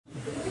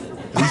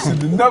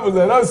should have never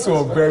let us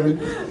off, baby.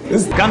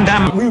 It's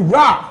Gundam. We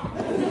rock.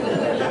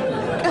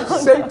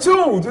 Stay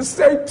tuned. Just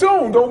stay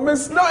tuned. Don't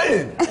miss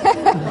nothing.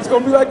 It's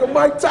going to be like a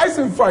Mike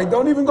Tyson fight.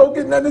 Don't even go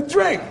get nothing to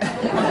drink.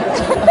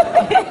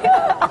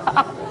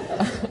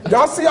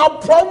 Y'all see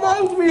our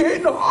promos? We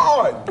hitting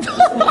hard.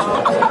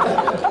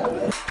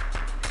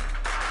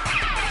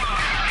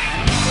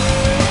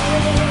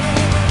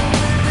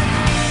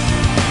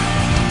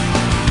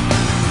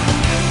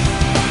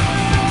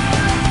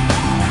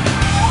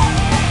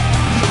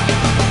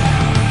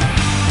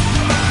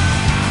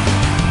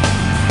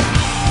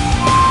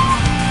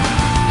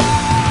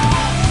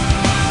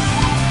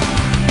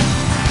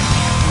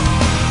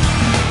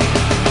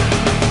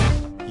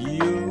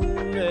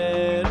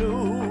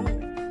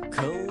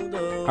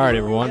 All right,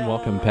 everyone,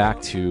 welcome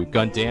back to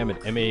Gundam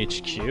at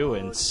MAHQ.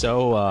 And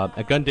so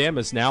Gundam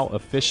is now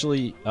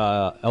officially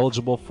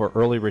eligible for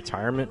early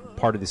retirement,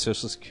 part of the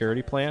Social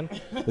Security plan.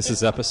 This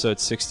is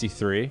episode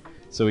 63,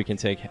 so we can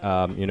take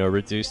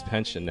reduced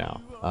pension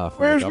now.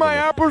 Where's my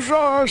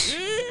applesauce?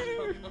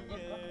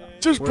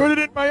 Just put it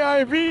in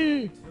my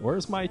IV.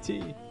 Where's my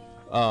tea?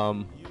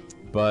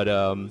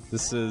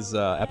 This is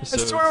episode...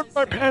 I soiled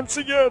my pants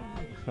again.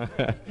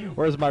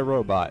 Where's my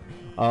robot?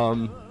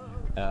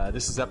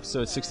 This is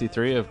episode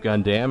 63 of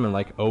Gundam, and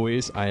like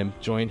always, I am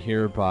joined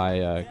here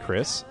by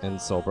Chris and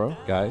Solbro.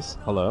 Guys,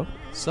 hello.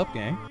 Sup,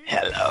 gang?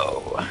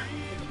 Hello.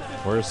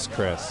 Where's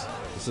Chris?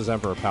 This is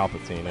Emperor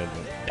Palpatine, isn't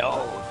it?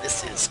 No,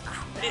 this is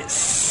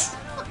Chris.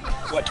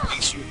 What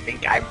makes you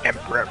think I'm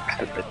Emperor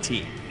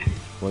Palpatine?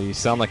 Well, you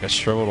sound like a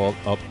shriveled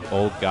up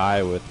old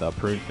guy with a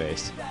prune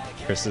face.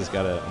 Chris has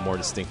got a more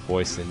distinct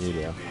voice than you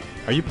do.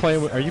 Are you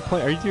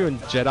doing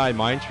Jedi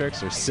mind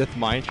tricks or Sith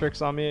mind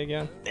tricks on me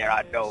again? There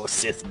are no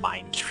Sith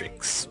mind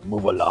tricks.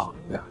 Move along.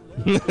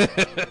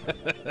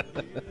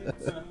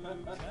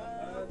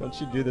 Don't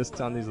you do this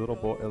on these little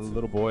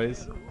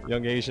boys,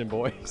 young Asian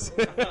boys?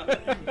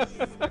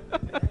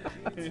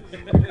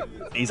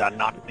 These are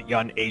not the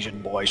young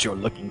Asian boys you're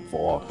looking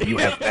for. You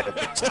have better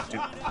things to do.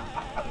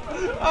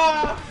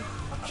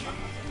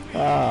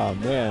 Oh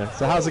man!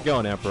 So how's it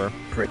going, Emperor?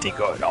 Pretty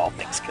good, all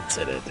things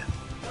considered.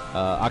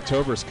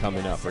 October's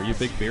coming up. Are you a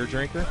big beer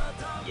drinker?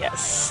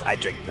 Yes, I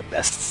drink the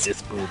best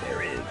Sith brew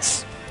there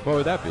is. What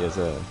would that be?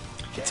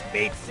 It's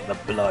made from the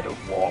blood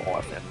of war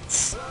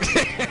orphans.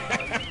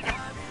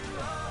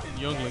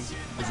 Younglings.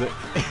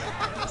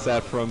 Is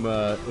that from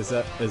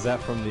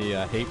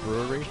the Hate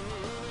Brewery?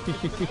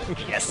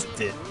 Yes,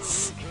 it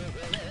is.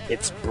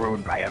 It's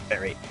brewed by a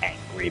very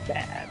angry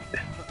man.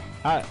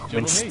 Who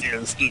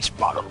instills each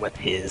bottle with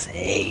his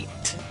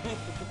hate.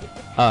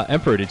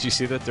 Emperor, did you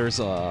see that there was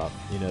a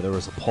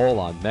poll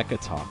on Mecha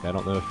Talk? I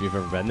don't know if you've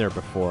ever been there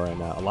before,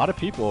 and a lot of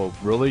people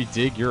really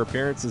dig your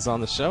appearances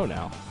on the show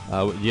now.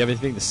 Do you have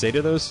anything to say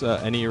to those?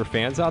 Any of your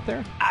fans out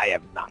there? I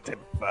am not in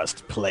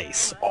first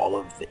place. All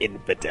of the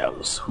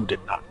infidels who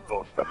did not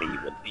vote for me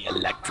will be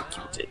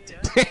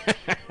electrocuted.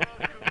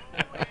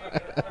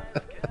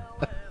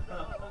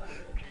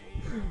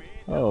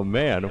 Oh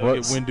man,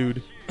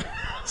 windowed.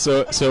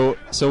 So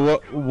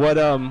what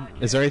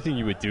is there anything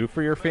you would do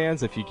for your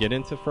fans if you get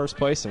into first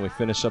place and we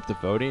finish up the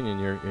voting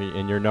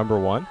and you're number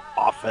one?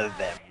 Offer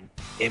them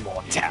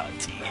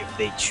immortality if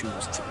they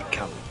choose to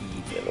become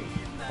evil.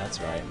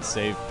 That's right, and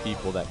save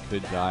people that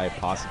could die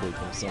possibly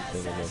from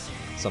something in the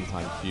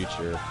sometime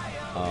future,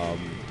 and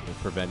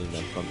preventing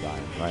them from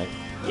dying, right?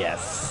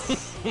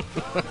 Yes.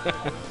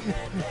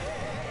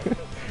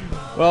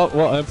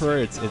 Well, Emperor,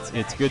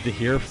 it's good to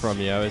hear from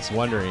you. I was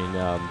wondering.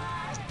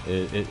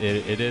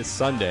 It is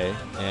Sunday,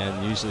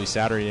 and usually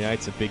Saturday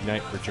night's a big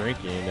night for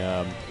drinking.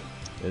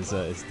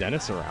 Is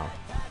Dennis around?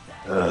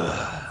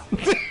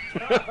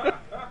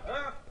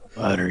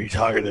 What are you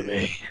talking to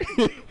me?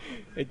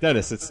 Hey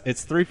Dennis, it's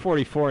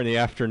 3:44 in the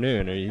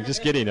afternoon. Are you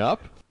just getting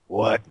up?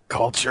 What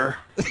culture?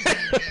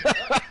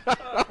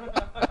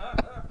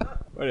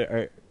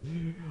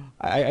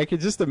 I could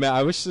just imagine.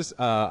 I wish this.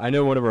 I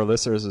know one of our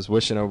listeners is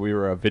wishing we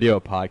were a video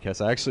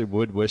podcast. I actually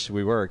would wish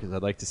we were, because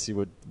I'd like to see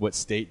what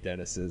state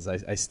Dennis is.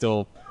 I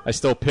still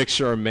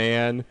picture a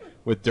man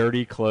with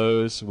dirty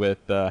clothes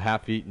with a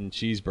half-eaten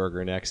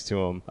cheeseburger next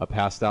to him,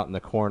 passed out in the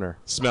corner,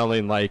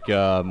 smelling like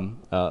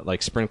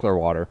sprinkler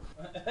water.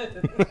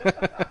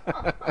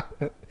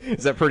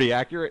 Is that pretty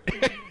accurate?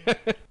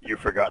 You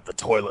forgot the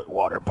toilet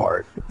water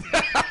part.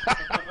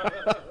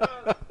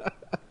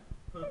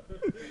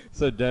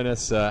 So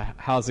Dennis,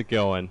 how's it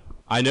going?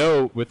 I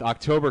know with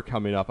October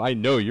coming up, I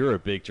know you're a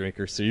big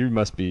drinker, so you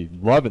must be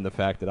loving the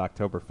fact that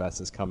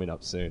Oktoberfest is coming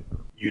up soon.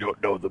 You don't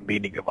know the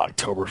meaning of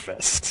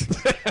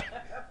Oktoberfest.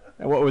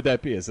 And what would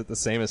that be? Is it the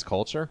same as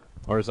culture?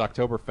 Or is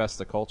Oktoberfest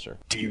a culture?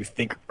 Do you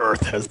think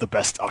Earth has the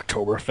best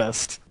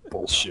Oktoberfest?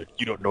 Bullshit.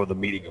 You don't know the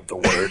meaning of the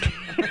word.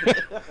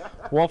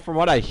 Well, from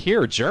what I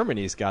hear,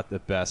 Germany's got the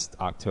best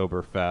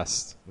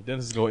Oktoberfest.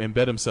 Dennis is going to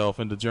embed himself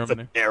into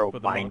Germany. It's a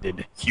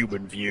narrow-minded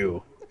human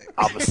view.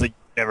 Obviously,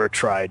 you've never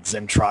tried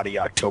Zentradi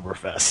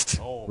Oktoberfest.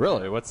 Oh.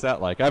 Really? What's that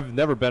like? I've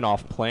never been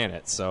off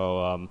planet,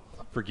 so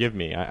forgive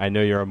me. I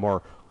know you're a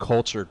more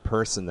cultured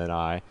person than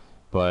I,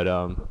 but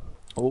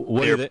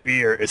Their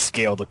beer is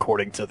scaled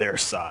according to their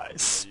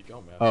size. There you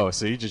go, man. Oh,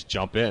 so you just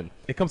jump in.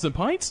 It comes in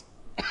pints?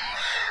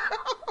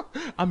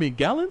 I mean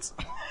gallons?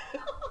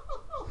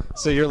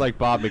 So you're like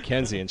Bob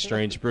McKenzie in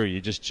Strange Brew. You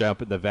just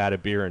jump in the vat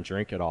of beer and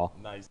drink it all.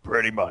 Nice.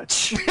 Pretty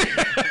much.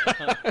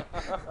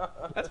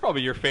 That's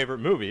probably your favorite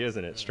movie,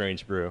 isn't it,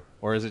 Strange Brew?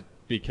 Or is it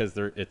because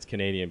it's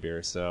Canadian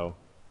beer, so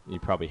you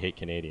probably hate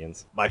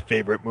Canadians? My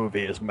favorite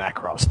movie is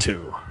Macross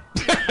 2.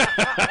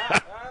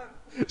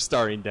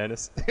 Starring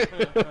Dennis.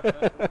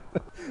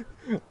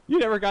 You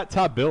never got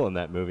top bill in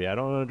that movie. I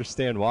don't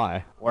understand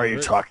why. Why are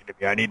you talking to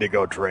me? I need to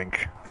go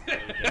drink.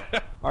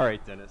 All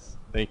right, Dennis.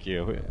 Thank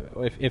you.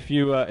 If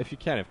you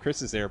can, if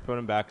Chris is there, put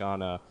him back on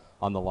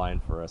the line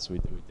for us. We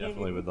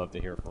definitely would love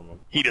to hear from him.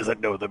 He doesn't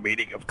know the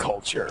meaning of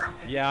culture.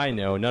 Yeah, I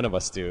know. None of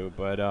us do.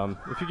 But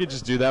if you could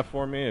just do that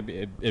for me,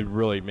 it'd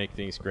really make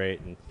things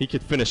great. And he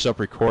could finish up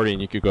recording,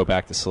 and you could go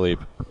back to sleep.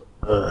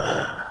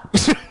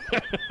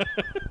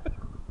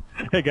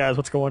 Hey guys,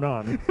 what's going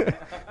on?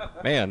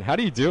 Man, how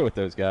do you do it with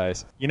those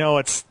guys? You know,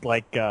 it's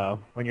like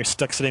when you're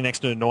stuck sitting next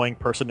to an annoying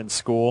person in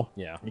school.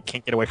 Yeah. You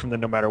can't get away from them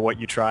no matter what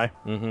you try.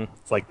 Mm-hmm.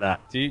 It's like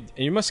that.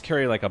 You must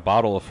carry like a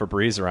bottle of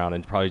Febreze around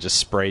and probably just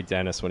spray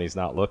Dennis when he's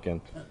not looking.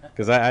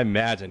 Because I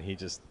imagine he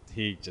just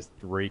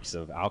reeks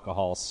of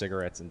alcohol,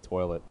 cigarettes, and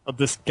toilet.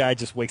 This guy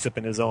just wakes up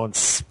in his own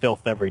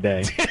filth every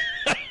day.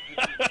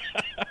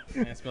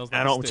 Man, smells like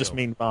I don't a just stale.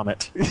 mean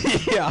vomit.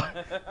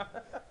 Yeah.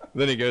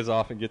 Then he goes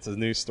off and gets his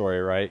news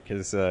story, right?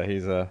 Because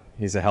he's a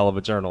hell of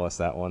a journalist,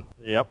 that one.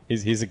 Yep.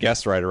 He's a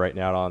guest writer right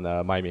now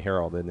on Miami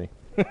Herald, isn't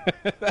he?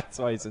 That's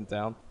why he's in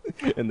town.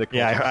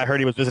 Yeah, I heard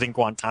he was visiting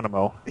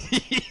Guantanamo.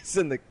 He's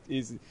doing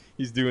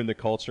the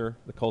culture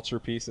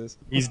pieces.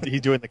 He's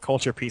doing the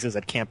culture pieces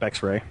at Camp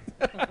X-Ray.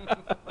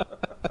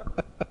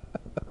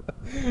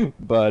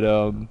 But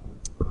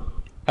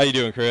how you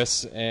doing,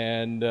 Chris?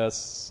 And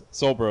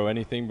Soulbro,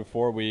 anything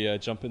before we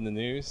jump in the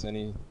news?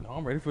 No,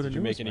 I'm ready for the Did news,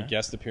 you make any man.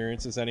 guest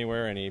appearances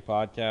anywhere? Any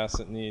podcasts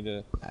that need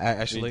to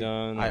Actually, be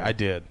done? I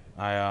did.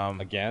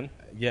 Again?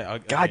 Yeah.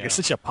 God, yeah. you're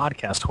such a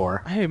podcast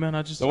whore. Hey, man,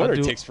 No wonder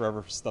it takes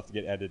forever for stuff to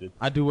get edited.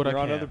 I do what You're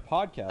I on can. other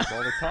podcasts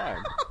all the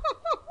time.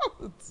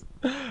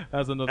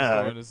 That's another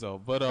story in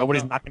itself. But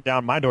Nobody's knocking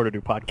down my door to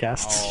do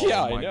podcasts. Oh,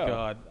 Yeah, I my know.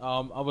 God.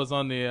 I was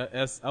on the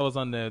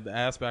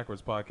Ass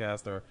Backwards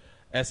podcast, or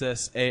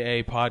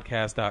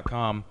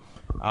SSAApodcast.com.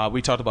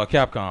 We talked about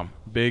Capcom.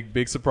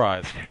 Big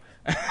surprise.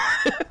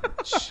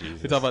 We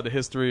talked about the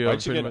history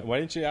of. Why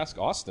didn't you ask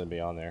Austin to be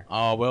on there?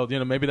 Oh well,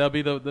 maybe that'll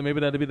be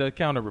the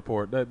counter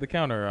report, the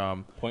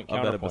counter Point of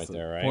that counterpoint episode.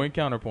 there, right? Point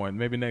counterpoint.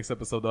 Maybe next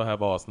episode they'll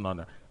have Austin on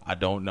there. I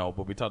don't know,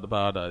 but we talked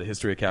about the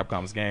history of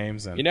Capcom's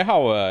games, and You know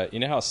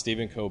how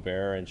Stephen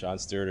Colbert and Jon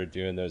Stewart are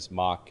doing those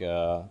mock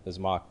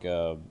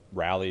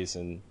rallies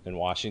in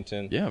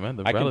Washington? Yeah, man,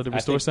 the rally to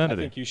restore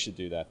sanity. I think you should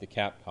do that. The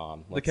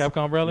Capcom. The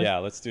Capcom rally? Yeah,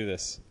 let's do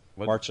this.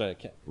 What? March.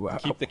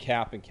 Keep the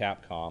Cap in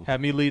Capcom. have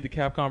me lead the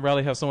Capcom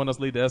rally. Have someone else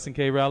lead the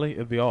SNK rally.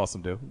 It'd be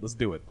awesome, dude. Let's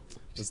do it.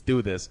 Let's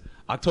do this.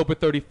 October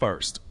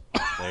 31st.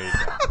 There you go.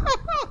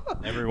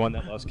 Everyone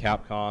that loves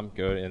Capcom,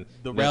 go in.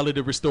 The rally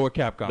to restore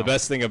Capcom. The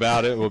best thing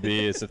about it will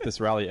be is if this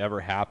rally ever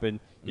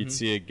happened, you'd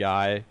see a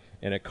guy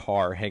in a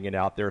car hanging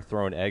out there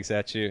throwing eggs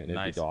at you, and it'd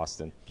Nice. be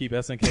Austin. Keep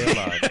SNK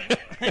alive.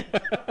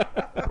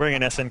 Wearing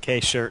an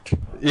SNK shirt.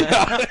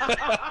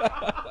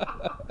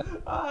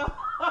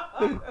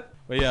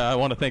 But yeah, I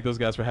want to thank those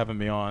guys for having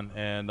me on.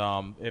 And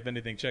if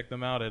anything, check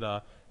them out at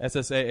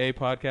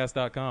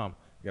SSAApodcast.com.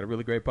 You got a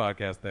really great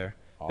podcast there.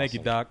 Thank you,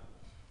 Awesome. Doc.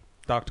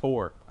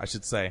 Doctor, I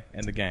should say,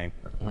 and the gang.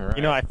 All right.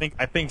 You know, I think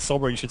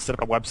Sobro, you should set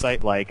up a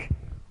website like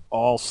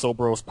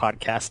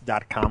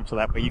allsobrospodcast.com, so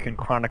that way you can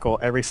chronicle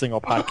every single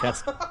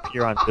podcast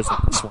appear on this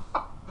one.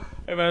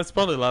 Hey man, it's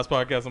probably the last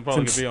podcast I'm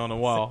probably gonna be on in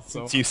a while. So,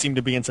 Since you seem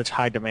to be in such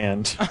high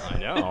demand. I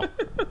know.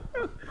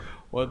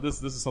 well,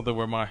 this is something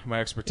where my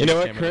expertise You know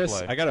what, came into Chris?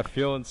 play. I got a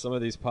feeling some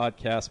of these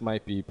podcasts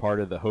might be part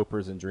of the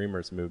Hopers and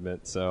Dreamers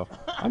movement, so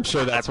I'm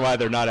sure that's why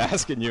they're not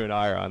asking you and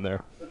I are on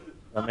there.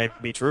 That may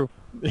be true.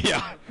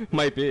 Yeah,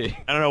 might be.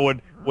 I don't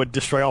know, would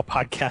Destroy All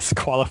podcasts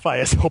qualify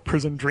as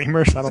hopers and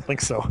dreamers? I don't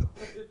think so.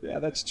 Yeah,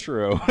 that's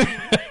true.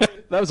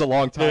 That was a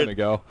long time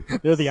ago.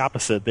 They're the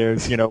opposite. They're,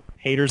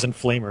 haters and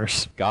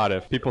flamers. God,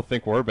 if people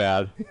think we're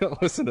bad,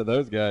 listen to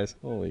those guys.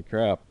 Holy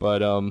crap.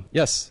 But,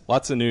 yes,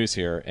 lots of news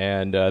here.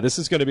 And this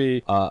is going to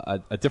be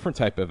a different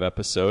type of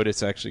episode.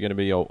 It's actually going to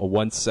be a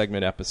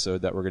one-segment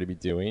episode that we're going to be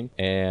doing.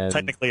 And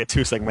Technically a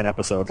 2-segment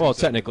episode. well,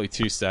 technically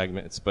 2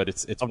 segments, but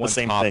it's Of the one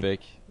same topic.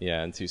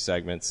 Yeah, in 2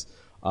 segments.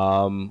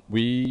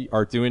 We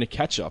are doing a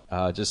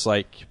catch-up. Just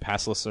like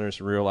past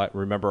listeners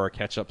remember our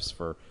catch-ups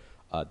for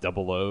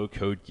 00,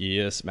 Code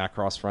Geass,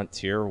 Macross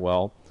Frontier.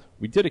 Well,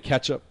 we did a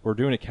catch-up. We're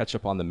doing a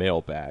catch-up on the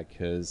mailbag.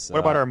 What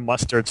about our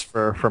mustards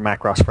for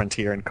Macross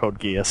Frontier and Code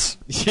Geass?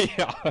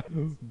 Yeah,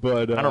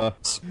 but I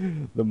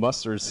don't the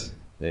mustards,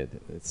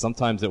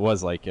 sometimes it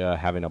was like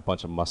having a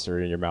bunch of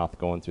mustard in your mouth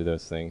going through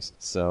those things.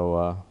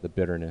 So the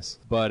bitterness.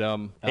 But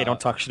Hey,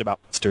 don't talk shit about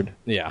mustard.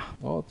 yeah,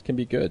 well, it can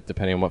be good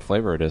depending on what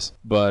flavor it is.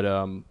 But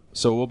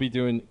so we'll be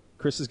doing.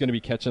 Chris is going to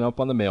be catching up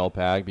on the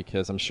mailbag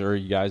because I'm sure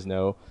you guys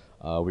know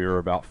We were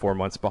about 4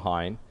 months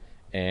behind,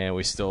 and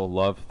we still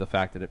love the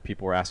fact that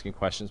people were asking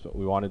questions, but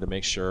we wanted to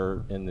make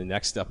sure in the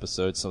next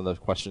episode some of the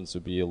questions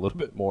would be a little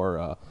bit more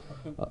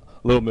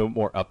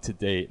up to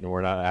date, and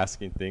we're not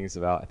asking things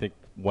about. I think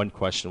one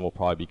question we'll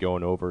probably be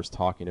going over is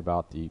talking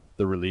about the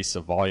release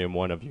of Volume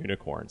 1 of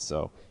Unicorn.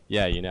 So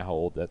yeah, you know how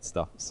old that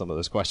stuff, some of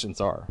those questions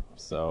are.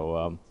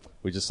 So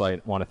we just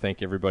want to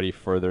thank everybody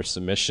for their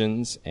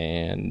submissions,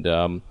 and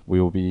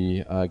we will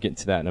be getting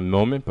to that in a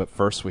moment. But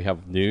first, we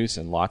have news,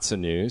 and lots of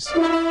news.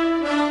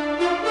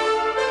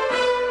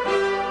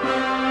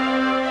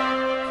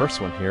 First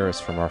one here is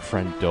from our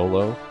friend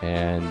Dolo,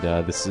 and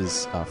this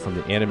is from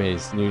the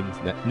Anime's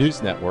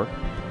News Network.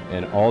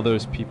 And all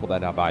those people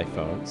that have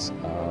iPhones,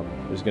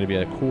 there's going to be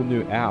a cool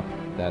new app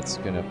that's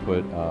going to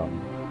put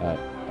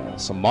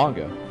some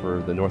manga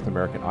for the North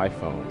American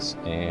iPhones,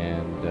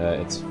 and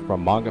it's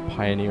from manga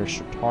pioneer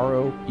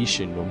Shotaro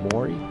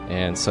Ishinomori,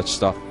 and such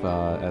stuff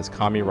as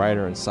Kamen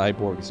Rider and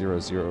Cyborg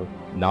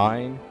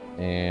 009,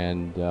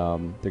 and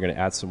they're going to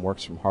add some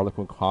works from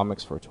Harlequin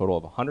Comics for a total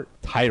of 100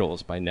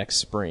 titles by next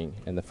spring,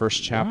 and the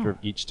first chapter of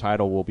each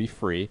title will be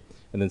free,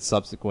 and then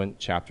subsequent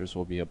chapters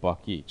will be $1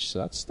 each.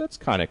 So that's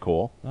kind of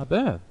cool. Not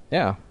bad.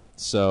 Yeah.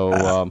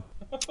 So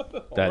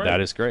that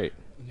is great,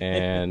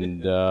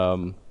 and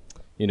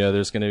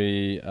there's going to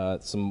be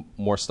some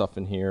more stuff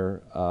in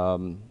here.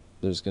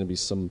 There's going to be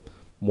some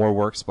more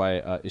works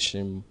by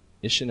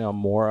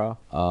Ishinomura.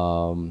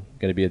 Going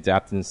to be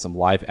adapted in some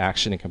live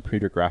action and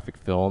computer graphic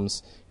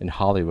films in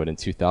Hollywood in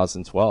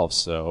 2012.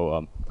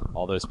 So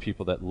all those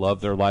people that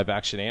love their live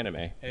action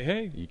anime,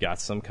 hey, you got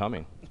some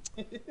coming.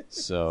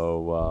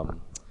 So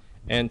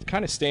and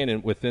kind of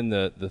staying within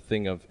the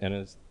thing of, and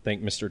I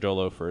thank Mr.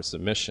 Dolo for his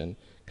submission.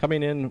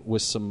 Coming in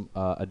with some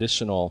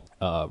additional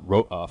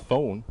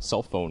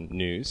cell phone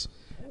news.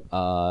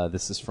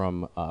 This is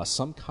from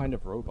Some Kind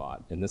of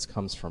Robot, and this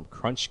comes from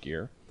Crunch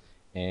Gear.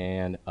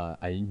 And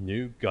a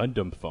new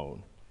Gundam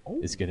phone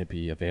is going to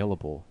be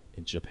available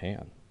in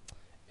Japan.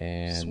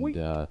 And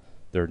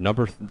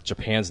their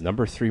Japan's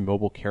number 3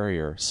 mobile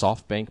carrier,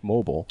 SoftBank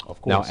Mobile,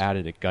 now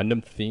added a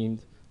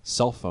Gundam-themed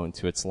cell phone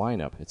to its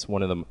lineup. It's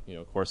one of the,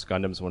 of course,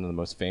 Gundam's one of the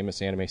most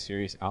famous anime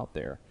series out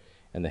there.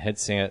 And the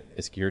headset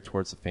is geared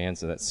towards the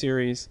fans of that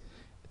series.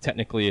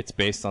 Technically, it's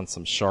based on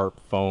some sharp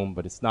foam,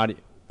 but it's not.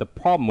 The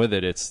problem with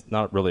it, it's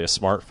not really a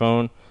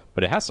smartphone,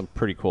 but it has some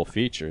pretty cool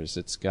features.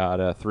 It's got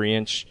a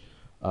 3-inch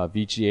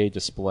VGA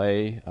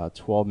display, a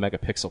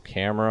 12-megapixel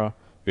camera,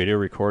 video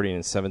recording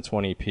in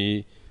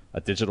 720p,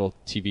 a digital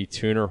TV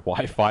tuner,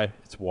 Wi-Fi.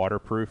 It's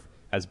waterproof,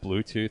 has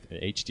Bluetooth,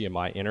 an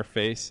HDMI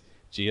interface,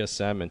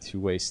 GSM, and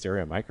 2-way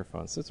stereo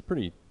microphones. So it's a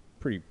pretty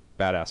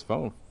badass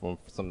phone for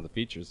some of the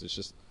features. It's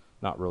just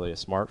not really a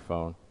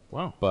smartphone.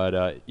 Wow.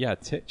 But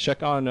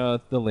check on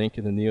the link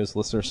in the Neo's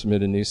listener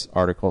submitted news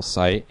article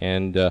site,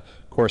 and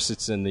of course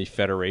it's in the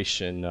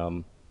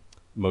Federation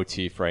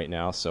motif right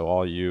now. So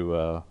all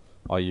you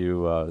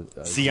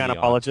Xeon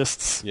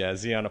apologists,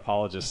 Xeon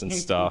apologists and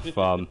stuff,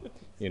 who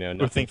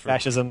think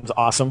fascism's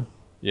awesome.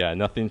 Yeah,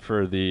 nothing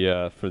for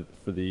the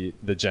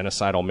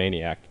genocidal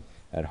maniac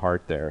at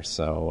heart there.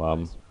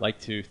 So like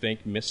to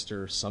thank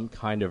Mr. Some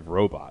Kind of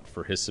Robot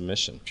for his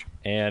submission.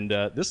 And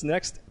this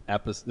next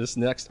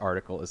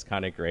article is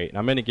kind of great. And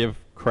I'm going to give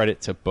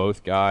credit to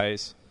both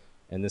guys.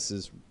 And this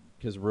is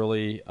because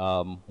really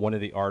one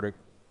of the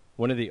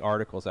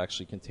articles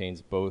actually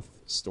contains both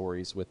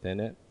stories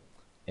within it.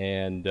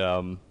 And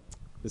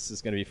this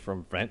is going to be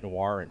from Vent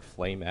Noir and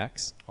Flame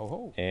X.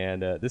 Oh.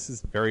 And this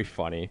is very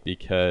funny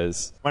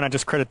because... Why not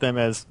just credit them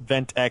as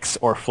Vent X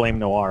or Flame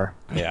Noir?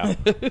 Yeah.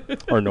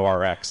 Or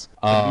Noir X.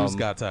 News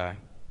got tie.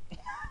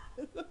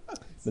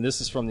 And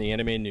this is from the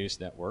Anime News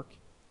Network.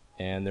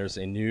 And there's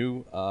a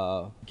new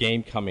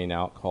game coming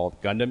out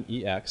called Gundam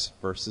EX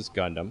vs.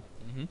 Gundam.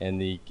 Mm-hmm.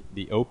 And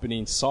the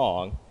opening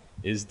song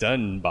is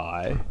done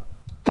by...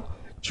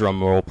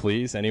 Drum roll,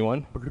 please.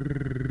 Anyone?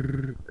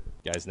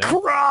 You guys know?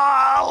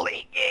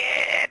 Crawling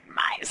in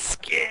my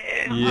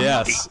skin.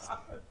 Yes.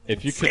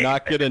 If you could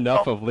not get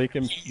enough of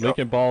Lincoln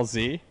Ball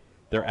Z,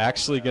 they're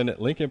actually going to...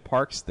 Linkin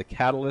Park's The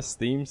Catalyst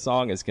theme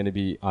song is going to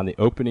be on the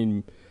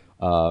opening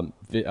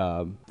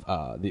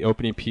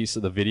piece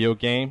of the video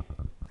game.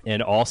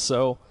 And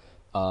also,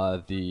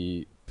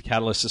 the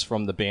Catalyst is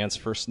from the band's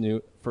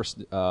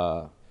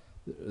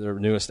their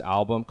newest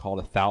album called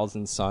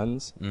 1,000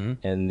 Suns,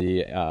 and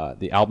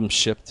the album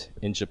shipped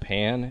in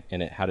Japan,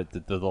 and it had the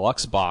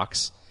deluxe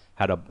box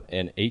had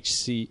an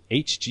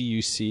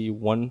HGUC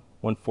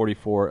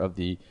 144 of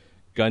the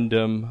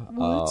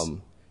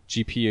Gundam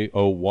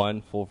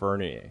GP01 Full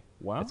Vernier.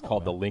 Wow, it's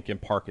called the Linkin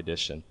Park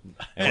edition,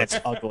 and it's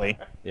ugly.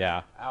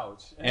 Yeah,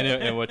 ouch.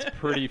 And what's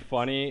pretty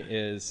funny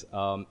is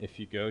if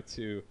you go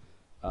to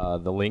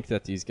the link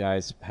that these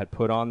guys had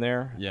put on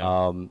there.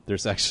 Yeah.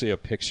 There's actually a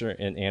picture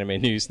in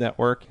Anime News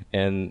Network,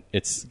 and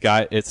it's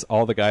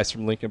all the guys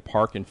from Linkin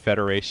Park and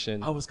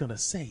Federation. I was gonna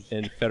say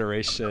in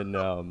Federation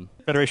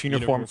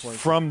uniforms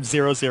from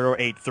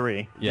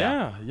 0083.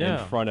 Yeah.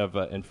 In front of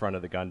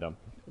the Gundam.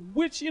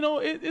 Which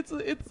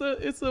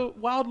it's a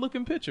wild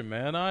looking picture,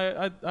 man.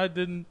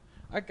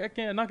 I I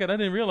can't knock it. I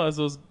didn't realize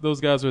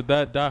those guys were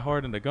that die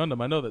hard into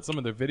Gundam. I know that some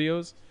of their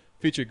videos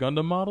feature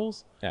Gundam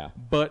models. Yeah.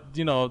 But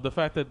the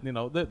fact that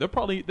they're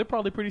probably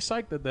pretty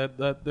psyched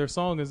that their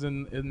song is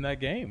in that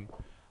game.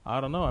 I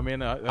don't know. I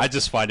mean, I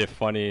just find it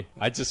funny.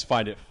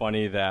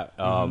 That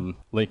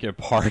Linkin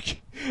Park,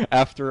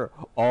 after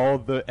all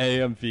the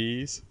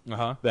AMVs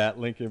that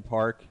Linkin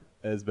Park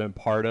has been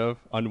part of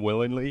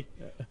unwillingly,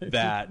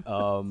 that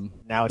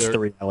now it's the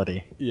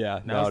reality.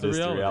 Yeah, now it is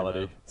the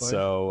reality.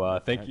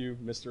 So thank you,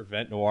 Mr.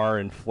 Vent Noir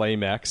and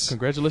Flame X.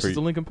 Congratulations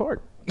to Linkin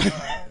Park.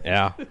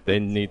 Yeah, they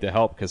need the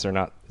help because they're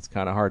not. It's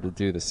kind of hard to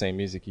do the same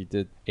music you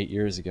did 8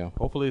 years ago.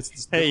 Hopefully,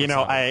 it's. Hey,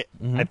 I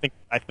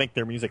think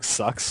their music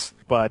sucks,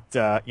 but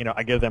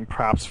I give them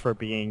props for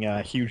being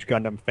huge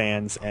Gundam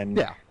fans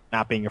and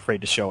not being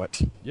afraid to show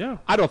it. Yeah,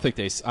 I don't think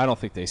they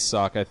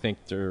suck. I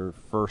think their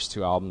first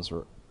 2 albums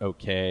were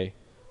okay,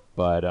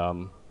 but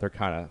they're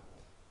kind of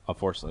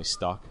unfortunately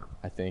stuck.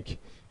 I think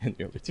in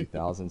the early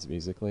 2000s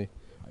musically,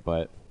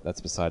 but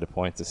that's beside the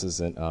point. This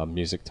isn't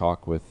music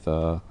talk with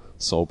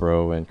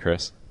Soulbro and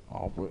Chris.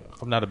 Oh,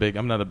 I'm not a big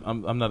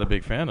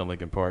fan of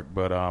Linkin Park,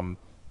 but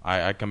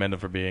I commend them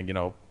for being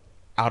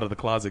out of the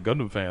closet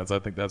Gundam fans. I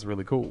think that's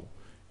really cool,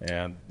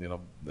 and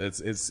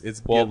it's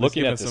well.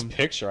 Looking at this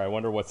picture, I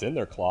wonder what's in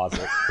their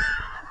closet.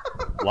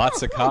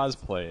 Lots of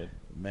cosplaying,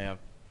 man.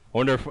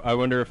 I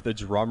wonder if the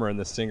drummer and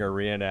the singer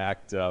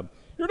reenact.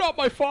 You're not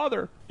my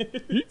father.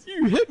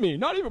 You hit me.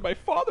 Not even my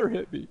father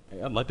hit me.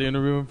 Hey, I'd like to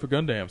interview him for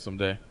Gundam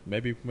someday.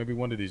 Maybe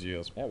one of these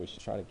years. Yeah, we should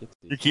try to get to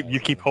these.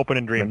 You keep hoping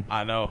and dreaming.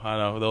 I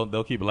know.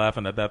 They'll keep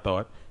laughing at that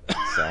thought.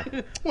 So,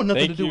 well,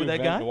 nothing to do with that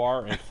guy. Thank you,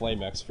 Noir and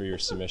Flamex, for your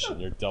submission.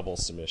 Your double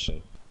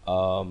submission.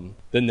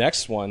 The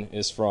next one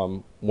is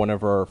from one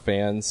of our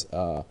fans,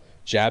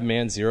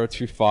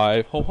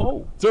 Jabman025. Ho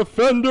ho.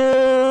 Defender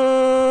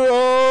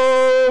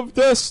of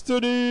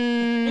Destiny.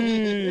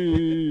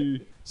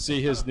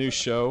 See his new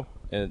show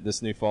in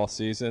this new fall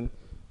season,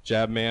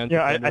 Jabman,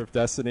 Defender of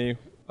Destiny.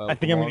 I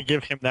think I'm going to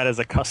give him that as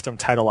a custom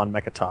title on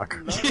Mecha Talk.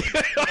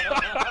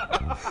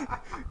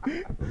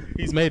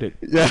 He's made it.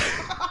 Yeah.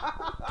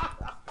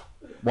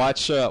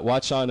 Watch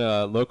on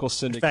local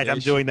syndication. In fact, I'm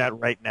doing that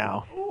right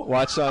now.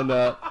 Watch on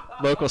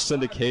local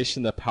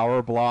syndication the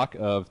power block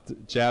of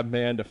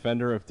Jabman,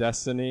 Defender of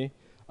Destiny,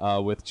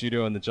 with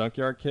Judo and the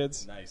Junkyard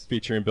Kids,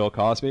 featuring Bill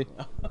Cosby.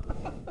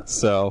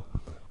 So,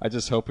 I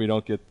just hope we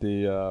don't get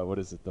the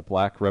the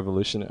Black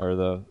Revolution or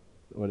the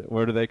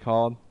what are they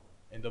called?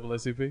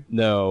 NAACP?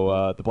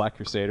 No, the Black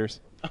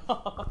Crusaders.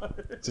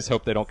 Just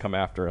hope they don't come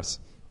after us.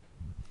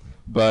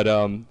 But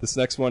this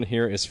next one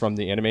here is from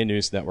the Anime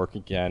News Network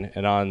again,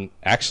 and on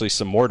actually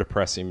some more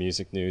depressing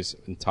music news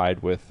and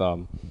tied with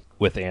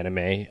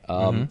anime.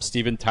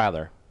 Steven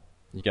Tyler.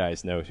 You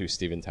guys know who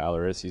Steven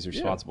Tyler is. He's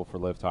responsible for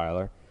Liv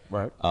Tyler.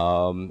 Right.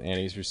 And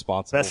he's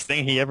responsible. Best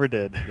thing he ever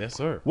did. Yes,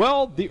 sir.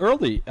 Well, the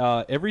early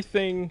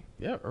everything.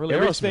 Yeah, early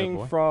everything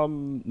Aerosmith,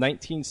 from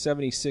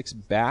 1976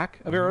 back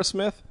of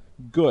Aerosmith,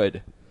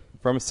 good.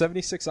 From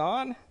 76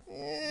 on,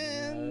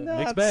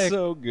 not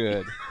so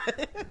good.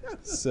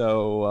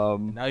 So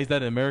now he's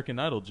that American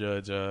Idol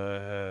judge.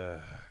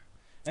 Yeah,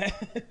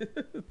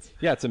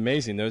 it's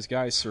amazing. Those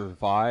guys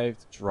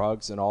survived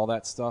drugs and all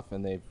that stuff,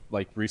 and they've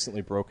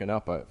recently broken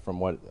up. From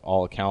what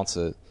all accounts,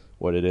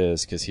 what it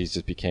is, because he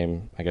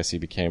became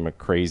a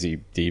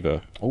crazy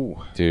diva.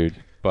 Oh, dude!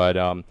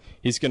 But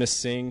he's gonna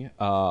sing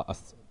the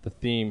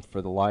theme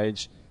for the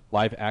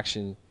live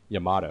action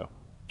Yamato.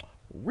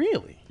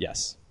 Really?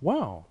 Yes.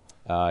 Wow.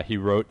 He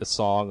wrote the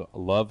song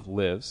 "Love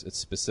Lives." It's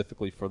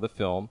specifically for the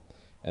film,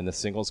 and the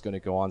single's going to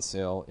go on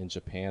sale in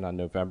Japan on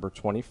November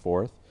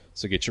 24th.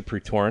 So get your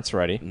pre-torrents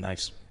ready.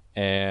 Nice.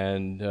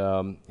 And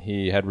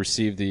he had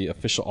received the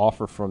official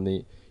offer from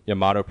the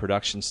Yamato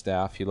production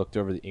staff. He looked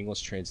over the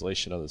English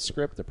translation of the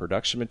script, the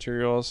production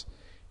materials.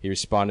 He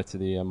responded to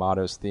the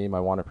Yamato's theme, "I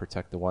want to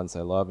protect the ones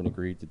I love," and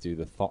agreed to do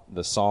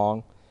the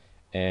song.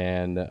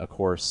 And of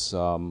course, we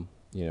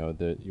know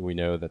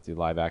that the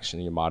live action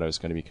Yamato is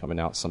going to be coming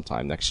out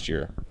sometime next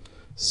year.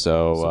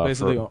 So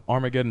basically,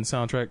 Armageddon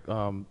soundtrack,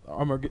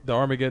 the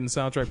Armageddon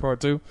soundtrack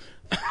part 2.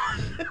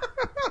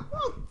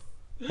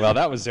 Well,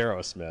 that was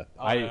Aerosmith.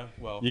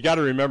 You got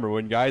to remember,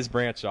 when guys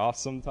branch off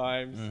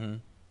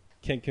sometimes,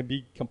 can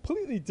be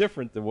completely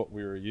different than what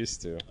we were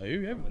used to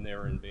when they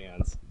were in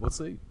bands. We'll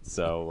see.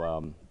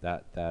 So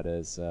that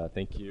is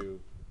thank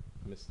you,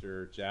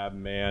 Mr.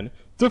 Jabman,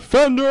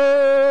 Defender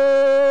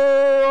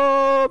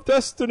of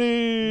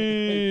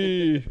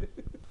Destiny.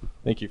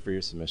 Thank you for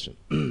your submission.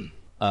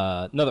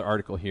 Another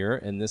article here,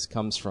 and this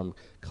comes from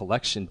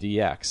Collection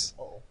DX.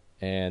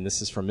 And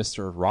this is from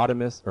Mr.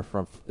 Rodimus, or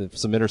from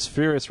submitter's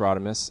Furious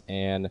Rodimus,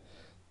 and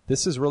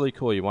this is really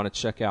cool. You want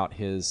to check out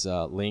his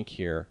link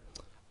here.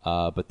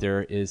 But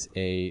there is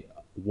a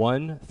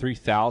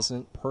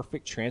 1/3000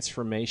 perfect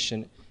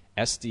transformation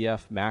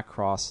SDF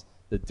Macross,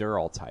 the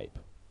Dural type,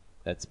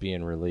 that's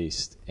being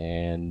released,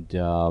 and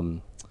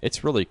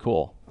it's really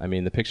cool. I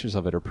mean, the pictures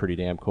of it are pretty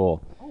damn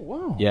cool. Oh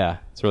wow! Yeah,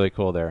 it's really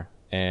cool there,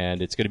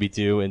 and it's going to be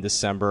due in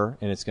December,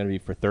 and it's going to be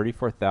for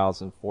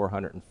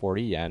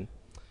 34,440 yen.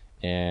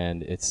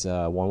 and it's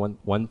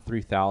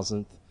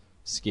 1/3000th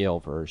scale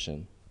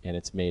version, and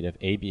it's made of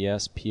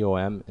ABS,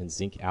 POM, and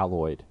zinc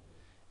alloyed,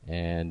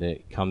 and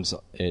it comes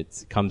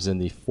in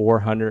the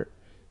 400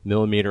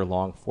 millimeter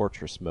long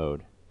Fortress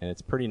mode, and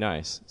it's pretty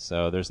nice.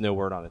 So there's no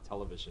word on a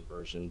television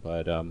version,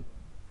 but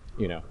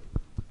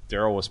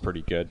Daryl was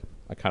pretty good.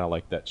 I kind of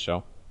liked that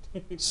show.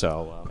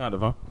 So kind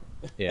of, huh?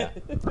 Yeah,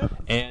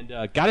 and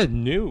got a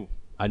new.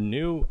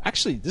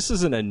 Actually, this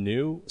isn't a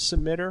new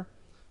submitter,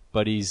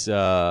 but he's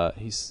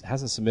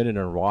hasn't submitted in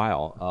a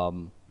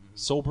while.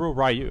 Soulbrew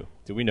Ryu.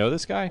 Do we know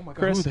this guy? Oh my God,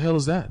 Chris? who the hell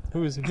is that?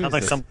 Who is Sounds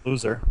like this? some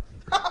loser.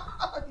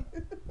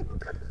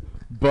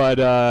 But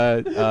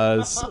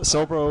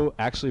Soulbrew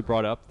actually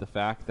brought up the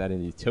fact that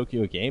in the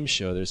Tokyo Game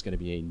Show, there's going to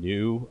be a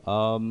new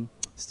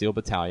Steel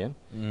Battalion,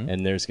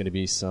 and there's going to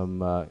be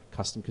some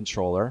custom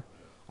controller.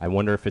 I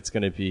wonder if it's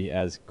going to be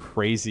as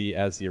crazy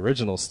as the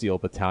original Steel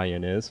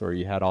Battalion is, where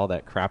you had all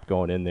that crap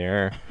going in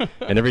there.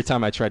 And every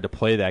time I tried to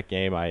play that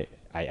game, I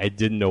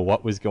didn't know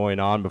what was going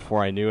on.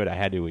 Before I knew it, I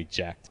had to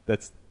eject.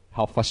 That's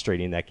how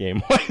frustrating that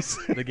game was.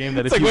 The game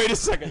that it's like, wait a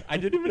second, I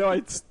didn't even know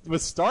I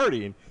was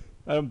starting.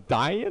 I'm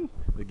dying?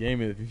 The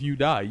game, if you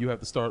die, you have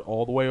to start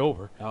all the way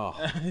over. Oh,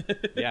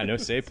 yeah, no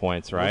save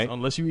points, right?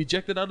 Unless you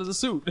ejected out of the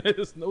suit,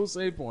 there's no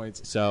save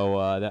points.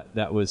 So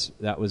that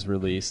was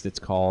released. It's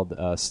called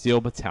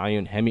Steel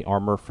Battalion Hemi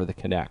Armor for the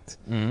Kinect.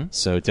 Mm-hmm.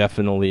 So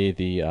definitely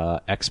the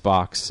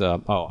Xbox.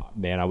 Oh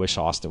man, I wish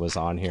Austin was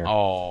on here.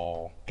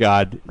 Oh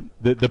God,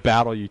 the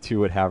battle you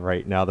two would have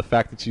right now. The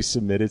fact that you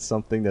submitted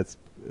something that's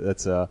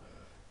a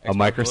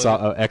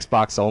Microsoft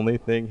Xbox only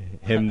thing.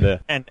 Him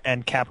the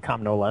and Capcom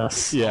no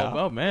less. Yeah.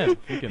 Oh man,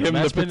 him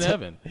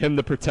him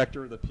the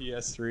protector of the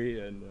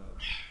PS3, and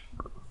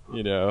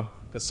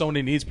because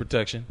Sony needs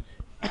protection.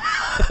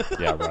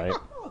 Yeah, right.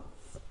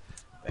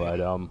 But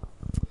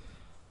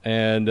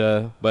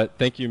but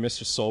thank you,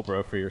 Mr.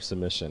 Soulbro, for your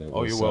submission. It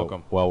was you're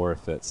welcome. Well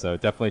worth it. So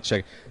definitely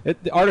check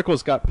it. The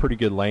article's got pretty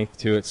good length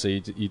to it, so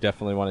you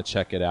definitely want to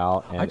check it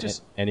out.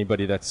 And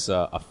anybody that's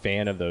a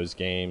fan of those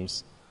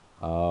games.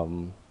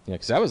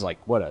 Because that was like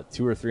what, a $200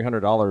 or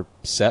 $300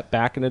 set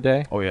back in the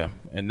day. Oh yeah,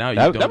 and now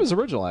that was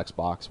original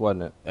Xbox,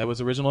 wasn't it? That was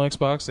original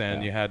Xbox,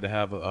 and you had to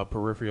have a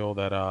peripheral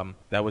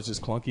that was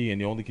just clunky, and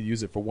you only could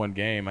use it for one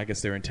game. I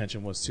guess their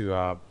intention was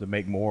to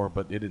make more,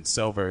 but it didn't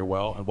sell very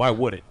well. And why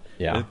would it?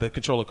 Yeah, the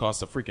controller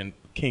cost a freaking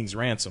king's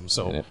ransom.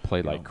 So and it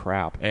played like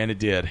crap. And it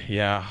did.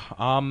 Yeah.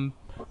 And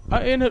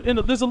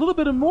there's a little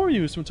bit of more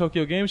news from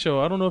Tokyo Game Show.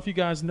 I don't know if you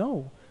guys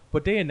know,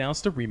 but they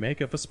announced a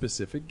remake of a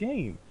specific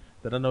game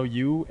that I know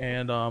you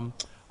and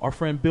our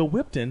friend Bill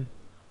Whipton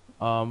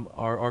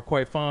are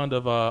quite fond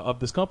of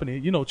this company.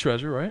 You know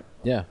Treasure, right?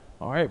 Yeah.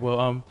 All right.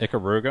 Well,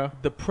 Ikaruga,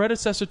 the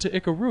predecessor to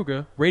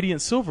Ikaruga,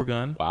 Radiant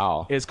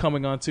Silvergun, is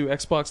coming onto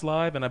Xbox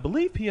Live and I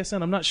believe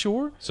PSN. I'm not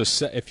sure.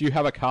 So if you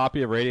have a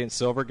copy of Radiant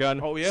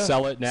Silvergun,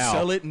 sell it now.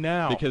 Sell it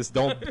now. Because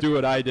don't do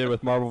what I did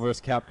with Marvel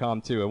vs.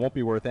 Capcom 2. It won't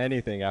be worth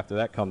anything after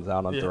that comes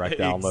out on direct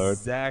download.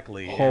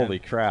 Exactly. Holy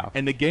crap!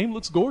 And the game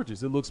looks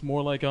gorgeous. It looks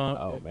more like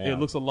man. It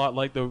looks a lot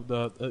like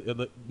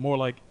more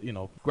like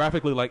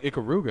graphically like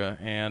Ikaruga,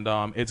 and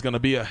it's gonna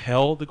be a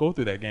hell to go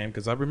through that game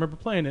because I remember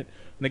playing it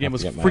and the game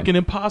was freaking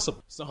impossible.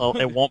 So. Well,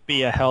 it won't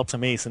be a hell to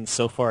me since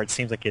so far it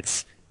seems like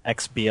it's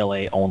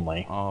XBLA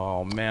only.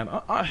 Oh man,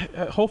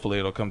 hopefully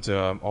it'll come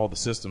to all the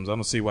systems. I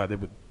don't see why they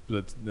would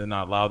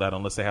not allow that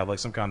unless they have like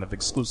some kind of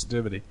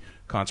exclusivity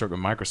contract with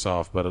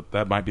Microsoft. But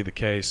that might be the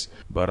case.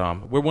 But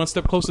we're one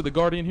step closer to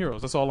Guardian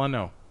Heroes. That's all I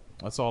know.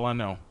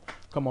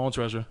 Come on,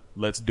 Treasure,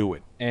 let's do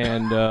it.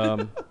 And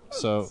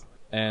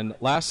and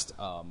last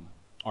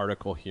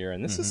article here,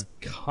 and this is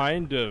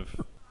kind of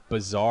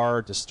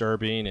bizarre,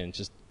 disturbing, and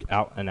just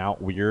out and out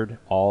weird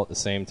all at the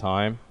same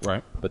time.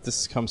 Right. But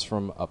this comes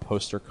from a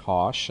Poster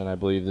Kosh, and I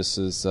believe this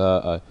is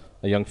a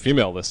young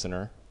female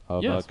listener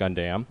of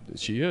Gundam.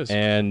 She is.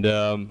 And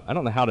I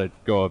don't know how to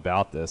go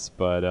about this,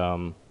 but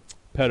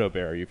Pedo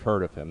Bear, you've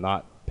heard of him,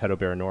 not Pedo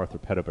Bear North or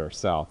Pedo Bear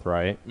South,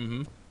 right?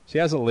 Mm-hmm. She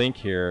has a link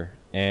here,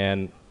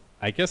 and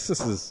I guess this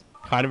is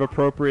kind of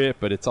appropriate,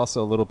 but it's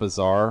also a little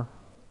bizarre.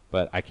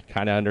 But I can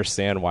kind of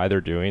understand why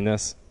they're doing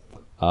this.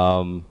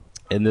 And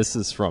this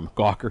is from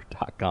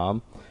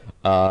Gawker.com.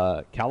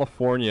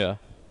 California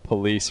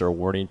police are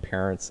warning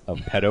parents of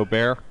Pedo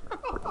Bear.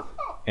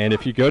 And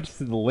if you go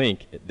to the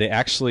link, they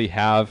actually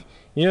have,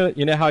 you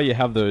know how you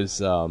have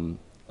those,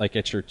 like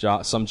at your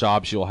job, some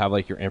jobs you'll have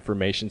like your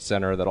information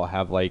center that'll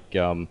have like,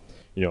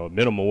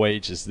 minimum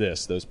wage is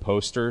this, those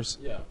posters.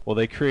 Yeah. Well,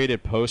 they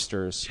created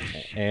posters,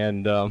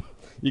 and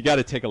you got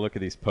to take a look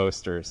at these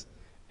posters.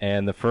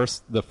 And the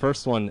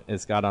first one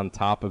has got on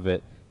top of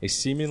it a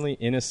seemingly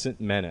innocent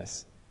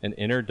menace, an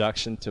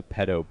introduction to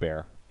Pedo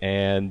Bear.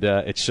 And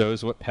it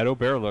shows what Pedo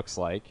Bear looks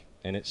like,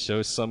 and it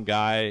shows some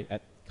guy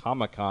at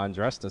Comic-Con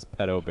dressed as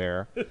Pedo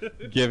Bear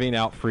giving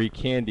out free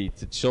candy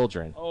to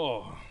children.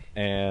 Oh.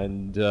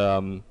 And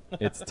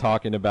it's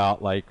talking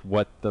about like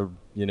what the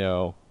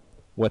real,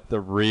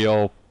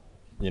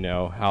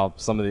 how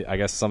some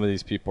of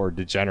these people are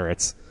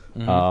degenerates.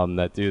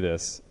 that do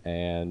this.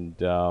 And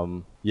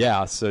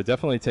yeah, so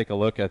definitely take a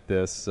look at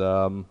this.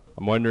 I'm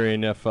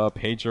wondering if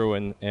Pedro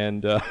and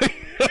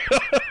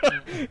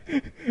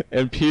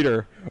and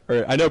Peter,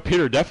 or I know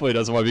Peter definitely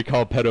doesn't want to be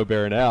called Pedo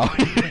Bear now.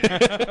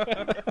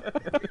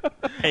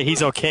 Hey,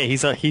 he's okay.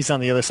 He's on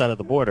the other side of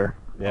the border.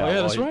 Yeah,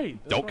 that's right.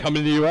 Don't come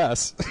into the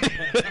U.S.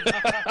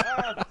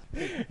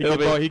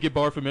 He get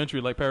barred from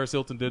entry like Paris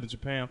Hilton did in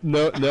Japan.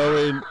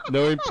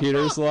 Knowing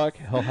Peter's luck,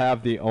 he'll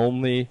have the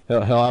only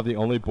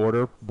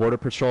border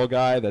patrol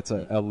guy that's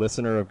a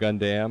listener of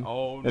Gundam.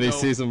 Oh, and he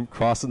sees him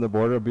crossing the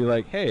border and be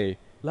like, "Hey,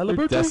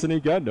 you're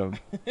Destiny Gundam,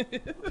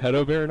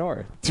 Pedo Bear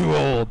North." Too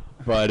old,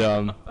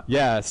 but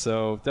yeah.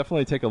 So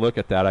definitely take a look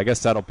at that. I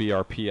guess that'll be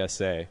our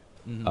PSA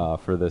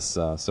for this.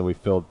 So we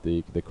filled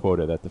the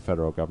quota that the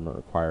federal government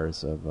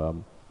requires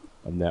of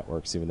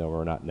networks, even though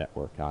we're not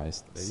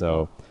networkized.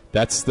 So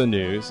that's the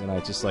news, and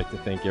I'd just like to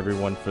thank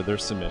everyone for their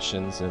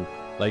submissions. And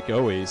like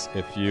always,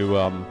 if you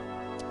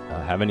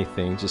have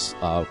anything, just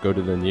go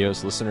to the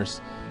Neos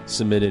Listeners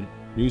Submitted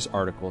News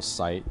Articles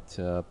site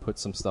to put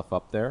some stuff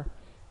up there,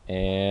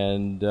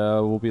 and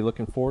we'll be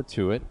looking forward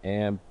to it.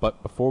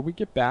 But before we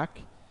get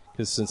back,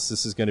 because since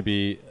this is going to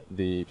be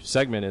the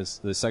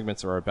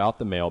segments are about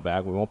the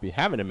mailbag, we won't be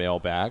having a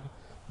mailbag,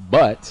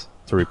 but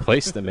to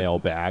replace the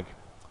mailbag,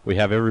 we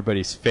have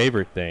everybody's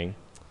favorite thing,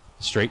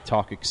 Straight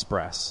Talk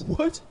Express.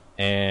 What?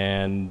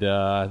 And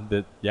I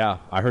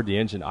heard the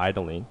engine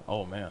idling.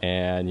 Oh man!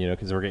 And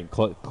because we're getting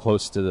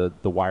close to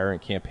the wire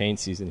and campaign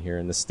season here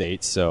in the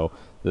States, so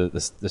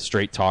the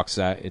Straight Talks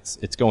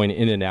it's going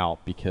in and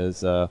out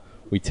because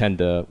we tend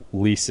to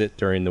lease it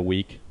during the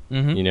week.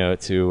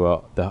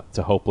 To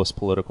hopeless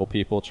political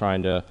people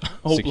trying to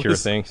secure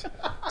things.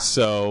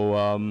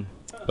 So,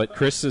 but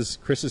Chris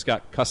has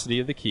got custody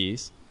of the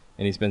keys,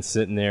 and he's been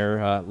sitting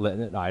there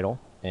letting it idle.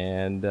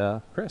 And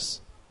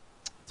Chris,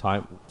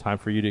 time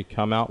for you to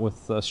come out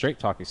with Straight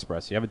Talk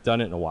Express. You haven't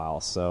done it in a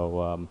while,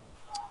 so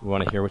we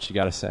want to hear what you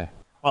got to say.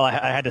 Well, I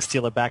had to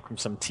steal it back from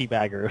some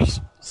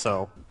teabaggers.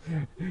 So,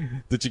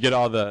 did you get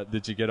all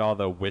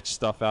the witch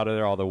stuff out of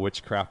there? All the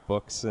witchcraft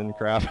books and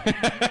crap?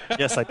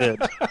 Yes, I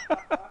did.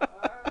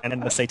 And then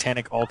the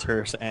satanic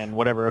altars and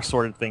whatever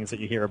assorted things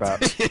that you hear about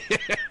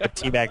that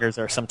teabaggers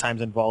are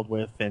sometimes involved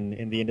with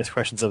in the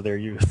indiscretions of their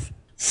youth.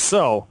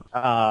 So,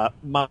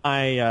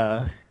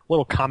 my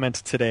little comment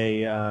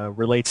today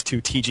relates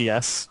to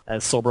TGS,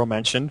 as Sobro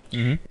mentioned,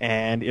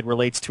 and it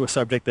relates to a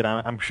subject that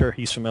I'm sure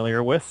he's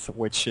familiar with,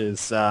 which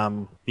is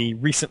the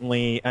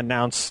recently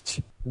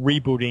announced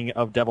rebooting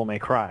of Devil May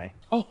Cry.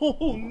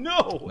 Oh,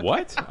 no!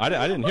 What? I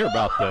didn't hear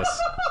about this.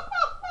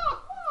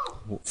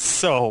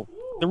 So,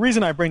 the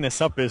reason I bring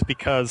this up is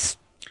because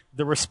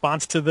the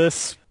response to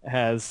this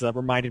has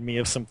reminded me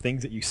of some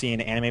things that you see in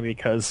anime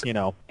because,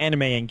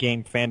 anime and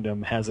game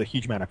fandom has a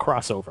huge amount of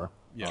crossover.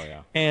 Yeah. Oh,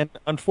 yeah. And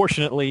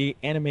unfortunately,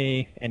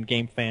 anime and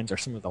game fans are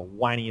some of the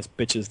whiniest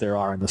bitches there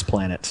are on this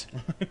planet.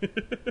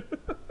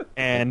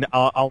 And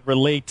I'll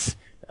relate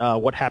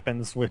what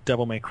happens with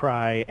Devil May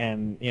Cry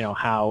and,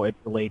 how it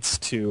relates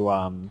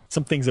to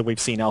some things that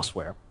we've seen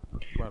elsewhere.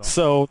 Right.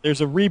 So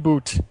there's a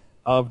reboot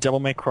of Devil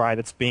May Cry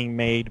that's being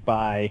made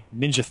by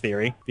Ninja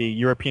Theory, the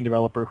European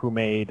developer who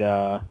made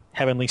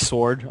Heavenly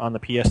Sword on the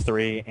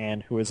PS3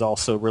 and who is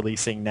also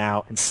releasing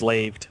now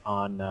Enslaved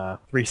on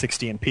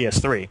 360 and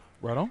PS3.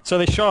 Right on. So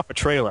they show off a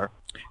trailer,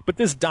 but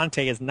this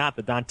Dante is not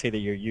the Dante that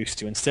you're used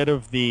to. Instead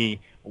of the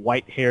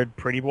white-haired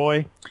pretty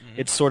boy,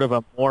 it's sort of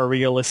a more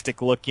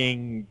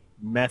realistic-looking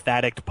meth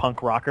addict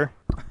punk rocker.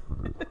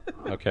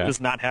 Okay. Does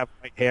not have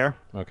white hair.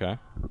 Okay.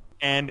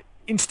 And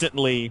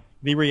instantly,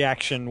 the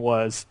reaction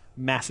was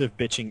massive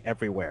bitching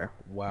everywhere.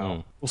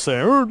 Wow. We'll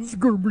say, "Oh, this is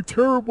going to be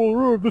terrible.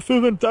 Oh, this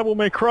isn't Devil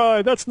May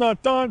Cry. That's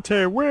not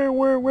Dante. Where,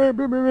 blah,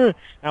 blah, blah."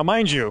 Now,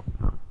 mind you,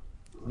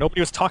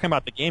 nobody was talking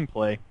about the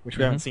gameplay, which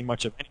we haven't seen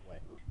much of anyway.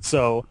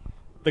 So,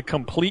 the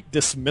complete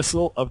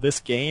dismissal of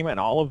this game and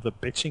all of the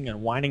bitching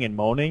and whining and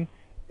moaning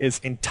is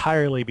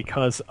entirely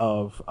because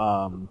of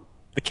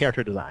the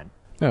character design.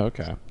 Oh,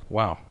 okay.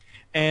 Wow.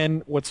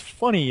 And what's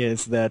funny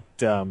is that,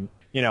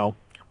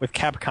 with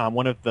Capcom,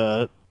 one of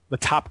the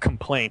top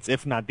complaints,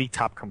 if not the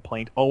top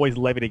complaint, always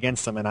levied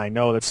against them, and I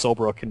know that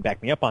Sobro can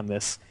back me up on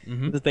this,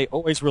 is that they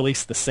always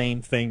release the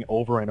same thing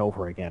over and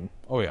over again.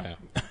 Oh, yeah.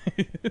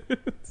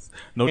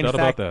 No doubt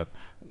about that.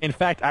 In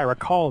fact, I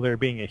recall there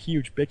being a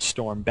huge bitch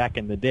storm back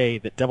in the day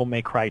that Devil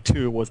May Cry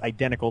 2 was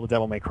identical to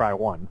Devil May Cry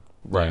 1.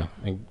 Right.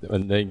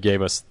 And they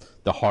gave us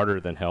the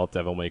harder than hell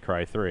Devil May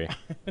Cry 3.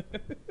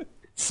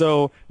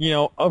 So,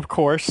 of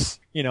course,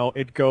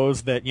 it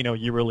goes that,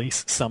 you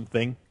release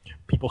something,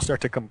 people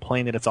start to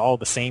complain that it's all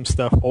the same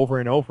stuff over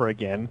and over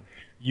again.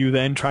 You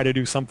then try to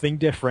do something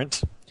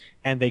different,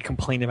 and they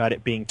complain about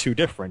it being too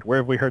different. Where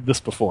have we heard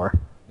this before?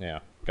 Yeah.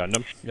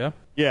 Gundam? Yeah.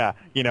 Yeah.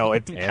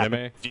 It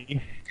anime?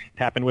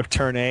 Happened with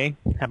Turn A,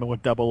 happened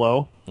with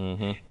 00.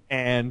 Mm-hmm.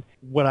 And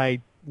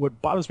what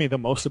bothers me the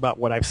most about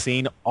what I've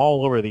seen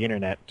all over the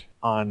internet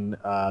on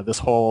this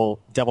whole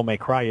Devil May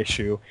Cry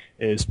issue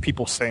is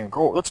people saying,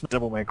 "Oh, that's not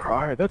Devil May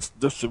Cry. That's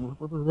this."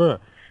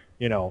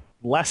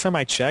 Last time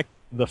I checked,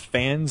 the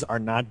fans are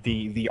not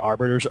the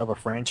arbiters of a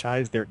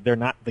franchise. They're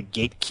not the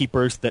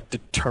gatekeepers that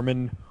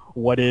determine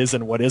what is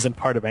and what isn't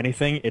part of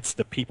anything. It's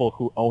the people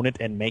who own it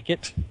and make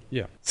it.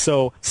 Yeah.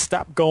 So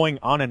stop going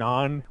on and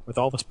on with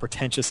all this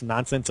pretentious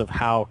nonsense of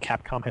how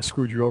Capcom has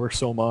screwed you over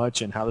so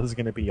much and how this is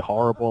going to be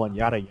horrible and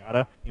yada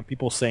yada. And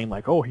people saying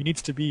like, oh, he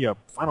needs to be a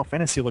Final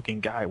Fantasy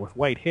looking guy with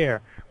white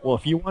hair. Well,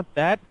 if you want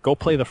that, go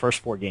play the first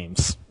 4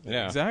 games.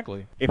 Yeah,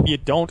 exactly. If you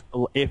don't,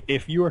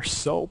 if you are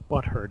so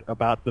butthurt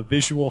about the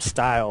visual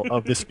style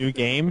of this new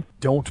game,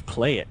 don't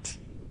play it.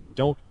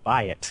 Don't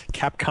buy it.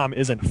 Capcom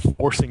isn't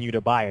forcing you to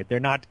buy it.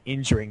 They're not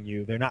injuring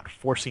you. They're not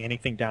forcing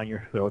anything down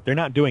your throat. They're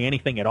not doing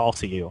anything at all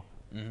to you.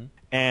 Mm-hmm.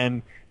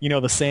 And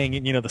the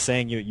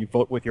saying you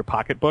vote with your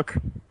pocketbook.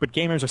 But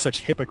gamers are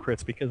such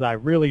hypocrites because I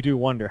really do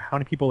wonder how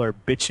many people are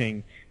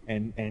bitching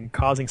and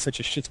causing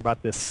such a shit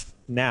about this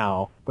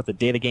now. But the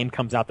day the game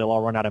comes out, they'll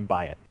all run out and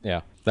buy it.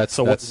 Yeah, that's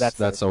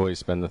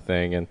always been the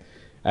thing. And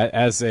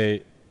as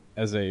a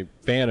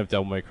fan of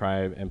Devil May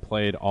Cry and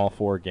played all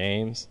 4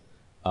 games.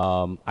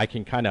 I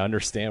can kind of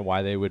understand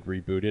why they would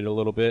reboot it a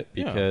little bit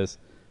because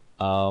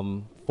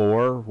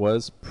 4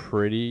 was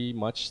pretty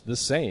much the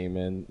same,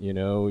 and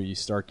you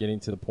start getting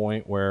to the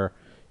point where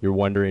you're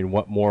wondering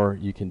what more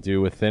you can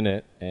do within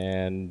it,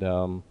 and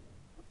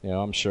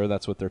I'm sure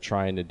that's what they're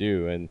trying to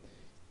do. And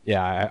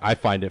yeah, I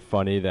find it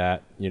funny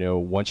that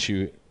once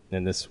you,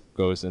 and this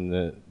goes in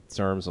the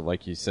terms of,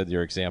 like you said,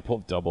 your example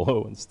of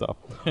 00 and stuff,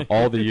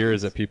 all the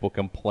years that people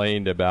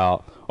complained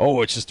about,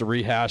 it's just a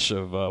rehash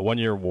of 1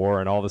 Year War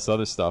and all this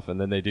other stuff, and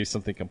then they do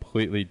something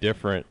completely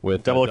different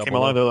with Double came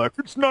along, they're like,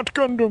 it's not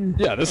Gundam.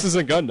 Yeah, this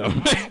isn't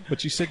Gundam.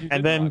 But you said you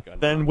did. And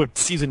then with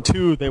Season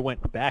 2, they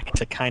went back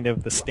to kind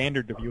of the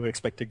standard of you would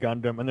expect a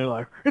Gundam, and they're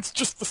like, it's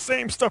just the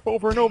same stuff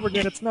over and over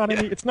again. It's not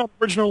it's not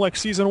original like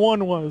Season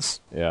 1 was.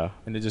 Yeah.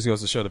 And it just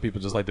goes to show that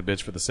people just like to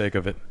bitch for the sake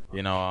of it.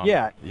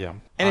 Yeah.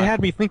 And it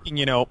had me thinking,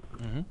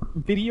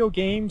 video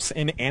games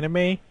and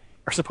anime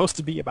are supposed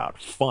to be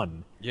about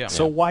fun. Yeah.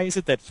 So why is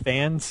it that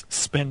fans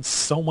spend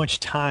so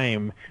much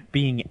time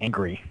being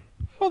angry?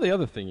 Well, the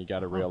other thing you got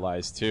to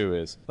realize, too,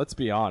 is, let's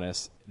be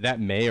honest, that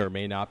may or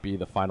may not be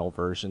the final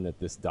version that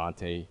this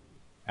Dante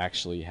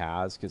actually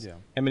has. Because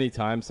how many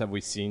times have we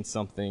seen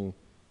something,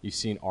 you've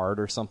seen art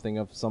or something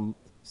of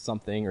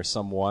something or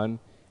someone,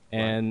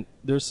 and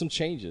there's some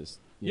changes.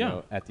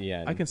 At the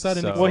end. I can cite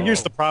an Well,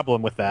 here's the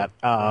problem with that.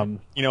 A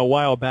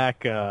while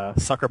back,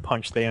 Sucker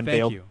Punch, they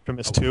unveiled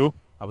Infamous 2.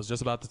 I was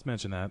just about to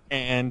mention that.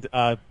 And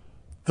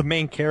the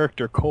main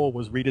character, Cole,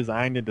 was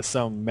redesigned into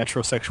some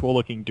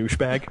metrosexual-looking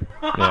douchebag.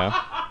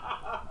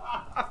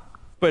 Yeah.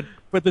 But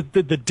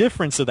the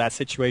difference of that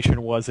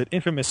situation was that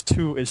Infamous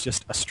 2 is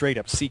just a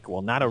straight-up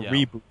sequel, not a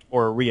reboot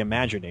or a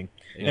reimagining.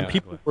 Yeah, and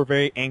people were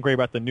very angry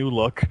about the new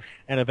look,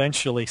 and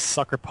eventually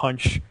Sucker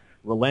Punch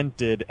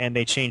relented, and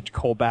they changed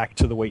Cole back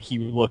to the way he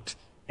looked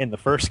in the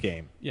first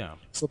game. Yeah.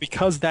 So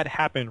because that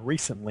happened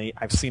recently,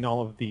 I've seen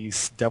all of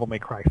these Devil May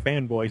Cry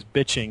fanboys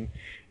bitching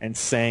and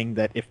saying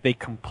that if they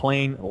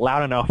complain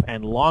loud enough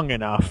and long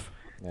enough,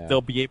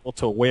 they'll be able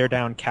to wear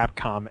down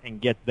Capcom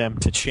and get them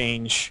to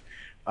change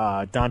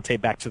Dante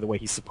back to the way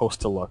he's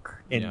supposed to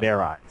look in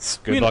their eyes.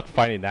 Good luck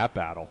fighting that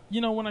battle.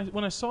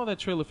 When I saw that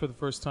trailer for the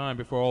first time,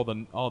 before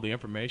all the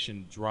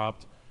information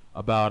dropped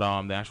about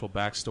the actual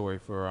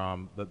backstory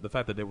for the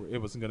fact that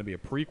it wasn't going to be a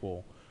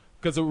prequel,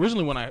 because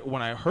originally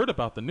when I heard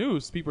about the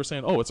news, people were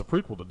saying, "Oh, it's a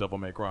prequel to Devil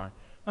May Cry."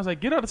 I was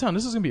like, "Get out of town!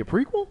 This is going to be a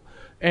prequel."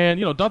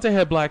 And Dante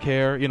had black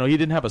hair. He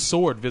didn't have a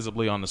sword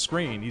visibly on the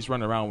screen. He's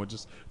running around with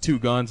just 2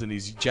 guns, and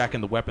he's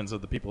jacking the weapons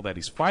of the people that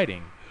he's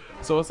fighting.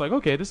 So it's like,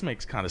 okay, this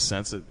makes kind of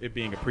sense. It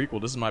being a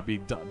prequel, this might be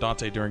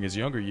Dante during his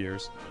younger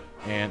years,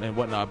 and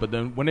whatnot. But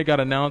then when it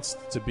got announced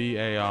to be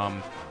a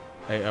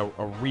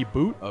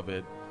reboot of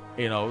it,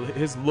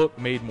 his look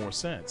made more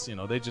sense.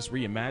 They just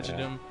reimagined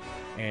him,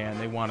 and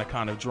they want to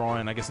kind of draw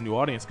in, I guess, a new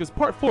audience. Because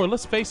Part 4,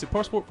 let's face it,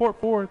 Part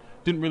 4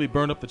 didn't really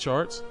burn up the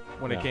charts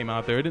when it came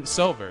out there. It didn't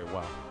sell very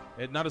well.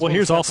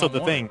 Here's also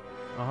the thing.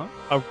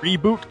 A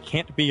reboot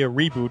can't be a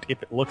reboot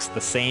if it looks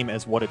the same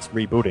as what it's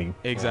rebooting.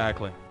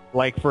 Exactly.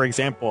 Like, for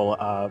example,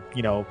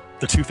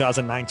 the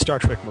 2009 Star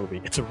Trek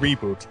movie. It's a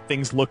reboot.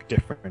 Things look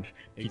different.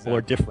 People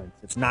are different.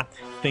 It's not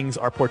things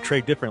are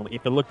portrayed differently.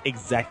 If it looked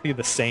exactly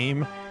the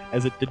same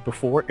as it did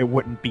before, it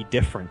wouldn't be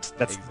different.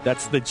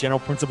 That's the general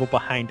principle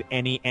behind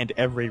any and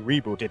every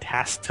reboot. It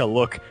has to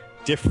look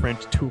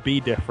different to be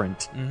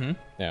different. Mm-hmm.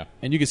 Yeah.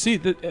 And you can see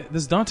that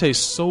this Dante is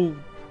so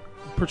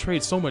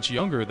portrayed so much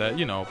younger that,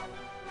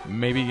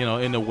 maybe,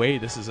 in a way,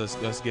 this is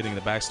us getting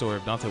the backstory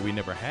of Dante we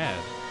never had.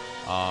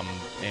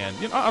 And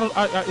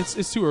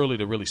it's too early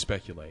to really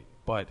speculate.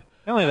 But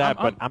not only that,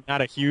 I'm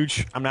not a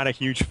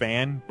huge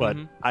fan. But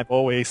I've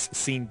always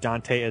seen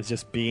Dante as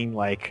just being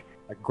like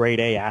a grade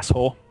A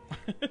asshole.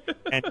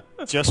 And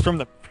just from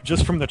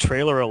the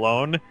trailer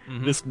alone,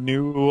 this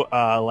new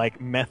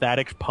meth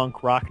addict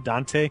punk rock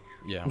Dante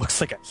looks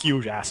like a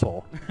huge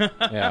asshole.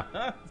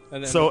 Yeah.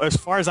 So as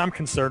far as I'm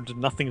concerned,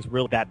 nothing's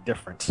really that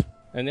different.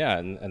 And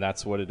and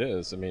that's what it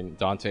is. I mean,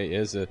 Dante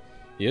is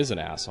an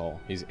asshole.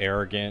 He's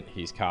arrogant.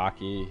 He's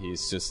cocky.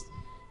 He's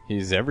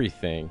he's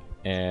everything.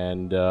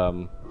 And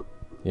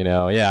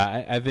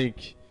I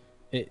think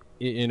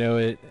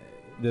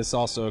this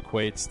also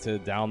equates to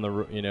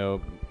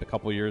a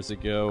couple years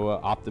ago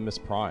Optimus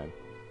Prime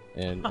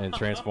and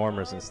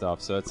Transformers and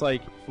stuff. So it's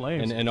like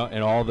Flames. and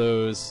all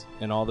those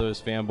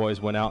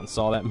fanboys went out and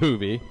saw that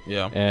movie.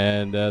 Yeah.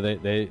 And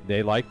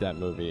they liked that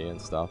movie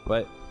and stuff.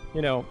 But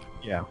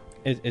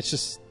it's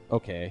just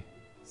okay.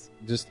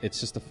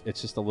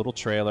 It's just a little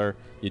trailer.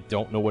 You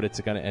don't know what it's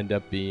going to end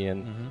up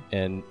being,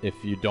 and if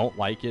you don't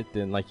like it,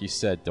 then like you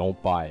said, don't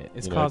buy it.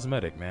 It's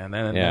cosmetic, man.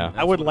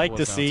 I would like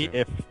to see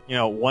if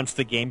once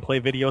the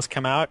gameplay videos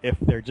come out, if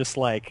they're just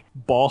like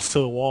balls to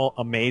the wall,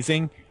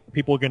 amazing.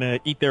 People are going to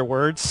eat their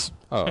words.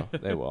 Oh,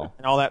 they will.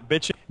 And all that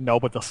bitching. No,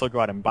 but they'll still go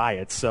out and buy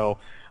it. So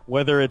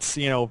whether it's,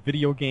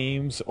 video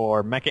games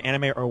or mecha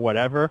anime or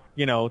whatever,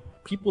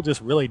 people just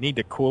really need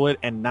to cool it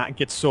and not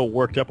get so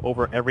worked up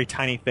over every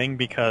tiny thing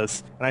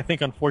because, and I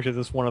think unfortunately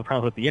this is one of the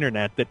problems with the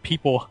internet, that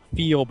people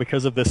feel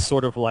because of this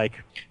sort of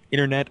like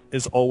internet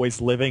is always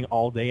living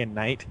all day and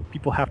night,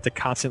 people have to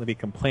constantly be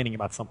complaining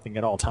about something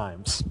at all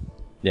times.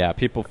 Yeah,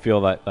 people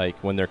feel that like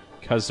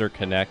because they're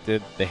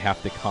connected, they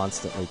have to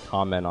constantly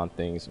comment on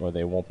things or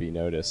they won't be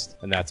noticed.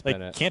 And that's like,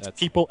 been it. Can't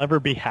people ever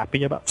be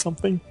happy about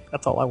something?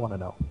 That's all I want to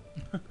know.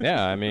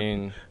 Yeah, I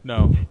mean,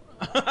 no.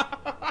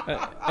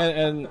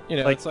 and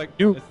like, it's like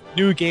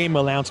new game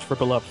announced for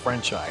beloved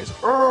franchise.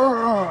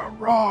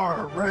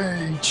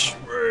 Rage.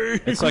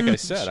 It's like I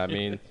said. I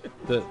mean,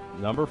 the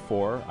number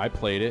 4, I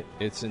played it.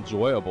 It's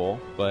enjoyable,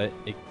 but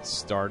it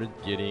started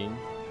getting,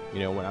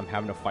 when I'm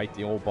having to fight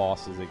the old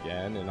bosses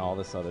again and all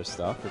this other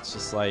stuff. It's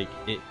just like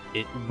it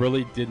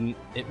really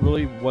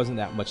wasn't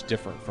that much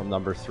different from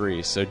number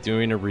 3. So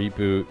doing a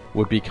reboot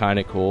would be kind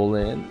of cool.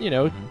 And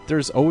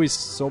there's always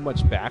so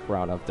much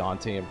background of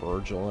Dante and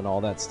Virgil and all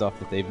that stuff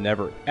that they've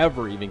never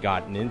ever even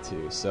gotten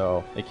into.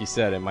 So like you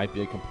said, it might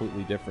be a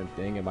completely different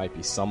thing. It might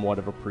be somewhat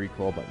of a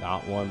prequel, but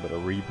not one, but a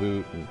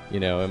reboot. And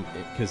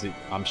because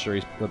I'm sure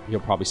he'll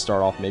probably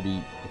start off,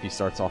 maybe if he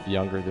starts off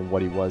younger than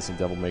what he was in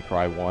Devil May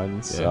Cry 1.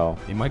 Yeah. So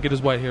he might get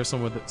his white hair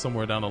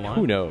somewhere down the line.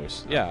 Who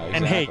knows? Yeah, exactly.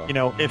 And hey,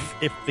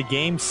 if the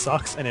game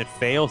sucks and it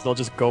fails, they'll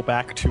just go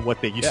back to what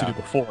they used to do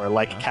before,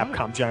 like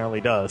Capcom generally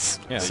does.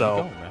 Yeah, so,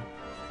 you go, man.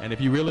 And if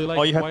you really like,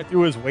 all you have to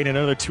do is wait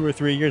another 2 or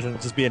 3 years, and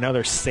it'll just be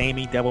another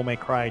samey Devil May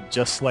Cry,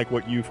 just like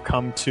what you've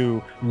come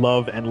to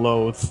love and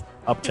loathe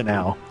up to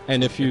now.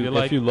 And if you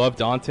love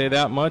Dante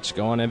that much,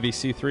 go on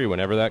MVC3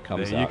 whenever that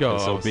comes out. There you go.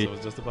 I was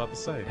just about to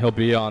say he'll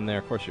be on there.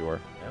 Of course you were.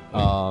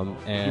 Yep.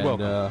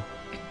 And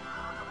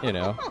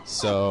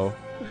so,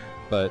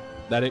 but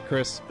that it,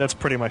 Chris? That's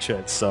pretty much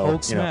it. So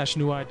Old Smash,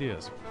 new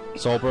ideas.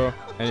 Soulbro,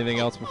 anything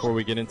else before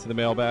we get into the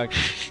mailbag?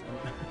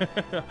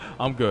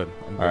 I'm good.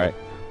 All right.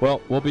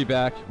 Well, we'll be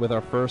back with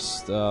our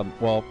first, our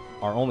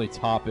only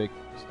topic,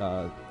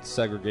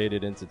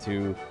 segregated into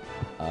two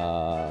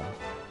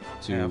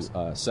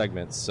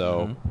segments.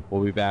 So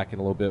we'll be back in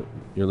a little bit.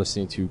 You're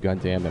listening to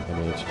Gundam at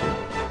MHQ.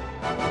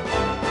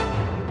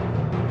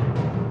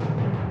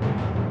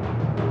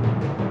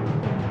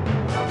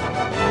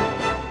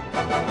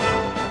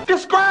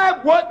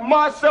 Describe what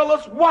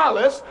Marcellus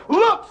Wallace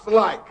looks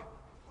like.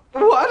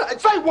 What?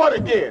 Say what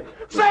again?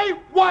 Say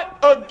what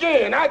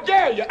again? I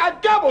dare you. I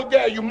double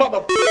dare you,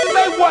 motherfucker.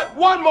 Say what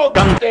one more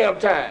goddamn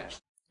time.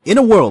 In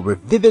a world where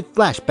vivid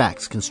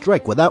flashbacks can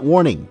strike without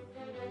warning.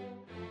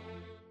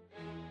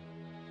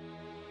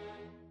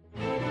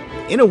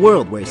 In a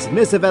world where a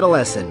submissive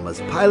adolescent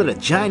must pilot a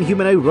giant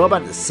humanoid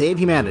robot to save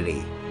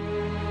humanity.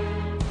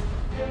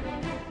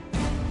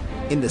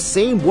 In the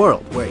same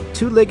world where a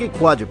two-legged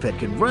quadruped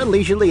can run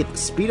leisurely at the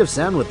speed of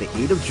sound with the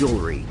aid of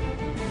jewelry.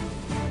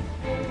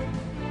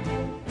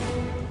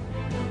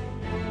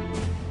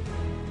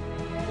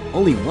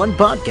 Only one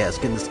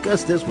podcast can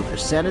discuss this with their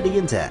sanity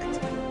intact.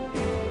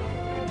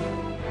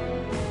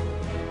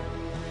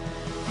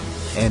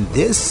 And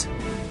this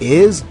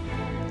is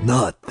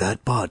Not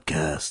That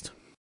Podcast.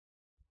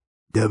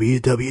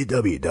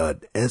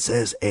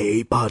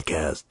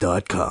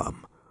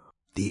 www.ssapodcast.com.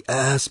 The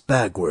Ass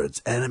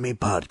Backwards Anime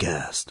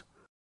Podcast.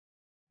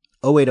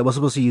 Oh wait, I was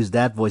supposed to use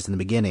that voice in the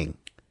beginning.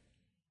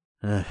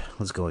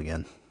 Let's go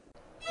again.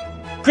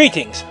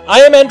 Greetings,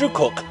 I am Andrew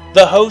Cook,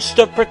 the host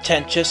of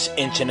Pretentious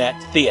Internet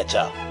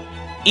Theater.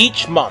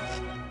 Each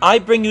month, I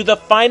bring you the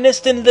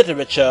finest in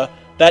literature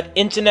that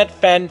internet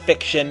fan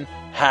fiction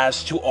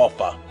has to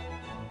offer.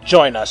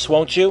 Join us,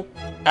 won't you?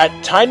 At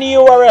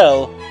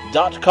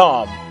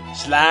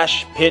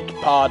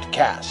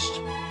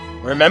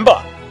tinyurl.com/pitpodcast.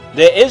 Remember,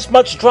 there is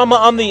much drama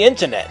on the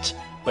internet,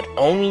 but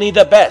only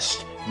the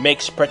best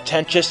makes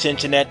Pretentious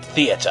Internet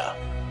Theater.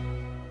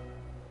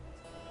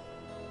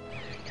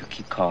 He'll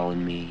keep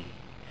calling me.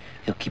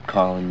 He'll keep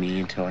calling me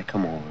until I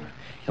come over.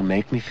 He'll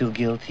make me feel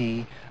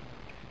guilty.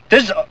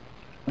 This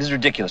is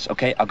ridiculous,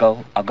 okay? I'll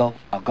go.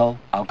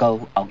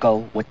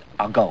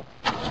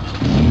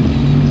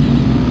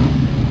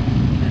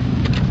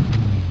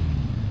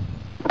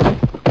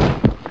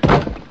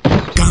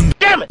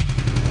 Damn it!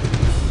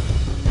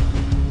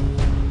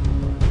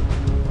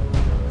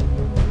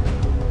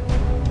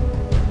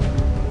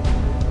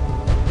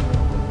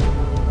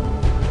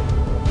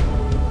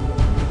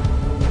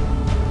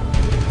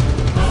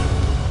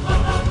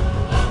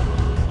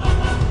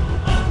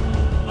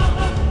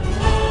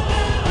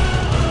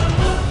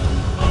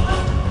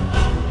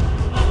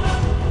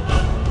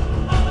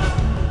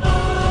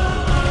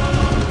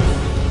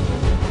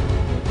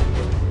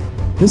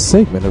 This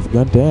segment of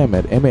Gundam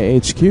at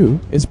MAHQ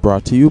is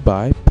brought to you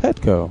by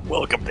Petco.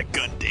 Welcome to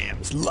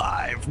Gundam's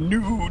live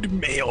nude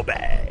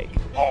mailbag.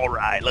 All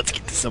right, let's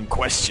get to some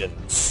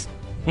questions.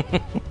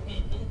 What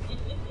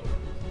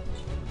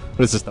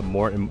is this, the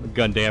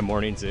Gundam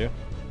Morning Zoo?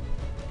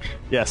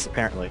 Yes,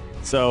 apparently.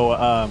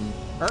 So,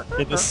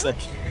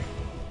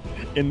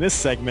 in this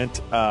segment,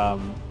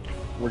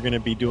 we're going to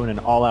be doing an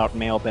all-out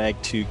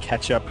mailbag to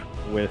catch up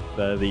with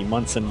the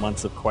months and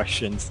months of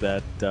questions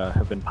that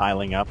have been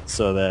piling up,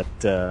 so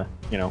that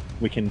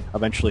we can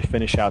eventually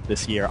finish out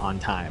this year on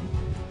time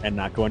and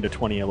not go into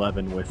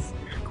 2011 with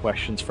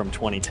questions from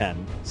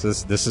 2010. So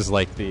this is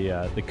like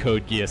the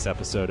Code Geass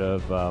episode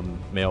of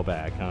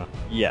Mailbag, huh?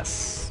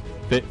 Yes.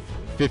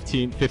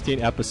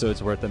 15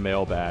 episodes worth of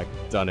mailbag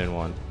done in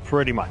one.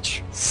 Pretty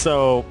much.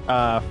 So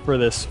for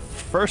this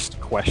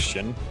first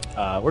question,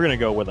 we're going to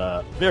go with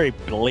a very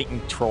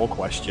blatant troll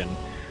question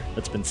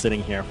that's been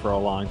sitting here for a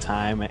long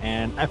time,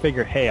 and I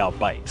figure, hey, I'll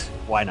bite.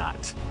 Why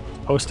not?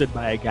 Posted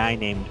by a guy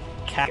named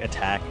Cat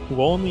Attack,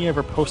 who only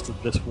ever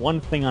posted this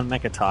one thing on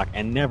Mecha Talk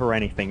and never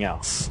anything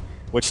else,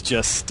 which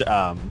just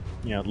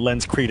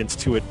lends credence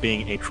to it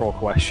being a troll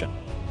question.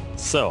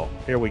 So,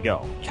 here we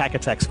go. Cat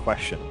Attack's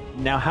question.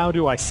 Now, how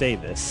do I say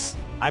this?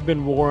 I've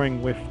been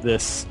warring with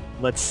this,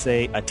 let's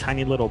say, a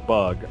tiny little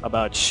bug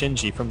about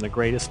Shinji from the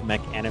greatest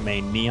mech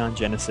anime Neon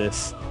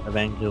Genesis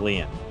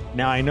Evangelion.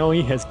 Now, I know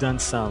he has done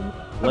some,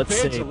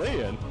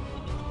 Evangelion?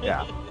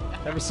 Yeah.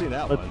 Never seen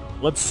that one.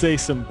 Let's say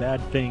some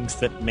bad things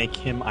that make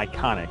him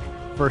iconic.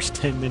 First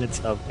 10 minutes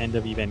of End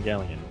of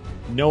Evangelion.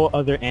 No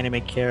other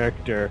anime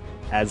character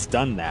has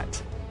done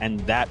that,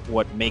 and that's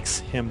what makes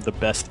him the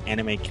best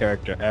anime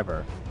character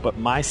ever. But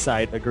my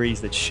side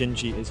agrees that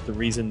Shinji is the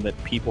reason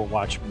that people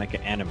watch mecha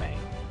anime.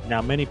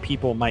 Now, many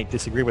people might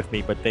disagree with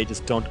me, but they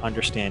just don't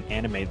understand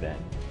anime then.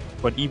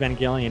 But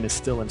Evangelion is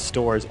still in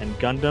stores, and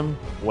Gundam,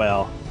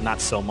 well,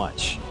 not so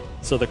much.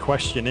 So the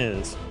question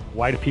is,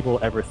 why do people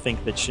ever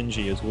think that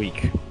Shinji is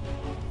weak?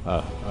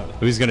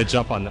 Who's going to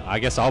jump on? I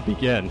guess I'll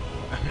begin.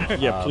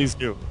 Yeah, please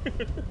do.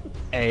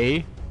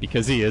 A,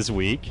 because he is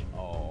weak.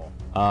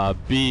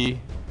 B,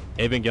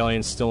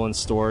 Evangelion's still in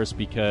stores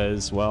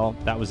because, well,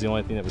 that was the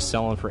only thing that was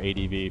selling for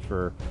ADV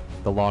for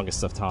the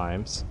longest of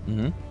times.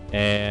 Mm-hmm.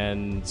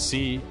 And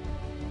C,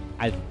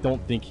 I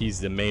don't think he's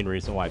the main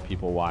reason why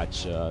people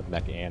watch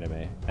mecha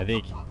anime. I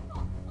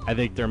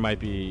think there might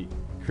be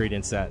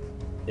credence that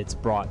it's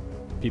brought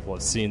people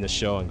have seen the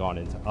show and gone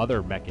into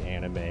other mecha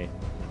anime,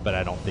 but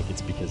I don't think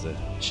it's because of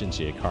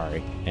Shinji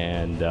Ikari.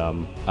 And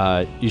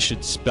you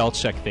should spell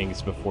check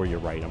things before you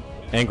write them,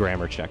 and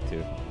grammar check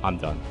too. I'm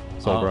done.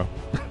 So, bro.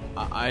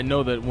 I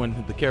know that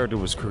when the character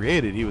was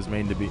created, he was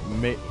made to be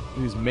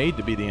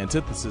the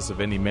antithesis of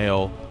any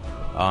male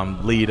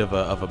lead of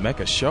a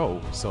mecha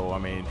show. So I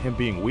mean, him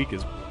being weak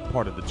is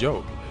part of the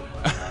joke.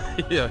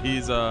 Yeah,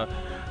 he's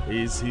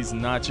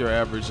not your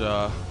average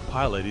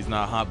pilot. He's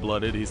not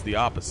hot-blooded. He's the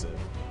opposite.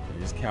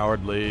 He's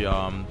cowardly.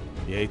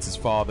 He hates his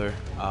father.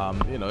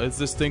 It's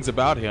just things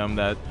about him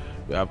that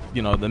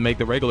that make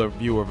the regular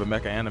viewer of a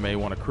mecha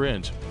anime want to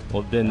cringe.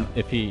 Well, then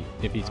if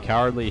he's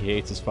cowardly, he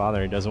hates his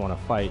father, and he doesn't want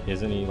to fight,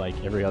 isn't he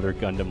like every other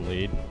Gundam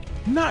lead?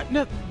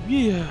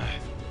 Yeah.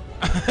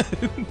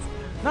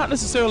 Not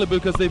necessarily,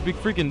 because they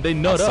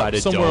nut Outside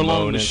up somewhere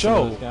along the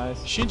show. Guys.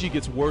 Shinji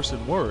gets worse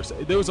and worse.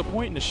 There was a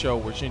point in the show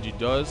where Shinji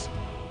does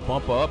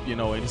bump up,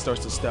 and he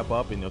starts to step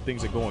up, and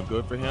things are going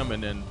good for him,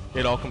 and then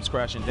it all comes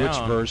crashing down.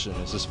 Which version?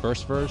 Is this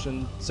first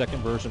version,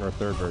 second version, or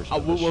third version?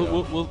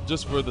 We'll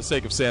just for the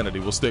sake of sanity,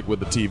 we'll stick with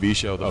the TV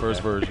show, the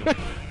first version.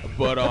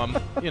 But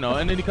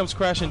and then he comes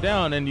crashing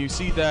down, and you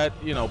see that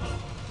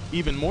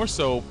even more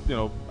so,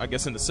 I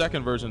guess in the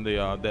second version,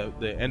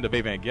 the end of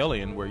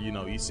Evangelion, where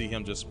you see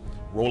him just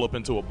roll up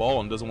into a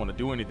ball and doesn't want to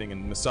do anything,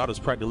 and Masato's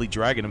practically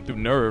dragging him through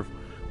nerve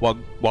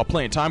while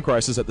playing Time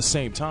Crisis at the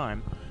same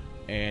time.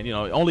 And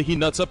only he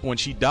nuts up when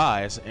she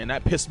dies, and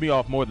that pissed me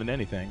off more than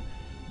anything.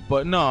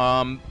 But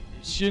no,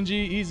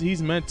 Shinji,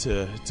 he's meant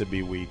to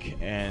be weak,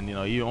 and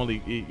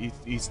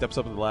he steps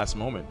up at the last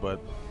moment. But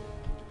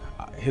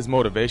his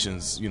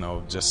motivations,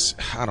 just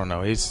I don't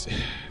know.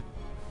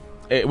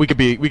 We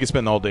could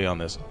spend all day on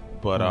this,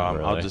 but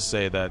really. I'll just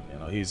say that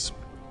he's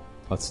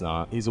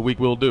a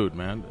weak-willed dude,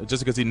 man.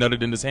 Just because he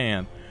nutted in his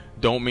hand,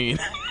 don't mean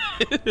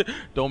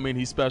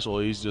he's special.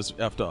 He's just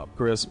effed up.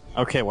 Chris?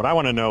 Okay, what I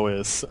want to know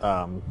is,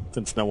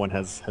 since no one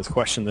has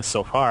questioned this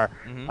so far,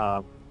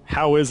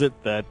 how is it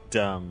that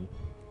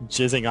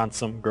jizzing on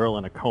some girl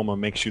in a coma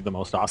makes you the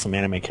most awesome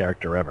anime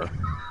character ever?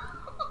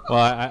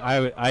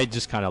 Well, I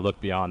just kind of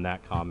looked beyond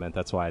that comment.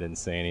 That's why I didn't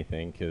say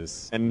anything.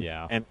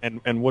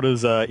 And what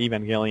does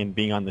Evangelion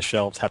being on the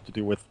shelves have to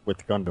do with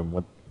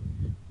Gundam?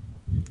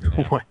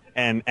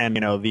 And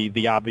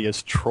the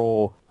obvious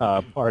troll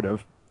part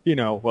of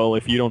well,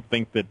 if you don't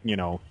think that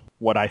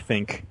what I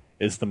think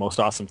is the most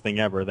awesome thing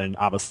ever, then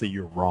obviously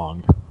you're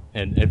wrong.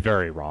 And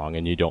very wrong,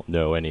 and you don't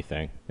know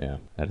anything. Yeah,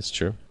 that is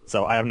true.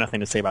 So I have nothing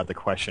to say about the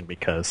question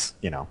because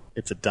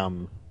it's a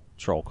dumb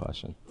troll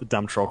question. It's a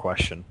dumb troll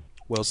question.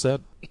 Well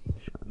said.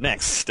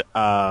 Next,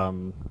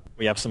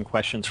 we have some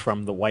questions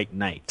from the White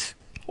Knight.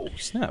 Oh,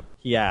 snap.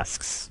 He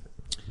asks,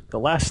 the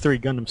last 3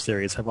 Gundam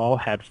series have all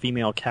had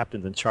female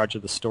captains in charge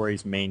of the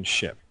story's main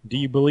ship. Do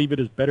you believe it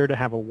is better to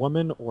have a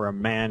woman or a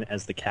man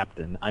as the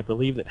captain? I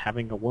believe that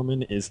having a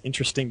woman is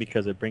interesting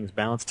because it brings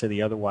balance to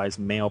the otherwise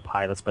male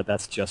pilots, but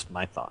that's just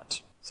my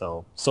thought.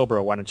 So,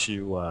 Sobro, why don't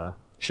you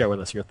share with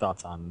us your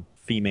thoughts on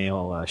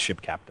female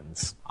ship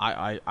captains?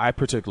 I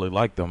particularly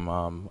like them.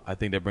 I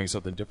think they bring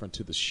something different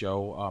to the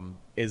show.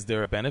 Is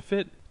there a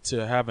benefit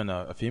to having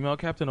a female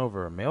captain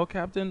over a male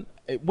captain?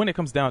 When it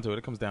comes down to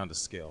it comes down to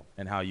skill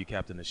and how you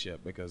captain the ship,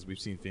 because we've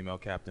seen female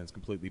captains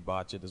completely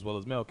botch it as well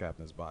as male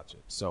captains botch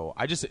it. So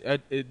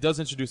it does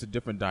introduce a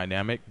different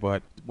dynamic,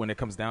 but when it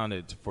comes down to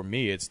it, for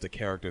me, it's the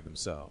character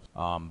themselves.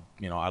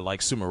 I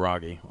like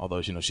Sumeragi,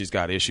 although, she's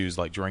got issues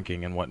like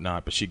drinking and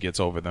whatnot, but she gets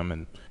over them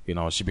and,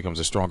 she becomes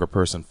a stronger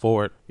person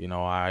for it.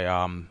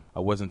 I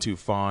wasn't too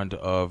fond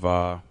of,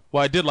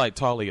 I did like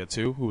Talia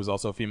too, who was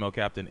also a female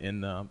captain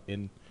in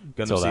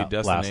Gundam Seed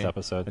Destiny. Last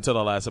episode. Until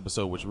the last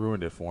episode, which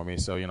ruined it for me.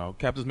 So,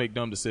 captains make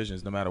dumb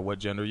decisions no matter what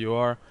gender you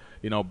are.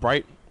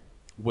 Bright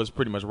was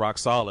pretty much rock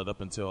solid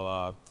up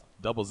until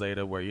Double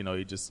Zeta, where,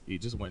 he just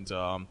went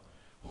to,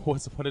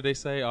 what did they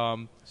say?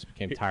 Just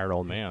became tired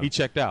old man. He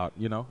checked out,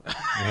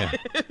 Yeah.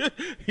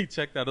 He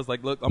checked out. It's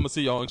like, look, I'm going to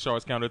see y'all in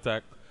Char's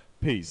counterattack.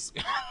 Peace.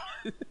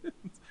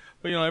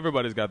 But,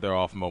 everybody's got their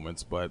off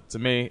moments. But to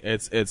me,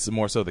 it's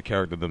more so the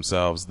character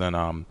themselves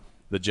than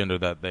the gender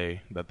that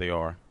they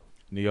are.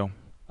 Neo?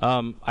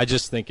 I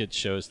just think it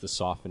shows the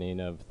softening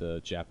of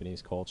the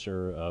Japanese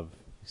culture of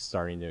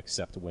starting to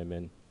accept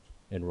women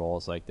in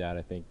roles like that.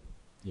 I think,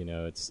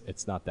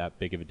 it's not that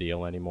big of a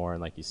deal anymore.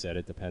 And like you said,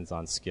 it depends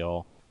on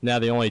skill. Now,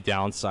 the only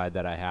downside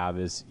that I have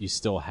is you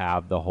still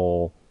have the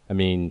whole,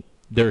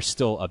 they're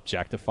still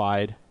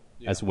objectified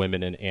as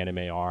women in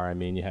anime are.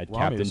 You had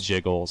Captain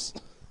Jiggles.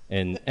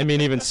 And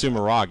even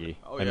Sumeragi.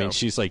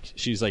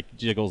 She's like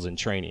Jiggles in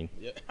training.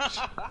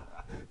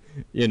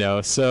 Yeah.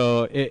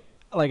 So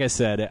like I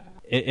said,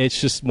 it's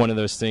just one of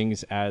those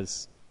things.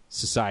 As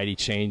society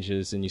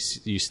changes and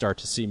you start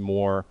to see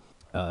more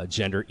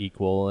gender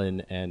equal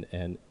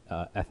and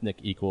ethnic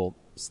equal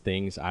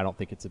things, I don't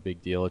think it's a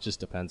big deal. It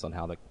just depends on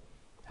how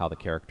the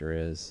character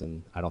is,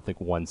 and I don't think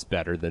one's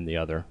better than the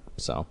other.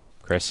 So,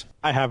 Chris,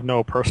 I have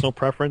no personal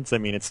preference.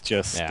 It's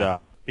just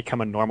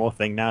become a normal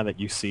thing now that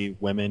you see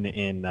women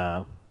in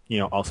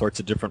all sorts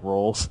of different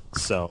roles.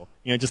 So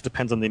it just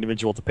depends on the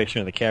individual depiction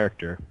of the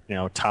character.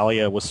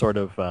 Talia was sort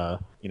of a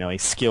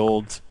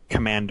skilled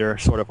commander,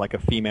 sort of like a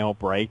female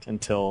Bright,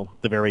 until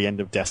the very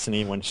end of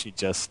Destiny, when she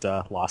just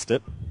lost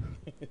it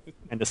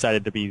and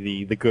decided to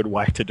be the good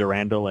wife to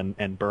Durandal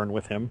and burn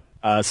with him.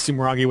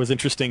 Sumeragi was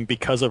interesting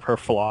because of her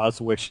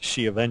flaws, which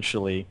she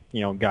eventually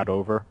got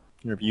over,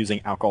 using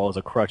alcohol as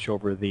a crutch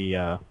over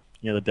the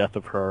death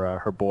of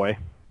her boy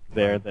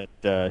there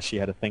that she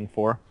had a thing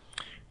for.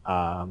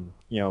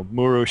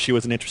 Muru, she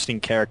was an interesting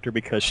character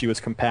because she was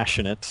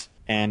compassionate,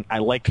 and I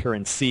liked her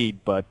in Seed,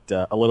 but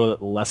a little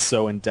bit less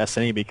so in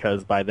Destiny,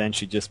 because by then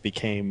she just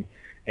became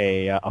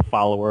a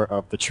follower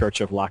of the Church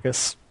of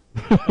Lacus,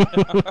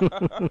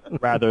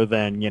 rather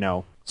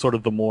than sort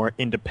of the more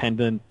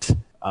independent,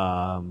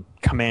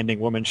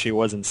 commanding woman she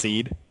was in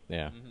Seed.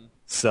 Yeah. Mm-hmm.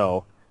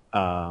 So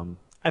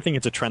I think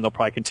it's a trend they'll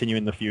probably continue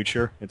in the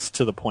future. It's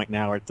to the point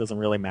now where it doesn't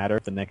really matter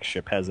if the next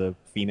ship has a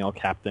female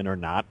captain or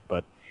not,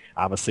 but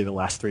obviously the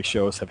last 3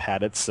 shows have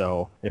had it,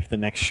 so if the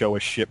next show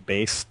is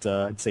ship-based,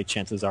 I'd say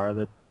chances are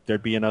that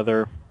there'd be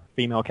another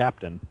female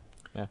captain.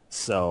 Yeah.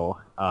 So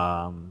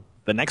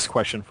the next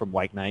question from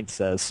White Knight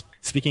says,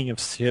 speaking of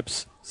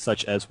ships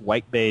such as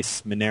White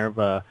Base,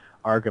 Minerva,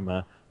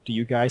 Argama, do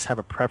you guys have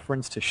a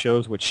preference to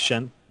shows which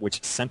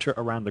center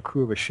around the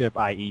crew of a ship,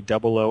 i.e.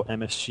 00,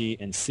 MSG,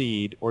 and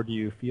Seed, or do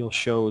you feel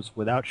shows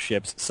without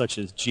ships such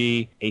as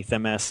G,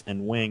 8th MS,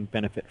 and Wing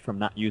benefit from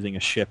not using a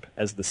ship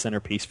as the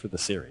centerpiece for the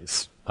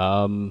series?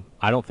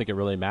 I don't think it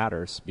really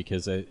matters,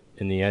 because in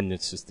the end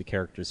it's just the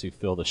characters who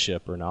fill the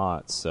ship or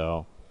not.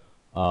 So,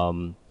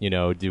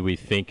 do we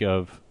think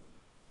of...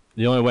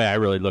 The only way I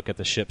really look at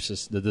the ships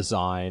is the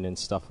design and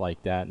stuff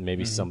like that, and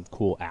maybe some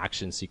cool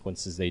action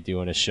sequences they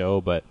do in a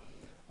show, but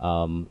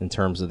in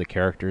terms of the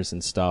characters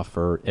and stuff,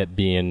 or it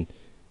being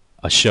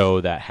a show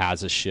that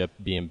has a ship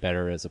being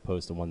better as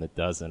opposed to one that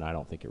doesn't, I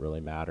don't think it really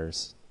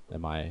matters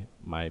in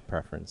my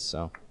preference.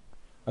 So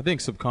I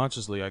think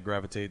subconsciously I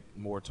gravitate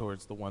more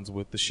towards the ones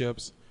with the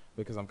ships,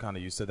 because I'm kind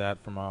of used to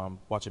that from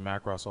watching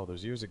Macross all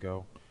those years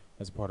ago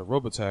as a part of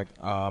Robotech.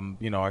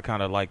 I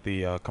kind of like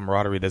the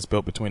camaraderie that's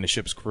built between the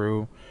ship's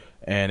crew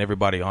and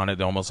everybody on it,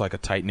 almost like a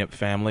tight-knit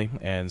family.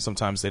 And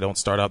sometimes they don't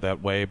start out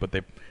that way, but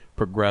they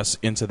progress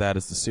into that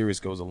as the series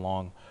goes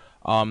along.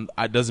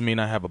 It doesn't mean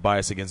I have a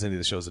bias against any of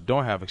the shows that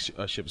don't have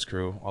a ship's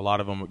crew. A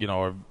lot of them,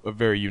 are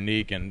very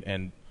unique,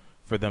 and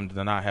for them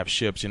to not have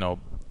ships,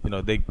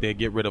 they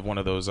get rid of one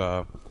of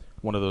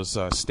those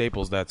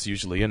staples that's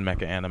usually in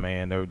mecha anime,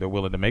 and they're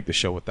willing to make the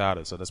show without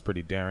it. So that's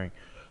pretty daring.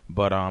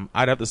 But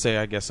I'd have to say,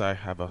 I guess I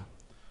have a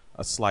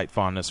slight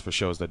fondness for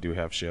shows that do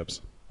have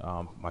ships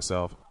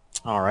myself.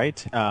 All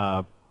right.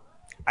 I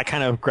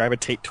kind of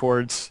gravitate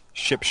towards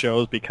ship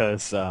shows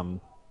because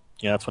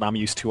Yeah, that's what I'm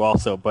used to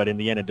also, but in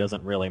the end it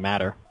doesn't really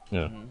matter.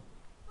 Yeah.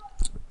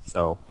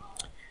 So,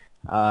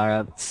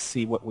 let's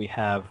see what we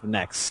have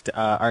next.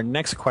 Our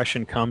next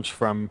question comes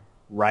from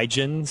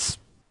Rygens,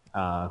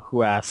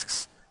 who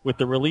asks, with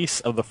the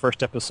release of the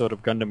first episode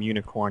of Gundam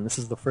Unicorn, this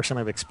is the first time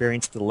I've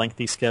experienced the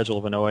lengthy schedule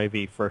of an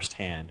OAV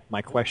firsthand.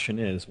 My question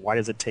is, why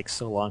does it take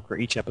so long for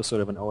each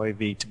episode of an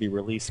OAV to be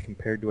released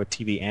compared to a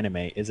TV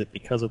anime? Is it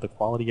because of the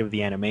quality of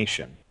the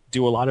animation?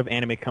 Do a lot of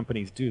anime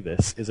companies do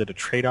this? Is it a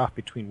trade-off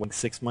between waiting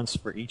 6 months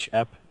for each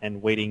ep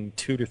and waiting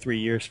 2 to 3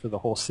 years for the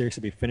whole series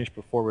to be finished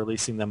before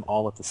releasing them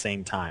all at the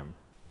same time?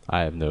 I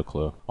have no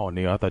clue. Oh,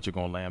 Neil, I thought you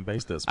were gonna land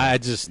base this. I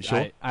just,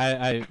 sure?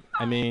 I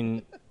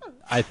mean,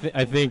 I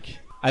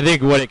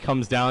think what it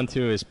comes down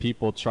to is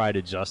people try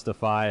to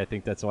justify. I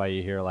think that's why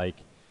you hear like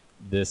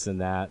this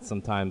and that.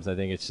 Sometimes I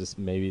think it's just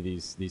maybe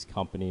these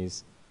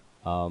companies,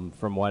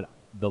 from what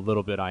the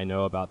little bit I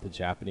know about the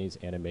Japanese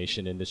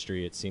animation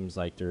industry, it seems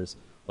like there's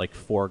like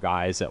 4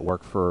 guys that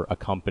work for a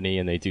company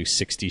and they do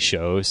 60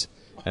 shows,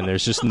 and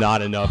there's just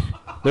not enough.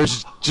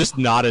 There's just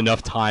not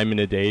enough time in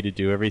a day to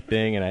do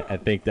everything, and I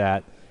think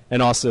that.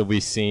 And also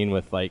we've seen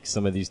with like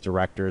some of these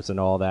directors and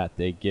all that,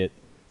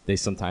 they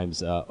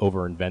sometimes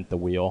over-invent the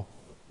wheel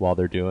while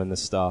they're doing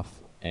this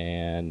stuff.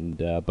 And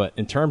but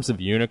in terms of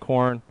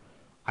Unicorn,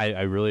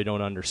 I really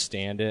don't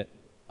understand it,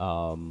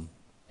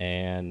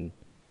 and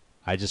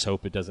I just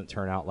hope it doesn't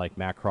turn out like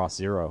Macross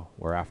Zero,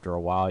 where after a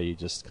while you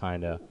just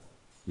kind of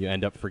you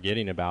end up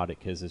forgetting about it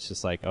because it's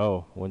just like,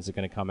 oh, when's it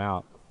going to come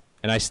out?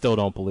 And I still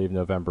don't believe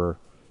November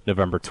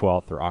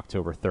 12th or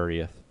October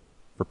 30th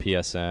for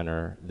PSN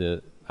or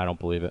I don't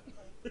believe it.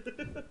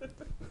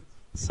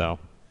 So.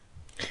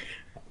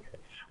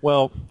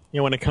 Well,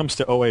 when it comes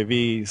to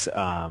OAVs,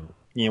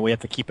 we have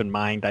to keep in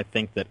mind, I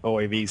think, that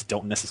OAVs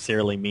don't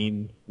necessarily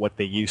mean what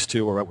they used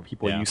to or what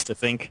people used to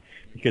think.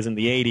 Because in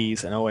the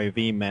 80s, an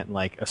OAV meant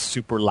like a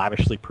super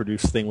lavishly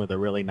produced thing with a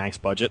really nice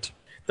budget.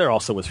 There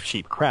also was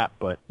cheap crap,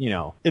 but,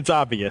 it's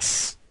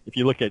obvious. If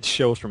you look at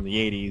shows from the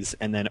 80s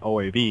and then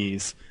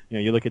OAVs,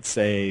 you look at,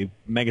 say,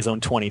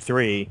 Megazone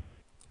 23,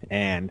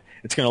 and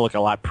it's going to look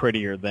a lot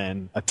prettier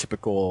than a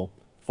typical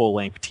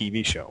full-length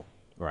TV show.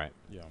 Right.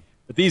 Yeah.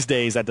 But these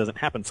days, that doesn't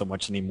happen so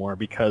much anymore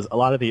because a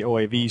lot of the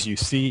OAVs you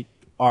see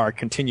are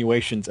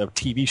continuations of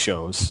TV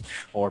shows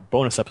or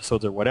bonus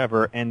episodes or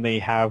whatever, and they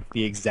have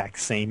the exact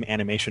same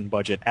animation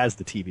budget as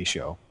the TV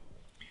show.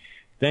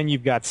 Then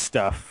you've got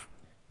stuff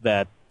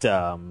that,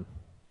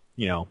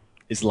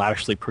 is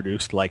lavishly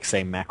produced, like,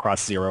 say,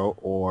 Macross Zero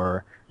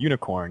or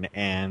Unicorn.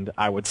 And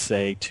I would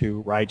say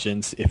to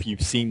Rygens, if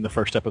you've seen the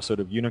first episode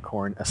of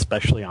Unicorn,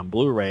 especially on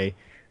Blu-ray,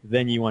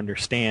 then you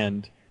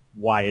understand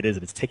why it is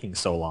that it's taking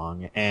so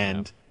long.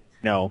 And,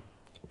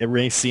 it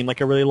really seemed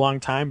like a really long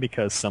time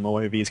because some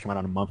OAVs come out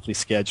on a monthly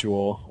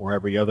schedule or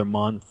every other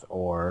month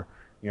or,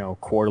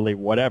 quarterly,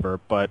 whatever.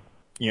 But,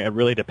 it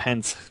really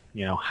depends,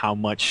 how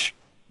much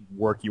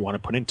work you want to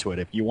put into it.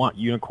 If you want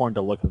Unicorn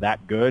to look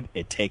that good,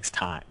 it takes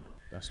time.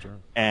 That's true.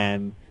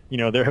 And,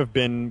 there have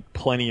been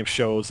plenty of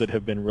shows that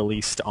have been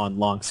released on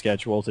long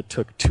schedules. It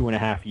took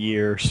 2.5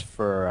 years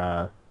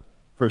for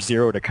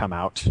Zero to come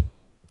out.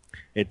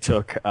 It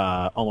took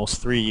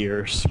almost 3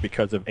 years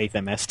because of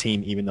 8th MS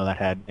Team, even though that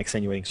had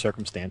extenuating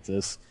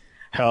circumstances.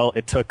 Hell,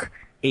 it took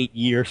 8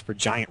 years for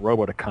Giant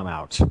Robo to come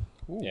out.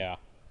 Ooh. Yeah.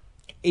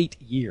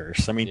 8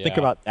 years. I mean, think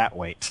about that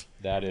wait.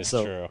 That is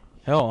true.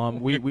 Hell,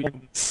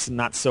 it's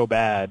not so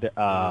bad.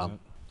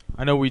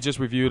 I know we just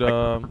reviewed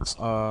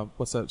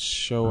what's that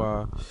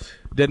show,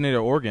 Detonator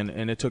Organ,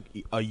 and it took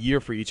a year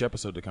for each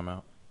episode to come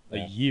out.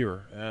 A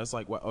year. It's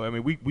like, well, I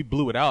mean, we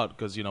blew it out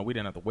because we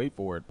didn't have to wait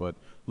for it. But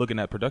looking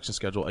at production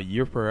schedule, a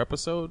year per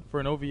episode for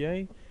an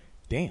OVA,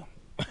 damn.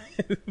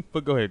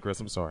 But go ahead, Chris.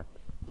 I'm sorry.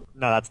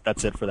 No,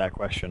 that's it for that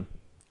question.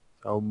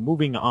 So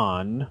moving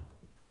on,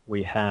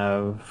 we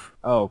have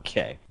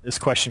this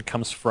question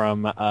comes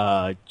from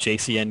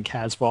JCN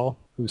Casval,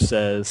 who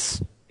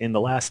says, in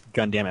the last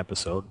Gundam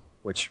episode,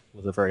 which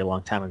was a very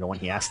long time ago when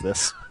he asked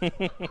this,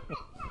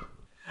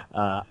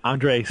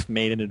 Andre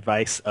made an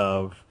advice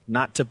of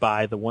not to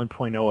buy the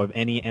 1.0 of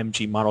any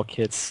MG model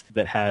kits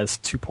that has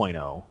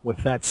 2.0.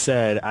 With that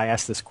said, I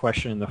asked this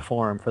question in the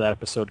forum for that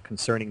episode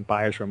concerning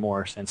buyer's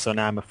remorse, and so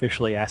now I'm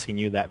officially asking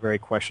you that very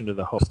question to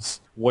the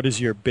hosts. What is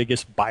your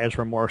biggest buyer's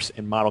remorse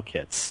in model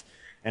kits,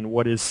 and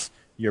what is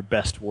your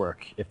best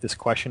work? If this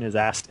question is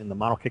asked in the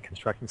model kit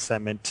constructing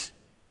segment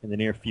in the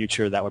near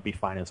future, that would be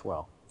fine as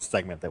well.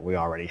 Segment that we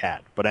already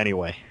had. But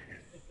anyway.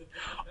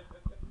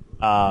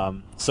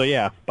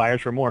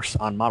 Buyer's remorse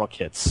on model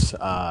kits.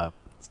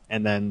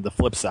 And then the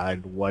flip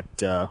side, what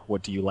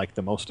do you like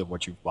the most of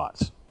what you've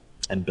bought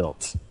and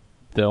built?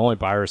 The only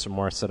buyer's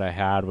remorse that I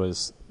had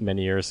was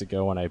many years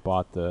ago when I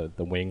bought the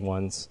wing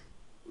ones.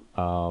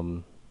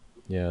 I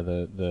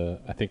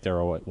think they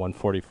were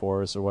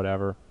 144s or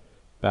whatever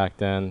back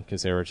then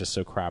because they were just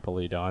so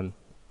crappily done.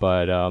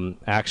 But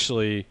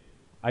actually,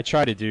 I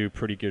try to do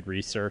pretty good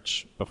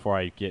research before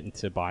I get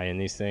into buying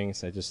these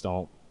things. I just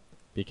don't,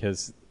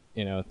 because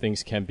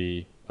things can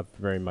be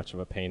very much of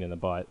a pain in the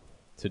butt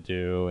to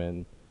do,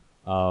 and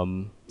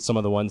Some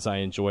of the ones I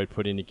enjoyed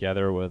putting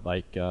together with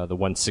like the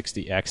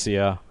 160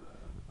 Exia.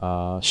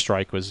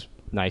 Strike was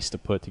nice to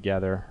put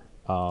together.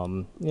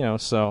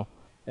 So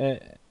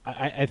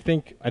I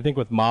think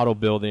with model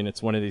building,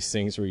 it's one of these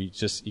things where you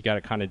got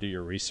to kind of do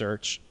your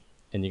research,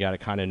 and you got to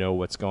kind of know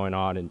what's going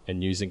on,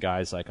 and using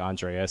guys like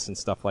Andreas and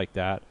stuff like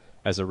that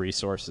as a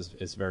resource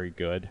is very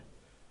good,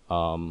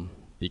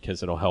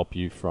 because it'll help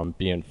you from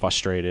being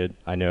frustrated.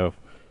 I know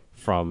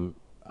from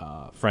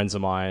friends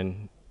of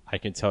mine, I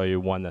can tell you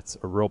one that's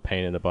a real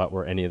pain in the butt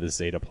were any of the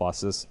Zeta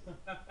Pluses.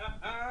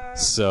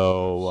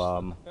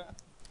 So,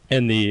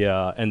 and the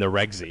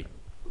Rexy.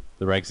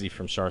 The Rexy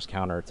from Char's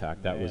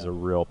Counterattack, that was a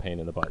real pain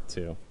in the butt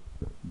too.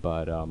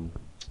 But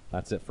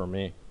that's it for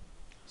me.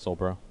 Soul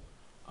Bro.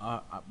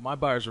 My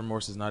buyer's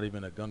remorse is not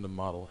even a Gundam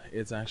model.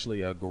 It's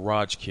actually a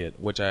garage kit,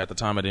 which at the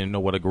time I didn't know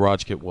what a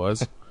garage kit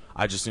was.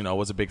 I just,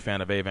 was a big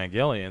fan of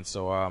Evangelion.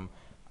 So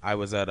I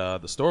was at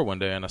the store one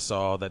day and I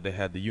saw that they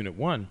had the Unit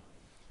 1,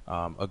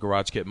 a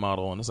garage kit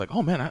model. And it's like,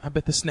 oh man, I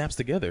bet this snaps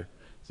together.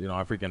 So,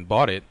 I freaking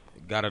bought it,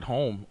 got it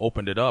home,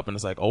 opened it up, and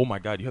it's like, oh my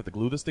God, you have to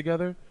glue this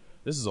together?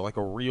 This is like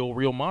a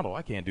real model.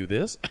 I can't do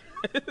this.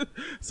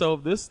 So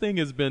this thing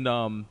has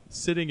been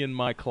sitting in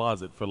my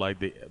closet for like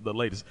the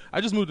latest.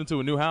 I just moved into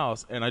a new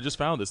house and I just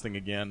found this thing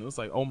again. It was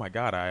like, oh my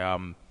God,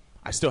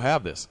 I still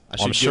have this.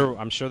 I'm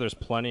sure there's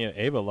plenty of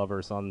Ava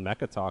lovers on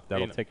Mecha Talk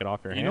that'll take it off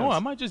your hands. I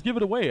might just give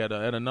it away at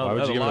another Why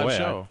would you give it away?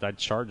 show. I'd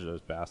charge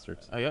those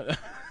bastards.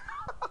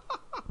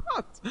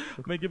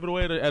 May give it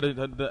away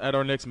at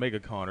our next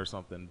MegaCon or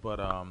something.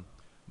 But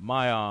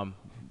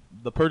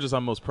the purchase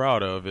I'm most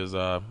proud of is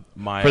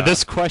my. For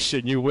this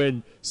question, you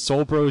win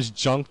Soul Bro's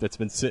junk that's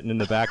been sitting in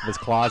the back of his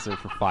closet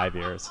for 5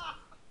 years.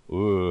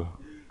 Ooh.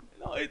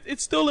 No,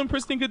 it's still in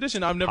pristine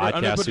condition. I've never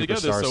put it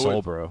together, so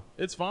Soul Bro.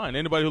 It's fine.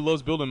 Anybody who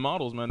loves building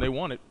models, man, they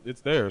want it.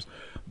 It's theirs.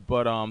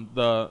 But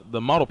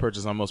the model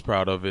purchase I'm most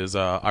proud of is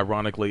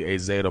ironically a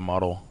Zeta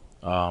model.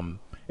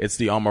 It's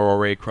the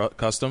Aomori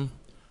Custom.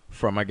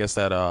 From, I guess,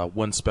 that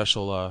one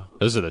special...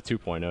 Those are the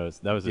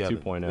 2.0s. That was the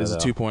 2.0. This is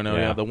 2.0,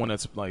 yeah. The one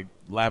that's like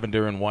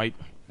lavender and white.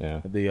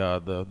 Yeah.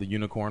 The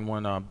unicorn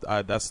one.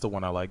 That's the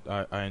one I liked.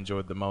 I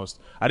enjoyed the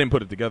most. I didn't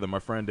put it together. My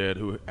friend did,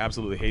 who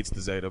absolutely hates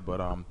the Zeta, but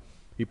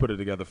he put it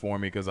together for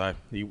me because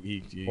he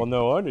Well,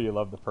 no wonder you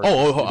love the person.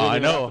 I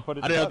know. I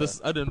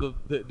didn't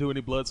have to do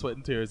any blood, sweat,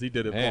 and tears. He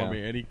did it for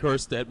me, and he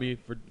cursed at me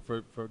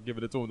for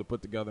giving it to him to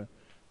put together.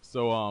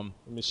 So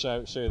let me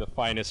show you the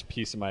finest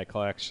piece of my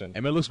collection.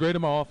 And it looks great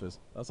in my office.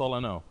 That's all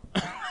I know.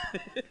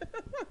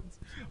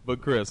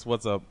 But Chris,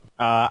 what's up?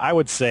 I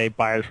would say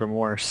buyer's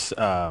remorse.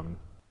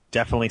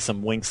 Definitely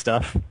some Wing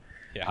stuff.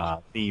 Yeah.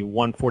 The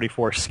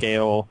 144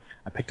 scale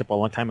I picked up a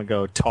long time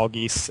ago.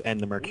 Tallgeese and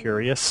the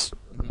Mercurius.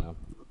 Yeah.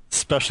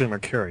 Especially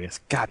Mercurius.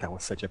 God, that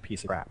was such a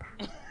piece of crap.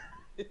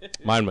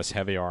 Mine was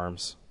Heavy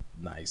Arms.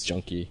 Nice.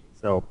 Junky.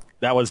 So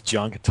that was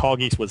junk.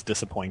 Tallgeese was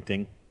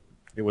disappointing.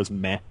 It was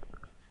meh.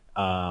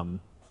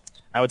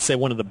 I would say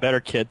one of the better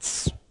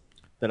kits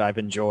that I've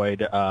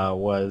enjoyed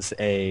was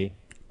a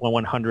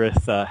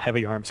 1/100th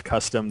Heavy Arms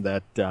custom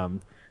that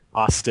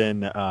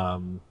Austin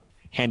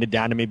handed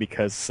down to me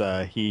because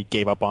he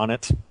gave up on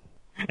it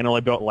and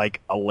only built like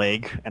a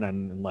leg and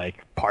then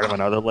like part of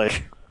another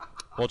leg.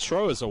 Well,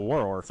 Tro is a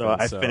war orphan, so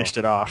I finished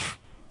it off.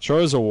 Tro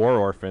is a war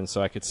orphan,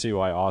 so I could see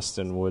why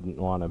Austin wouldn't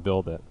want to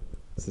build it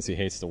since he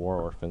hates the war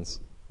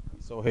orphans.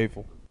 So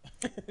hateful.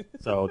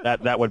 So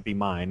that would be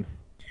mine.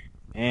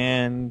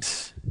 And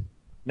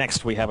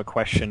next we have a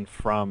question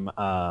from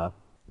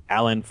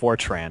Alan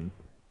Fortran,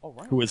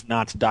 who is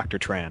not Dr.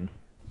 Tran,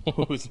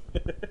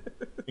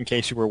 in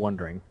case you were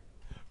wondering.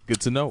 Good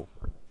to know.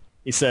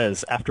 He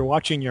says, after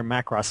watching your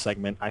Macross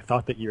segment, I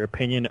thought that your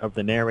opinion of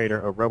the narrator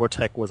of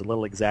Robotech was a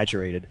little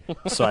exaggerated,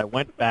 so I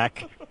went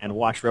back and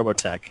watched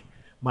Robotech.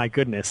 My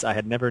goodness, I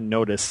had never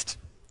noticed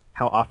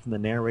how often the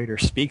narrator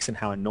speaks and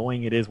how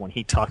annoying it is when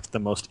he talks at the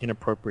most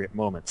inappropriate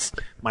moments.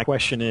 My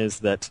question is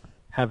that,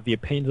 have the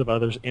opinions of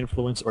others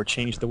influenced or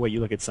changed the way you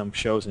look at some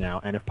shows now,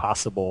 and if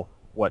possible,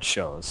 what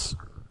shows?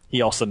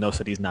 He also knows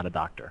that he's not a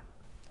doctor.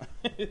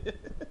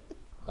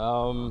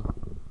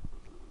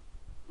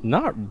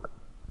 Not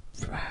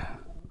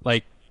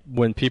like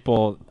when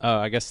people.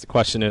 I guess the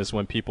question is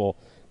when people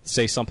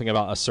say something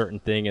about a certain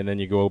thing and then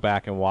you go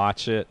back and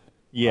watch it.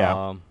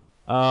 Yeah.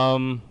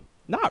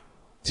 Not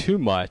too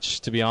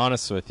much, to be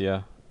honest with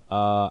you.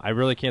 I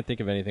really can't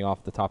think of anything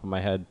off the top of my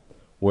head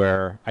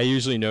where I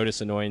usually notice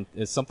annoying.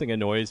 If something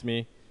annoys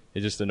me, it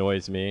just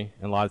annoys me,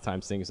 and a lot of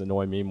times things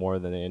annoy me more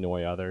than they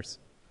annoy others.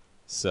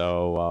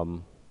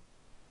 So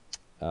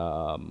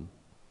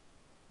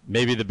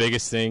maybe the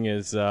biggest thing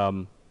is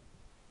the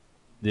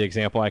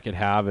example I could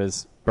have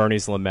is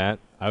Bernie's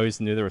Lament. I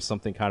always knew there was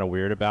something kind of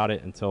weird about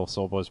it until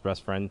Solbo's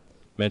best friend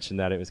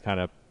mentioned that it was kind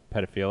of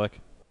pedophilic.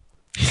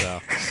 So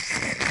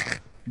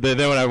then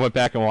when I went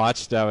back and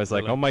watched, I was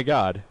like, oh my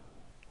God,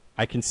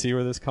 I can see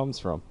where this comes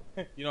from.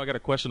 I got a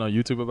question on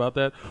YouTube about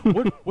that.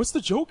 What's the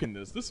joke in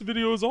this? This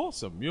video is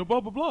awesome. Blah, blah,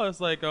 blah. It's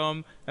like,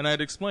 and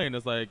I'd explain,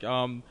 it's like,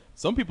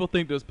 some people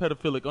think there's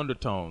pedophilic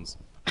undertones.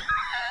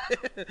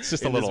 It's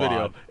just a in little this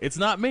video. odd. It's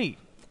not me.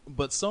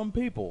 But some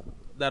people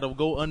that'll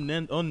go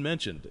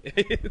unmentioned.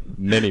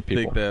 Many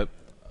people think that,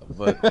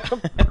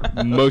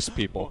 but most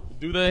people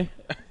do they?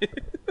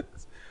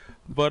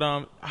 But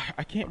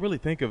I can't really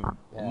think of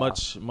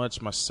much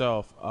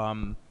myself.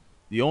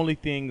 The only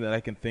thing that I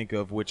can think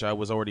of, which I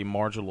was already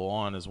marginal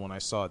on, is when I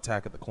saw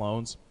Attack of the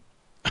Clones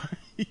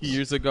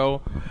years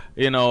ago.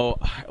 You know,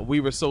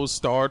 we were so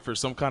starved for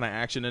some kind of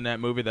action in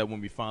that movie that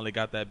when we finally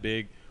got that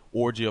big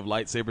orgy of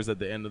lightsabers at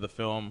the end of the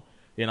film,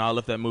 you know, I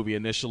left that movie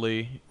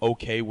initially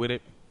okay with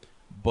it,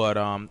 but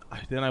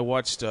then I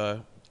watched,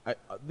 throughout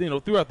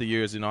the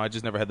years, I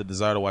just never had the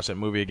desire to watch that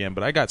movie again.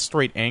 But I got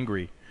straight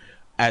angry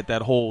at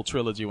that whole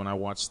trilogy when I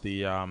watched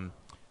the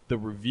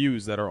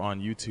reviews that are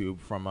on YouTube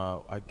from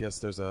I guess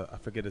there's I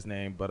forget his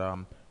name, but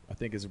I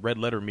think it's Red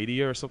Letter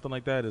Media or something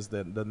like that is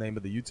the name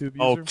of the YouTube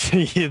user. Oh,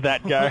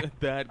 that guy.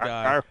 That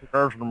guy.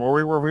 Does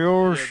movie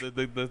reviews.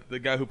 Yeah, the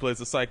guy who plays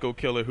the psycho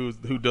killer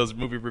who does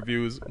movie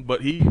reviews,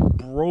 but he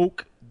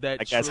broke that.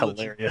 That guy's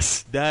trilogy.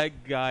 hilarious.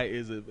 That guy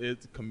is a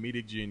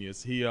comedic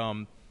genius.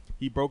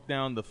 He broke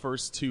down the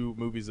first two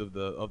movies of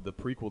the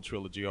prequel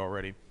trilogy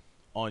already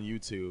on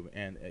YouTube,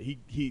 and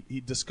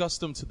he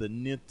discussed them to the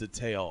nth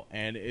detail,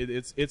 and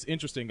it's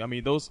interesting. I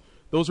mean, those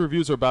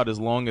reviews are about as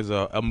long as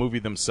a movie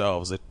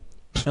themselves.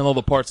 And all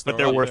the parts, but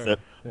they're worth it.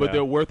 But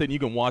they're worth it. And you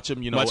can watch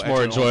them. Much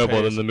more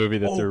enjoyable than the movie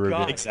that they're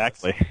reviewing.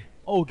 Exactly.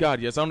 Oh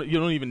God, yes. You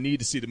don't even need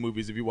to see the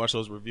movies if you watch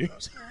those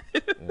reviews.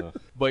 Yeah.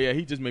 But yeah,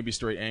 he just made me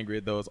straight angry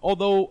at those.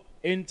 Although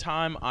in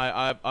time,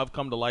 I've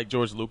come to like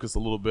George Lucas a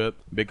little bit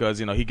because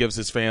he gives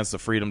his fans the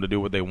freedom to do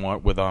what they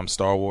want with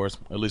Star Wars,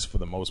 at least for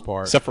the most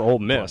part. Except for Ole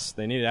Miss,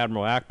 they needed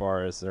Admiral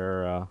Akbar as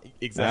their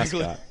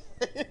mascot.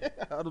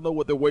 I don't know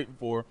what they're waiting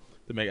for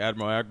to make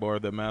Admiral Akbar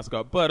their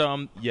mascot,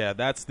 but yeah,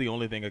 that's the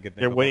only thing I can think.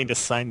 They're waiting to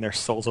sign their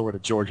souls over to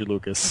George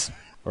Lucas.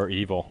 Or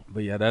evil.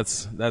 But yeah,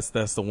 that's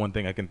the one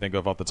thing I can think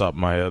of off the top of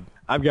my head.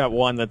 I've got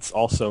one that's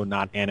also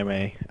not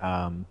anime.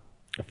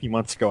 A few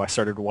months ago, I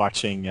started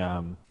watching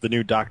the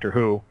new Doctor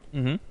Who,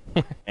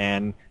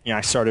 and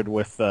I started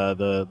with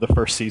the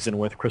first season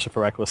with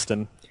Christopher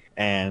Eccleston,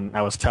 and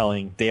I was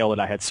telling Dale that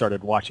I had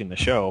started watching the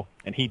show,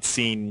 and he'd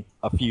seen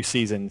a few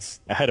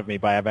seasons ahead of me,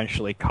 but I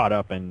eventually caught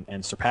up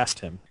and surpassed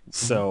him.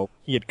 So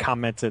he had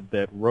commented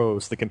that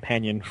Rose, the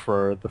companion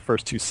for the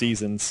first two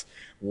seasons,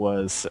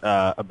 was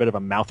a bit of a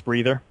mouth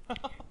breather,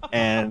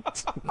 and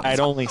I'd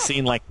only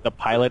seen the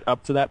pilot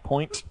up to that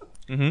point.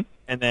 Mm-hmm.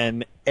 And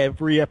then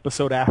every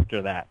episode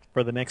after that,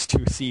 for the next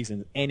two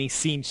seasons, any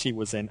scene she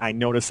was in, I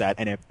noticed that,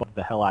 and it bugged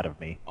the hell out of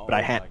me. But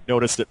I hadn't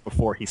noticed it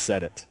before he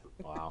said it.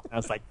 Wow. I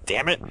was like,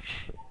 damn it. And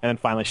then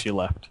finally she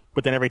left.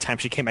 But then every time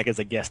she came back as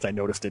a guest, I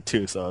noticed it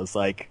too. So I was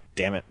like,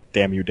 damn it.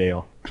 Damn you,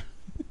 Dale.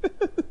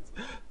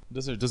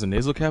 Does her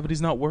nasal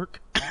cavities not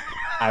work?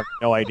 I have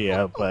no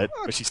idea, but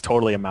she's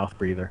totally a mouth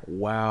breather.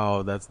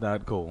 Wow, that's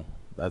not cool.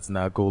 That's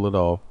not cool at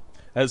all.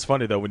 That's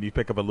funny, though, when you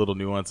pick up a little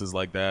nuances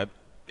like that.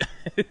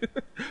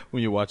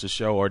 When you watch a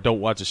show or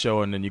don't watch a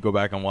show and then you go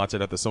back and watch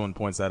it after someone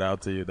points that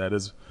out to you, it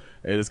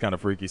is kind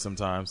of freaky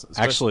sometimes.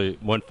 Actually,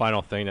 one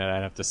final thing that I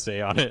have to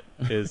say on it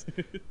is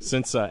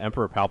since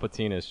Emperor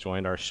Palpatine has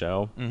joined our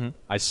show,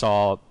 I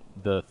saw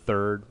the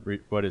third,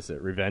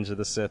 Revenge of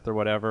the Sith or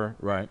whatever.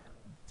 Right.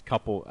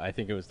 I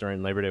think it was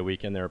during Labor Day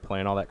weekend, they were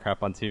playing all that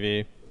crap on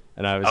TV,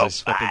 and I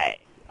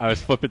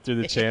was flipping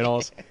through the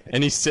channels,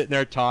 and he's sitting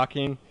there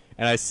talking,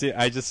 and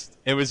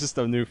it was just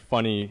a new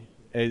funny.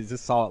 I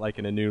just saw it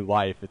in a new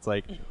life. It's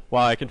like,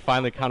 wow, I can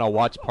finally kind of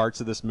watch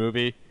parts of this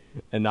movie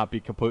and not be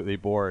completely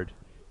bored.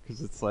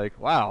 Because it's like,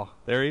 wow,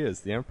 there he is,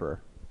 the Emperor.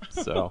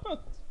 So,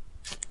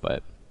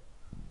 but.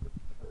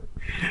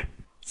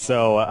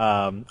 So,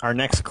 our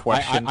next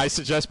question. I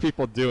suggest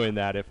people doing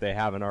that if they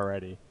haven't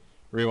already.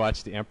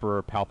 Rewatch the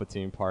Emperor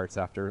Palpatine parts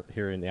after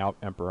hearing the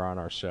Emperor on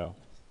our show.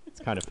 It's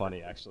kind of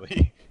funny,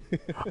 actually.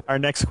 Our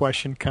next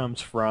question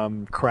comes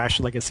from Crash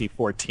Legacy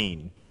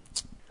 14,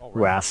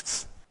 who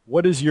asks,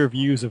 what is your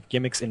views of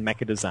gimmicks in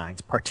mecha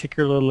designs,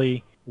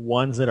 particularly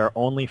ones that are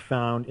only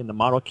found in the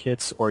model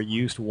kits or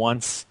used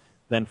once,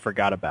 then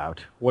forgot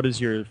about? What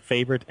is your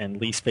favorite and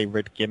least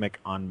favorite gimmick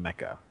on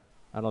mecha?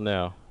 I don't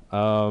know.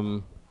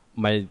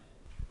 My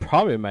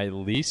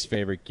least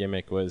favorite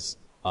gimmick was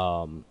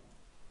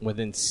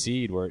within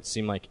Seed, where it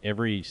seemed like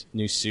every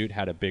new suit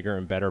had a bigger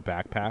and better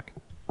backpack.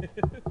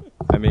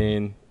 I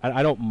mean,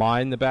 I don't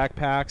mind the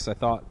backpacks.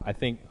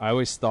 I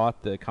always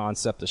thought the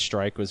concept of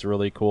Strike was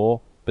really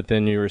cool. But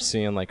then you were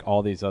seeing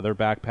all these other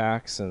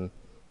backpacks and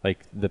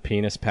the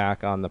penis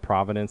pack on the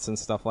Providence and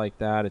stuff like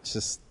that. It's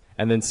just,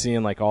 and then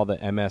seeing all the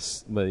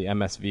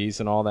MSVs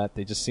and all that,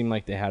 they just seemed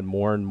like they had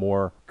more and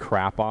more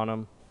crap on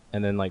them.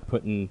 And then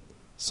putting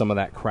some of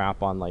that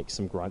crap on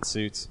some grunt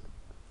suits.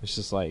 It's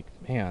just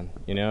man,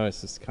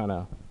 it's just kind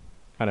of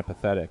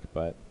pathetic.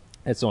 But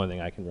it's the only thing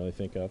I can really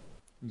think of.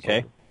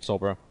 Okay, so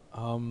bro.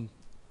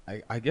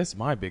 I guess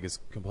my biggest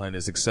complaint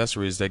is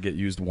accessories that get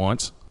used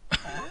once.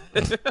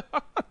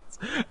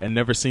 And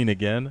never seen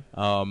again.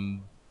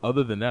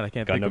 Other than that, I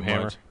can't think of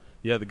hammer. Much.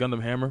 Yeah, the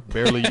Gundam hammer,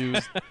 barely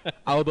used.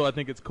 Although I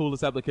think its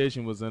coolest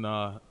application was in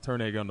Turn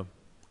A Gundam.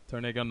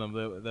 Turn A Gundam,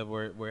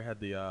 where it had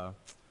the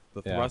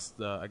the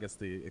thrust, I guess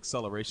the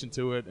acceleration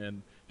to it.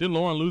 And didn't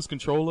Lauren lose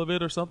control of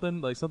it or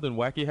something? Like something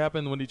wacky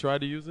happened when he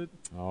tried to use it?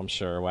 Oh, I'm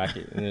sure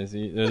wacky.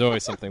 There's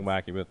always something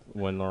wacky with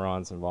when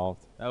Laurent's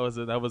involved. That was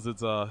it. That was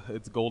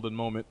its golden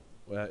moment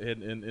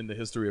in the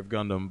history of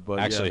Gundam. But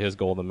actually, his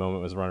golden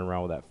moment was running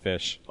around with that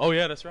fish. Oh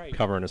yeah, that's right.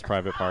 Covering his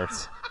private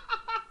parts.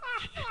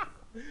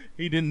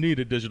 He didn't need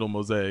a digital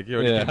mosaic. He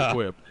already came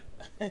equipped.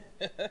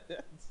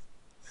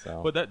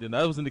 So. But that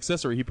was an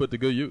accessory he put to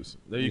good use.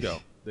 There you go.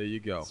 There you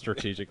go.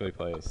 Strategically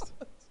placed.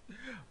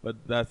 But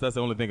that's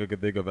the only thing I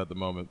could think of at the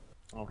moment.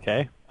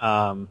 Okay.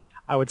 I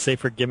would say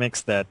for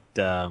gimmicks that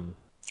I'm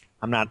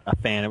not a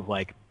fan of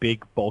like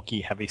big,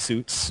 bulky, heavy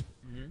suits.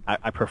 Mm-hmm.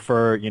 I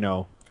prefer,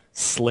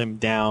 slim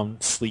down,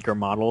 sleeker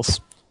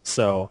models.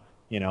 So,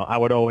 I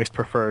would always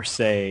prefer,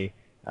 say,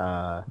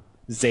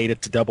 Zeta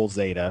to Double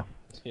Zeta,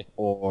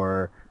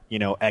 or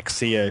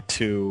Exia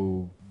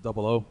to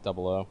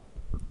 00.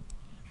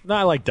 No,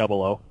 I like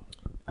 00.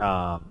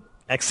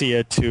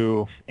 Exia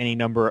to any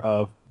number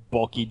of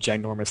bulky,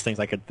 ginormous things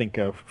I could think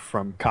of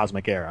from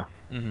Cosmic Era.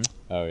 Mm-hmm.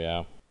 Oh,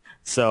 yeah.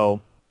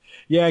 So,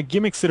 yeah,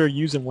 gimmicks that are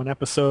used in one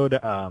episode,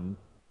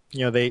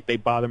 they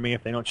bother me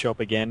if they don't show up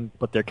again,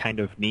 but they're kind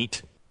of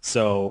neat.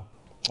 So,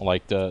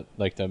 like the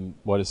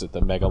what is it,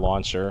 the Mega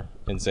Launcher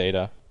in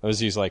Zeta? It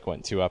was used like,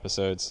 2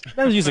 episodes?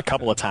 That was used a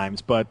couple of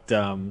times, but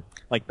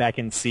like back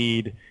in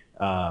Seed,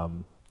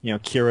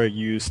 Kira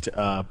used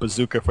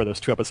Bazooka for those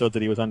 2 episodes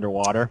that he was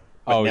underwater.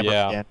 Oh,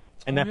 yeah. Again.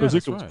 And that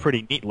bazooka was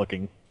pretty neat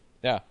looking.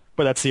 Yeah.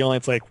 But that's the only,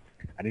 it's like,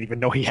 I didn't even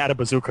know he had a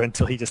bazooka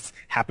until he just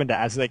happened to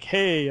ask, like,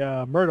 hey,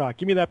 Murdoch,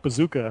 give me that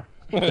bazooka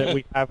that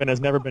we have and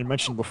has never been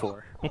mentioned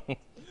before.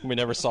 We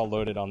never saw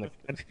loaded on the...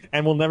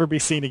 And will never be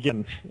seen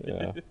again.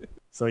 Yeah.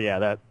 So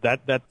yeah,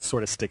 that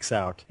sort of sticks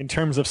out. In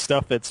terms of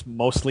stuff that's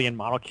mostly in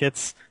model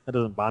kits, that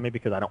doesn't bother me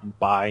because I don't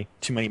buy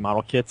too many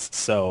model kits.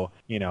 So,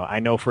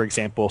 I know, for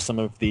example, some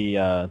of the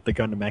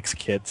Gundam X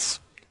kits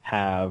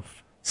have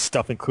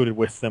stuff included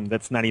with them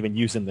that's not even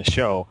used in the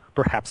show,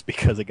 perhaps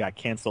because it got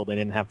canceled. They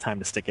didn't have time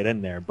to stick it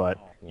in there. But,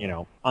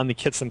 on the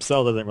kits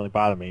themselves, it doesn't really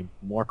bother me.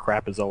 More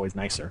crap is always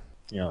nicer,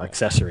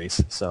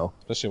 accessories. So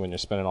especially when you're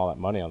spending all that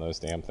money on those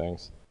damn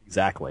things.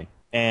 Exactly.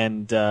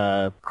 And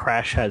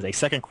Crash has a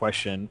second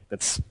question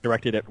that's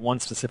directed at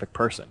one specific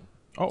person.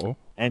 Uh-oh.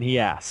 And he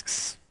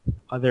asks,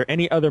 are there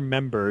any other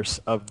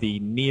members of the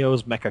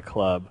Neo's Mecha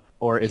Club,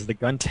 or is the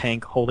gun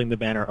tank holding the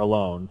banner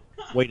alone?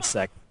 Wait a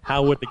sec.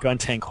 How would the gun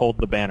tank hold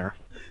the banner?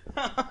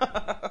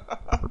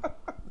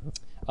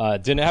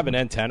 Didn't it have an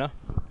antenna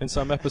in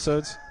some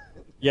episodes?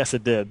 Yes,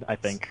 it did, I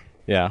think.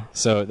 Yeah,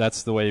 so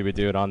that's the way you would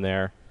do it on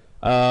there.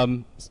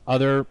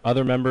 Other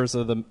members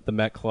of the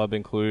Met Club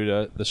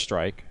include the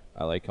Strike.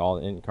 I like all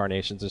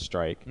incarnations of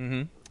Strike.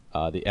 Mm-hmm.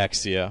 The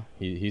Exia,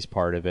 he's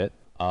part of it.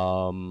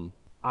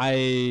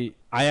 I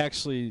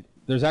actually,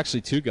 there's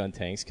actually 2 gun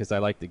tanks because I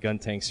like the gun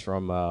tanks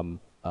from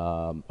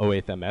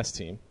 08th MS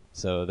team.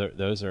 So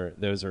those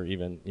are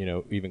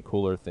even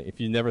cooler thing.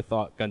 If you never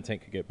thought gun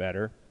tank could get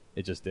better,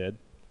 it just did.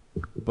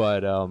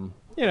 But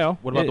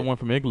what about the one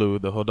from Igloo,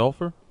 the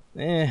Hodolfer?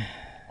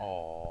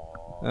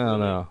 Oh, I don't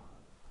know.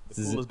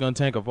 The coolest gun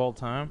tank of all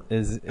time.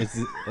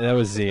 That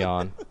was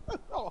Xeon.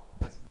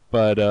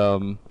 But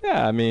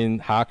yeah, I mean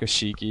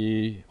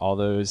Hakashiki, all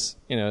those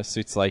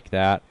suits like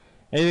that.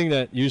 Anything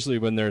that usually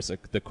when there's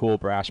the cool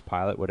brash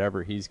pilot,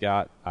 whatever he's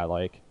got, I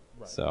like.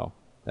 Right. So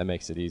that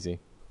makes it easy.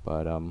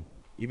 But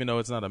even though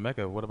it's not a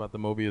mecha, what about the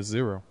Mobius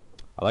Zero?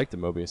 I like the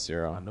Mobius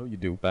Zero. I know you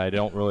do, but I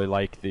don't really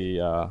like the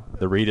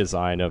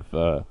redesign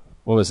of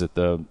what was it,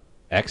 the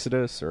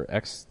Exodus or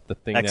the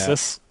thing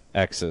Exus.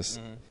 Exus.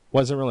 Mm-hmm.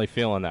 Wasn't really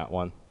feeling that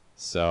one.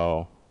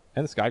 So,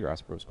 and the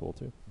Skygrasper was cool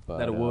too. But,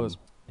 that it was.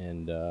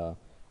 And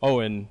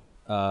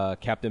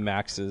Captain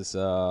Max's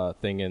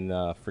thing in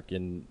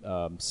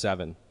freaking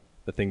 7,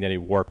 the thing that he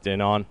warped in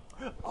on.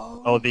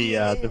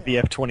 The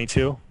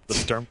VF-22, the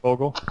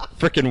Sturmvogel.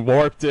 Freaking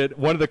warped it.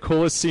 One of the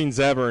coolest scenes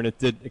ever, and it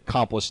did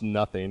accomplish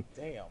nothing.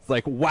 Damn. It's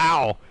like,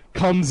 wow,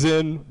 comes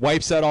in,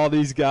 wipes out all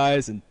these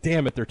guys, and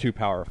damn it, they're too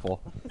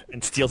powerful.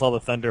 And steals all the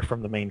thunder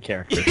from the main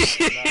characters.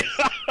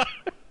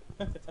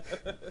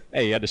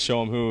 Hey, you had to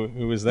show him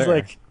who was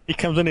there. He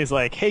comes in, he's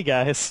like, hey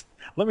guys,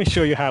 let me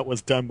show you how it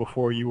was done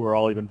before you were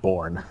all even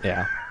born.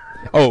 Yeah.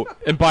 Oh,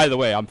 and by the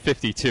way, I'm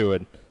 52,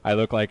 and I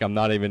look like I'm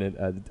not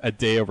even a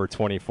day over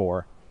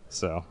 24.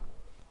 So,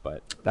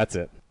 but that's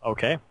it.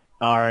 Okay.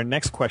 Our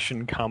next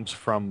question comes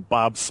from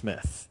Bob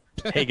Smith.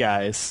 Hey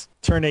guys,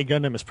 Turn A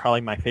Gundam is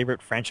probably my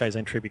favorite franchise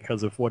entry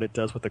because of what it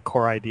does with the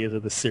core ideas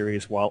of the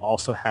series while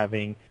also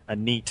having a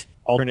neat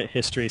alternate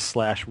history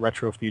 /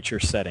 retro future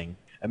setting.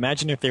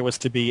 Imagine if there was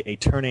to be a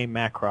Turn A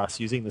Macross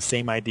using the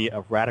same idea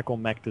of radical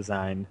mech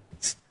design,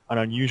 an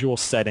unusual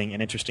setting,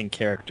 and interesting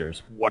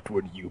characters. What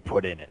would you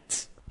put in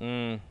it?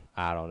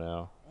 I don't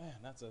know. Man,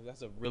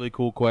 that's a really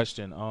cool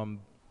question.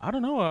 I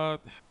don't know.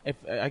 If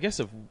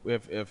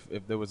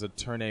there was a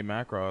Turn A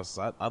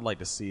Macross, I'd like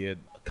to see it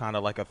kind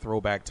of like a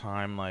throwback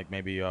time, like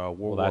maybe World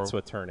War. Well, that's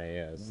what Turn A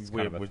is. It's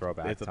kind of a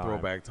throwback time. It's a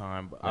throwback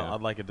time. But yeah.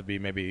 I'd like it to be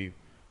maybe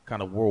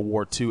kind of World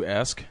War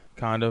II-esque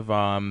kind of.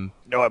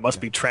 No, it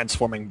must be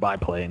transforming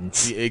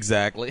biplanes.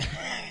 Exactly.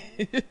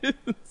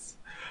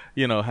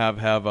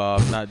 Have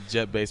not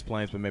jet-based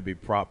planes, but maybe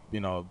prop,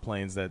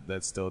 planes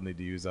that still need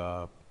to use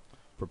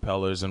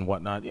propellers and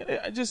whatnot.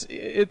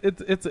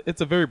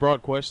 It's a very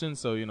broad question,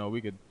 so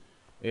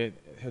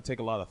it'll take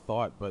a lot of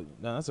thought. But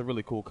no, that's a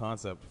really cool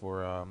concept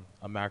for a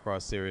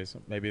Macross series.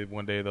 Maybe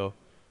one day they'll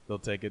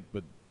take it,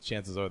 but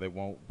chances are they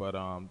won't. But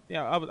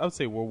I would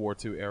say World War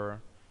II era,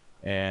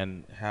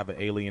 and have an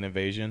alien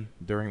invasion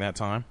during that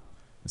time,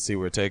 and see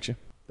where it takes you.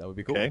 That would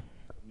be cool. Okay,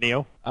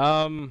 Neo.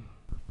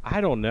 I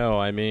don't know.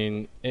 I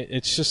mean,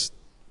 it's just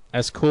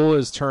as cool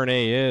as Turn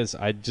A is.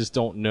 I just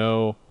don't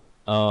know.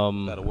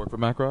 That'll work for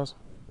Macross.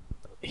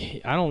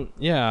 I don't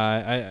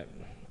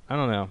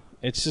know.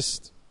 It's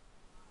just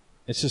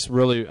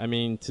really. I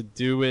mean, to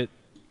do it,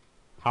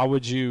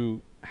 it'd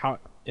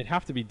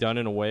have to be done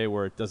in a way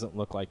where it doesn't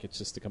look like it's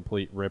just a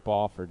complete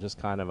ripoff or just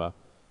kind of a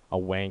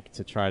wank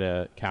to try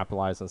to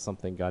capitalize on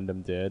something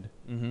Gundam did.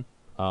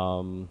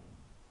 Mm-hmm.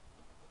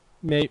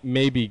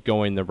 Maybe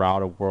going the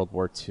route of World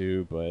War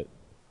II, but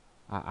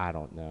I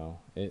don't know.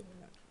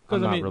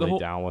 I'm not really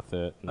down with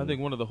it. I think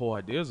one of the whole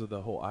ideas of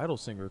the whole Idol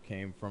Singer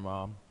came from,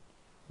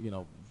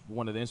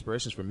 one of the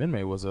inspirations for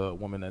Minmay was a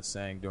woman that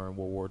sang during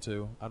World War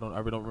II. I don't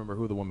remember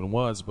who the woman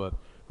was, but I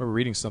remember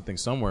reading something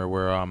somewhere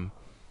where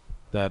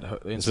that her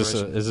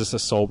inspiration. Is this a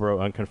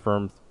Soulbro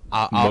unconfirmed,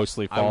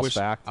 mostly false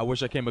fact? I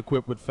wish I came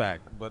equipped with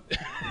fact, but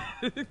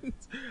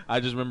I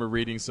just remember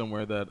reading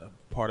somewhere that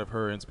part of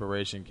her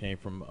inspiration came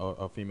from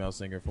a female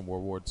singer from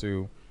World War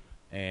II,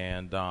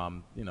 and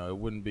it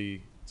wouldn't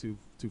be too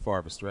far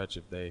of a stretch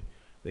if they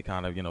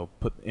kind of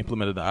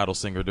implemented the Idol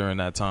Singer during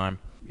that time.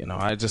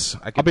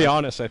 I'll be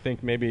honest. I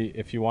think maybe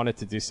if you wanted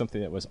to do something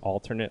that was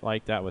alternate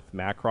like that with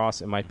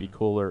Macross, it might be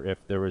cooler if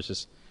there was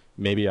just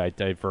maybe a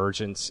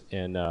divergence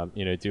in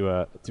do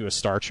a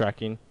Star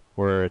Trekking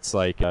where it's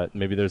like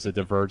maybe there's a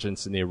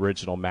divergence in the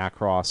original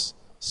Macross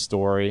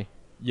story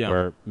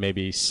where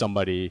maybe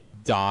somebody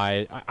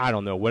died. I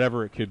don't know,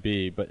 whatever it could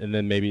be, and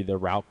then maybe the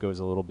route goes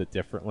a little bit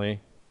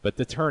differently. But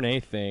the Turn A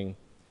thing,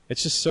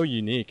 it's just so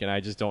unique, and I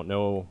just don't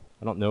know.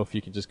 I don't know if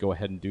you can just go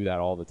ahead and do that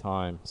all the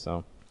time.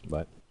 So,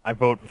 but I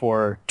vote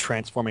for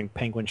transforming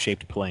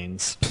penguin-shaped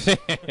planes.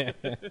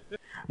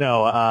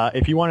 No,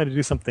 if you wanted to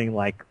do something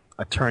like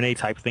a Turn A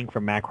type thing for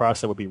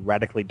Macross that would be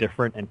radically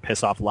different and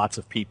piss off lots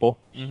of people,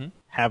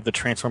 have the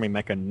transforming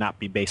mecha not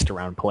be based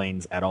around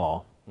planes at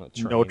all.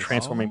 No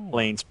transforming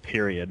planes,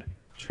 period.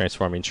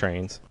 Transforming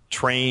trains.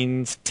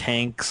 Trains,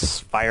 tanks,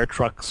 fire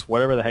trucks,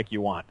 whatever the heck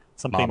you want.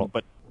 Something,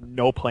 but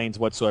no planes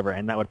whatsoever,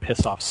 and that would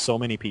piss off so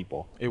many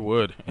people. It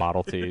would.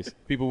 Model Ts.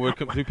 People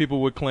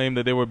would claim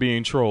that they were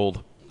being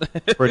trolled.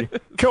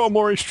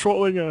 Kawamori's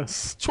trolling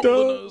us.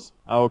 Trolling us.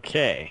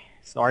 Okay.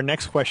 So our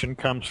next question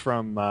comes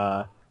from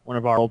one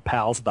of our old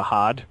pals, the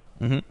Hod,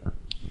 who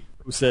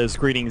says,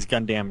 "Greetings,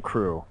 Gundam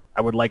crew.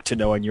 I would like to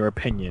know, in your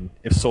opinion,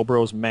 if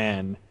Soulbro's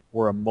man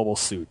were a mobile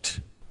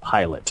suit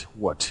pilot,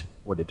 what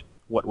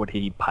would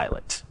he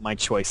pilot? My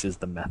choice is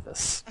the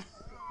Methus."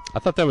 I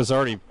thought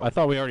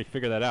we already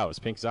figured that out. It was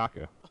Pink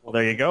Zaku. Well,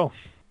 there you go.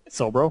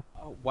 Soulbro.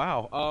 Oh,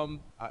 wow.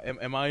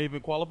 Am I even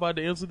qualified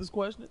to answer this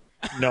question?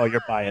 No,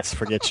 you're biased.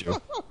 Forget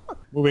you.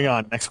 Moving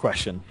on. Next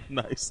question.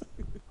 Nice.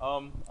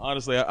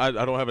 Honestly, I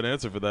don't have an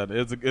answer for that.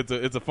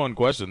 It's a fun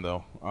question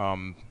though.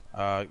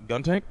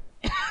 Gun tank.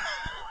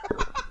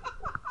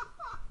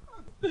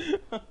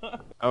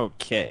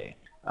 Okay.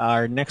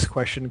 Our next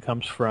question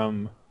comes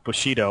from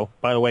Bushido.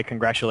 By the way,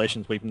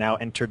 congratulations. We've now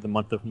entered the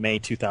month of May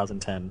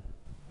 2010.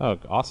 Oh,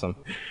 awesome.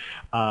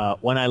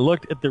 When I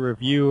looked at the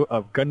review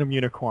of Gundam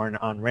Unicorn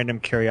on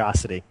Random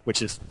Curiosity,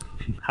 which is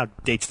how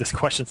dates this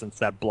question since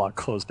that blog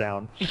closed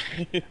down,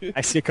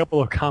 I see a couple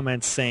of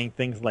comments saying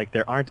things like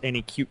there aren't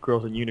any cute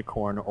girls in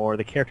Unicorn, or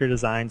the character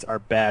designs are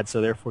bad,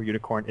 so therefore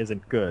Unicorn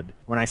isn't good.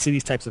 When I see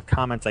these types of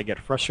comments, I get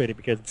frustrated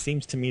because it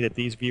seems to me that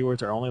these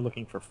viewers are only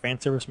looking for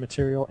fanservice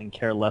material and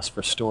care less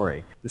for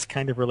story. This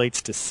kind of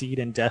relates to Seed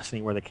and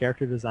Destiny, where the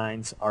character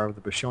designs are of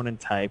the Bishonen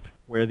type,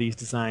 where these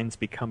designs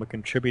become a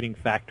contributing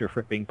factor for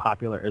it being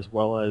popular, as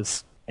well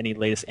as any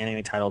latest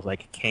anime titles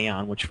like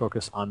K-On!, which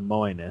focus on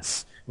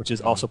moe-ness, which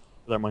is also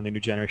popular among the new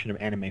generation of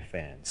anime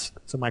fans.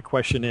 So my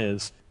question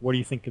is, what do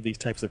you think of these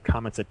types of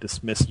comments that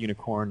dismiss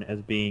Unicorn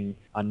as being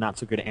a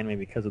not-so-good anime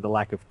because of the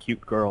lack of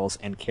cute girls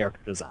and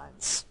character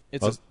designs?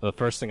 The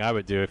first thing I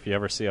would do if you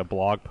ever see a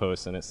blog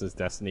post and it says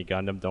Destiny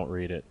Gundam, don't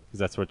read it, because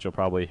that's what you'll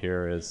probably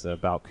hear is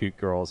about cute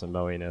girls and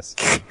moe-ness.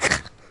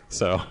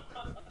 So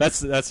that's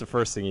the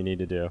first thing you need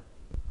to do.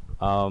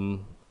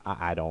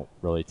 I don't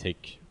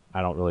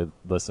really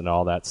listen to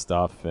all that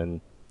stuff, and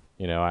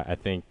I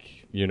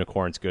think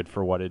Unicorn's good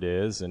for what it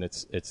is, and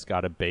it's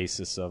got a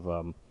basis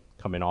of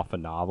coming off a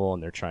novel,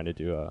 and they're trying to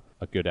do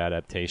a good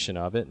adaptation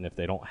of it. And if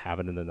they don't have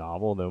it in the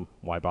novel, then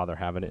why bother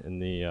having it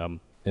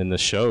in the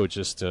show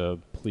just to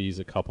please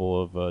a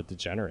couple of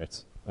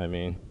degenerates? I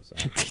mean, so.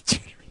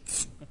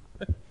 Degenerates.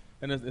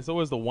 And it's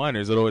always the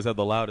whiners that always have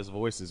the loudest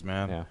voices,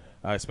 man. Yeah.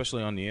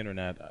 Especially on the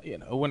internet.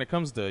 When it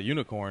comes to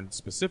Unicorn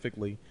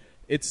specifically,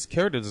 its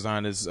character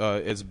design is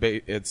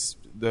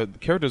the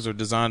characters are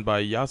designed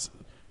by Yaz.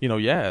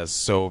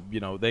 So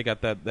they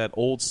got that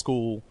old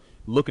school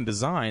looking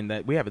design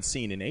that we haven't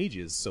seen in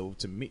ages. So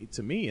to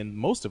me, and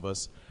most of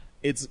us,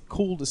 it's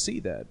cool to see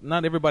that.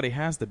 Not everybody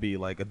has to be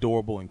like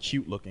adorable and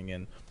cute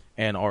looking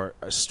and are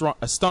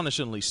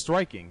astonishingly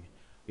striking.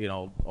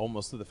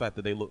 Almost to the fact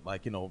that they look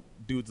like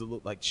dudes that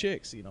look like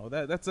chicks.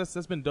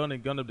 That's been done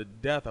in Gundam to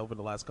death over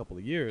the last couple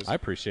of years. I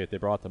appreciate they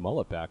brought the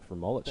mullet back for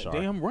Mullet Char.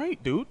 Damn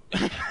right, dude.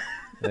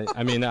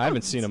 I mean, I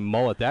haven't seen a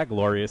mullet that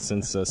glorious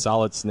since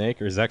Solid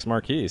Snake or Zex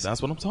Marquis.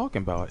 That's what I'm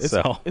talking about.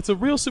 It's a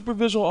real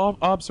superficial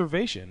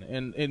observation,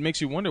 and it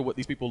makes you wonder what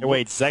these people.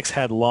 Wait, Zex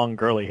had long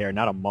curly hair,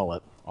 not a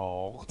mullet.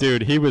 Oh,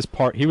 dude, he was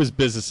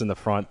business in the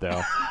front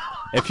though.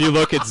 If you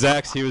look at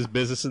Zex, he was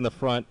business in the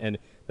front, and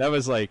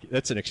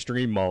that's an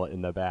extreme mullet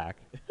in the back.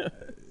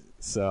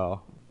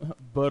 So,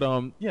 but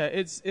yeah,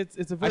 it's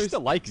a very. I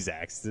still like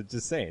Zex.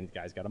 Just saying, the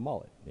guy's got a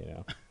mullet.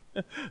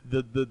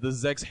 The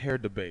Zex hair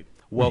debate.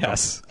 Welcome.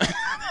 Yes.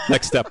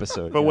 Next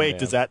episode. But wait,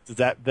 does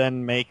that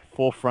then make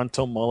full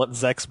frontal mullet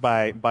Zex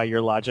by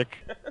your logic?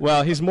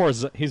 Well, he's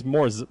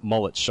more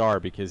mullet Char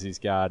because he's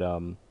got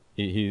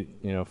he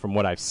from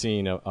what I've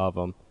seen of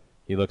him,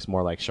 he looks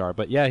more like Char.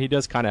 But yeah, he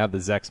does kind of have the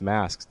Zex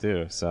mask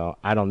too. So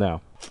I don't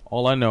know.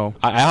 All I know,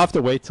 I have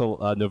to wait till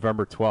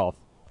November 12th.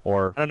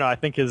 Or I don't know. I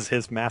think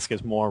his mask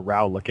is more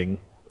Rao looking.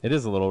 It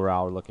is a little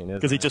Rao looking,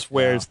 because he just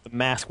wears the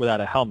mask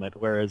without a helmet,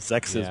 whereas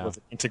Zex's was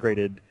an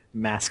integrated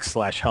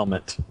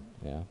mask/helmet.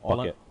 Yeah.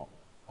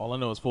 All I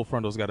know is Full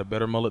Frontal's got a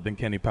better mullet than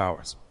Kenny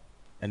Powers,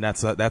 and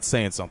that's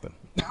saying something.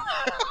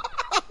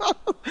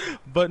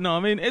 But no, I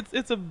mean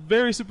it's a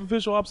very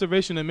superficial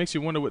observation that makes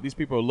you wonder what these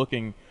people are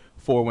looking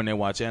for when they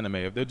watch anime.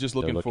 If they're just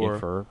looking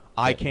for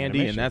eye candy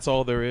animation, and that's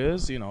all there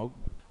is,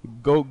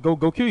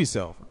 go kill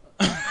yourself.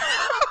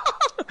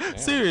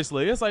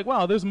 Seriously, it's like,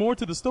 wow, there's more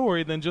to the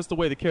story than just the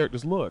way the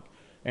characters look.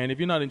 And if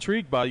you're not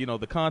intrigued by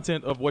the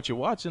content of what you're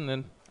watching,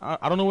 then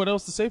I don't know what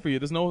else to say for you.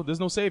 There's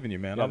no saving you,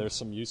 man. Yeah, there's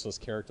some useless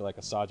character like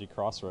Asaji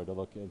Crossroad to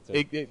look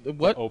into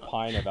what? To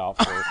opine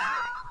about for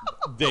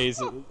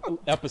days,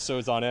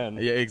 episodes on end.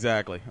 Yeah,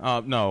 exactly.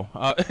 No,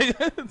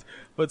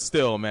 but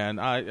still, man,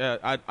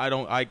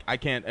 I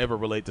can't ever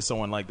relate to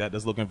someone like that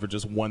that's looking for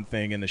just one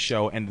thing in the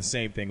show and the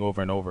same thing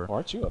over and over.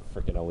 Aren't you a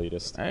freaking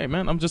elitist? Hey,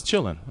 man, I'm just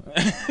chilling.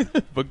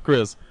 But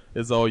Chris,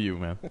 it's all you,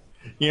 man.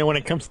 When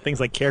it comes to things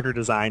like character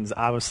designs,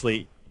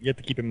 obviously you have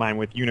to keep in mind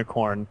with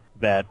Unicorn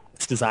that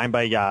it's designed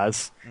by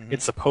Yaz. Mm-hmm.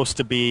 It's supposed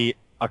to be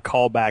a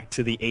callback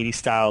to the 80s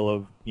style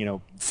of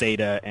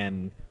Zeta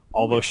and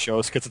all those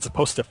shows, because it's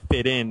supposed to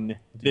fit in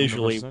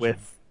visually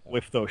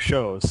with those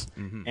shows.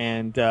 Mm-hmm.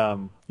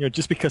 And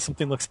just because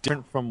something looks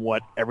different from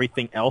what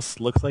everything else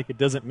looks like, it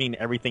doesn't mean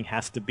everything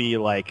has to be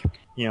like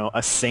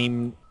the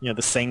same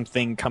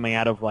thing coming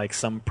out of like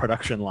some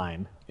production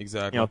line.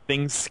 Exactly.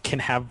 Things can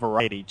have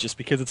variety. Just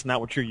because it's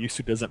not what you're used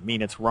to doesn't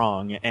mean it's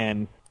wrong.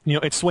 And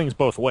it swings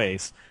both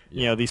ways.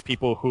 Yeah. These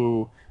people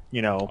who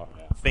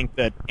think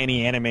that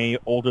any anime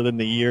older than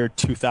the year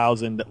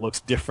 2000 that looks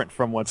different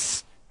from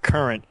what's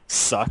current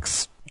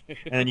sucks.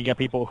 And then you got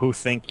people who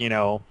think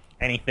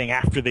anything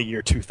after the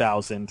year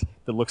 2000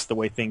 that looks the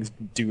way things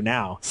do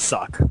now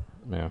suck.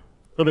 Yeah.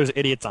 So there's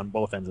idiots on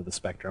both ends of the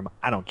spectrum.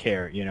 I don't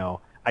care.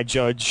 I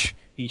judge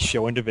each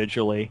show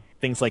individually.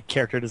 Things like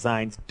character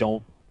designs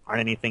aren't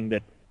anything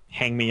that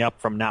hang me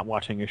up from not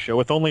watching a show,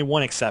 with only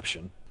one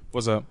exception.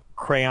 What's up?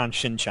 Crayon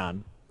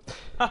Shin-chan.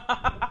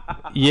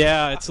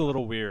 Yeah, it's a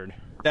little weird.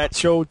 That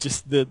show,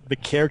 just the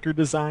character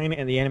design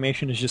and the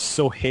animation is just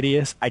so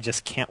hideous, I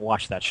just can't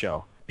watch that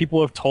show.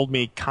 People have told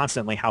me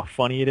constantly how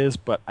funny it is,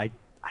 but I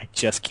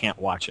just can't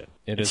watch it.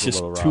 It's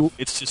just a little rough.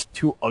 It's just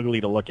too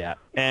ugly to look at.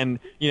 And,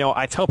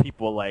 I tell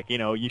people,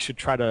 you should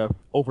try to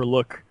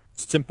overlook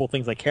simple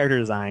things like character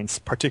designs,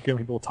 particularly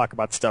when people talk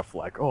about stuff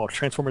like, oh,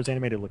 Transformers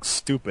animated looks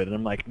stupid. And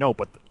I'm like, no,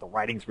 but the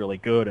writing's really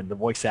good and the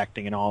voice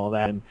acting and all of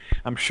that. And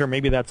I'm sure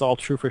maybe that's all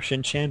true for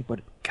Shin-chan, but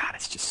God,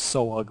 it's just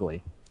so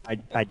ugly.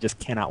 I just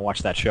cannot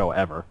watch that show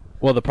ever.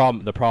 Well, the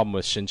problem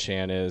with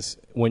Shin-chan is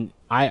when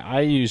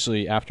I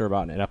usually, after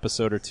about an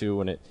episode or two,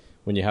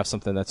 when you have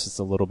something that's just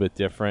a little bit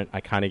different, I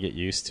kind of get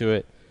used to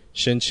it.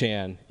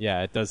 Shin-chan,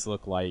 yeah, it does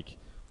look like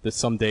that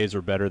some days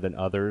are better than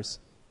others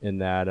in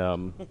that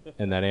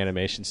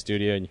animation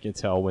studio, and you can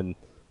tell when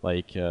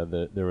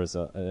there was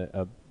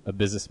a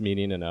business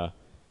meeting in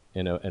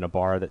a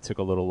bar that took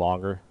a little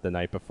longer the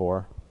night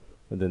before,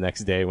 or the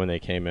next day when they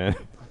came in.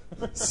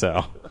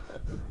 So,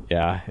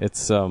 yeah,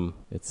 it's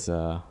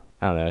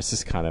I don't know.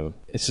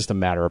 It's just a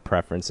matter of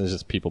preference. It's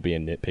just people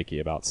being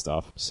nitpicky about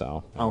stuff.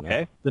 So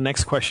okay. The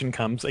next question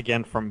comes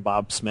again from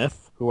Bob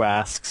Smith, who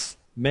asks,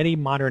 many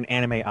modern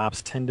anime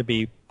ops tend to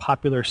be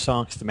popular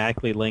songs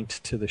thematically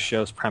linked to the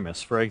show's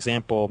premise. For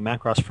example,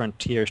 Macross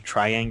Frontier's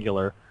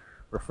Triangular,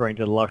 referring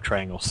to the love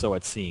triangle, so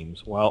it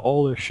seems, while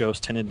older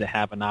shows tended to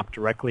have an op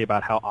directly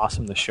about how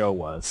awesome the show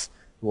was,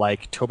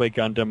 like Toei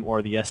Gundam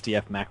or the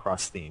SDF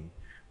Macross theme.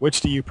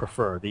 Which do you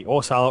prefer, the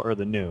Osal or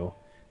the new?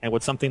 And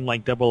would something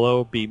like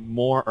 00 be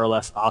more or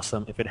less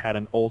awesome if it had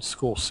an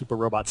old-school Super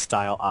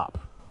Robot-style op?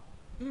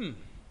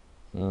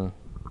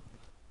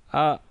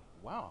 Wow.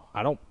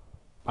 I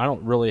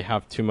don't really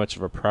have too much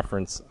of a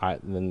preference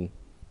than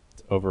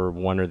over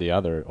one or the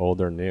other,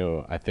 old or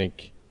new. I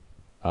think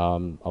a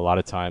lot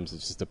of times it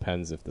just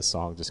depends if the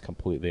song just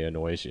completely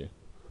annoys you.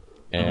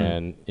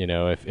 And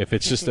if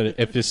it's just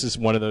if this is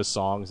one of those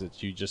songs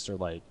that you just are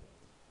like,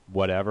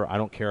 whatever, I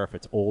don't care if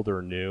it's old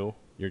or new,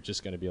 you're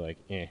just going to be like,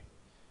 eh.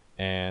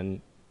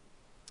 And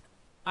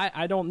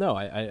I don't know.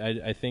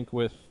 I think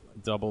with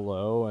Double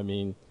O, I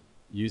mean,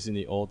 using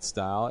the old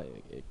style,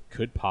 it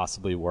could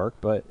possibly work,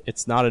 but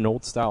it's not an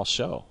old style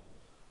show.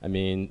 I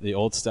mean, the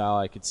old style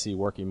I could see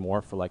working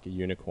more for like a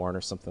Unicorn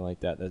or something like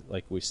that. That,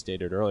 like we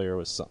stated earlier,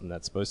 was something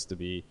that's supposed to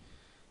be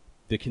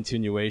the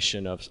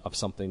continuation of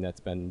something that's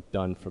been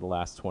done for the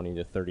last 20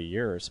 to 30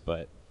 years.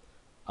 But,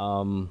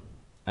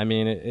 I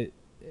mean,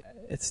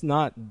 it's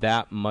not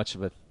that much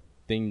of a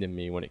thing to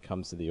me when it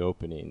comes to the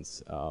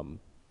openings.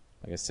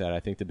 Like I said, I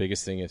think the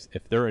biggest thing is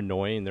if they're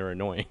annoying, they're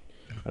annoying.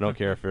 I don't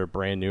care if they're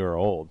brand new or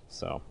old.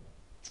 So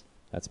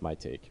that's my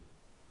take.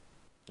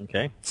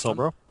 Okay. So,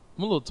 bro?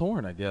 I'm a little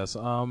torn, I guess.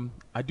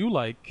 I do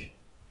like.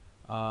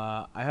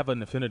 I have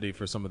an affinity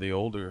for some of the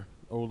older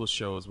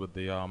shows with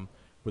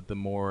the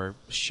more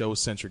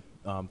show-centric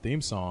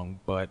theme song,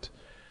 but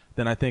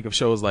then I think of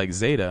shows like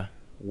Zeta,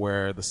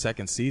 where the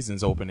second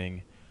season's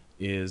opening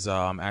is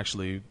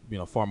actually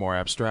far more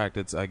abstract.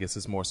 I guess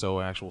it's more so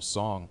an actual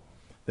song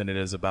than it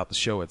is about the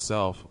show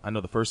itself. I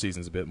know the first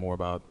season's a bit more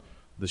about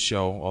the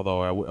show,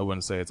 although I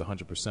wouldn't say it's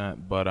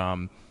 100%. But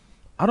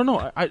I don't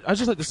know. I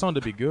just like the song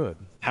to be good.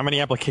 How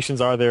many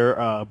applications are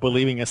there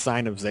believing a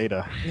sign of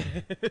Zeta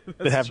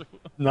that have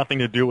nothing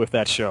to do with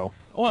that show?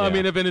 Well, yeah. I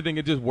mean, if anything,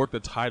 it just worked the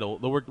title.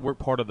 They work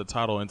part of the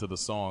title into the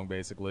song,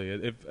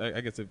 basically.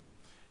 I guess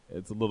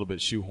it's a little bit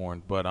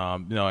shoehorned, but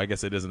I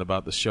guess it isn't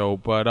about the show.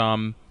 But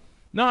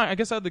no, I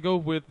guess I had to go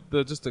with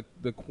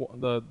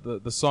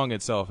the song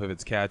itself if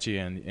it's catchy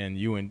and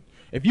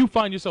if you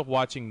find yourself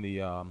watching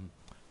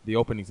the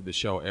opening to the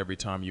show every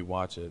time you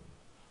watch it,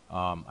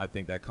 I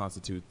think that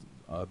constitutes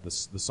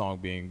the song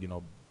being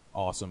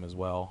awesome as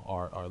well,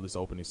 or at least the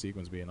opening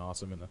sequence being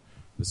awesome and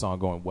the song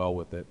going well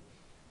with it.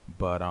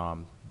 But I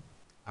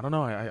don't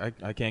know.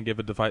 I can't give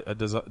a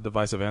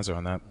divisive answer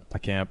on that. I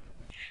can't.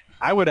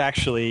 I would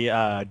actually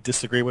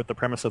disagree with the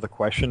premise of the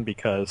question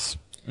because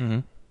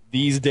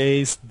these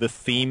days the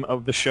theme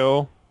of the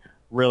show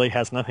really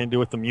has nothing to do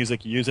with the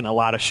music used in a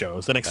lot of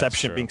shows. An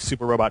exception being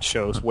Super Robot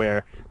shows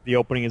where the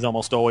opening is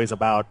almost always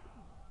about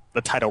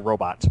the title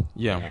robot.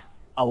 Yeah.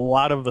 A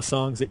lot of the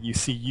songs that you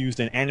see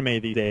used in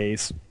anime these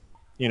days,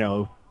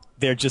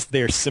 they're just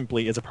there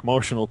simply as a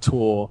promotional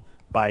tool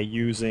by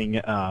using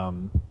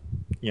an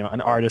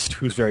artist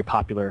who's very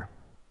popular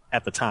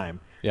at the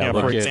time. Yeah,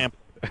 for example,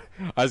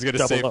 I was going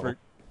to say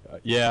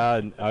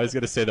I was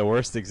going to say the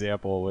worst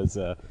example was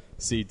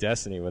See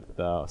Destiny with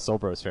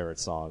Solbro's favorite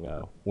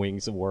song,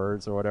 Wings of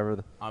Words or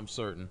whatever. I'm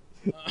certain.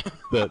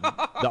 The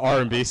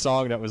R&B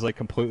song that was like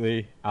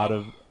completely out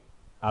of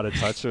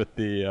touch with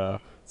the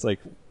it's like,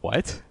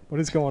 what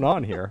is going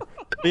on here?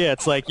 Yeah,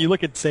 it's like you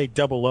look at, say,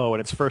 Double O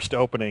and its first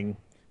opening,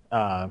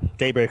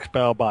 Daybreak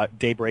Spell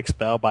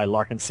by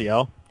Larkin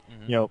CL.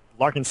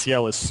 Larkin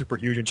CL is super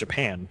huge in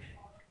Japan,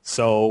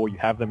 so you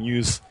have them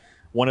use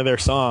one of their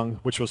songs,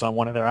 which was on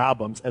one of their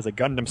albums, as a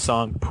Gundam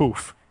song.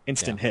 Poof,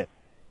 instant hit.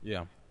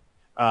 Yeah.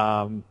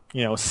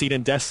 Seed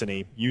and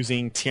Destiny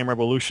using TM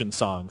Revolution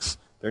songs.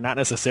 They're not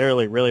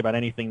necessarily really about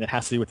anything that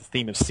has to do with the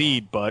theme of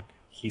Seed, but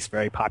he's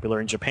very popular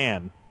in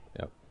Japan.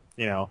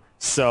 Yep.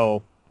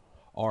 So,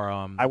 or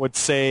I would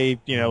say,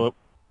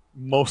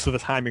 most of the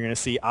time you're going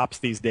to see ops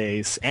these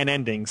days and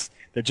endings.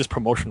 They're just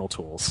promotional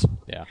tools.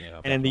 Yeah.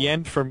 And in the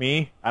end, for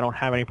me, I don't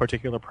have any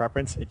particular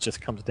preference. It just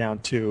comes down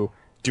to,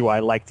 do I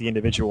like the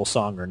individual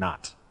song or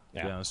not?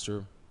 Yeah, that's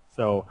true.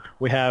 So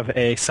we have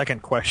a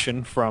second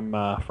question from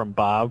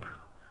Bob,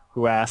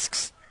 who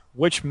asks,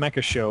 which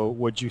mecha show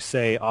would you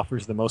say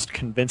offers the most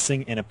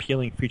convincing and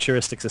appealing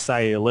futuristic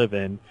society to live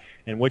in,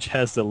 and which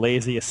has the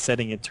laziest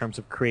setting in terms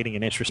of creating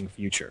an interesting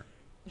future?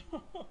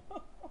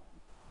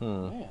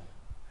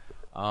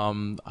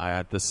 I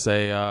have to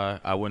say,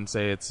 I wouldn't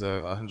say it's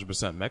a 100%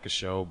 mecha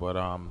show,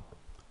 but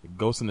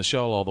Ghost in the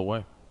Shell all the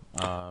way.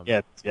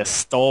 Yeah, you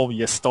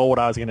stole what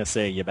I was gonna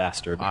say, you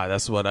bastard.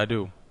 That's what I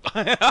do.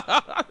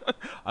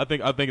 I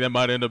think that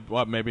might end up.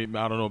 Well, maybe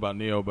I don't know about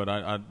Neo, but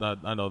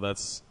I know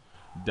that's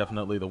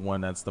definitely the one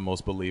that's the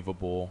most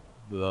believable.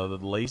 The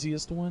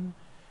laziest one.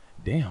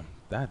 Damn,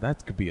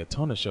 that could be a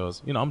ton of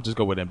shows. I'm just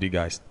go with MD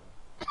Geist.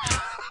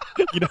 I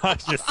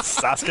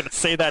was gonna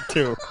say that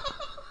too.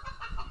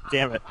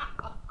 Damn it.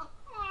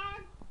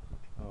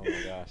 Oh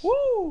my gosh.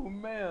 Woo,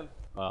 man.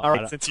 All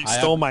right, since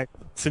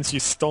you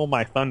stole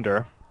my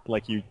thunder,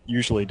 like you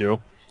usually do,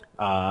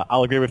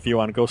 I'll agree with you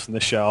on Ghost in the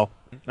Shell.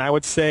 And I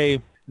would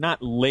say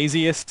not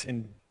laziest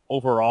in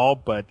overall,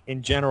 but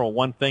in general,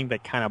 one thing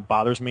that kind of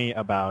bothers me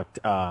about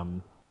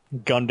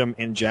Gundam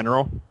in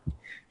general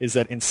is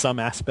that in some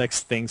aspects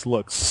things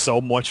look so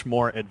much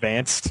more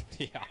advanced,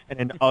 and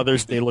in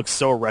others they look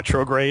so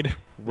retrograde.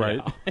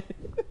 Right.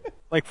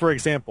 Like, for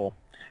example,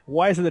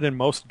 why is it that in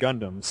most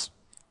Gundams,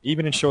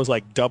 Even in shows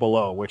like Double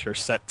O, which are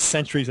set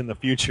centuries in the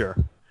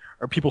future,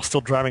 are people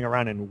still driving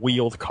around in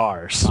wheeled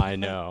cars? I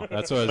know.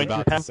 That's what I was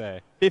about to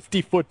say.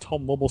 50-foot tall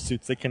mobile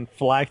suits that can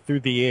fly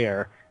through the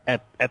air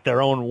at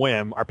their own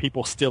whim. Are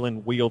people still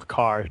in wheeled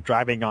cars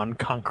driving on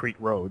concrete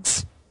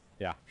roads?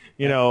 Yeah.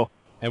 You know.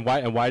 And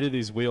why do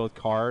these wheeled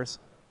cars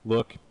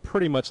look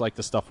pretty much like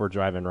the stuff we're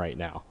driving right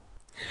now,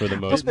 for the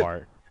most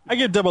part? I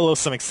give Double O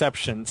some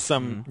exceptions,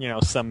 some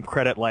some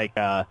credit, like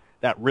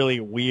that really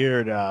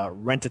weird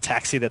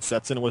Rent-A-Taxi that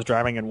Stetson was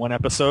driving in one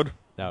episode.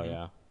 Oh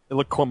yeah, it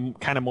looked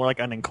kind of more like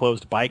an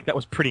enclosed bike. That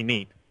was pretty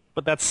neat,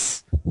 but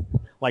that's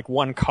like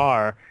one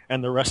car,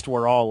 and the rest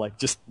were all like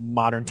just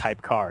modern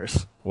type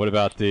cars. What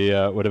about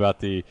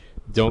the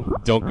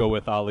don't go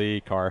with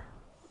Ali car?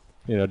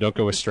 You know, don't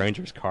go with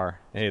strangers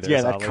car. Hey,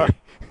 there's that Ali. car.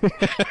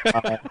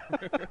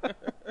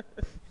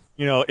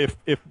 You know, if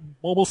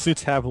mobile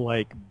suits have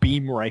like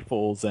beam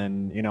rifles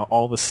and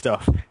all this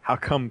stuff, how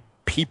come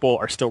people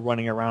are still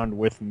running around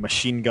with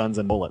machine guns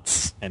and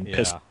bullets and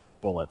pistol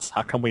bullets?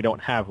 How come we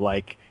don't have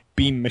like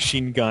beam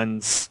machine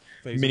guns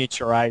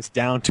miniaturized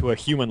down to a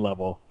human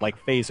level like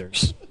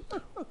phasers?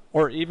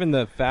 Or even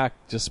the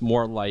fact, just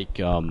more like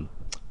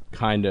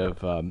kind of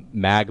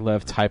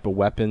maglev type of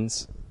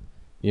weapons.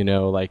 You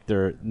know, like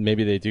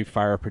maybe they do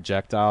fire a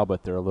projectile,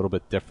 but they're a little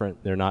bit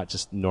different. They're not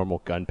just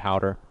normal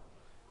gunpowder.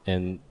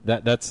 And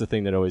that's the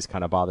thing that always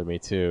kind of bothered me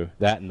too.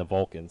 That and the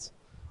Vulcans.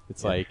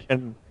 It's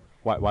and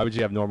why would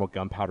you have normal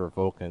gunpowder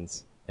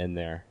Vulcans in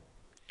there?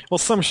 Well,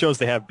 some shows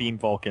they have beam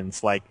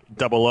Vulcans, like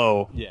Double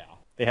O. Yeah,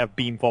 they have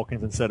beam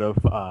Vulcans instead of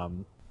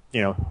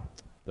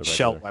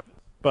shell weapons.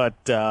 But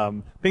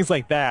things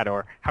like that,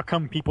 or how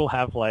come people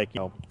have like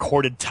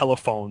corded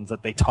telephones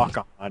that they talk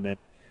on, and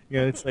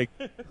it's like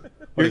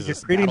you're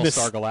creating this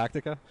Battlestar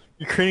Galactica.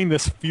 You're creating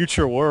this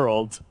future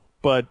world,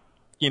 but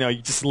you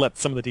just let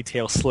some of the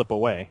details slip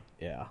away.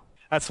 Yeah.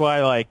 That's why,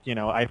 I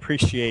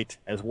appreciate,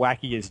 as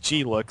wacky as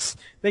G looks,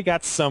 they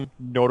got some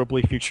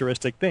notably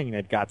futuristic thing.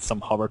 They've got some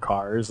hover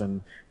cars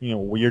and,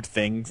 weird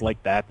things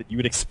like that you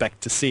would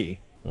expect to see.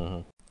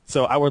 Mm-hmm.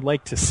 So I would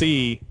like to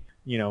see,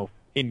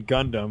 in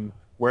Gundam,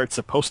 where it's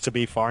supposed to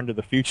be far into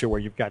the future, where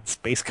you've got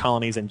space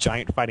colonies and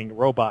giant fighting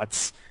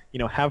robots,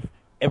 have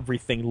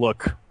everything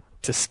look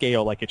to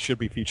scale like it should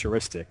be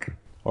futuristic.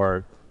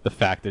 Or the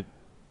fact that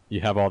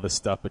you have all this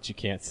stuff, but you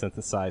can't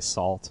synthesize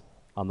salt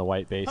on the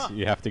white base.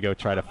 You have to go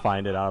try to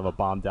find it out of a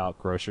bombed-out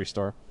grocery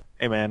store.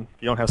 Hey, man,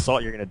 if you don't have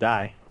salt, you're going to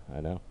die.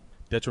 I know.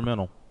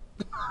 Detrimental.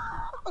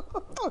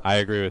 I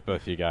agree with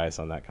both of you guys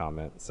on that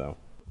comment. So,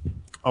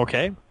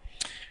 okay.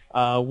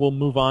 We'll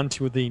move on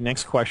to the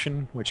next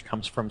question, which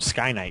comes from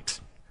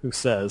Skyknight, who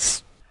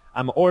says,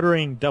 I'm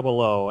ordering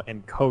Double O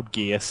and Code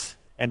Geass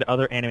and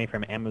other anime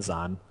from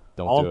Amazon.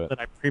 Don't do it. That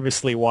I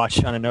previously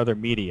watched on another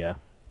media.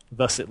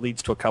 Thus, it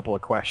leads to a couple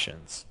of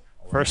questions.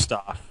 First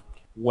off,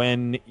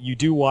 when you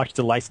do watch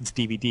the licensed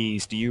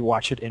DVDs, do you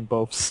watch it in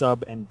both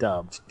sub and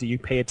dubbed? Do you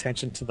pay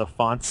attention to the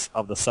fonts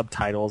of the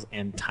subtitles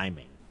and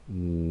timing?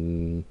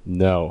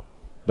 No,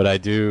 but I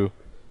do.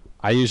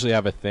 I usually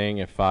have a thing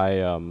if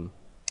I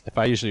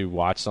usually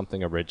watch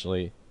something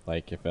originally,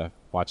 like if I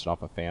watch it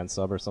off a fan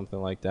sub or something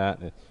like that.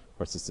 And of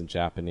course, it's in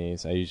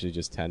Japanese. I usually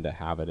just tend to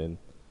have it in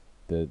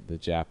the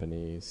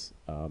Japanese.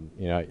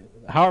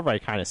 However I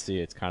kind of see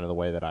it, it's kind of the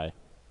way that I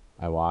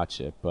watch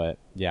it, but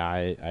yeah,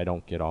 I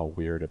don't get all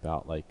weird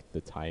about like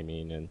the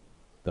timing and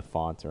the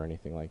font or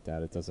anything like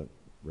that. It doesn't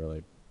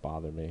really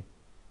bother me,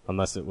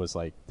 unless it was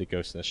like the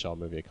Ghost in the Shell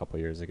movie a couple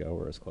years ago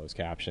where it was closed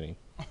captioning.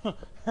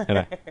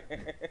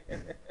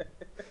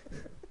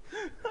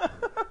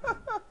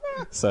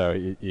 So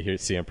you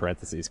see in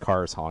parentheses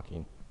cars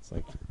honking. It's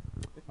like,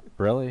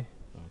 really?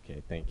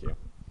 Okay, thank you.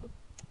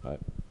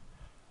 But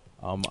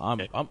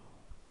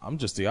I'm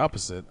just the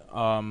opposite.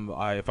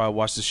 If I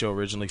watched the show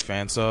originally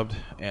fan subbed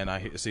and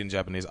I see it in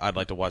Japanese, I'd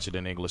like to watch it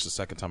in English the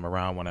second time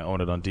around when I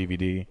own it on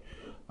DVD.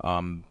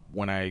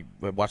 When I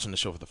watching the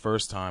show for the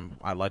first time,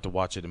 I'd like to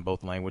watch it in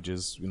both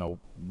languages.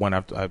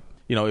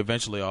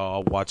 Eventually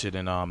I'll watch it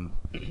in. I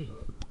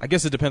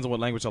guess it depends on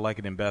what language I like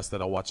it in best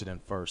that I'll watch it in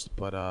first.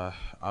 But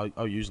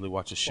I'll usually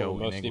watch a show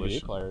in English.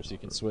 Most DVD players, you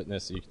can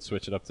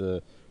switch it up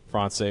to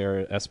Francais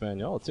or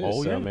Espanol too.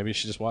 Oh, so yeah. Maybe you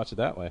should just watch it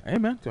that way. Hey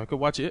man, I could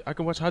watch it. I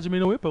can watch Hajime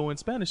no Ippo in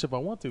Spanish if I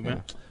want to,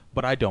 man.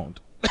 But I don't.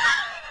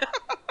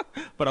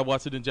 But I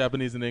watch it in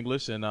Japanese and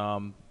English, and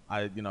I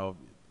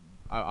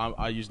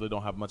usually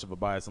don't have much of a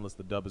bias unless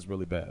the dub is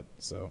really bad.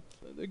 So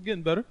they're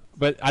getting better.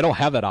 But I don't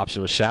have that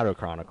option with Shadow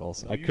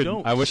Chronicles. No, you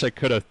don't. I wish I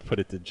could have put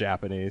it to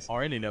Japanese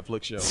or any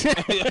Netflix show.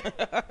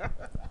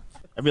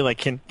 I'd be like,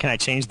 can I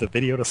change the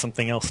video to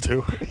something else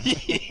too?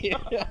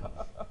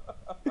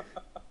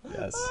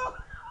 Yes.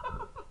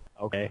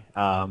 Okay.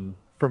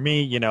 For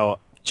me,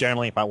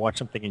 generally if I watch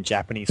something in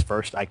Japanese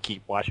first, I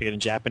keep watching it in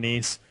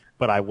Japanese,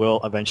 but I will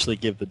eventually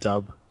give the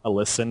dub a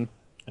listen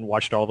and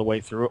watch it all the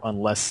way through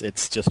unless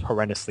it's just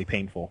horrendously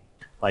painful,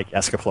 like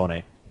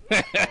Escaflowne.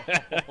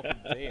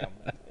 Damn.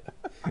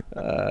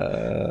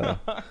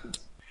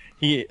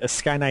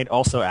 Skyknight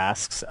also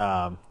asks,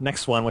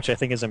 next one, which I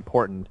think is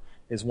important,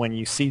 is when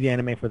you see the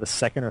anime for the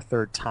second or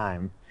third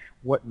time,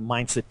 what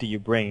mindset do you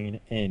bring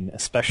in,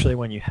 especially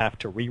when you have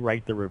to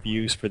rewrite the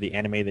reviews for the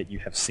anime that you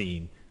have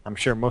seen? I'm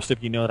sure most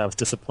of you know that I was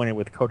disappointed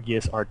with Code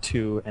Geass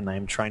R2, and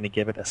I'm trying to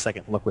give it a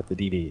second look with the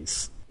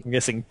DDs. I'm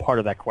guessing part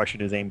of that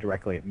question is aimed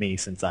directly at me,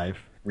 since I've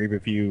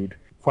re-reviewed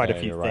quite a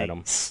few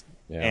things,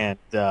 and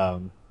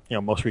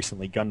most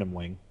recently Gundam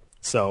Wing.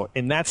 So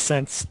in that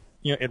sense,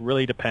 it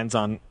really depends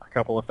on a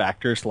couple of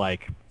factors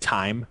like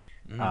time,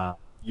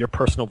 your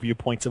personal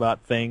viewpoints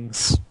about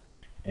things,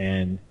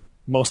 and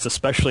most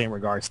especially in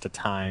regards to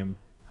time,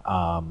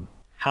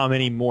 how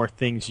many more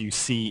things you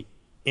see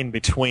in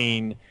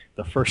between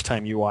the first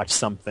time you watch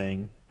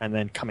something and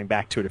then coming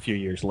back to it a few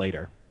years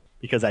later,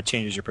 because that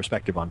changes your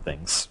perspective on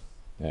things.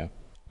 Yeah,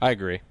 I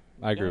agree.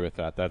 I agree with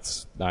that.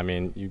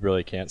 You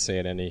really can't say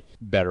it any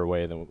better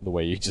way than the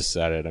way you just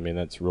said it. I mean,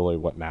 that's really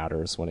what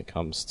matters when it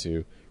comes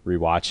to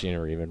rewatching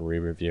or even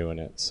re-reviewing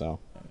it. So,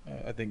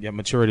 I think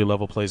maturity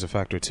level plays a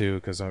factor too.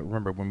 Because I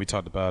remember when we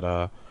talked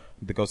about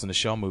the Ghost in the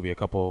Shell movie a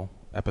couple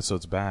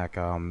episodes back.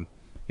 I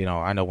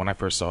know when I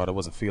first saw it, I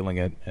wasn't feeling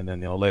it, and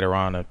then later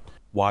on, I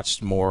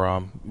watched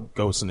more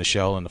Ghost in the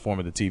Shell in the form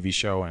of the TV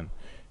show,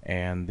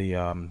 and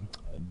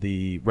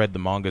the read the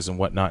mangas and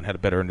whatnot, and had a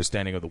better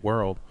understanding of the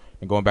world.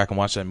 And going back and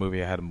watching that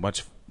movie, I had a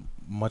much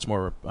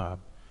more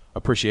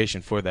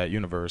appreciation for that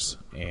universe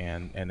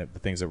and the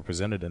things that were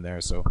presented in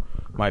there. So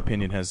my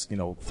opinion has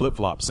flip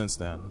flopped since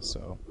then.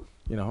 So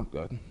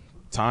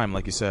time,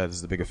 like you said,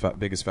 is the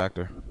biggest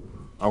factor.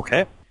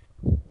 Okay.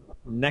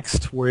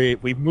 Next,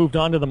 we've moved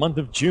on to the month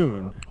of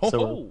June,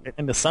 so we're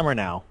into summer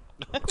now.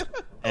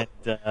 And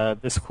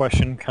this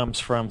question comes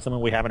from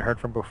someone we haven't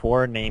heard from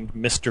before, named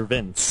Mr.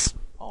 Vince.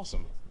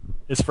 Awesome.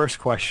 His first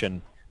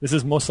question. This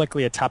is most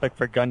likely a topic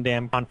for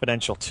Gundam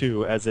Confidential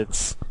 2, as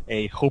it's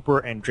a Hooper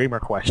and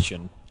Dreamer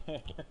question.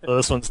 So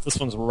this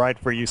one's right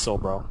for you,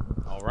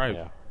 Solbro. All right.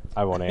 Yeah,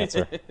 I won't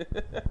answer.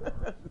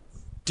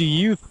 Do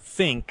you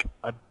think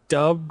a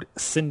dubbed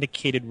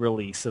syndicated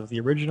release of the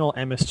original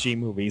MSG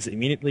movies,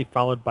 immediately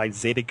followed by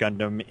Zeta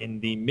Gundam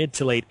in the mid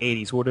to late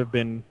 80s,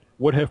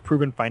 would have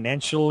proven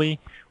financially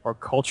or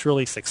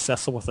culturally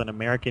successful with an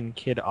American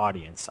kid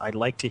audience? I'd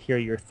like to hear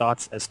your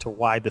thoughts as to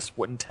why this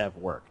wouldn't have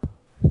worked.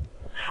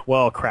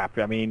 Well, crap.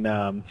 I mean,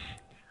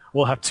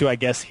 we'll have to, I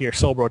guess, hear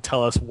Solbro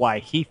tell us why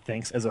he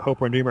thinks, as a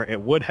Hooper and Dreamer, it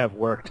would have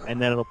worked,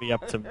 and then it'll be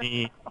up to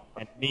me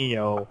and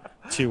Neo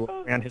to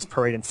run his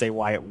parade and say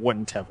why it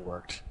wouldn't have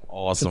worked.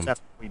 Awesome. Since that's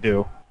what we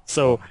do.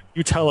 So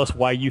you tell us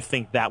why you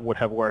think that would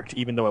have worked,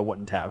 even though it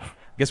wouldn't have.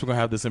 I guess we're going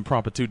to have this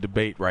impromptu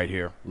debate right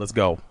here. Let's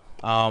go.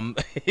 Bring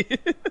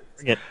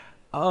it.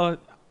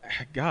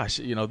 Gosh,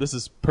 this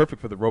is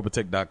perfect for the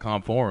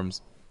Robotech.com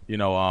forums.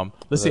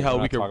 Let's see how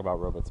we can talk about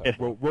Robotech.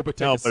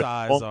 Robotech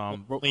size.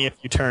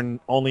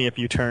 Only if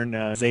you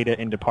turn Zeta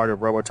into part of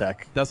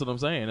Robotech. That's what I'm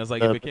saying. It's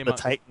like if it came the out.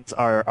 Titans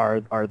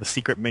are the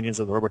secret minions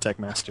of the Robotech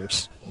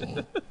masters.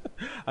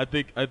 I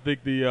think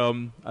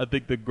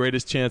the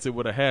greatest chance it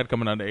would have had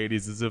coming out in the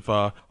 80s is if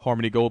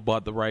Harmony Gold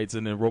bought the rights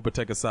and then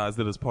Robotech sized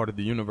it as part of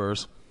the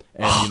universe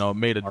and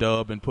made a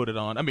dub and put it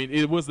on. I mean,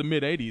 it was the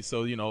mid 80s,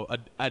 so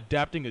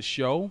adapting a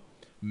show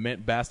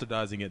meant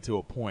bastardizing it to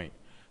a point.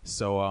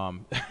 So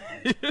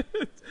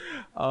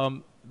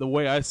the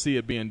way I see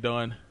it being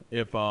done,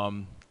 if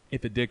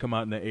it did come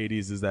out in the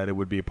 80s, is that it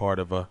would be a part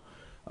of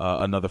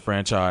another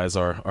franchise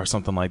or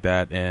something like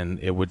that, and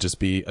it would just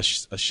be a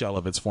shell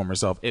of its former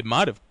self. It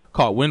might have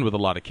caught wind with a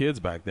lot of kids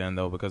back then,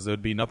 though, because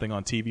there'd be nothing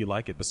on TV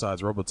like it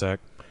besides Robotech,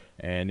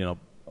 and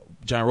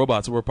giant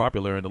robots were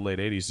popular in the late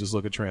 80s. Just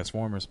look at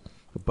Transformers.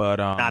 But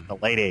not the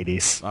late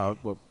 80s.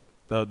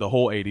 The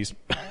whole 80s.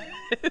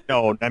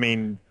 No, I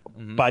mean,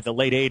 by the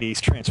late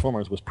 80s,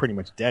 Transformers was pretty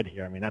much dead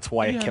here. I mean, that's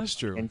why it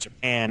kept in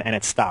Japan and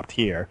it stopped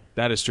here.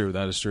 That is true.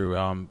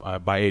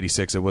 By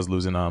 86, it was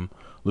losing a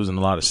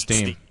lot of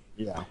steam.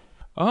 Yeah.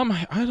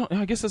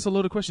 I guess that's a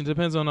loaded question. It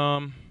depends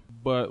on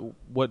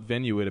what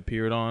venue it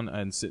appeared on,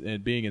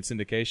 and being in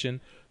syndication,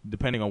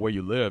 depending on where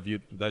you live,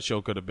 that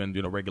show could have been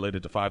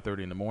regulated to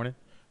 5:30 in the morning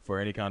for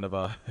any kind of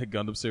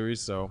Gundam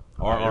series. So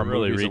are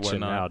really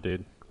reaching now,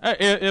 dude.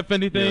 If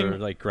anything, you're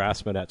like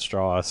grasping at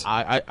straws.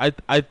 I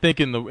think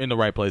in the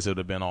right place it would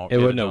have been all. It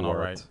wouldn't have worked.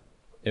 Right.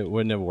 It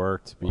wouldn't have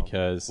worked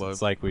because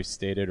it's like we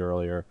stated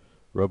earlier.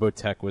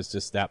 Robotech was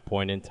just that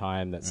point in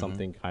time that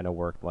something kind of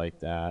worked like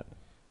that.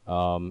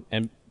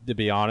 And to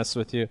be honest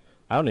with you,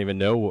 I don't even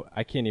know.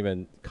 I can't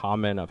even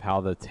comment of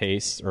how the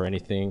taste or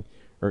anything,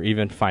 or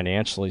even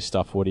financially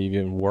stuff would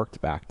even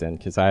worked back then,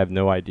 because I have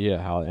no idea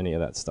how any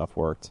of that stuff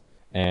worked.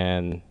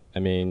 And I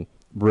mean,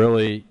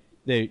 really.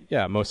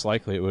 Most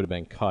likely it would have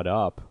been cut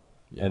up,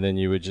 and then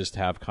you would just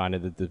have kind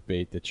of the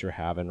debate that you're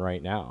having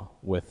right now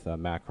with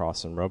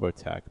Macross and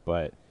Robotech.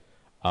 But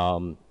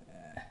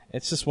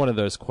it's just one of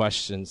those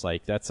questions.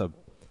 Like that's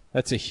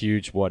a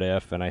huge what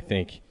if, and I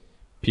think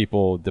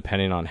people,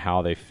 depending on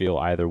how they feel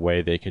either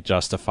way, they could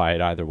justify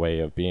it either way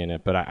of being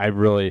it. But I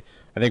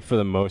think for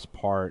the most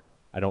part,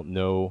 I don't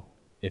know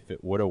if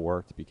it would have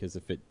worked, because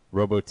if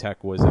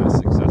Robotech was as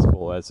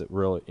successful as it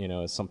really,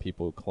 as some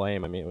people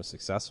claim, I mean, it was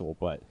successful,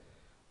 but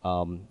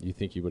you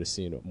think you would have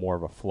seen more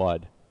of a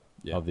flood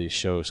of these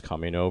shows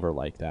coming over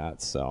like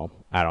that. So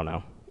I don't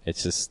know.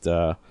 It's just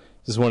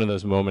one of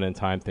those moment in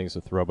time things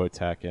with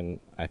Robotech, and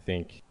I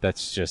think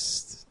that's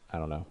just, I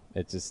don't know.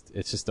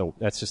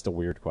 That's just a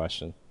weird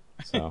question.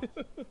 So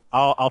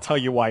I'll tell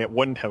you why it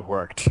wouldn't have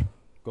worked.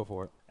 Go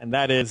for it. And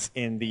that is,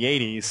 in the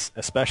 80s,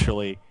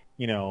 especially,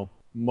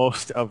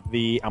 most of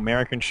the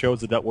American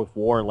shows that dealt with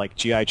war, like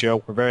G.I.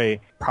 Joe, were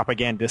very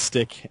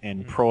propagandistic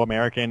and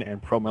pro-American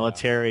and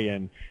pro-military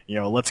and,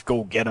 let's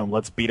go get them.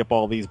 Let's beat up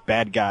all these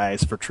bad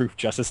guys for truth,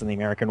 justice, and the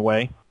American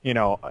way. And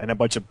a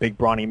bunch of big,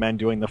 brawny men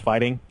doing the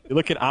fighting. You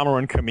look at Amuro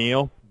and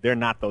Camille, they're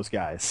not those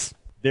guys.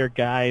 They're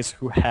guys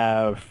who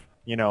have,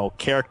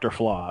 character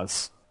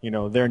flaws.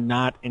 They're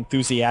not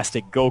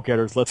enthusiastic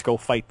go-getters, let's go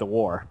fight the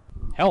war.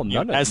 Hell,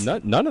 none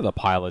of the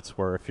pilots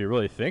were, if you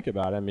really think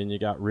about it. I mean, you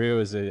got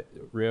Rio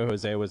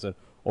Jose was an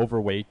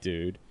overweight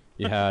dude.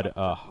 You had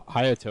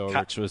Hayato,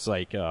 which was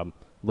like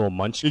little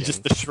munchkin. He's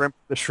just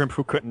the shrimp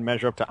who couldn't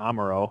measure up to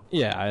Amuro.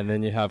 Yeah, and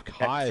then you have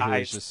Kai,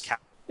 who's just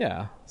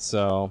yeah.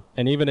 So,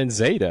 and even in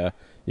Zeta,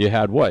 you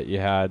had what? You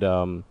had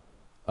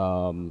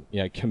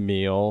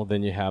Camille.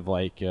 Then you have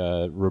like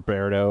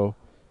Roberto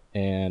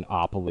and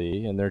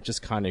Opoli, and they're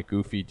just kind of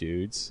goofy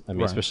dudes. I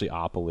mean, especially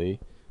Opoli,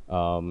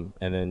 and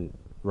then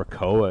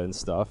Rakoa and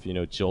stuff,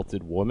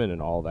 jilted woman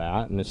and all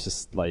that, and it's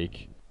just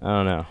like, I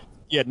don't know.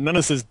 Yeah, none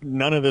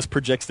of this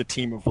projects the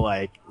team of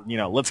like,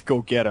 let's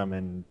go get them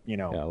and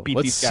beat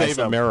let's these guys save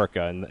up.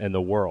 America and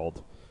the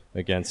world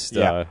against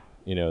the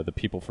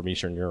people from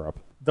Eastern Europe.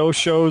 Those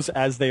shows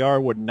as they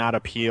are would not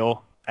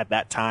appeal at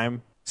that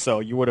time, so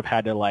you would have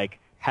had to like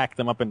hack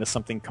them up into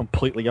something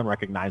completely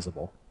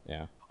unrecognizable.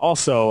 Yeah.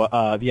 Also,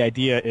 the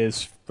idea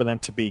is for them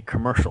to be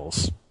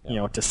commercials,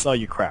 to sell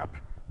you crap.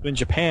 But in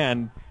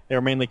Japan, they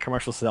were mainly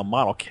commercials to sell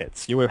model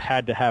kits. You would have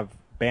had to have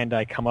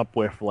Bandai come up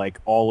with like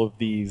all of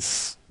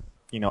these,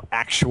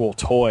 actual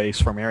toys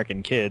for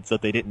American kids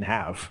that they didn't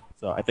have.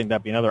 So I think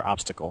that'd be another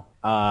obstacle.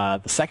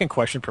 The second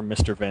question from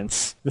Mr.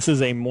 Vince. This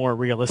is a more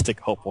realistic,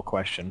 hopeful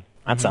question.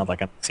 That sounds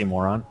like an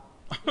oxymoron.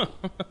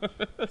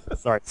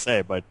 Sorry to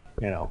say, but,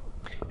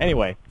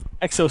 Anyway,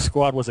 Exo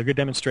Squad was a good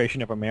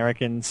demonstration of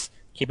Americans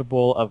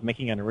capable of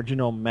making an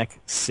original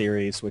mech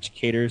series which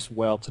caters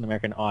well to an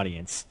American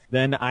audience.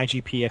 Then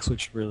IGPX,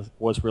 which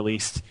was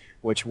released,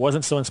 which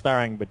wasn't so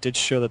inspiring but did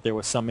show that there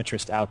was some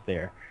interest out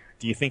there.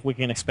 Do you think we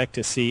can expect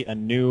to see a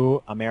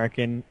new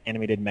American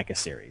animated mecha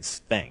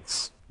series?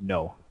 Thanks.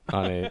 No.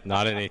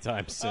 Not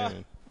anytime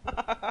soon.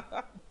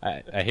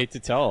 I hate to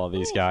tell all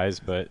these guys,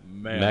 but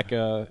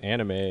mecha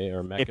anime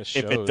or mecha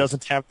shows... If it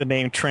doesn't have the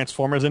name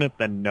Transformers in it,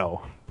 then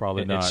no.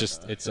 Probably not.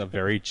 It's a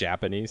very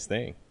Japanese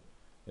thing.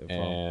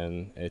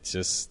 And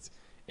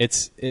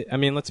I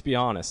mean, let's be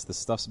honest. This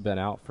stuff's been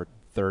out for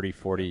 30,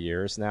 40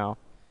 years now.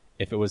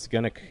 If it was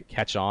going to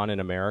catch on in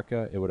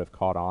America, it would have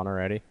caught on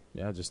already.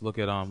 Yeah, just look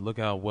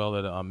how well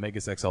that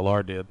Megas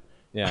XLR did.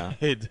 Yeah.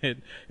 it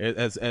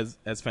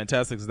as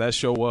fantastic as that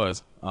show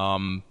was,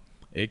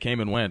 it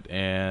came and went,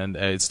 and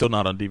it's still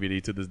not on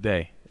DVD to this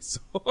day. So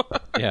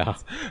yeah.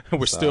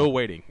 We're still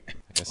waiting. I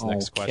guess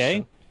next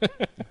question.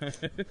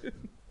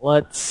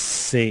 Let's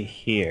see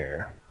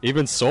here.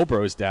 Even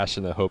Soulbro's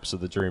dashing the hopes of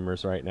the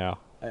Dreamers right now.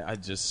 I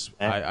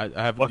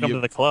have welcome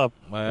to the club.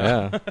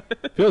 Yeah,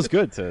 feels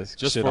good to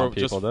shit on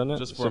people, doesn't it?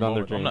 Just for a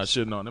moment, I'm not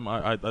shitting on them.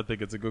 I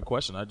think it's a good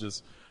question. I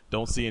just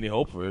don't see any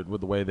hope for it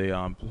with the way they.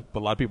 But a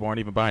lot of people aren't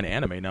even buying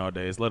anime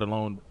nowadays, let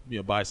alone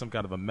buy some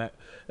kind of a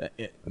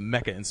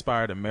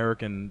mecha-inspired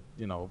American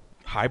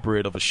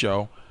hybrid of a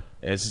show.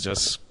 It's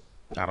just.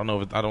 I don't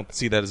know. I don't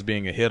see that as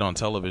being a hit on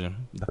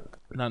television.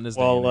 Not in this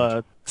day and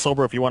age.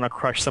 Sober, if you want to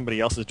crush somebody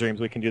else's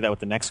dreams, we can do that with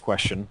the next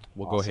question.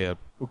 Well, go ahead.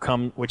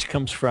 Which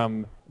comes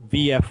from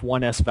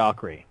VF1S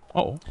Valkyrie.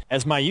 Oh.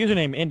 As my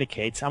username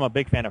indicates, I'm a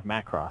big fan of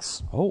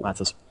Macross. Oh. That's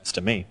a surprise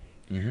to me.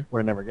 Mm-hmm. Would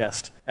have never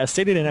guessed. As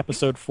stated in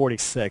episode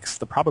 46,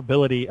 the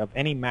probability of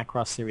any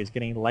Macross series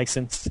getting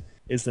licensed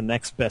is the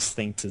next best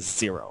thing to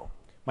 0.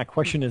 My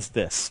question is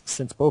this.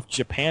 Since both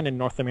Japan and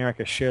North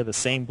America share the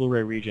same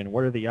Blu-ray region,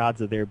 what are the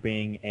odds of there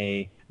being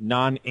a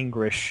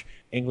non-English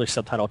English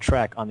subtitle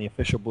track on the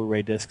official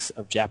Blu-ray discs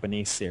of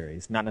Japanese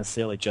series, not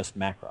necessarily just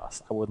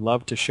Macross? I would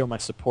love to show my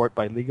support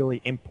by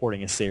legally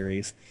importing a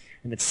series,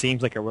 and it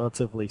seems like a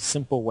relatively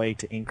simple way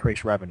to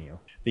increase revenue.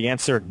 The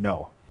answer,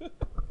 no.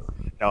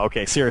 No,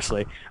 okay,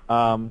 seriously.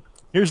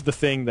 Here's the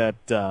thing that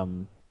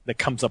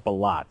comes up a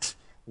lot,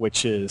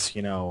 which is,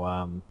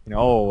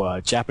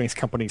 Japanese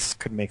companies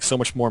could make so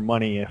much more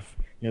money if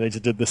they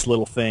just did this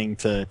little thing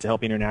to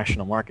help the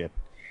international market.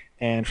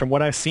 And from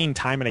what I've seen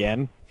time and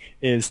again,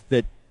 is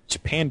that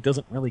Japan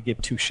doesn't really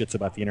give two shits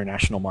about the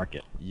international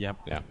market. Yep.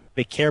 Yeah.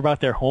 They care about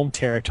their home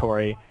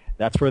territory.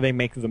 That's where they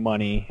make the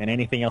money, and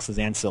anything else is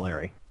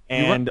ancillary.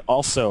 And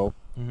also,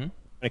 when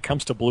it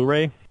comes to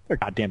Blu-ray, they're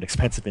goddamn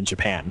expensive in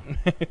Japan.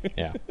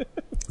 Yeah.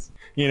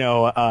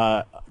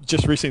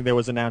 Just recently there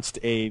was announced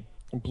a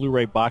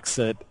Blu-ray box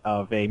set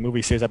of a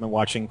movie series I've been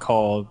watching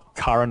called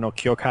Kara no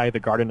Kyokai, The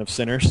Garden of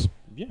Sinners.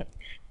 Yeah.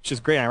 Which is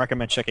great. I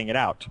recommend checking it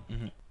out.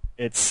 Mm-hmm.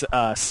 It's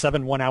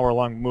 7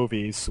 one-hour-long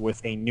movies with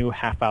a new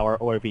half-hour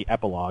OAV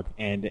epilogue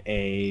and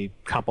a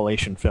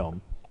compilation film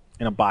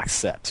in a box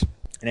set.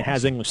 And it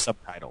has English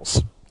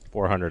subtitles.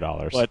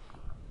 $400. But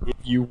if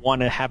you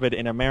want to have it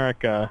in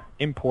America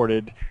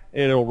imported,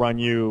 it'll run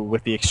you,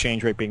 with the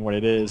exchange rate being what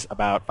it is,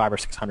 about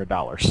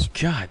 $500 or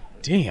 $600. God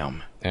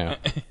damn. Yeah.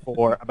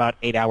 For about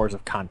 8 hours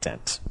of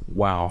content.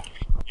 Wow.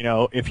 You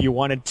know, if you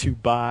wanted to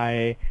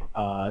buy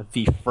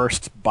the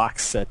first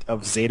box set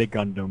of Zeta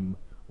Gundam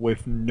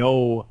with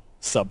no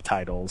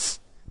subtitles,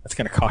 that's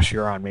going to cost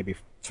you around maybe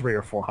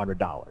 $300 or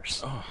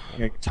 $400. Oh.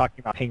 You're talking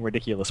about paying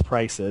ridiculous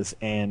prices,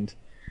 and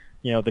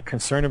you know the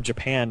concern of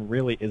Japan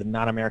really is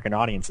not American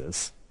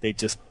audiences. They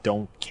just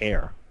don't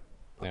care.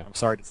 Yeah. I'm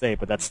sorry to say,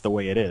 but that's the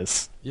way it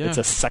is. Yeah. It's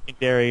a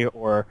secondary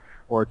or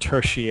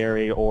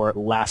tertiary or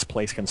last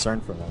place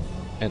concern for them.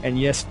 And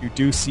yes, you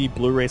do see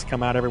Blu-rays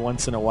come out every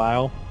once in a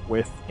while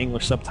with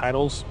English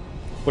subtitles,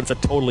 but it's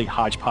a totally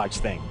hodgepodge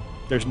thing.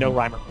 There's no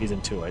rhyme or reason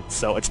to it,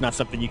 so it's not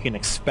something you can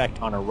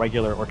expect on a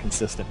regular or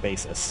consistent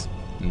basis.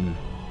 Mm.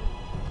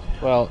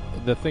 Well,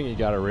 the thing you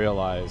got to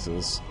realize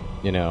is,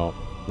 you know,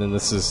 and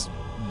this is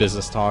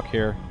business talk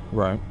here.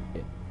 Right.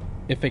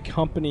 If a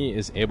company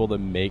is able to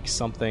make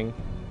something,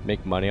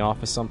 make money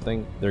off of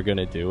something, they're going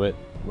to do it.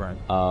 Right.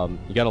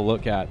 You got to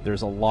look at,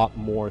 there's a lot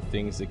more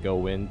things that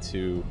go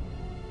into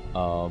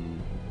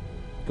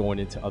going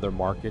into other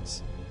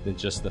markets than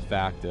just the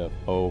fact of,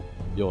 oh,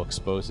 you'll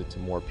expose it to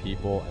more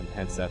people, and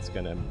hence that's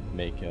going to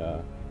make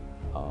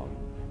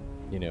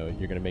you know,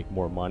 you're going to make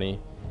more money,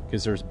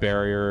 because there's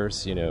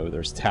barriers, you know,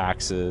 there's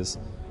taxes,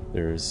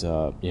 there's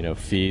you know,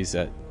 fees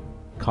that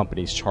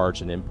companies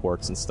charge in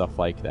imports and stuff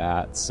like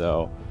that.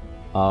 So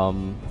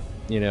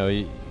you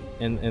know,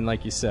 and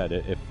like you said,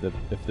 if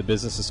the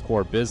business's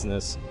core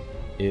business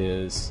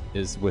is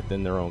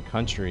within their own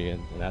country,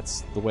 and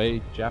that's the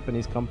way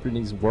Japanese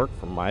companies work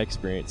from my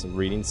experience and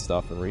reading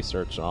stuff and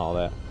research and all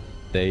that.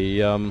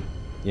 They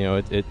you know,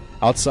 it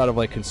outside of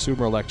like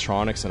consumer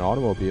electronics and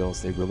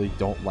automobiles, they really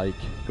don't like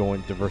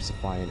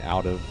diversifying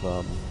out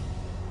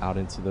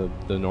into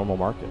the normal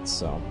markets.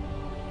 So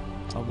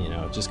you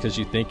know, just because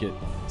you think it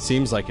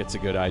seems like it's a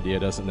good idea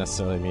doesn't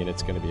necessarily mean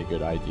it's going to be a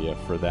good idea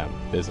for them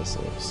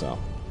businessly. So,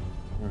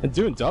 and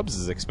doing dubs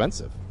is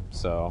expensive.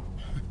 So,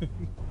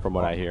 from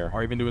what I hear,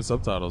 or even doing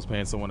subtitles,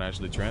 paying someone to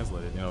actually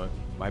translate it, you know, it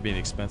might be an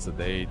expense that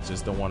they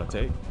just don't want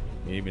to take.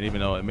 Even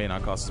though it may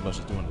not cost as much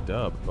as doing the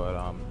dub, but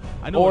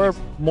I know. Or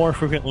more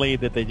frequently,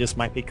 that they just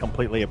might be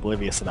completely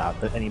oblivious about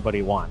that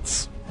anybody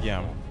wants.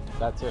 Yeah.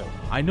 That too.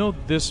 I know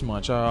this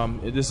much.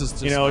 This is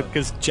just, you know,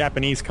 because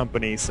Japanese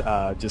companies,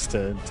 just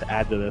to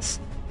add to this,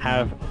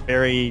 have a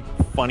very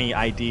funny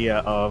idea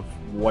of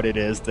what it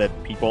is that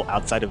people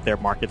outside of their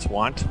markets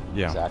want.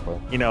 Yeah, exactly.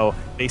 You know,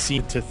 they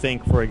seem to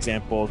think, for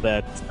example,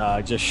 that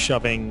just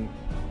shoving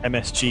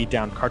MSG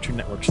down Cartoon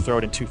Network's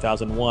throat in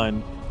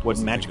 2001 would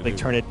magically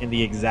turn it in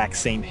the exact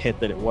same hit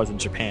that it was in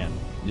Japan.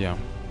 Yeah.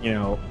 You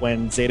know,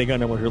 when Zeta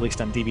Gundam was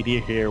released on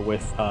DVD here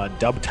with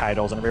dub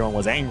titles and everyone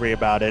was angry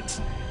about it,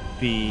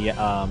 the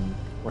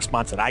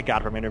response that I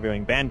got from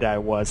interviewing Bandai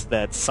was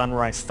that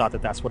Sunrise thought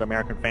that that's what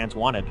American fans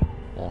wanted.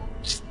 Yeah.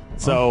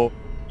 So,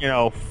 you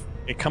know,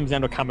 it comes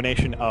down to a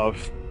combination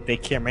of they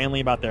care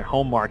mainly about their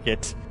home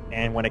market,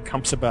 and when it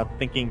comes about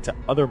thinking to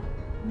other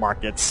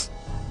markets,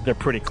 they're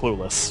pretty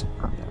clueless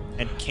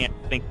and can't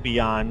think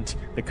beyond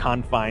the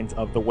confines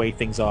of the way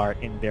things are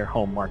in their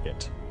home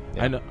market.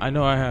 Yeah. I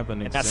know I have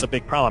an example. And that's a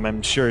big problem.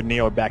 I'm sure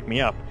Neo would back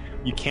me up.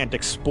 You can't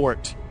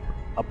export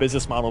a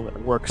business model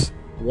that works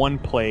one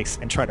place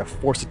and try to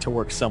force it to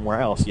work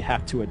somewhere else. You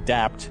have to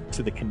adapt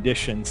to the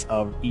conditions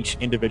of each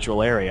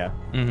individual area.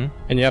 Mm-hmm.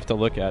 And you have to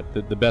look at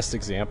the best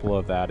example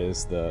of that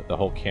is the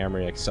whole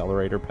Camry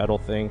accelerator pedal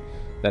thing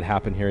that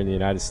happened here in the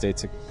United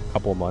States a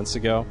couple of months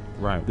ago.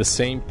 Right. The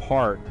same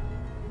part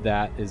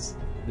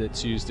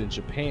that's used in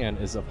Japan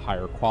is of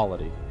higher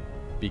quality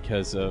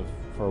because of,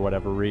 for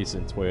whatever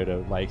reason,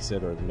 Toyota likes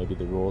it, or maybe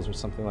the rules or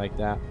something like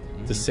that.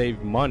 Mm-hmm. To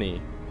save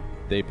money,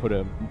 they put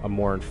a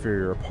more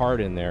inferior part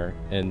in there,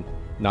 and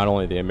not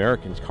only the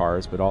American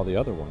cars, but all the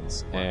other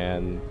ones.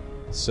 And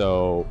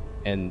so,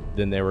 and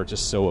then they were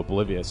just so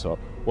oblivious. So,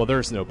 well,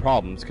 there's no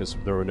problems because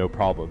there were no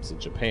problems in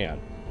Japan.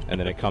 And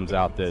then it comes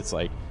out that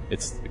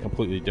it's a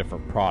completely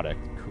different product,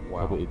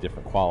 completely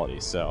different quality.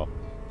 So,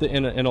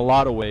 in a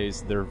lot of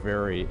ways, they're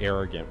very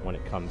arrogant when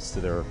it comes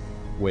to their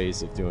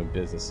ways of doing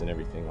business and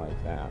everything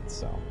like that.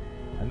 So,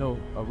 I know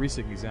a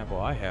recent example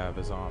I have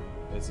is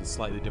it's a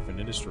slightly different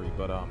industry,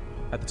 but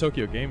at the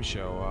Tokyo Game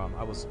Show,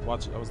 I was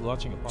watching a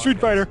podcast. Street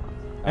Fighter.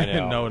 I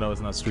know. No,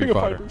 it's not Street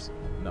Fighter.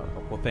 No,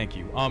 well, thank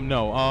you.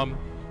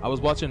 I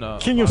was watching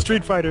King of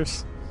Street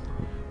Fighters.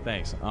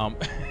 Thanks.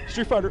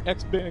 Street Fighter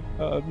X Big,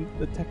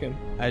 the Tekken.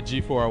 At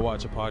G4, I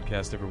watch a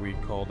podcast every week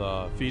called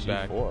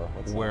Feedback, G4?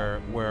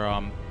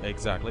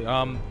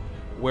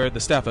 where the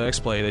staff at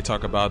X-Play, they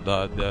talk about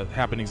the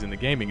happenings in the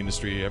gaming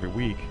industry every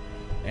week,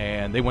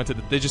 and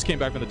they just came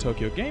back from the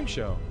Tokyo Game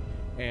Show,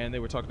 and they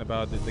were talking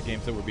about the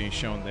games that were being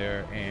shown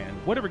there, and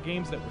whatever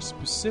games that were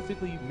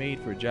specifically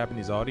made for a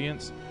Japanese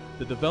audience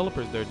the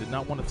developers there did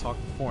not want to talk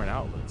to foreign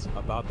outlets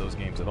about those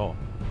games at all,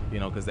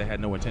 because they had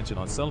no intention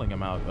on selling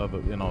them out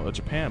of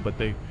Japan. But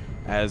they,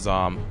 as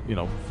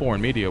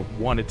foreign media,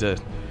 wanted to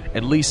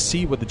at least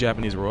see what the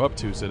Japanese were up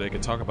to, so they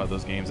could talk about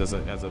those games as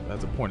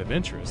a point of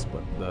interest.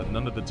 But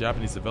none of the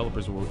Japanese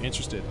developers were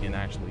interested in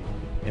actually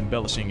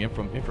embellishing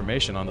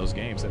information on those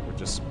games that were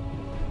just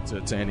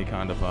to any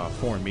kind of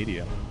foreign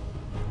media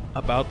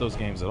about those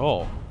games at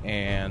all.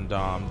 And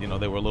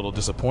they were a little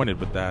disappointed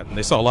with that, and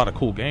they saw a lot of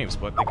cool games,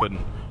 but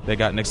they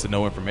got next to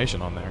no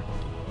information on there.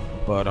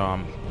 But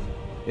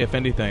if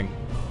anything,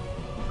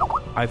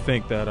 I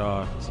think that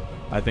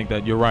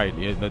you're right.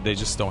 They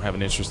just don't have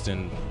an interest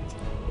in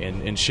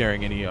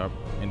sharing any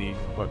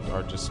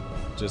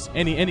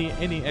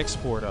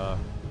export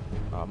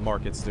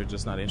markets. They're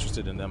just not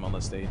interested in them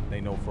unless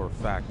they know for a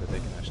fact that they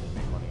can actually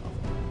make money off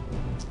of them.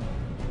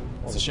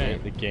 It's a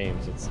shame. The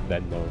games, it's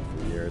been known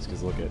for years,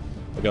 because look at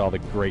all the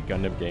great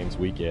Gundam games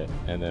we get,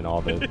 and then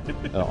all the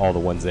all the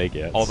ones they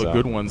get. All the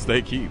good ones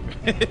they keep.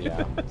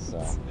 Yeah,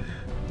 so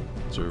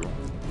true.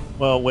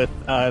 Well, with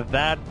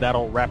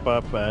that'll wrap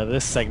up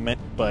this segment,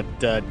 but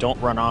don't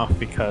run off,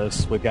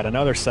 because we've got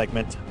another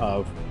segment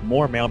of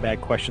more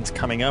mailbag questions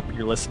coming up.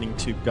 You're listening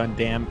to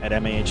Gundam at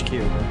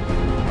MAHQ.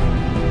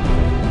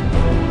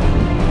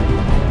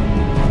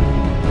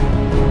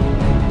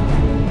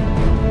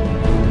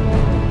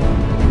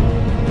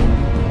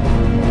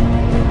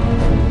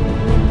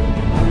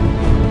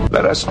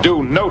 Let us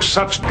do no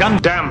such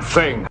Gundam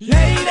thing.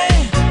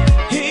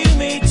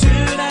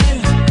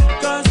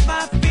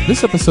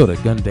 This episode of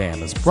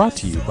Gundam is brought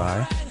to you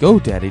by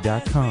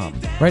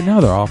GoDaddy.com. Right now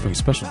they're offering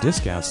special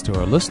discounts to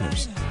our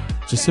listeners.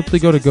 Just simply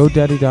go to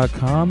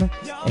GoDaddy.com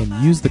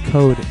and use the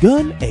code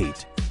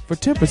GUN8 for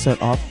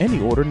 10% off any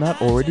order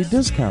not already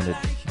discounted.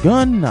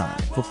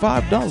 GUN9 for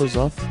 $5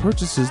 off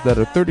purchases that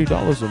are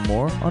 $30 or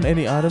more on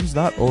any items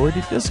not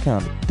already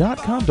discounted.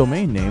 .com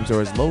domain names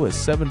are as low as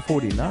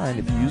 $7.49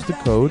 if you use the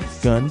code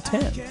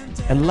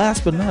GUN10. And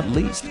last but not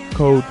least,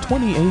 code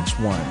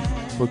 20H1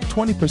 for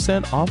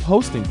 20% off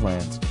hosting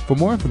plans. For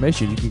more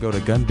information, you can go to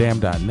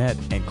Gundam.net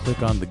and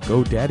click on the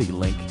GoDaddy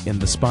link in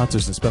the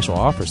sponsors and special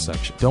offers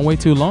section. Don't wait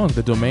too long.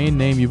 The domain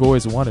name you've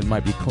always wanted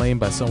might be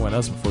claimed by someone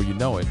else before you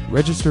know it.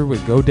 Register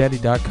with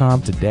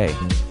GoDaddy.com today.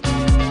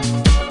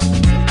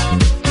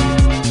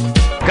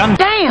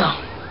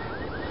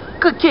 Damn!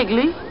 Good kick,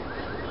 Lee.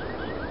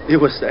 It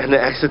was an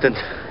accident.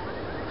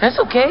 That's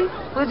okay.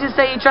 We'll just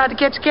say you tried to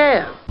catch a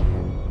cab.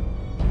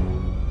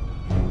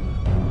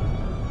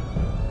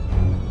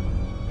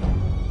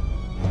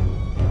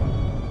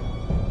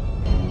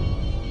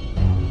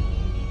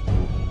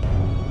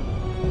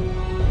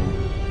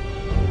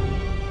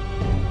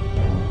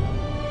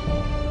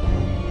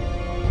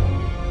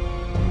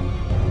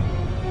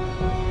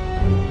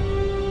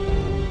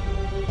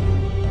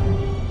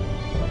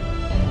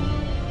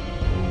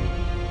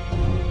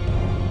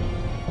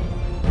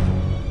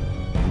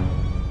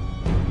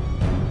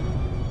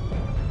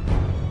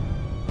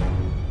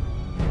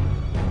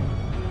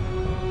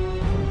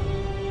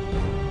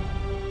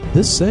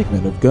 This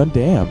segment of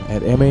Gundam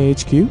at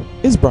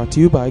MAHQ is brought to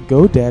you by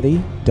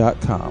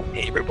GoDaddy.com.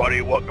 Hey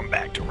everybody, welcome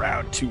back to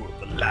round 2 of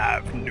the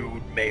live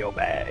nude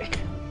mailbag.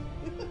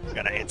 I'm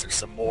gonna answer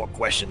some more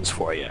questions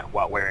for you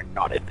while wearing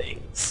naughty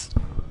things.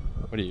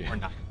 What are you? Or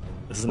not.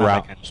 This is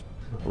not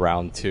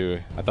round 2.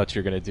 I thought you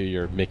were gonna do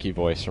your Mickey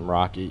voice from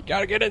Rocky.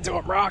 Gotta get into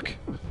him, Rock.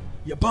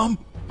 You bum.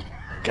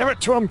 Give it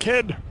to him,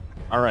 kid.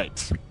 All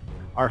right.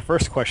 Our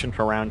first question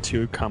for round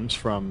 2 comes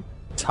from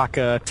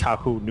Taka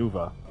Tahu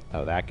Nuva.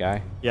 Oh, that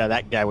guy? Yeah,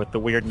 that guy with the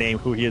weird name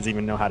who he doesn't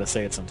even know how to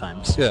say it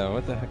sometimes. Yeah,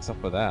 what the heck's up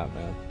with that,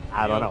 man?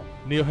 I don't know.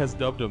 Neil has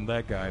dubbed him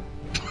that guy.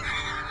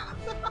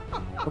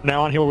 From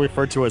now on, he will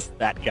refer to as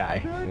that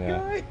guy.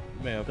 Yeah.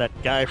 Man. That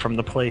guy from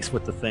the place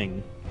with the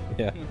thing.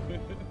 Yeah. Did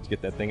you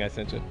get that thing I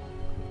sent you?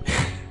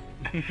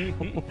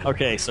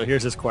 Okay, so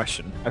here's his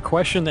question. A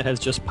question that has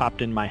just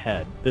popped in my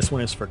head. This one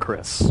is for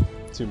Chris.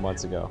 2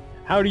 months ago.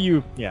 How do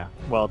you... Yeah,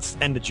 well, it's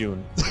end of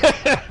June.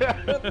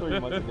 3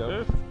 months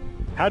ago.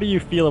 How do you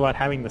feel about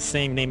having the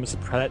same name as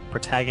the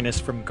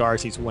protagonist from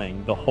Garzy's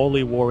Wing, the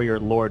Holy Warrior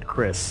Lord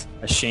Chris?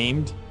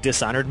 Ashamed?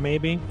 Dishonored,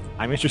 maybe?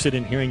 I'm interested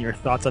in hearing your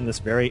thoughts on this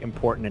very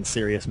important and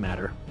serious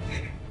matter.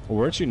 Well,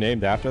 weren't you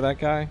named after that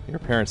guy? Your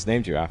parents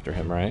named you after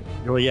him, right?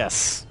 Well,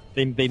 yes.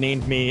 They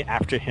named me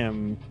after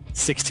him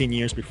 16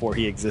 years before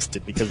he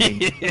existed, because they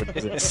knew he would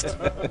exist.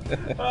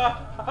 That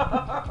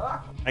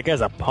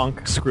guy's a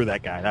punk. Screw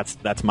that guy.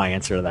 That's my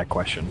answer to that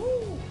question.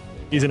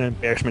 He's an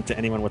embarrassment to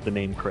anyone with the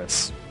name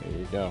Chris. There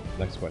you go.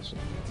 Next question.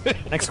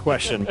 Next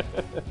question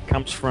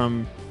comes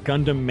from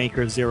Gundam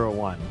Maker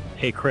 01.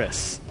 Hey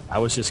Chris, I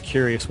was just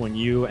curious when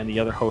you and the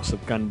other hosts of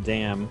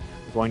Gundam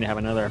were going to have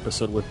another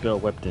episode with Bill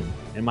Whipton.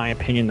 In my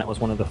opinion, that was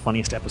one of the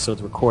funniest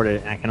episodes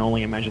recorded, and I can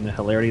only imagine the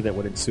hilarity that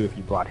would ensue if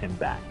you brought him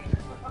back.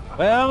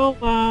 Well,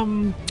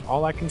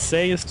 all I can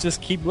say is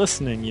just keep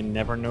listening. You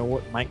never know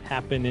what might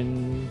happen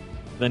in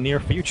the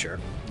near future.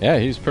 Yeah,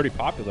 he's pretty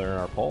popular in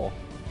our poll.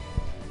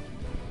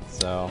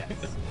 So,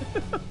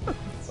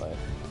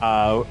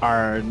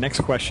 our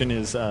next question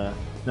is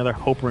another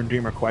Hoper and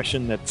Dreamer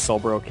question that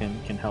Solbro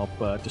can help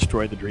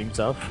destroy the dreams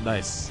of.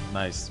 Nice.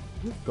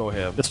 Go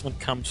ahead. This one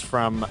comes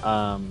from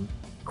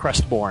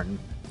Crestborn,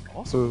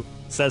 who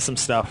says some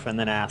stuff and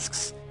then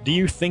asks, do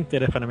you think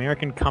that if an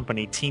American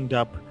company teamed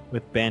up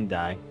with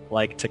Bandai,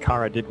 like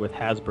Takara did with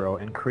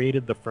Hasbro, and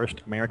created the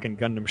first American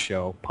Gundam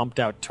show, pumped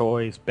out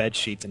toys, bed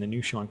sheets, and a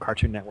new show on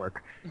Cartoon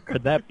Network,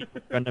 could that be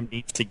what Gundam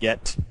needs to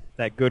get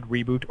that good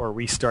reboot or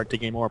restart to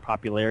gain more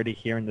popularity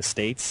here in the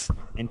States?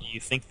 And do you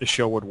think the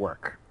show would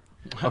work?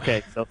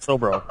 Okay, so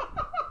bro,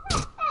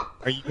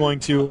 are you going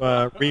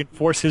to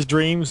reinforce his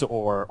dreams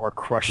or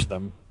crush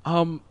them?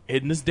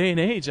 In this day and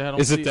age, I don't.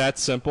 Is it that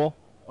simple?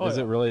 Is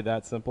it really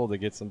that simple to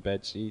get some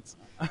bed sheets,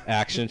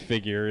 action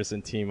figures,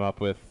 and team up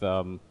with,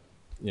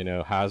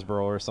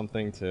 Hasbro or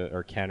something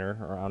or Kenner,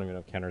 or I don't even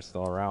know if Kenner's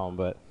still around,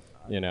 but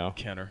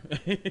Kenner. I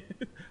think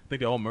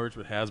they all merged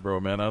with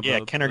Hasbro,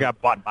 man. Kenner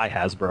got bought by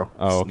Hasbro.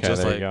 Oh, okay,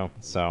 there you go.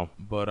 So,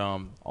 but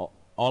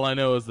all I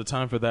know is the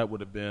time for that would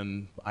have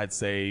been, I'd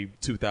say,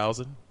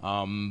 2000.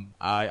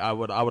 I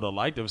would have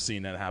liked to have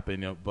seen that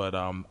happen, but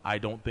I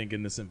don't think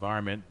in this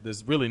environment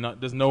there's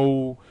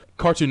no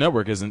Cartoon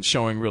Network isn't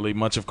showing really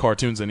much of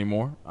cartoons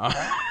anymore.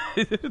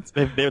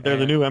 They're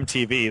the new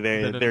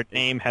MTV. Their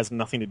name has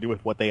nothing to do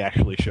with what they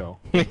actually show.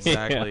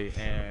 Exactly,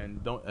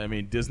 and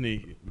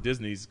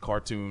Disney's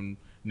Cartoon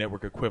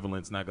Network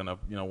equivalent's not gonna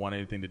want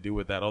anything to do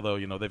with that. Although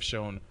they've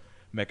shown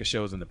mecha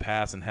shows in the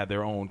past and had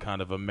their own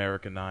kind of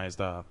Americanized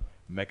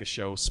mecha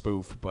show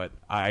spoof, but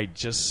I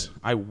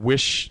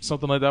wish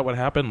something like that would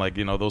happen. Like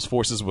those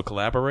forces would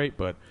collaborate,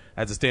 but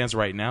as it stands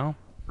right now,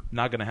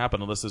 not going to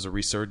happen unless there's a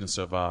resurgence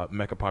of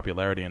mecha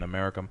popularity in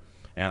America,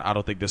 and I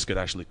don't think this could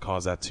actually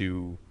cause that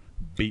to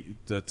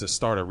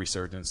start a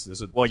resurgence.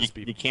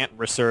 You can't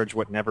resurge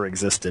what never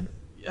existed.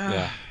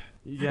 Yeah.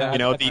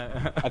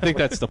 I think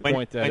that's the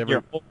point that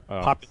your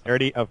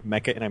popularity of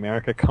mecha in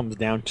America comes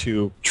down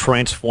to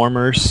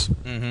Transformers,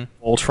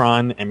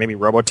 Ultron, and maybe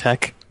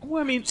Robotech.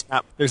 Well, I mean,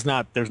 there's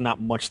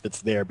not much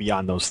that's there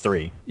beyond those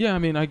three. Yeah, I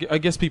mean, I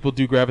guess people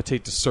do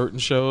gravitate to certain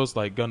shows.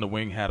 Like Gundam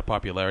Wing had a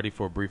popularity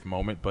for a brief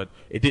moment, but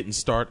it didn't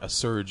start a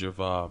surge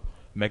of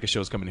mecha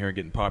shows coming here and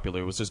getting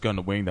popular. It was just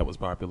Gundam Wing that was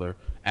popular,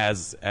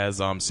 as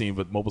seen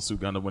with Mobile Suit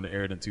Gundam when it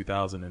aired in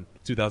 2000 and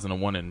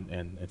 2001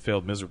 and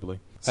failed miserably.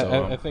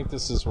 So I think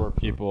this is where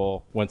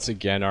people once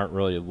again aren't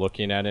really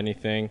looking at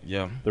anything.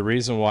 Yeah. The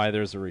reason why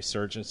there's a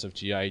resurgence of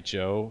G.I.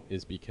 Joe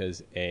is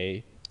because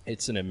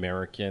it's an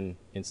American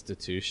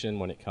institution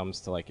when it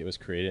comes to it was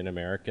created in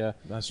America.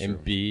 That's true.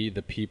 And B,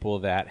 the people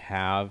that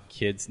have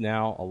kids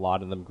now, a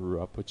lot of them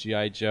grew up with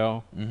G.I.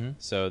 Joe. Mm-hmm.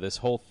 So this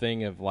whole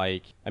thing of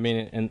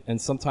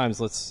and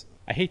sometimes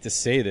I hate to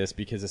say this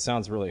because it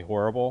sounds really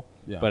horrible,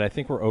 but I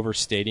think we're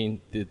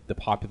overstating the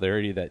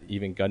popularity that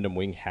even Gundam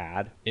Wing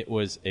had. It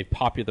was a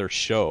popular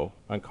show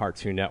on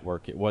Cartoon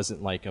Network. It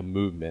wasn't like a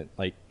movement.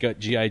 Like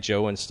G.I.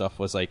 Joe and stuff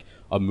was like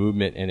a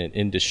movement and an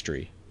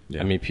industry. Yeah.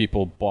 I mean,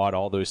 people bought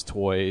all those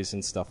toys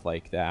and stuff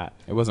like that.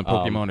 It wasn't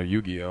Pokemon or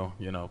Yu-Gi-Oh!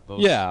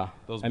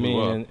 Those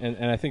blew up.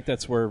 And I think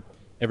that's where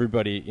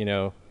everybody,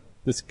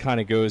 this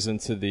kind of goes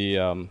into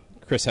the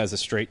Chris has a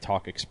Straight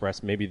Talk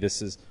Express. Maybe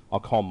this is, I'll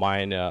call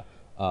mine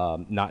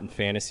Not in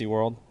Fantasy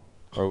World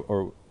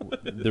or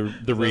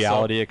the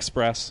Reality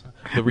Express.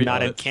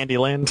 Not in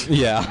Candyland.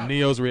 Yeah.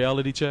 Neo's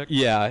reality check.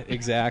 Yeah,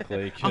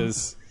 exactly.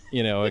 Because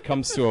it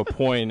comes to a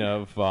point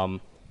of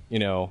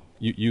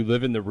you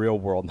live in the real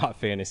world, not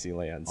fantasy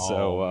land.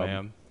 So,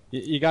 man.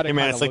 You got to. Hey,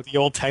 man, it's like the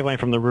old tagline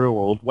from the real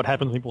world. What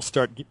happens when people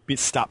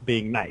stop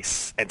being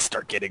nice and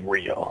start getting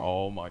real?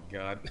 Oh my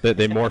God!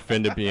 They morph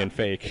into being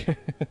fake.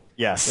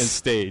 Yes, and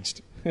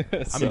staged.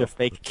 I'm into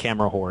fake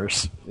camera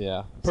whores.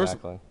 Yeah,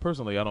 exactly.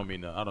 Personally, I don't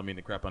mean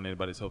to crap on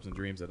anybody's hopes and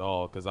dreams at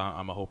all because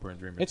I'm a hoper and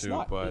dreamer too.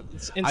 Not, but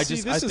this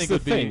is the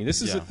thing.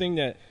 This is the thing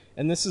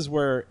and this is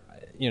where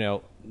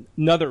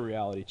another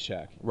reality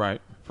check.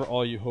 Right. For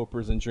all you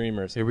hopers and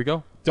dreamers. Here we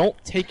go. Don't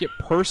take it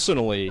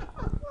personally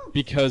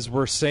because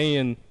we're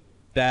saying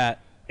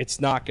that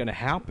it's not going to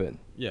happen.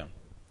 Yeah.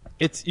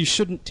 You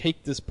shouldn't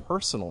take this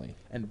personally.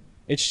 And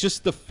it's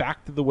just the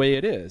fact of the way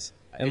it is.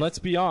 And let's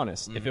be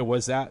honest, if it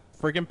was that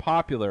friggin'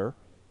 popular,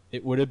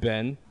 it would have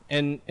been.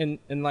 And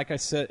like I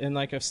said, and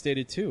like I've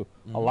stated too,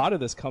 a lot of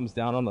this comes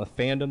down on the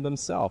fandom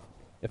themselves.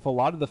 If a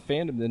lot of the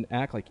fandom didn't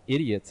act like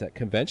idiots at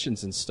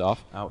conventions and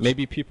stuff,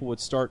 maybe people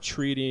would start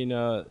treating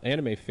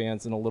anime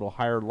fans in a little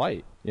higher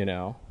light,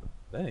 That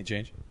ain't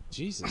changed.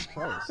 Jesus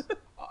Christ.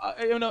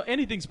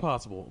 Anything's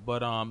possible, but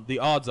the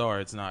odds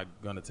are it's not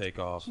going to take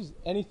off.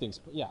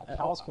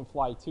 Cows can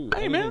fly too.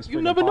 Hey, man,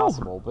 you never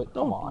know. But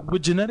come on.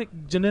 With genetic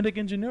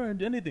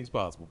engineering, anything's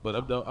possible. But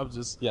I'm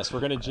just... Yes, we're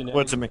going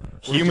to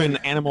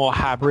human-animal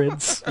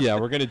hybrids? Yeah,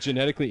 we're going to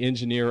genetically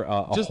engineer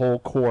a whole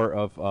core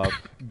of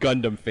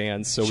Gundam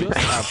fans so we can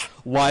have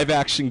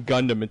live-action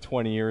Gundam in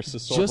 20 years so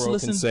Solbro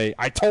can say,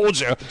 I told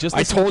you!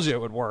 I told you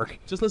it would work.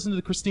 Just listen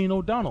to Christine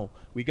O'Donnell.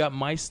 We got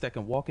mice that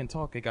can walk and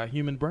talk. They got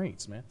human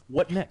brains, man.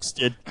 What next?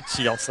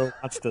 She also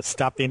wants to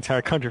stop the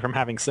entire country from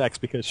having sex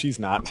because she's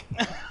not.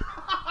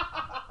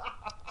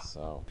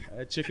 So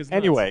that chick is nuts.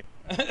 Anyway,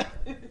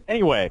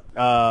 Anyway,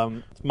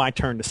 it's my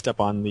turn to step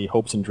on the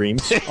hopes and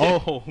dreams.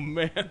 Oh,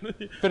 man.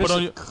 Put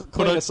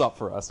this up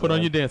for us. Put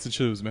on your dancing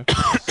shoes, man.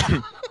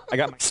 I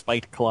got my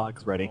spiked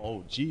clogs ready.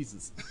 Oh,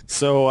 Jesus.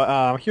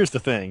 So here's the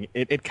thing.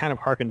 It kind of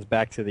harkens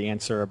back to the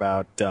answer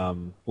about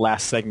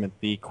last segment,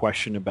 the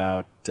question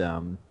about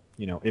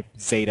if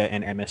Zeta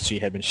and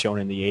MSG had been shown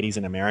in the 80s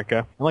in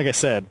America. And like I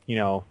said,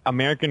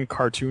 American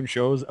cartoon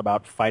shows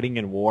about fighting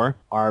and war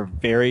are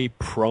very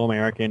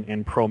pro-American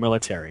and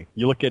pro-military.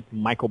 You look at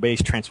Michael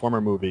Bay's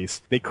Transformer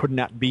movies, they could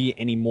not be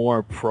any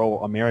more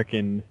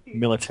pro-American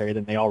military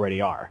than they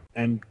already are.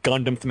 And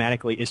Gundam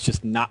thematically is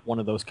just not one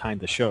of those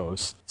kinds of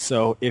shows.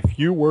 So if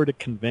you were to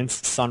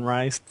convince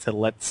Sunrise to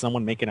let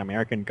someone make an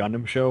American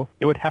Gundam show,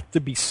 it would have to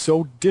be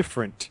so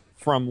different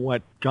from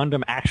what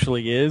Gundam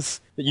actually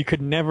is, that you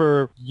could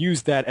never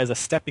use that as a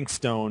stepping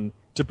stone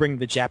to bring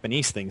the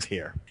Japanese things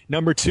here.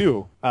 Number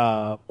two,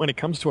 when it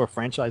comes to a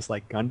franchise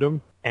like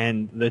Gundam,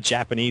 and the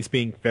Japanese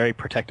being very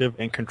protective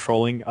and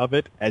controlling of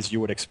it, as you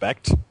would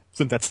expect,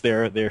 since that's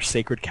their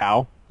sacred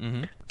cow,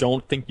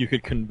 don't think you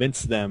could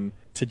convince them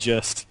to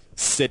just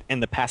sit in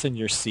the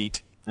passenger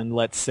seat and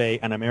let, say,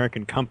 an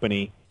American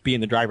company be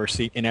in the driver's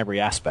seat in every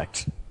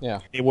aspect.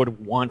 Yeah. They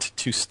would want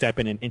to step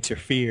in and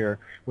interfere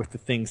with the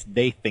things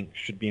they think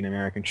should be an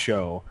American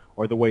show,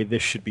 or the way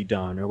this should be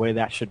done, or the way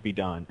that should be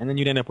done. And then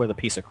you'd end up with a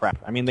piece of crap.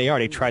 I mean, they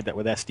already tried that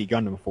with SD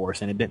Gundam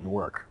Force, and it didn't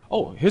work.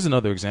 Oh, here's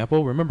another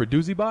example. Remember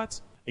Doozy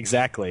Bots?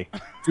 Exactly.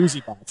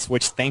 Doozy Bots,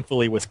 which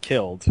thankfully was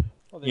killed.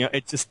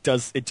 It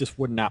just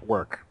would not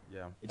work.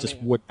 Yeah. It just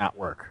would not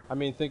work. I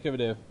mean, think of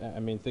it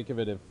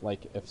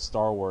if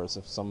Star Wars,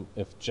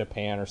 if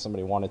Japan or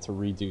somebody wanted to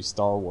redo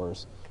Star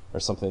Wars or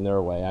something their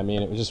way. I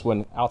mean, it just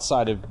wouldn't,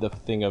 outside of the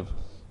thing of,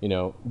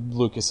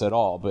 Lucas at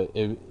all, but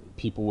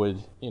people would,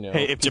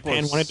 Hey, if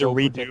Japan wanted to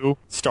redo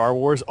Star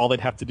Wars, all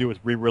they'd have to do is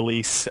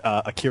re-release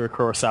Akira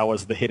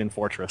Kurosawa's The Hidden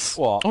Fortress.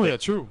 Well, oh yeah,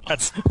 true.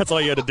 That's all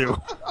you had to do.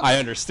 I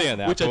understand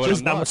that. Which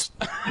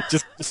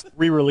just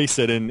re-release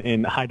it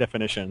in high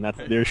definition.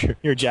 There's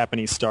your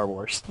Japanese Star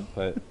Wars.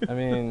 But I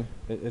mean,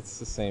 it's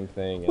the same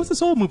thing. What's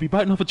this old movie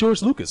biting off of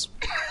George Lucas?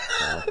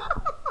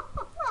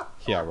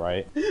 Yeah,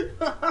 right.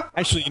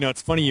 Actually,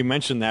 it's funny you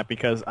mentioned that,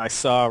 because I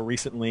saw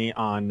recently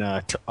on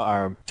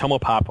our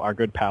Tomopop, our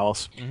good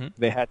pals,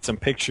 they had some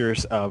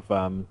pictures of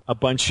a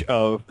bunch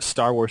of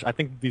Star Wars. I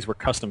think these were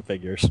custom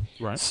figures.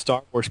 Right.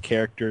 Star Wars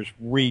characters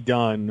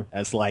redone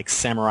as like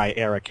samurai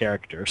era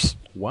characters.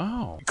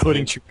 Wow.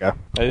 Including Chewbacca.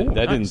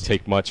 That didn't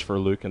take much for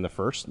Luke in the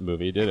first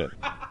movie, did it?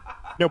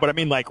 No, but I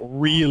mean, like,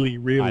 really,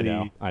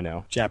 really I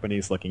know.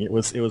 Japanese looking. It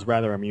was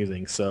rather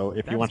amusing. So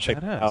if you want to check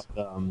it out,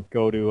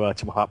 go to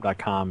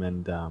tomahawk.com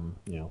and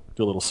do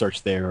a little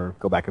search there, or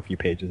go back a few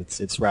pages.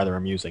 It's rather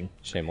amusing.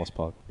 Shameless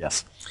plug.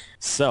 Yes.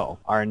 So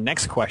our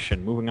next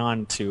question, moving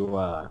on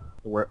to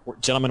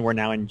gentlemen, we're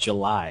now in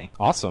July.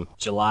 Awesome.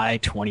 July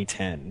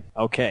 2010.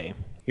 Okay.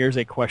 Here's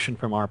a question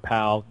from our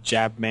pal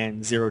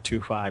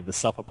Jabman025, the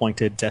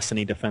self-appointed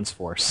Destiny Defense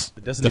Force.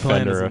 The Destiny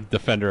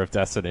Defender of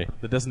Destiny.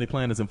 The Destiny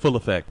plan is in full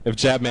effect. If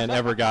Jabman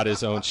ever got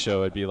his own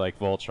show, it'd be like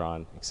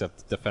Voltron,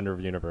 except Defender of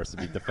the Universe.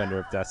 It'd be Defender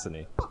of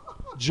Destiny.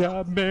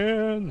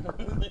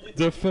 Jabman,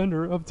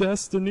 Defender of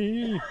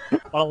Destiny.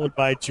 Followed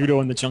by Judo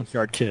and the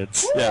Junkyard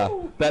Kids. Yeah,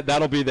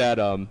 that'll be that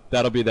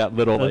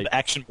little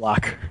action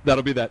block.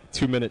 That'll be that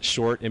 2-minute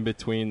short in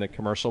between the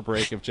commercial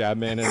break of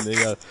Jabman and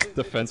the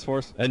Defense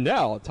Force. And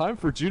now, time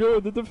for Judo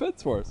and the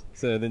Defense Force.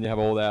 So then you have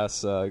old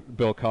ass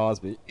Bill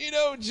Cosby.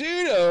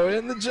 Judo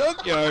and the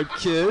Junkyard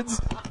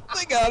Kids,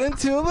 they got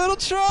into a little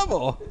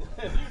trouble.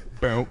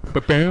 Boom,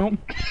 boom.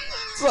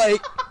 It's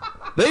like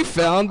they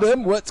found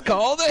them what's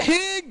called a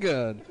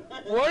handgun.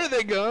 What are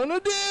they gonna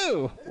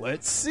do?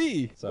 Let's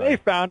see. Sorry. They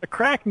found a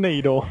crack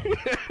needle.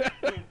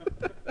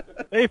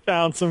 They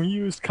found some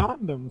used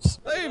condoms.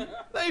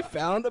 They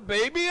found a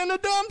baby in a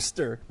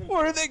dumpster.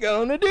 What are they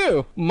gonna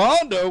do?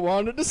 Mondo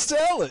wanted to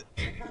sell it.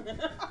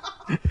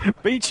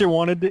 Beecher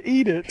wanted to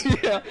eat it.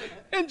 Yeah,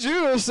 and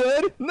Judo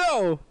said,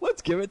 no,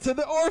 let's give it to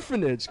the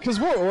orphanage, because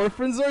we're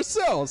orphans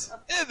ourselves.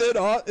 And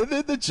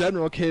then the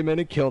general came in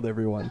and killed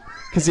everyone,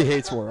 because he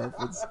hates war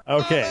orphans.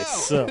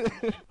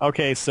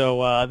 Okay,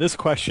 so this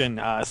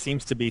question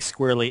seems to be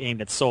squarely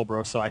aimed at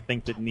Solbro, so I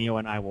think that Neo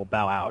and I will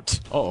bow out.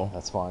 Oh,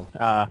 that's fine.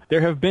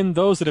 There have been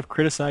those that have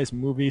criticized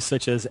movies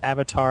such as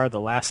Avatar, The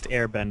Last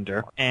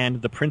Airbender,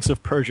 and The Prince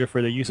of Persia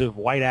for the use of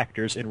white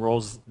actors in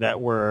roles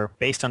that were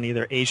based on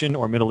either Asian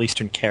or Middle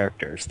Eastern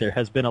characters. There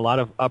has been a lot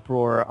of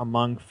uproar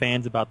among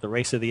fans about the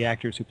race of the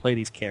actors who play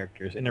these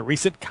characters. In a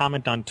recent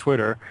comment on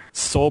Twitter,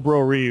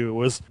 Solbro Ryu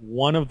was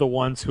one of the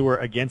ones who were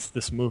against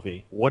this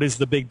movie. What is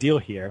the big deal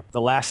here?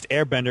 The Last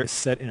Airbender is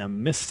set in a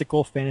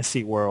mystical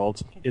fantasy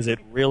world. Is it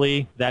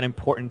really that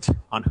important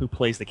on who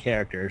plays the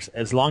characters?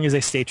 As long as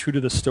they stay true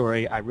to the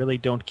story, I really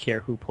don't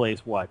care who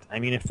plays what. I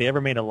mean, if they ever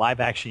made a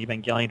live-action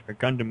Evangelion or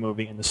Gundam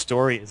movie and the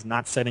story is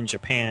not set in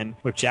Japan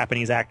with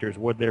Japanese actors,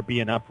 would there be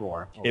an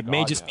uproar? It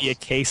may just be a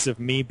case of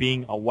me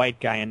being a white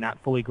guy and not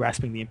fully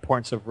grasping the importance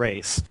importance of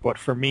race, but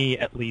for me,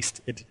 at least,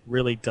 it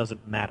really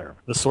doesn't matter.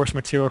 The source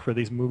material for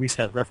these movies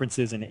has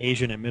references in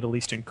Asian and Middle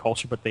Eastern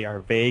culture, but they are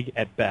vague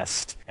at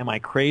best. Am I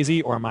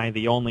crazy, or am I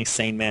the only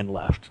sane man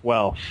left?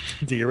 Well,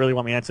 do you really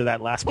want me to answer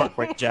that last part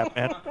for you, Jab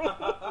Man?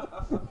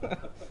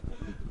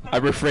 I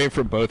refrain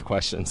from both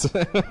questions.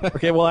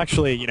 Okay, well,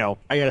 actually,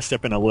 I got to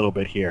step in a little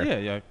bit here.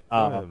 Yeah. Go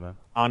ahead, man.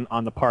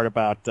 On the part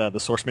about the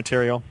source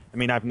material. I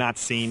mean, I've not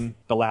seen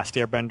The Last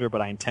Airbender, but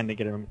I intend to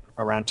get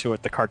around to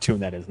it. The cartoon,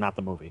 that is, not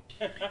the movie.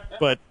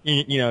 But,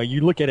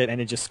 you look at it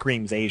and it just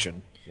screams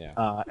Asian.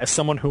 Yeah. As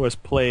someone who has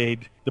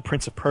played the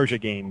Prince of Persia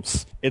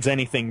games, it's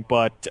anything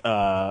but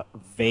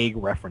vague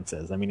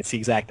references. I mean, it's the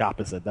exact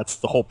opposite. That's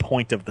the whole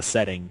point of the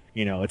setting.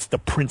 It's the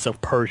Prince of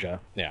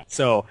Persia. Yeah.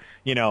 So,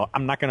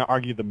 I'm not going to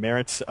argue the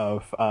merits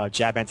of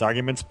Jabban's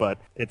arguments, but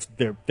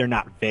they're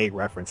not vague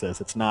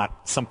references. It's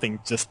not something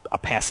just a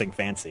passing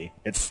fancy.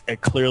 It's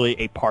clearly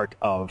a part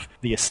of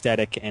the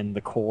aesthetic and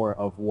the core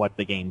of what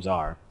the games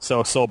are.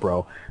 So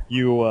Sobro,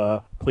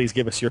 you please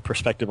give us your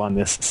perspective on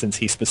this, since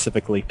he's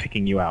specifically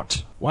picking you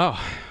out. Wow.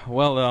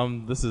 Well,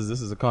 this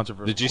is a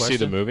controversial Did you question.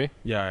 see the movie?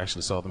 Yeah, I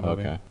actually saw the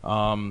movie. Okay.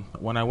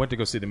 When I went to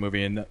go see the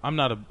movie, and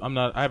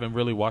I haven't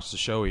really watched the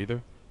show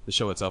either. The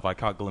show itself, I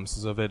caught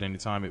glimpses of it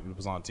anytime it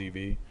was on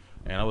TV,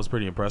 and I was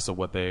pretty impressed with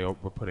what they were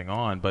putting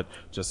on. But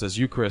just as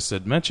you, Chris,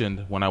 had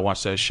mentioned, when I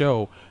watched that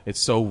show,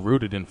 it's so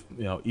rooted in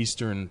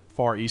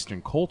Far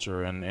Eastern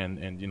culture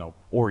and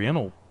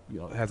Oriental.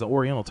 It has an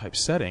Oriental type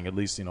setting, at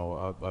least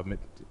an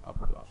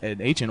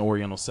ancient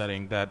Oriental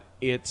setting, that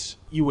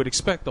you would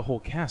expect the whole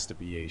cast to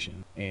be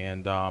Asian.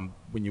 And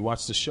when you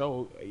watch the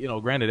show,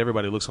 granted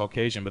everybody looks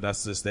Caucasian, but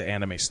that's just the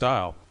anime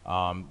style.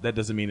 That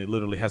doesn't mean it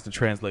literally has to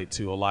translate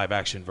to a live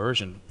action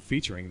version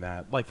featuring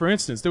that. Like, for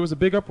instance, there was a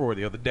big uproar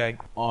the other day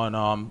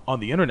on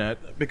the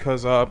internet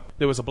because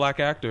there was a black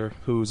actor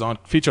who's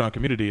featured on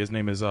Community. His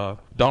name is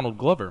Donald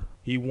Glover.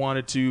 He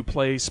wanted to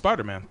play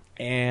Spider-Man.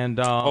 And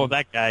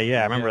that guy,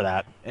 yeah, I remember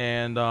that.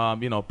 And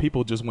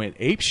people just went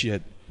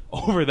apeshit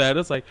over that.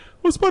 It's like,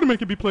 well, Spider-Man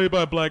can be played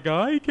by a black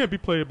guy. He can't be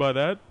played by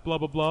that. Blah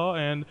blah blah.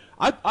 And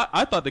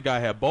I thought the guy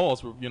had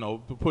balls for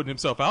putting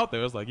himself out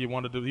there. It's like he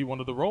wanted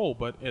the role.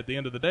 But at the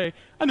end of the day,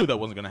 I knew that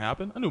wasn't going to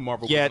happen. I knew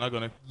Marvel was not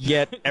going to.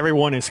 Yet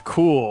everyone is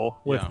cool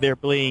with there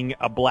being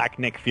a black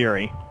Nick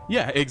Fury.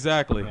 Yeah,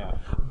 exactly. Yeah.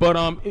 But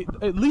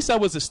at least that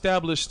was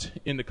established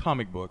in the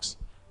comic books.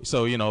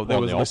 So, there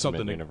was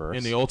something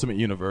in the Ultimate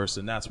Universe,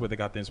 and that's where they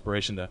got the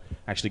inspiration to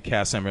actually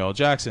cast Samuel L.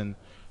 Jackson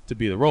to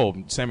be the role.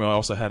 Samuel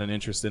also had an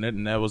interest in it,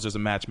 and that was just a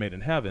match made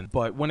in heaven.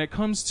 But when it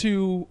comes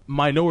to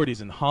minorities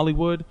in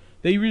Hollywood,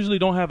 they usually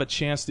don't have a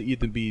chance to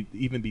even be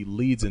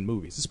leads in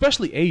movies,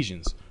 especially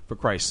Asians, for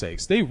Christ's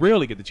sakes. They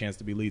rarely get the chance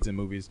to be leads in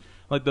movies.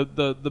 Like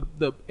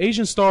the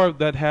Asian star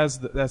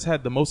that's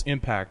had the most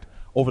impact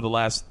over the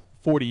last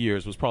 40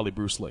 years was probably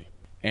Bruce Lee.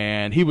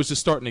 And he was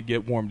just starting to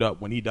get warmed up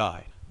when he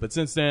died. But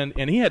since then,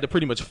 and he had to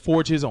pretty much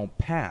forge his own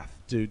path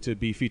to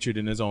be featured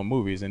in his own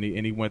movies, and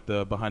he went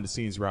the behind the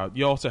scenes route.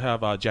 You also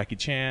have Jackie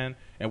Chan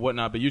and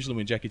whatnot, but usually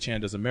when Jackie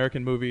Chan does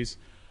American movies,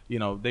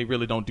 they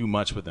really don't do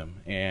much with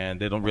him,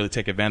 and they don't really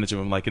take advantage of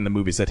him like in the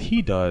movies that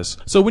he does.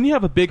 So when you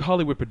have a big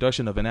Hollywood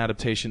production of an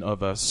adaptation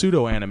of a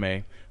pseudo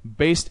anime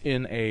based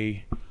in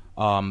a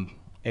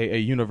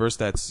universe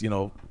that's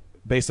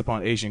based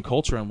upon Asian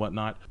culture and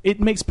whatnot, it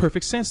makes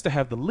perfect sense to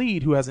have the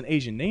lead, who has an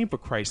Asian name for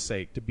Christ's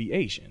sake, to be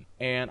Asian.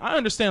 And I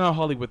understand how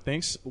Hollywood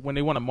thinks. When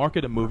they want to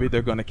market a movie,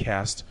 they're going to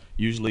cast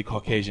usually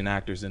Caucasian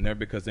actors in there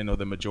because they know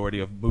the majority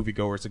of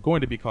moviegoers are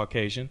going to be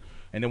Caucasian,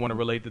 and they want to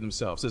relate to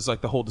themselves. It's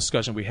like the whole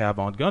discussion we have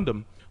on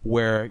Gundam,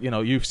 where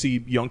you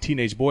see young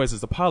teenage boys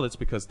as the pilots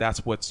because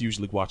that's what's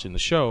usually watching the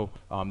show.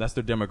 That's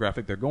their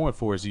demographic they're going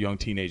for, is the young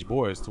teenage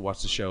boys to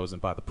watch the shows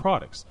and buy the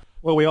products.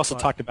 Well, we also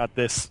talked about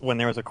this when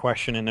there was a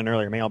question in an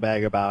earlier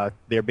mailbag about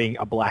there being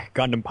a black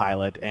Gundam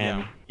pilot,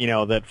 and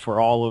that for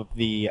all of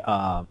the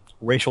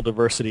racial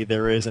diversity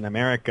there is in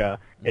America,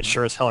 it's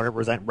sure as hell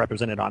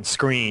represented on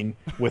screen,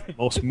 with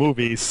most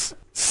movies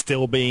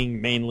still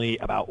being mainly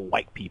about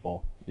white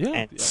people.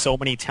 So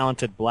many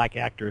talented black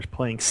actors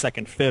playing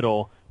second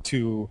fiddle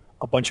to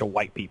a bunch of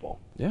white people.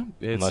 Yeah,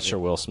 unless you're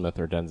Will Smith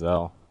or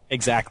Denzel.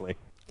 Exactly.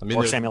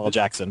 Or Samuel L.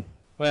 Jackson.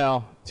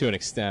 Well, to an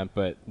extent,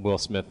 but Will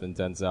Smith and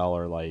Denzel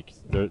are like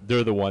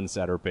they're the ones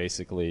that are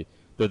basically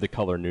they're the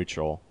color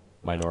neutral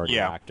minority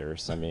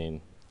actors. I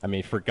mean,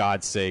 for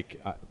God's sake,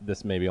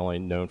 this may be only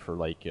known for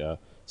like a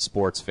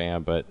sports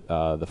fan, but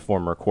the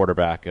former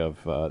quarterback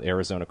of the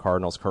Arizona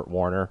Cardinals, Kurt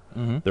Warner,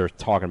 they're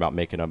talking about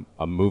making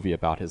a movie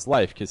about his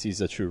life because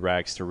he's a true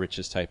rags to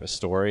riches type of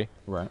story.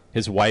 Right.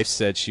 His wife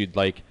said she'd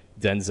like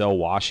Denzel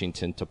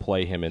Washington to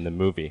play him in the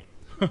movie.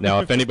 Now,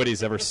 if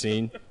anybody's ever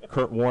seen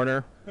Kurt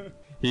Warner,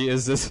 he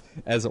is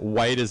as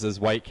white as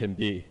white can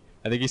be.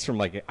 I think he's from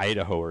like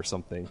Idaho or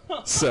something.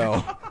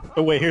 So,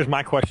 but wait, here's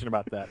my question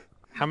about that.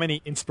 How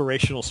many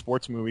inspirational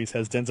sports movies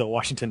has Denzel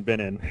Washington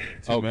been in?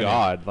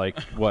 God, like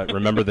what?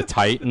 Remember the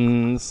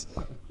Titans?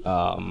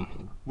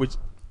 Which,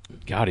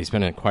 God, he's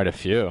been in quite a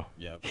few.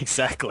 Yeah,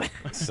 exactly.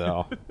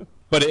 So,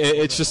 But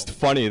it's just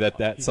funny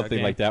that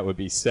something like that would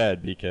be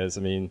said because,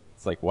 I mean,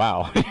 it's like,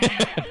 wow.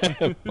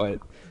 But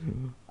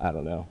I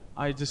don't know.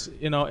 I just,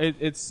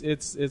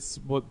 it's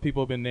what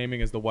people have been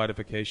naming as the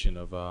whiteification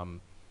of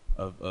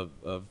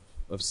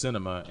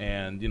cinema,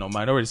 and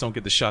minorities don't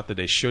get the shot that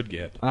they should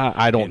get.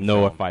 I don't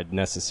know if I'd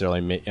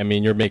necessarily make. I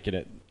mean, you're making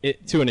it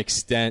to an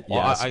extent.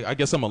 Well, yes. I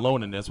guess I'm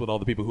alone in this with all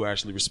the people who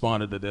actually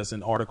responded to this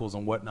in articles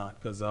and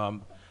whatnot, because I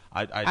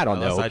don't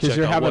know, because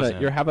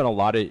you're having a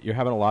lot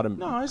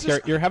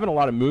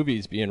of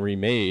movies being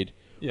remade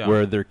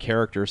where their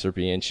characters are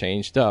being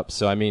changed up.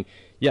 So I mean,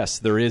 yes,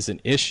 there is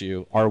an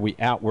issue. Are we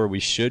at where we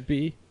should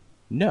be?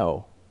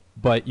 No,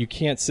 but you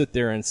can't sit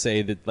there and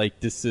say that like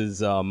this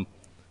is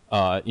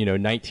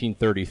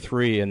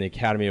 1933 and the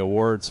Academy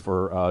Awards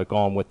for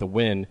Gone with the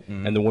Wind,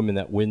 and the woman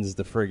that wins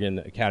the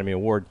friggin' Academy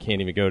Award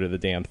can't even go to the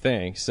damn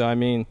thing. So I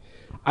mean,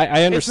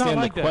 I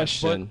understand the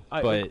question,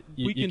 but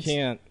you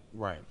can't.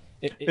 Right.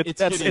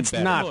 It's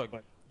not. Look,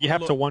 you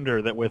have to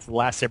wonder that with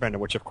Last Airbender,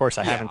 which of course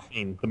I haven't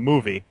seen the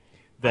movie,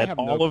 that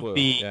all of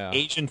the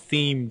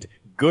Asian-themed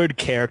good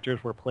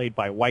characters were played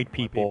by white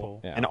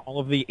people. And all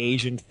of the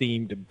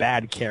Asian-themed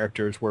bad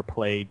characters were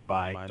played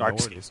by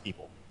dark-skinned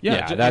people.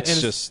 Yeah,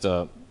 that's just.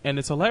 And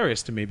it's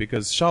hilarious to me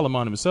because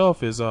Charlemagne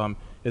himself is of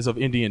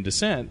Indian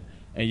descent,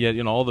 and yet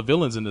all the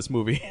villains in this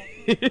movie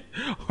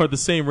are the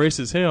same race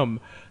as him.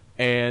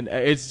 And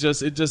it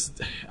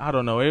just I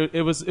don't know.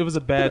 It was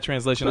a bad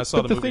translation. I saw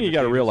the movie. The thing you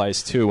got to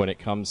realize too, when it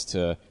comes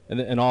to,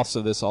 and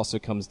also this also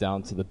comes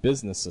down to the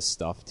business of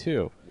stuff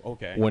too.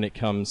 Okay. When it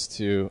comes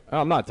to,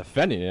 I'm not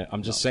defending it.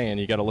 I'm just saying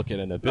you got to look at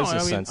it in a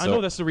business sense. I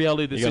know that's the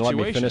reality of the situation. You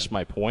gonna let me finish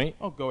my point?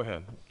 Oh, go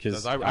ahead.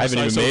 Because I haven't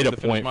even made a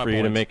point for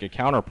you to make a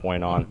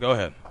counterpoint on. Go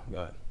ahead.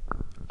 Go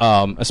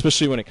ahead.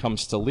 Especially when it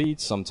comes to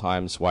leads,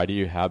 sometimes why do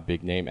you have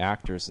big name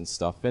actors and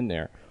stuff in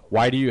there?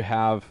 Why do you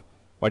have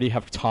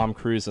Tom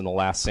Cruise in The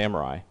Last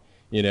Samurai?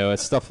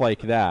 It's stuff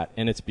like that.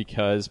 And it's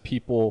because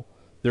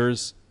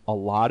there's a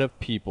lot of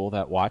people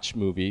that watch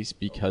movies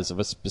because of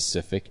a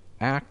specific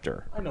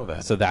actor. I know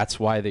that. So that's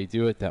why they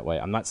do it that way.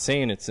 I'm not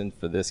saying it's in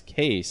for this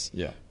case.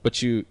 Yeah.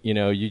 But you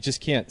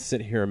just can't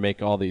sit here and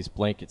make all these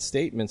blanket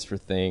statements for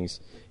things.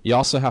 You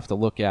also have to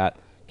look at,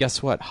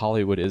 guess what?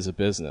 Hollywood is a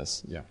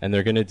business. Yeah. And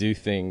they're going to do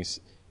things,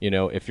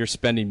 if you're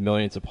spending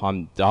millions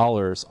upon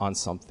dollars on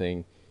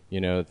something,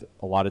 a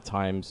lot of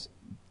times,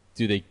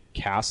 do they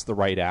cast the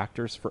right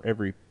actors for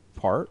every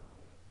part?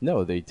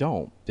 No, they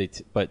don't.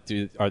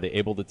 Are they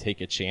able to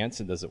take a chance,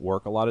 and does it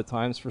work a lot of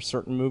times for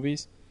certain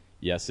movies?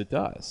 Yes, it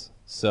does.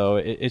 So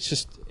it's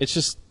just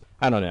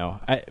I don't know.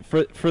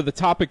 For the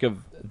topic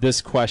of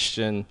this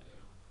question,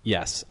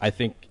 yes, I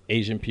think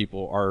Asian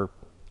people are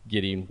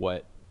getting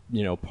what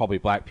probably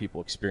black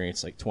people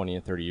experienced like 20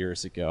 and 30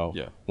 years ago.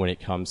 Yeah. When it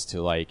comes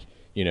to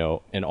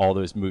in all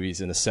those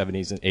movies in the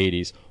 70s and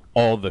 80s,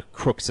 all the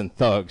crooks and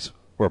thugs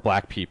were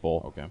black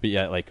people. Okay. But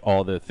yet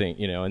all the thing,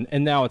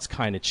 and now it's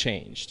kind of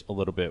changed a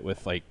little bit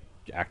with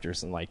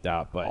actors and like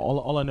that. But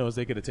all I know is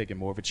they could have taken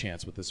more of a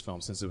chance with this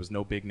film since there was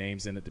no big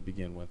names in it to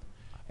begin with.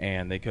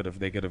 And they could have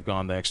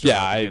gone the extra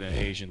mile to get an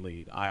Asian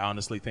lead. I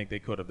honestly think they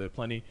could have. There are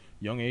plenty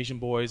young Asian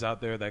boys out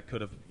there that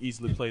could have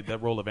easily played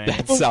that role of Aang.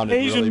 That sounded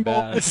really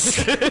bad.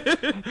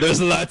 There's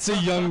lots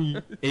of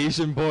young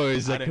Asian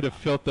boys that could have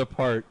filled the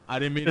part. I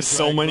didn't mean. There's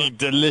so many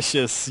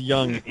delicious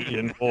young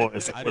Asian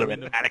boys that would have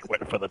been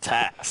adequate for the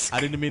task.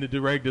 I didn't mean to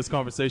direct this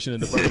conversation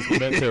into Brothers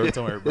Lament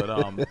territory, but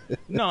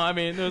no, I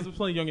mean there's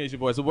plenty of young Asian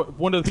boys.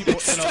 One of the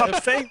people.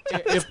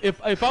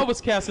 If I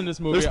was casting this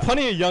movie, there's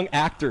plenty of young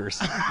actors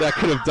that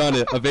could have done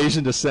it. Of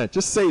Asian descent,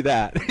 just say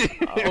that.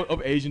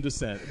 Of Asian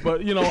descent, but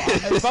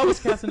if I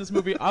was casting this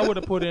movie, I would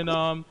have put in.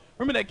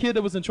 Remember that kid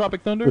that was in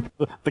Tropic Thunder?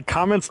 The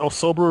comments of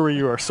Sober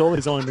Ryu are solely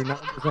his own. Do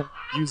not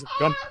use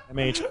gun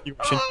MH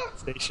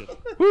station.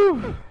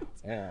 Woo!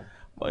 Yeah.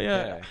 Well,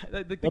 yeah.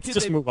 Okay. Let's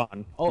just move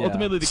on.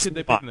 Ultimately, the kid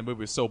they picked in the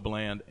movie was so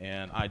bland,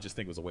 and I just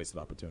think it was a wasted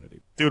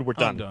opportunity. Dude, we're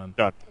done. Done.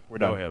 We're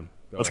done. Go ahead.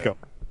 Let's go.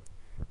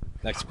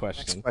 Next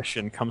question. Next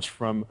question comes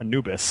from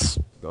Anubis.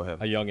 Go ahead.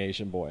 A young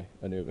Asian boy,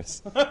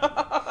 Anubis.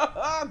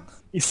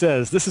 He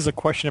says, "This is a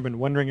question I've been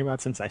wondering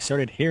about since I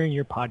started hearing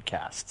your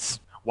podcasts.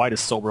 Why does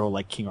Sobro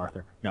like King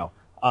Arthur? No.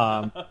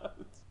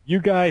 You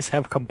guys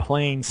have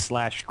complained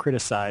 /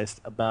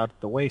 criticized about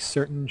the way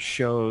certain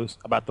shows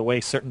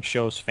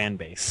fan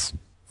base.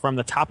 From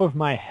the top of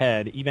my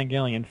head,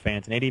 Evangelion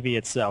fans and ADV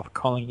itself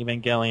calling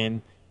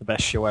Evangelion the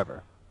best show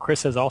ever.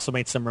 Chris has also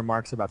made some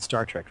remarks about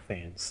Star Trek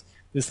fans.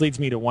 This leads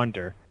me to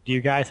wonder, do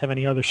you guys have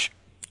any other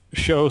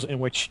shows in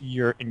which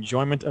your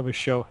enjoyment of a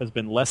show has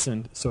been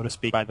lessened, so to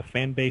speak, by the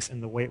fan base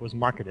and the way it was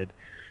marketed?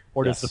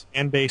 Or does the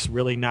fan base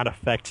really not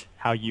affect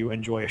how you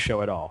enjoy a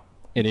show at all?"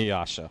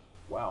 Inuyasha.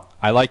 Wow.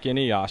 I like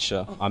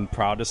Inuyasha. I'm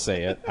proud to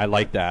say it. I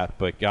like that,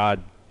 but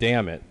god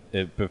damn it.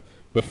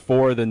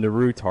 Before the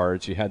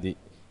Narutards, you had the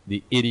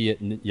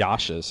idiot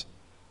Yashas.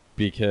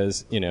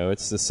 because,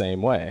 it's the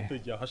same way. The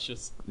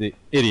Yashas. The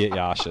idiot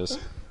Yashas.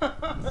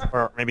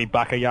 Or maybe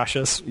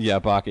Bakayashas. Yeah,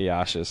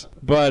 Bakayashas.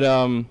 But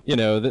I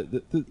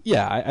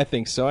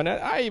think so. And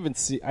I even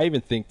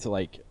think to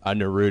like a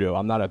Naruto.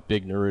 I'm not a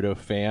big Naruto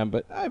fan,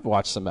 but I've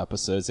watched some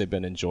episodes. They've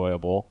been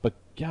enjoyable. But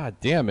god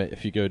damn it,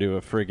 if you go to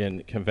a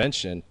friggin'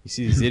 convention, you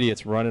see these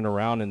idiots running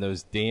around in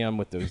those damn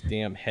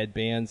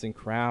headbands and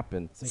crap,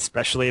 and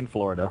especially in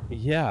Florida.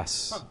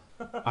 Yes.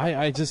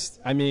 I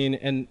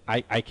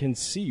can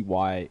see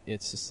why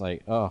it's just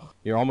like,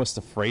 you're almost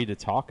afraid to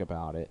talk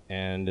about it.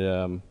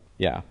 And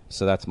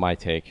so that's my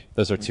take.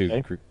 Those are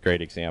two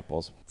great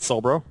examples.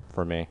 Soulbro?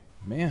 For me.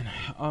 Man,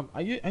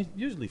 I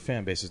usually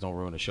fan bases don't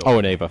ruin a show. Oh,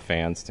 and Ava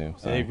fans too.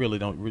 So. They really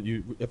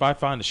don't. If I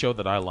find a show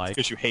that I like,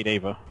 because you hate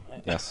Ava.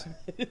 Yes.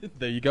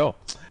 There you go.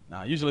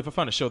 Now, usually if I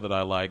find a show that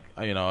I like,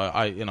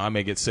 I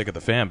may get sick of the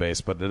fan base,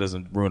 but it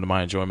doesn't ruin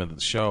my enjoyment of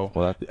the show.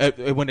 Well,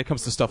 when it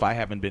comes to stuff I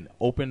haven't been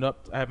opened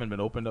up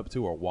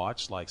to or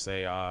watched, like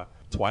say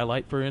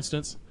Twilight, for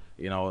instance.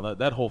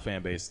 That whole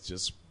fan base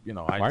just.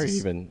 Why are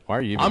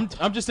you even?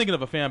 I'm just thinking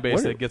of a fan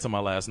base that gets on my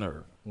last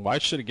nerve. Why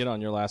should it get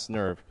on your last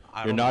nerve?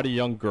 You're not a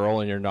young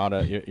girl, and you're not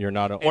a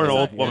or an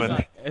old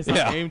woman. It's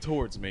not aimed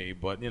towards me,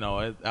 but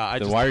I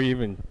just. Why are you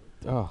even?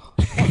 Oh.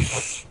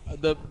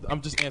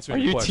 I'm just answering.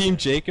 Are the you question. Team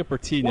Jacob or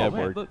Team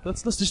Edward? Man,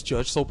 let's just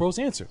judge Soulbro's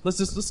answer. Let's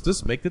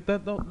just make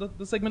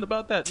the segment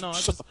about that. No,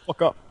 shut the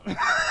fuck up.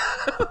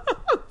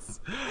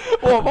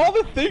 Well, of all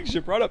the things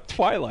you brought up,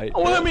 Twilight.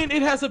 Well, I mean,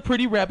 it has a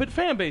pretty rabid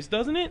fan base,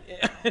 doesn't it?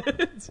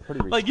 It's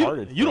pretty like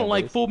you don't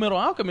like Full Metal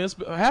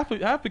Alchemist, half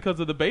because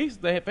of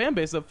the fan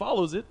base that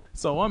follows it.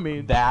 So I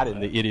mean, that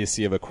and the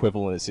idiocy of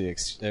equivalent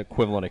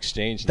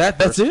exchange.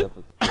 That's it.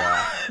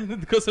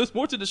 Because there's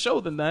more to the show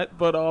than that.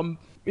 But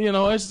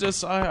it's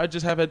just I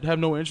just have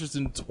no interest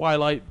in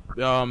Twilight.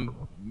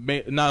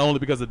 Not only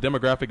because of the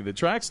demographic it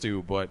attracts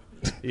to, but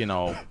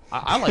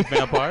I like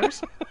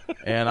vampires,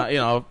 and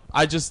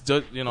I just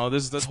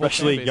this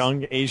especially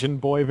young Asian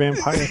boy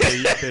vampires.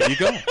 There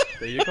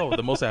you go.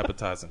 The most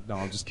appetizing. No,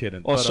 I'm just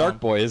kidding. Well, Shark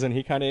Boy, isn't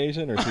he kind of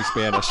Asian or is he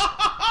Spanish?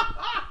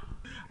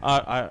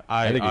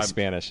 I think he's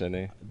Spanish, isn't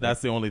he?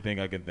 That's the only thing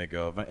I can think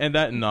of, and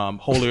that and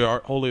holier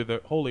art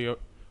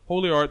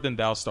than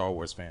thou Star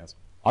Wars fans.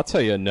 I'll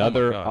tell you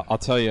another. I'll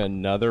tell you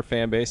another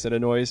fan base that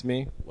annoys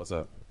me. What's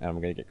up? And I'm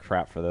gonna get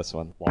crap for this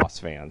one. Lost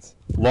fans,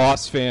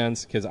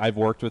 because I've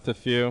worked with a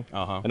few,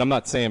 and I'm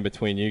not saying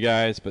between you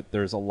guys, but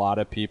there's a lot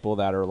of people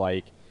that are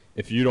like,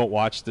 if you don't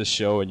watch this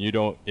show and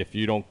if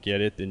you don't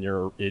get it, then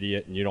you're an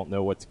idiot and you don't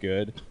know what's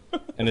good.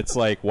 And it's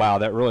like, wow,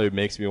 that really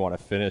makes me want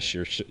to finish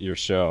your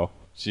show.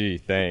 Gee,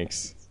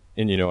 thanks.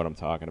 And you know what I'm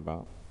talking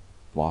about.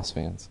 Lost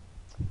fans.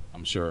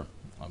 I'm sure.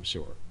 I'm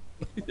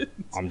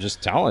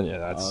just telling you.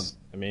 That's.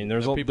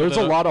 There's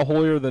a lot of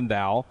holier than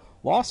thou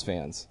Lost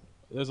fans.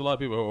 There's a lot of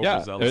people who are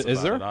overzealous is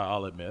about there? it,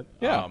 I'll admit.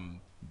 Yeah.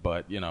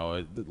 But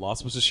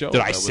Lost was a show.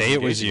 Did I say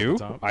it was you?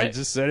 I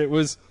just said it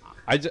was.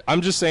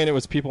 I'm just saying it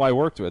was people I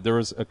worked with. There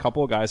was a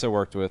couple of guys I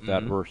worked with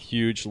that were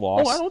huge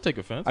Lost. Oh, I don't take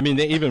offense.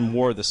 They even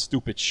wore the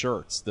stupid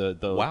shirts.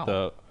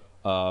 The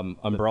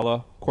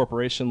Umbrella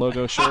Corporation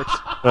logo shirts.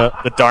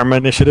 The Dharma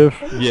Initiative.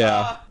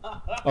 Yeah.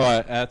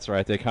 Oh, that's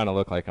right. They kind of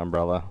look like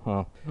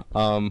Umbrella.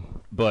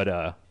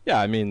 But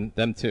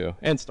them too,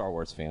 and Star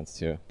Wars fans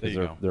too,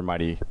 because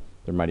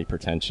they're mighty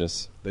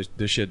pretentious.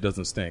 This shit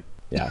doesn't stink.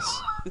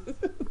 Yes.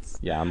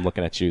 Yeah, I'm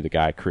looking at you, the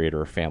guy,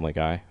 creator of Family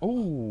Guy.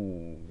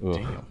 Oh,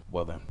 damn.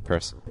 Well then,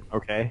 Chris.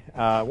 Okay.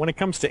 When it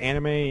comes to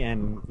anime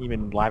and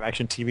even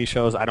live-action TV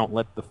shows, I don't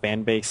let the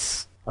fan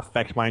base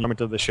affect my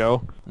enjoyment of the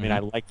show. I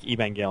like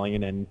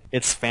Evangelion, and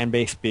its fan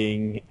base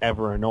being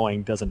ever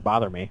annoying doesn't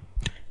bother me.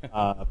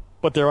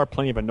 But there are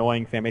plenty of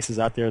annoying fan bases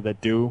out there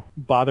that do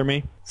bother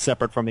me,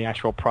 separate from the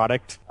actual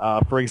product.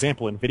 For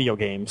example, in video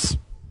games,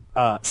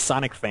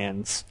 Sonic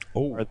fans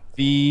are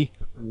the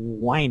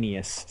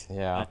whiniest,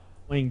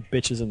 annoying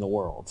bitches in the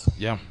world.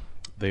 Yeah,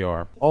 they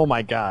are. Oh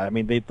my god!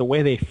 The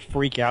way they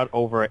freak out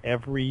over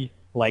every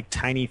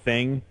tiny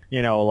thing,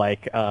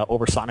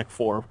 over Sonic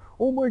 4.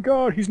 Oh my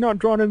god, he's not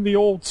drawn in the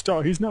old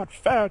style. He's not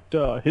fat.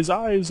 His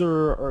eyes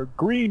are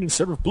green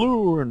instead of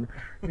blue, and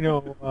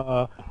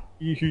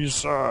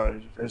his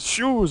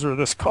shoes are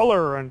this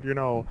color, and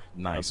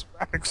nice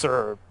graphics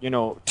are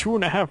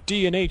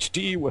 2.5D in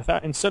HD with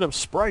that instead of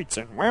sprites,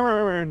 and his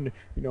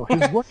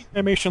running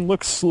animation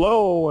looks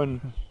slow,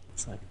 and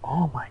it's like,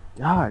 oh my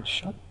god,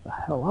 shut the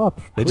hell up!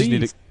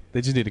 Please.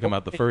 They just need to come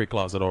out the furry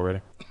closet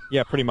already.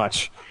 Yeah, pretty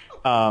much.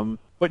 But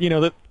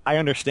that I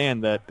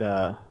understand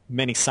that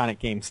many Sonic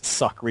games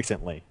suck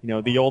recently.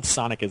 The old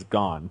Sonic is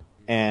gone,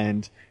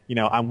 and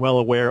I'm well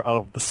aware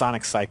of the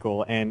Sonic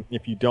cycle, and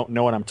if you don't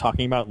know what I'm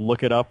talking about,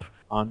 look it up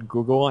on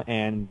Google,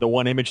 and the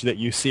one image that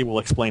you see will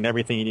explain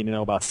everything you need to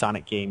know about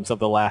Sonic games of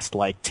the last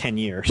 10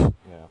 years.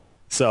 Yeah.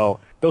 So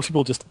those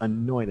people just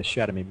annoy the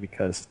shit out of me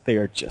because they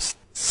are just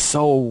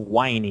so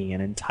whiny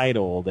and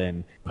entitled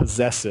and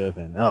possessive,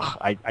 and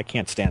I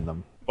can't stand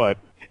them. But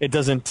it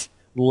doesn't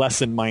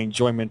lessen my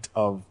enjoyment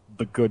of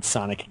the good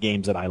Sonic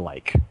games that I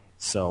like.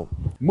 So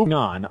moving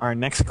on, our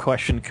next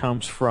question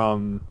comes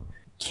from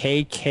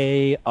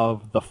KK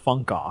of the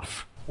Funk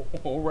Off.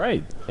 All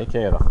right.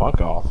 KK of the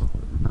Funk Off.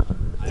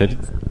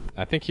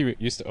 I think he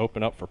used to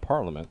open up for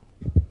Parliament.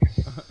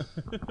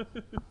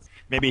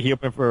 Maybe he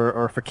opened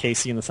for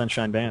Casey and the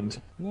Sunshine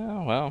Band.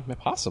 No, well,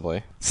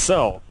 possibly.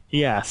 So,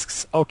 he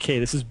asks, okay,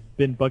 this has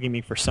been bugging me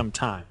for some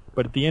time,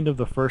 but at the end of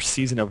the first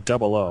season of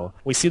 00,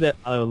 we see that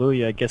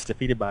Alleluia gets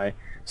defeated by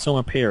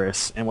Soma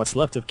Paris, and what's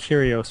left of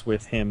Kyrios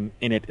with him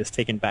in it is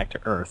taken back to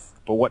Earth.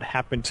 But what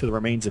happened to the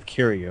remains of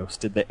Kyrios?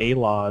 Did the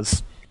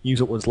A-Laws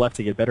use what was left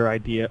to get a better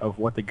idea of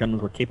what the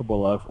Gundams were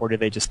capable of, or did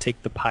they just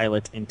take the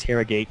pilot,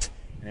 interrogate,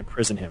 and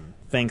imprison him?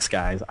 Thanks,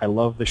 guys. I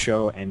love the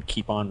show, and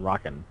keep on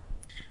rockin'.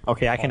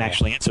 Okay, I can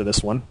actually answer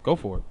this one. Go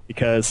for it.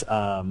 Because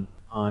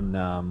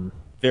on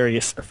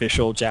various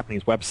official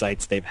Japanese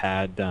websites, they've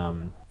had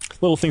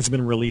little things have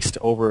been released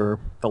over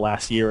the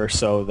last year or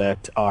so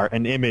that are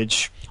an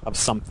image of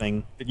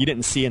something that you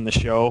didn't see in the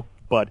show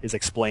but is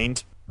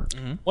explained.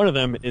 Mm-hmm. One of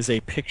them is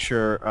a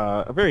picture,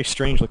 a very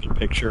strange-looking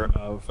picture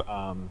of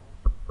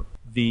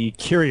the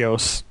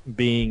Kyrios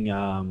being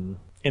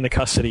in the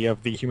custody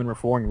of the Human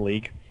Reform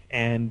League,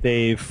 and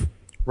they've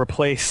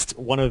replaced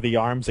one of the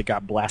arms that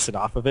got blasted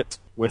off of it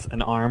with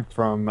an arm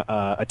from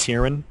a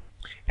Tyran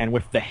and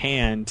with the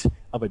hand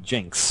of a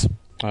Jinx.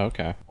 Oh,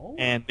 okay.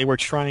 And they were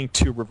trying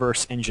to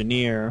reverse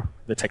engineer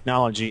the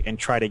technology and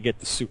try to get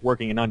the suit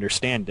working and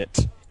understand it.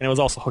 And it was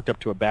also hooked up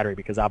to a battery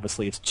because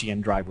obviously its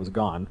GN drive was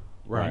gone.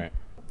 Right.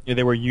 You know,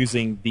 they were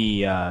using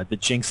the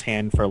Jinx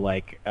hand for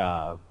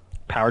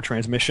power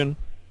transmission,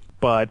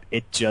 but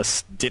it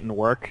just didn't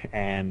work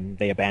and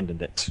they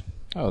abandoned it.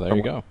 Oh, there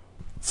you go.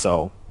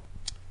 So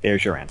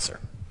there's your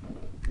answer.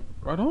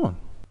 Right on.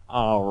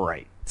 All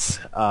right.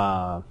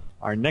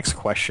 Our next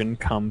question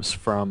comes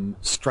from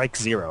Strike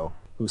Zero,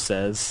 who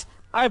says,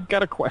 I've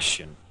got a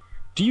question.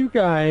 Do you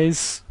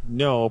guys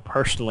know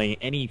personally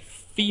any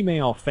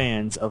female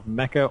fans of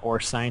mecha or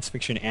science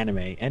fiction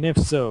anime? And if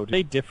so, do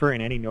they differ in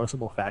any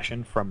noticeable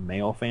fashion from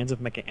male fans of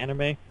mecha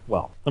anime?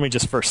 Well, let me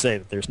just first say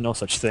that there's no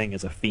such thing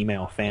as a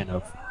female fan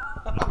of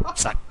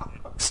science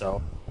fiction,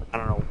 so I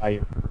don't know why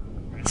you're...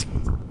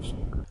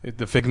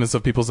 The figments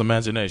of people's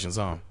imaginations,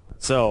 huh?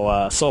 So,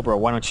 Solbro,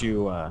 why don't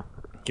you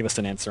give us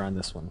an answer on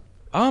this one?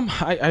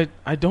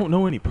 I don't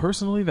know any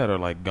personally that are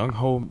like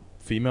gung-ho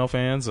female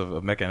fans of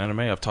mecha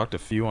anime. I've talked to a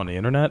few on the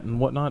internet and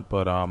whatnot,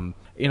 but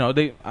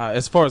they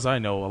as far as I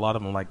know, a lot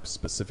of them like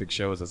specific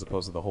shows as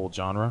opposed to the whole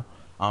genre.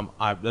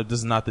 This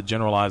is not to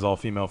generalize all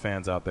female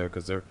fans out there,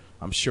 because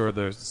I'm sure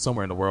there's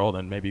somewhere in the world,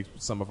 and maybe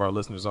some of our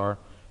listeners are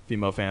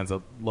female fans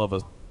that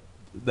love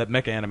that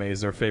mecha anime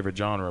is their favorite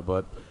genre,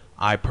 but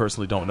I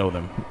personally don't know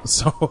them.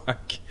 So,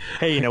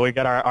 hey, we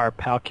got our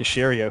pal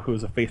Kishiria,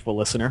 who's a faithful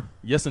listener.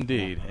 Yes,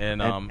 indeed,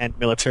 and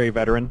military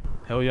veteran.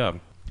 Hell yeah!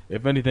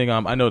 If anything,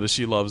 I know that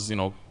she loves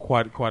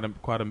quite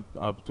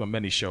a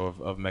many show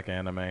of mecha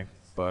anime.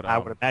 But I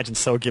would imagine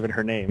so, given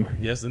her name.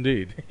 Yes,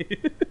 indeed.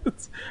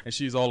 And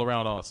she's all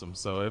around awesome.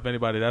 So if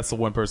anybody, that's the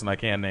one person I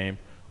can name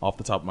off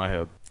the top of my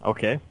head.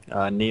 Okay,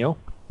 Neil.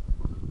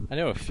 I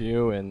know a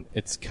few, and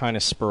it's kind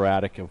of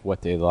sporadic of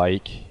what they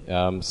like.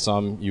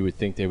 Some you would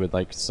think they would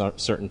like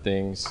certain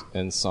things,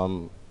 and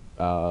some,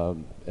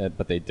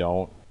 but they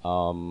don't.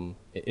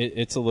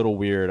 It's a little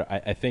weird.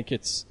 I think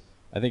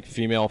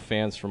female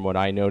fans, from what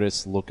I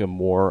notice, look at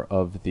more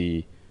of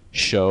the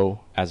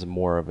show as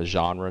more of a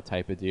genre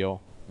type of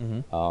deal.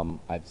 Mm-hmm.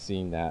 I've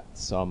seen that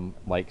some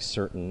like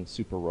certain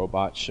super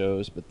robot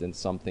shows, but then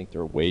some think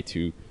they're way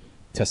too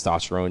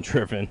testosterone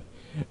driven.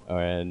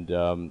 And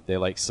they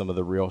like some of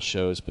the real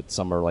shows, but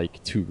some are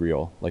like too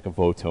real, like a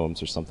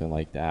Votomes or something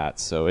like that.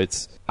 So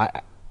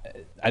I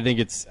think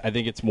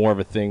it's more of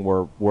a thing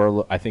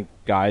where I think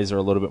guys are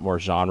a little bit more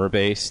genre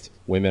based,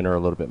 women are a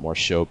little bit more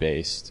show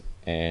based,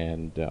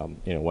 and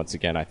once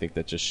again, I think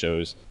that just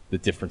shows the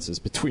differences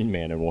between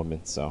man and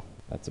woman. So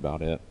that's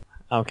about it.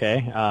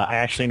 Okay, I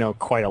actually know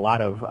quite a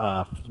lot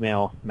of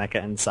female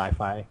mecha and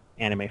sci-fi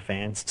anime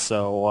fans.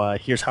 So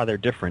here's how they're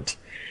different.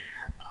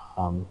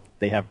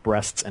 They have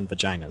breasts and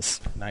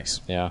vaginas.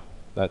 Nice. Yeah,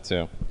 that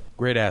too.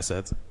 Great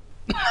assets.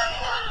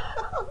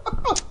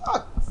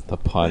 The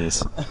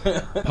puns.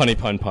 Punny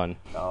pun.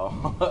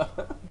 Oh.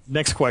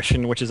 Next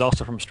question, which is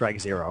also from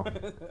Strike Zero.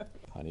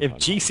 If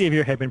G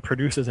Savior had been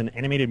produced as an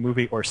animated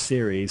movie or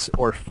series,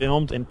 or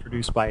filmed and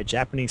produced by a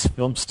Japanese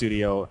film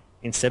studio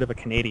instead of a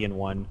Canadian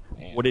one,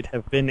 would it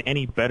have been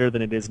any better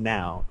than it is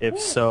now? If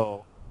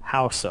so,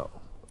 how so?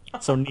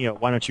 So, Neo,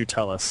 why don't you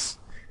tell us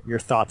your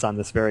thoughts on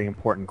this very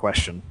important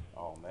question?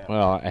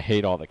 Well, I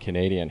hate all the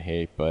Canadian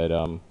hate, but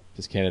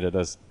because Canada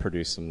does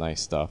produce some nice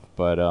stuff.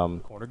 But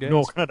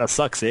no, Canada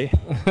sucks, eh?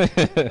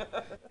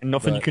 And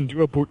nothing you can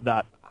do about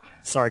that.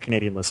 Sorry,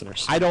 Canadian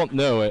listeners. I don't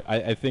know.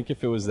 I think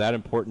if it was that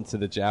important to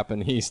the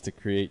Japanese to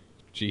create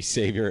G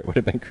Savior, it would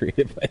have been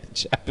created by the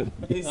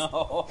Japanese.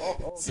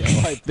 No. So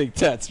I think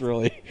that's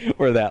really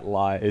where that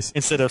lies.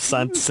 Instead of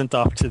sent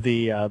off to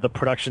the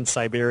production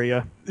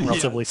Siberia,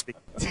 relatively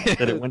speaking,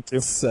 that it went to.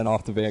 Sent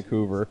off to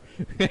Vancouver.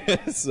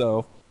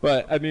 So...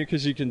 But I mean,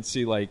 because you can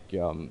see like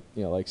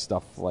like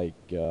stuff like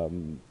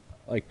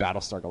like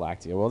Battlestar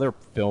Galactica. Well, they're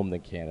filmed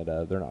in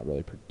Canada. They're not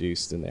really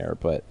produced in there,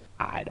 but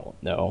I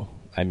don't know.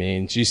 I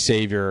mean, G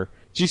Savior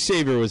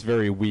was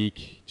very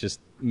weak, just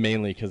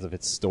mainly because of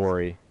its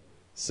story.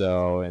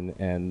 So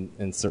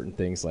and certain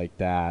things like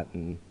that,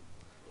 and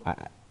I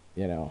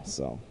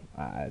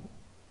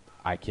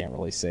can't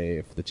really say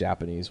if the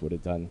Japanese would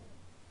have done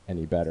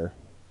any better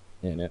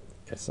in it.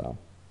 So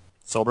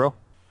bro,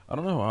 I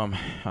don't know.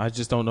 I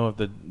just don't know if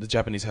the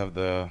Japanese have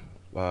the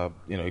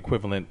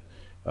equivalent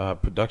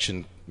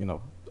production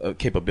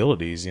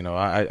capabilities.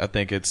 I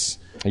think it's.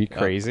 Are you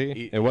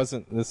crazy? This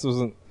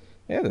wasn't.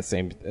 Yeah, the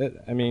same.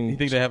 I mean, you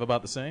think they have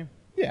about the same?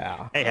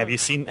 Yeah. Hey, have you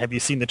seen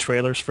the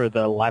trailers for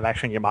the live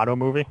action Yamato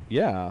movie?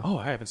 Yeah. Oh,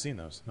 I haven't seen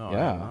those. No, yeah.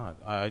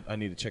 I have not. I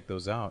need to check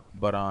those out.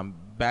 But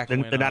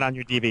they're not on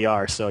your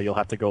DVR, so you'll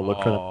have to go look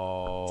for them.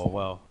 Oh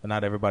well,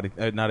 not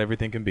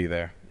everything can be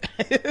there.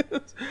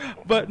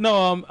 But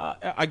no,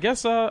 I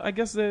guess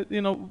that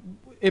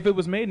if it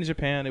was made in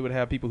Japan, it would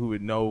have people who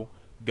would know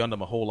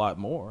Gundam a whole lot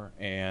more,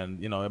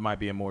 and it might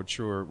be a more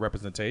truer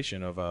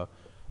representation of a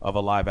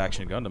live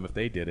action Gundam if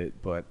they did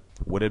it. But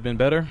would it have been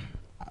better?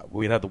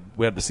 We'd have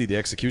to see the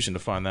execution to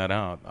find that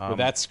out. With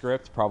that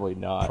script, probably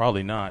not.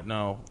 Probably not.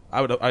 No,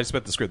 I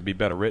expect the script to be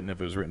better written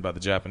if it was written by the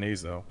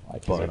Japanese, though.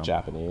 Because they're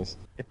Japanese.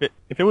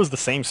 If it was the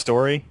same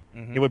story,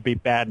 it would be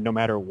bad no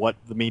matter what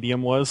the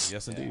medium was.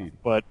 Yes, indeed.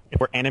 But if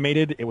we're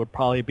animated, it would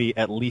probably be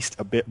at least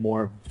a bit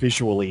more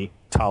visually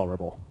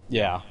tolerable.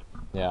 Yeah.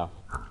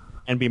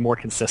 And be more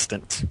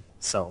consistent.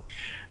 So,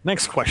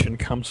 next question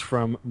comes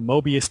from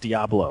Mobius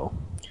Diablo.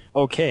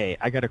 Okay,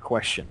 I got a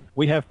question.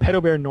 We have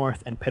Pedo Bear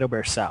North and Pedo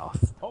Bear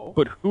South.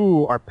 But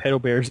who are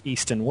Pedo Bears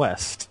East and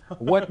West?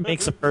 What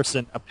makes a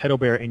person a Pedo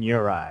Bear in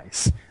your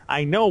eyes?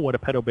 I know what a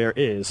Pedo Bear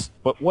is,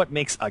 but what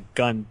makes a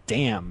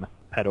Gundam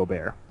Pedo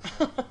Bear?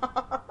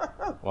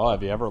 Well,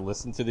 have you ever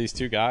listened to these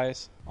two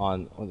guys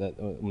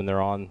when they're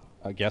on,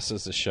 I guess,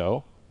 as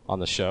on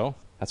the show?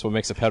 That's what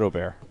makes a Pedo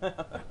Bear.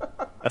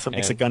 That's what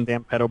makes a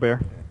Gundam Pedo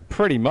Bear?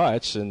 Pretty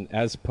much, and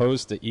as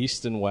opposed to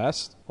East and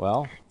West,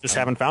 well, just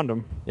haven't found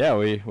them. Yeah,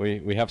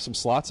 we have some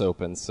slots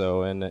open.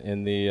 So in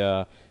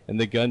the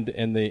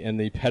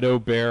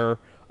Pedo Bear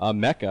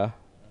mecha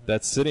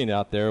that's sitting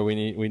out there, we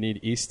need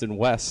East and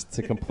West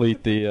to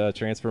complete the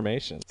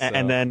transformation. So.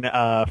 And then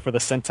for the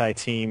Sentai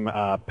team,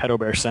 Pedo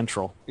Bear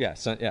Central. Yeah,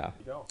 as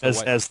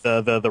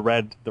the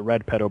red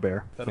Pedo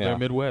Bear. Pedo Bear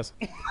Midwest.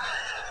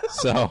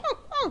 So,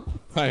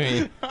 I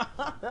mean,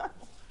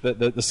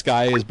 the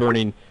sky is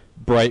burning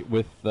bright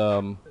with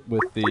the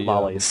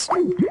lollies.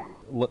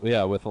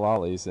 With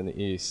lollies in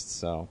the east.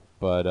 So,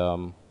 but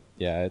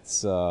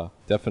it's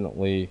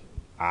definitely,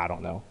 I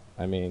don't know.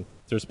 I mean,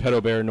 there's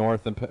Pedo Bear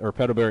North or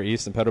Pedo Bear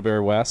East and Pedo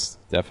Bear West.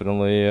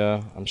 Definitely,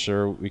 I'm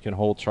sure we can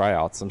hold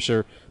tryouts. I'm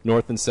sure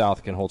North and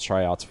South can hold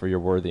tryouts for your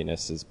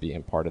worthiness as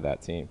being part of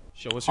that team.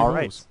 Show us your moves.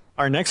 Right.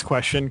 Our next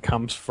question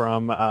comes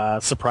from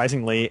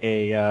surprisingly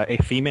a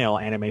female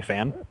anime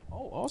fan.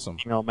 Oh, awesome!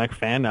 Female mech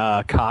fan,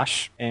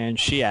 Kosh, and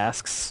she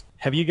asks,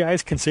 have you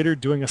guys considered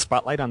doing a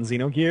spotlight on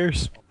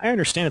Xenogears? I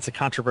understand it's a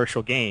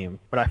controversial game,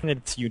 but I find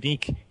it's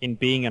unique in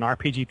being an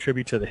RPG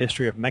tribute to the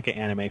history of mecha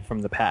anime from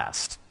the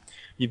past.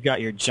 You've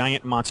got your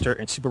giant monster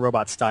and super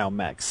robot style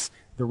mechs.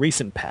 The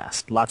recent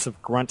past, lots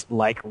of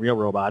grunt-like real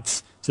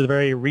robots, to the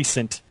very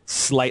recent,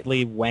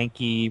 slightly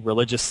wanky,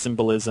 religious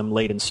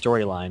symbolism-laden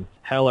storyline.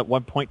 Hell, at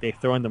one point they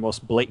throw in the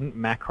most blatant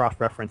Macross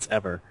reference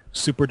ever,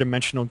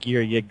 super-dimensional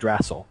gear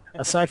Yggdrasil.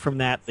 Aside from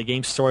that, the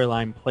game's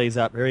storyline plays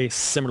out very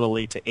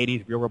similarly to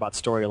 80s real robot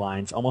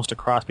storylines, almost a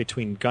cross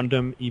between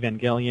Gundam,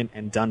 Evangelion,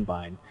 and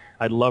Dunbine.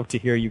 I'd love to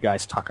hear you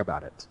guys talk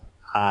about it.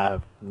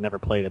 I've never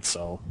played it,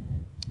 so...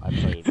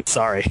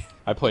 Sorry.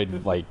 I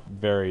played like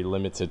very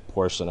limited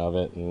portion of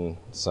it, and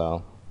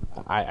so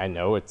I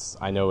know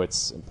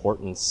its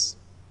importance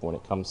when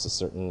it comes to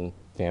certain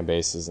fan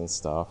bases and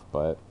stuff.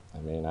 But I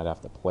mean, I'd have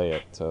to play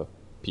it to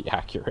be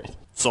accurate.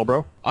 So,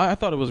 bro, I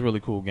thought it was a really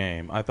cool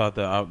game. I thought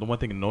that the one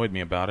thing that annoyed me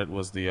about it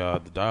was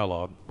the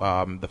dialogue,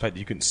 the fact that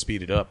you couldn't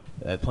speed it up.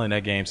 Playing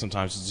that game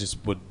sometimes it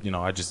just would,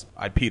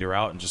 I'd peter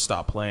out and just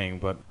stop playing.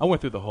 But I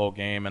went through the whole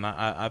game, and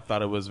I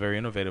thought it was very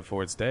innovative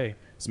for its day.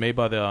 It's made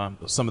by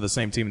some of the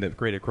same team that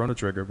created Chrono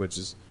Trigger, which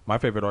is my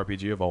favorite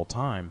RPG of all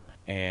time.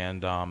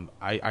 And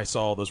I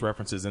saw all those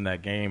references in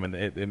that game, and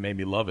it made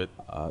me love it.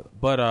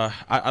 But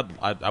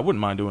I wouldn't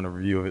mind doing a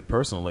review of it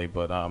personally.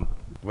 But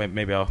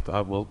maybe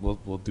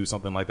we'll do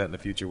something like that in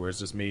the future, where it's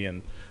just me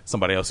and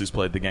somebody else who's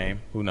played the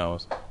game. Who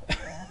knows?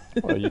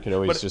 Well, you could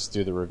always just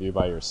do the review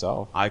by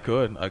yourself. I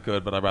could,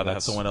 but I'd rather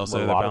have someone else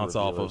there to bounce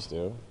off of.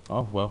 Do.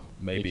 Oh well,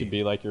 maybe you could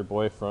be like your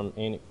boy from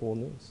Ain't It Cool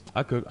News.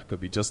 I could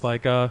be just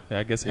like I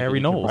guess Harry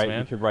Knowles,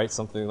 man. You could write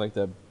something like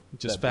that.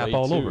 Just fap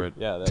all over it.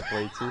 Yeah, that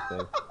Blade 2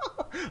 thing.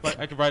 Like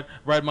I could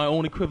write my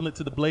own equivalent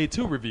to the Blade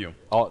 2 review.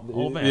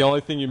 The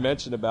only thing you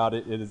mention about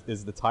it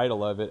is the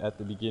title of it at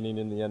the beginning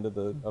and the end of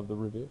the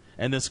review.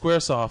 And then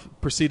Squaresoft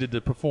proceeded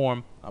to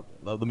perform.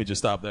 Let me just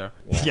stop there.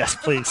 Yeah. Yes,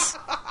 please.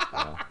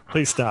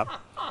 Please stop.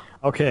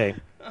 Okay.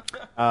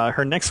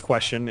 Her next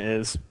question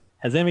is,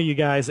 Has any of you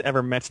guys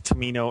ever met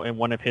Tamino in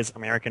one of his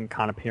American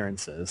Con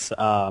appearances?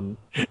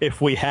 If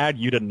we had,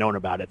 you'd have known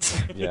about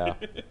it. Yeah.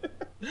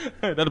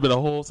 That'd have been a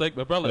whole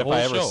segment, bro. If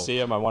I ever see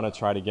him, I want to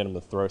try to get him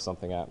to throw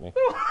something at me.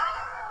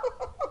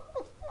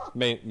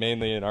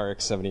 Mainly an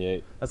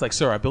RX-78. That's like,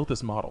 sir, I built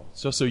this model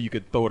just so you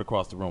could throw it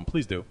across the room.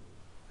 Please do.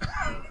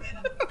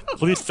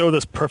 Please throw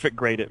this perfect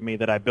grade at me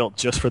that I built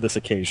just for this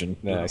occasion.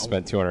 Yeah, I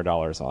spent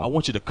 $200 on. I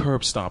want you to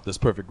curb stomp this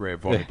perfect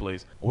grade for me,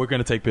 please. We're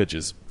going to take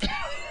pictures.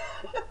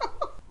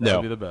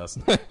 No. That'd be the best.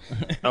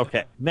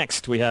 Okay.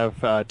 Next, we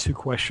have 2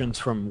 questions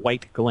from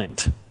White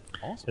Glint.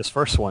 Awesome. His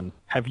first one.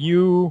 Have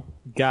you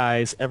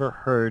guys ever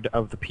heard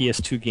of the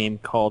PS2 game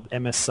called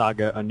MS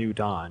Saga A New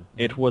Dawn?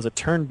 It was a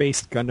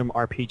turn-based Gundam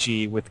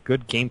RPG with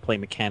good gameplay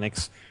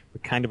mechanics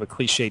with kind of a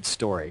cliched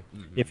story.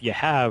 Mm-hmm. If you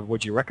have,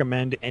 would you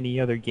recommend any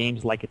other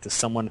games like it to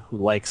someone who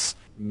likes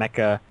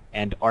mecha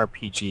and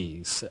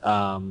RPGs?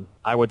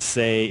 I would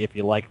say if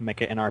you like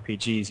mecha and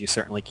RPGs, you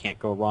certainly can't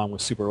go wrong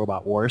with Super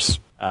Robot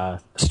Wars, a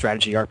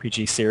strategy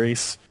RPG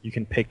series. You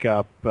can pick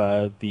up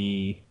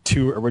the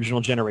 2 original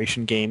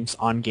generation games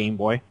on Game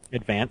Boy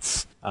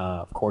Advance.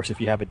 Of course,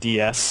 if you have a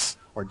DS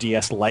or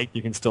DS Lite,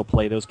 you can still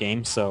play those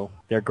games, so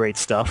they're great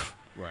stuff.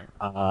 Right.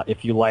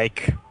 If you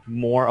like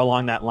more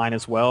along that line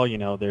as well,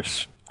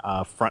 there's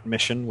Front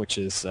Mission, which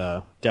is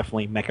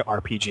definitely mecha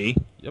RPG.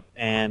 Yep.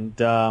 And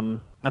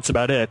that's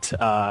about it.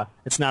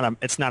 It's not an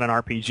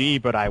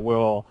RPG, but I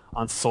will,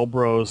 on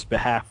Solbro's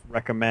behalf,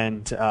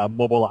 recommend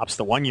Mobile Ops: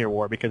 The 1 Year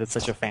War because it's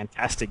such a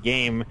fantastic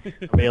game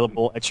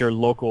available at your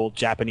local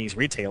Japanese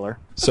retailer.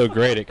 So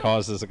great, it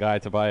causes a guy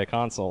to buy a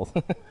console.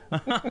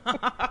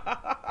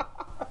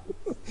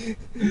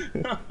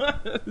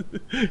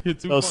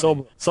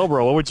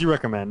 Solbro, what would you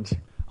recommend?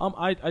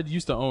 I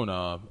used to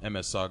own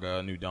MS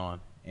Saga New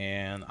Dawn,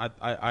 and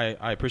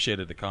I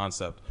appreciated the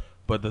concept,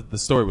 but the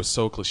story was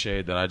so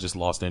cliched that I just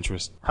lost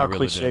interest. How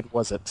really cliched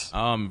was it?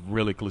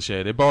 Really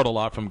cliched. It borrowed a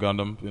lot from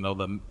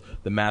Gundam.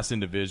 The masked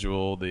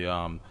individual,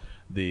 the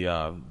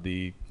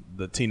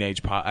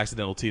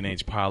accidental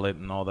teenage pilot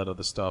and all that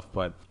other stuff.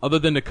 But other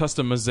than the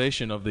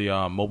customization of the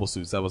mobile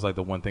suits, that was like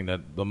the one thing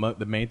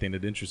the main thing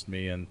that interested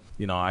me. And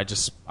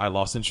I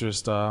lost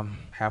interest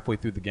halfway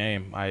through the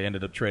game. I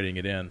ended up trading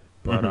it in.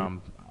 But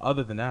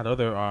other than that,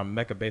 other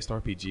mecha based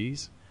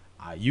RPGs,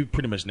 you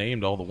pretty much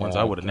named all the ones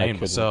I would have named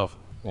myself.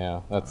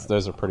 Yeah,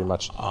 those are pretty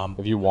much.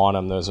 If you want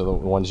them, those are the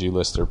ones you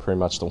list. Are pretty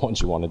much the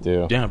ones you want to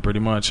do. Yeah, pretty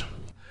much.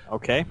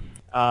 Okay.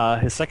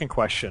 His second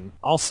question,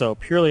 also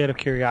purely out of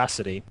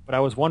curiosity, but I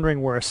was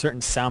wondering where a certain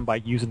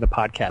soundbite used in the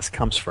podcast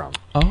comes from.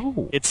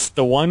 Oh. It's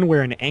the one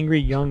where an angry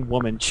young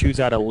woman chews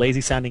out a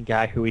lazy-sounding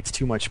guy who eats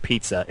too much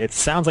pizza. It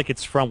sounds like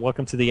it's from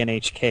Welcome to the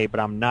NHK, but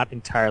I'm not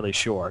entirely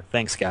sure.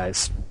 Thanks,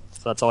 guys.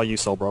 So that's all you,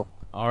 Solbro.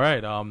 All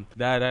right.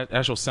 That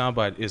actual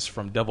soundbite is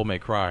from Devil May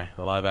Cry,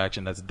 the live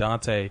action. That's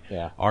Dante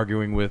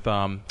arguing with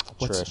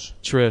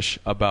Trish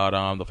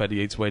about the fact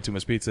he eats way too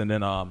much pizza, and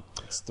then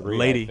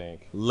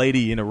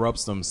lady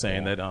interrupts them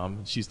saying that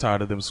she's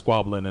tired of them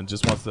squabbling and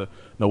just wants to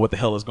know what the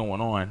hell is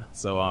going on.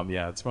 So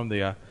it's from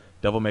the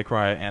Devil May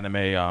Cry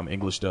anime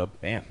English dub.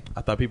 Man,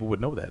 I thought people would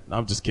know that.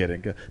 I'm just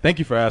kidding. Thank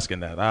you for asking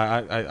that.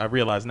 I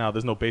realize now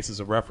there's no basis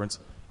of reference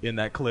in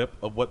that clip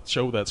of what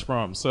show that's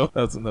from. So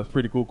that's a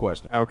pretty cool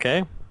question.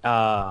 Okay.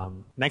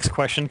 Next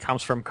question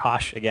comes from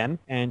Kosh again,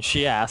 and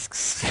she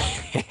asks,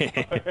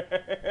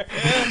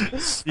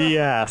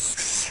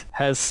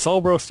 has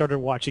Solbro started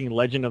watching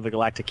Legend of the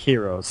Galactic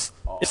Heroes?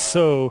 If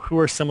so, who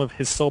are some of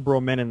his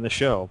Solbro men in the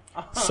show?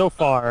 So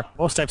far,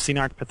 most I've seen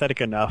aren't pathetic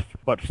enough,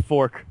 but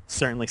Fork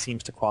certainly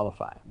seems to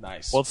qualify.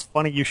 Nice. Well, it's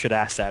funny you should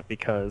ask that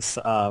because,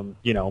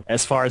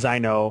 as far as I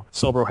know,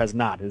 Solbro has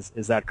not.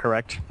 Is that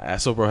correct?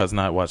 Solbro has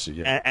not watched it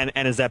yet.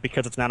 And is that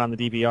because it's not on the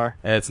DVR?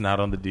 It's not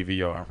on the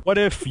DVR. What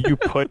if you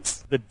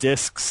put the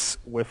discs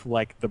with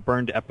like the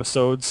burned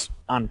episodes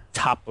on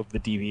top of the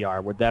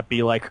DVR? Would that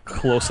be like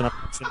close enough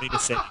proximity to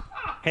say,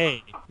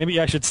 hey, maybe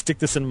I should stick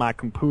this in my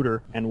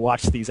computer and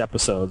watch these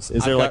episodes?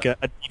 Is there like a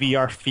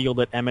DVR field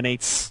that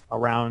emanates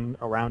around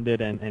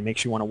it and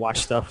makes you want to watch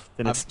stuff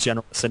in its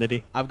general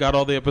vicinity? I've got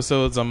all the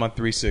episodes on my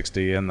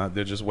 360 and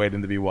they're just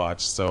waiting to be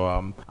watched.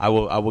 So I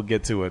will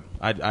get to it.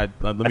 I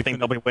think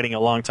they'll be waiting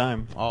a long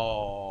time.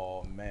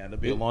 Oh man, it'll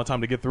be a long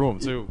time to get through them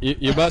too.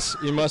 You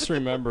must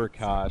remember,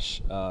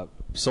 Kosh.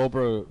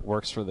 Solbro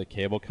works for the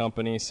cable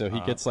company, so he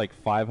gets like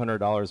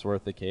 $500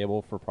 worth of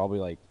cable for probably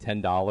like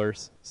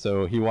 $10.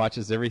 So he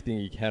watches everything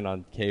he can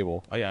on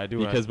cable. Oh yeah, I do.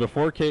 Because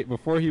before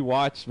he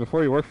worked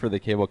for the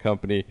cable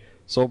company,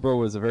 Solbro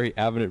was a very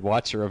avid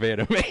watcher of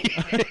anime,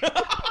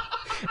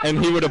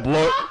 and he would have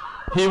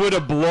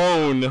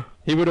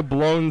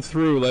blown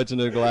through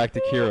Legend of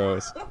Galactic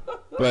Heroes.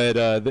 But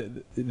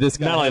this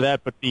guy not only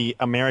that, but the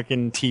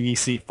American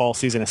TV fall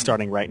season is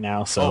starting right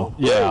now. So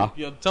yeah,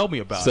 tell me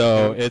about it.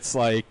 So it's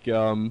like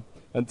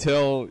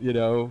until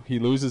he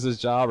loses his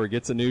job or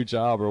gets a new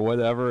job or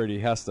whatever, and he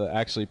has to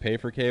actually pay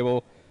for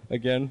cable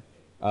again,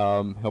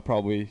 he'll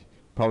probably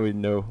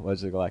know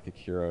Legend of Galactic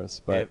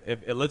Heroes. But if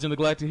Legend of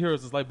Galactic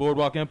Heroes is like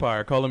Boardwalk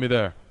Empire, calling me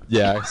there.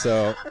 Yeah,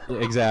 so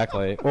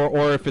exactly.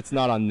 Or if it's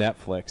not on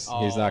Netflix,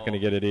 he's not going to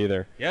get it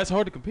either. Yeah, it's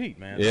hard to compete,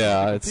 man.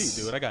 Yeah, it's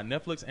dude. I got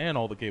Netflix and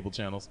all the cable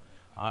channels.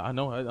 I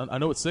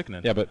know it's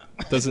sickening. Yeah, but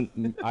doesn't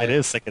it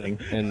is sickening.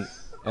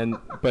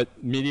 But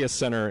Media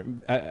Center,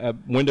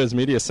 Windows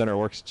Media Center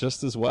works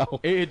just as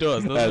well. It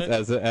does,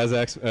 doesn't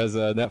as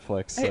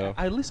Netflix. Hey, So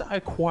at least I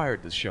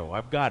acquired the show.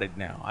 I've got it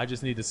now. I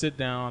just need to sit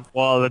down.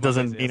 Well, that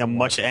doesn't mean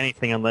much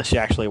anything unless you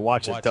actually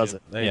watch it, does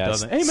it? It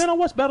doesn't. Hey, man, I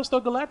watched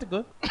Battlestar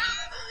Galactica.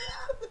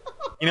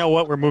 You know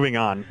what? We're moving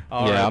on.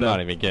 I'm not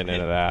even getting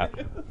into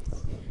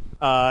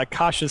that.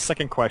 Kasha's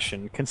second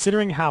question.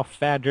 Considering how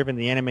fad-driven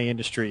the anime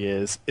industry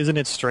is, isn't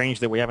it strange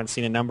that we haven't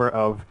seen a number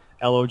of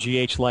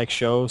LOGH-like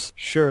shows?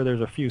 Sure,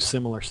 there's a few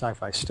similar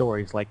sci-fi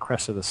stories like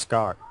Crest of the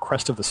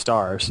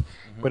Stars,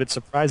 but it's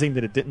surprising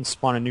that it didn't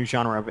spawn a new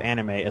genre of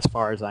anime as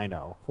far as I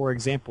know. For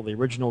example, the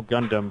original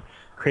Gundam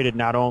created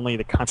not only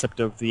the concept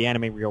of the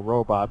anime real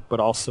robot, but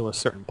also a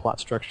certain plot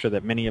structure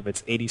that many of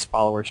its 80s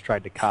followers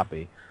tried to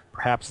copy.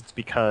 Perhaps it's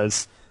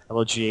because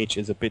LOGH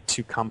is a bit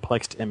too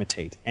complex to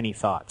imitate. Any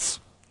thoughts?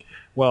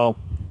 Well,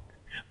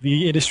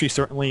 the industry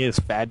certainly is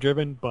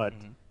fad-driven, but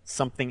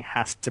something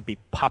has to be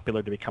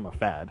popular to become a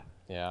fad.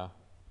 Yeah.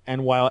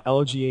 And while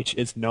LOGH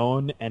is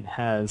known and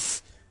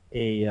has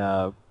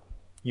a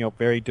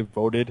very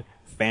devoted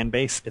fan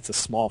base, it's a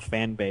small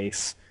fan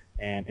base,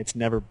 and it's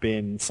never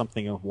been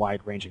something of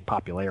wide-ranging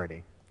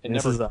popularity.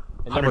 This is a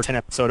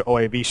 110-episode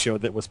OAV show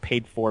that was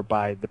paid for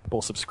by the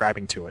people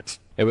subscribing to it.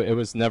 It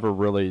was never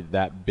really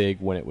that big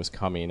when it was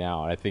coming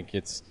out. I think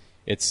it's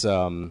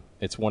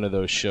one of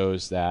those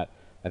shows that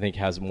I think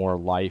has more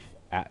life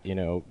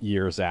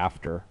years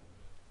after.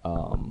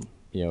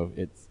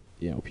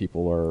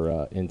 People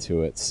are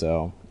into it.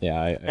 So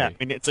I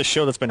mean, it's a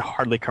show that's been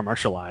hardly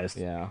commercialized.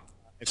 Yeah,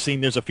 I've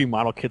seen there's a few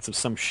model kits of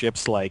some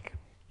ships like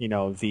the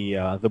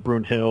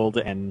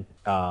Brunhild and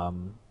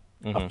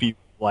a few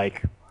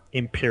like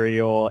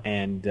Imperial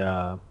and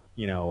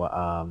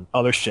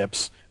other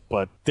ships,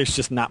 but there's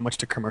just not much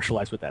to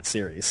commercialize with that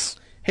series.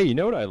 Hey, you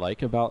know what I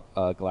like about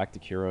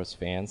Galactic Heroes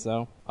fans,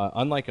 though?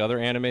 Unlike other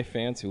anime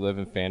fans who live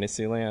in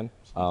Fantasyland,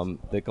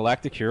 the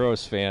Galactic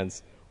Heroes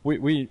fans,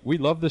 we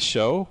love the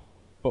show,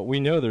 but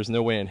we know there's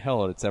no way in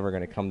hell that it's ever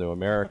going to come to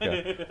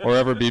America or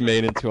ever be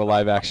made into a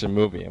live-action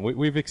movie, and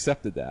we've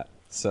accepted that.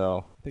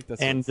 So I think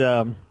that's.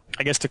 And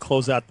I guess to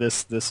close out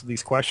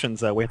these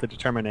questions, we have to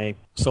determine a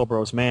Soul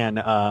Bros man.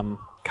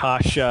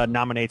 Kosh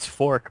nominates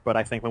Fork, but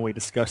I think when we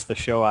discussed the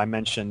show, I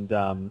mentioned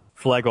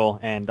Flegel,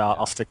 and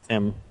I'll stick to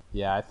him.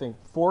 Yeah, I think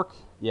Fork.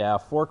 Yeah,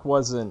 Fork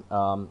wasn't.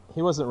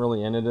 He wasn't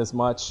really in it as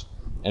much,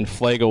 and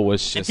Flegel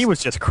was just. And he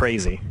was just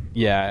crazy.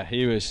 Yeah,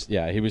 he was.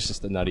 Yeah, he was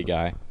just a nutty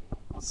guy.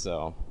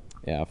 So,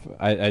 yeah,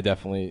 I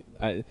definitely.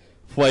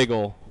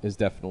 Flegel is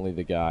definitely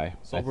the guy.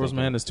 Soul Bros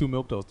man is too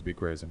milquetoast to be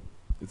crazy.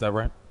 Is that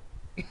right?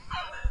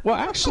 Well,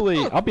 actually,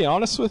 I'll be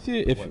honest with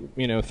you.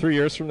 If 3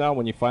 years from now,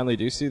 when you finally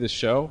do see the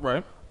show,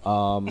 right?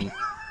 I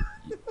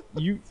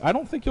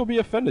don't think you'll be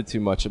offended too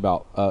much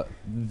about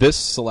this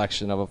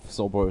selection of a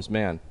Soul Bros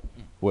man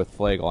with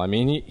Flegel. I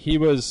mean, he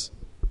was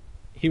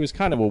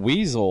kind of a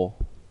weasel,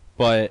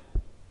 but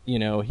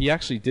he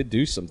actually did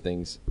do some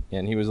things,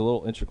 and he was a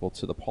little integral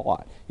to the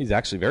plot. He's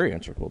actually very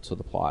integral to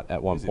the plot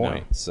at one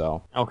point.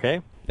 So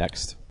okay,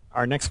 next.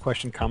 Our next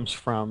question comes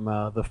from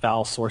the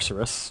Foul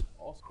Sorceress,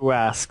 who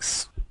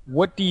asks,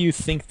 what do you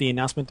think the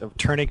announcement of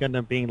Turn A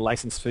Gundam being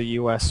licensed for the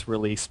U.S.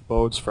 release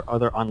bodes for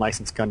other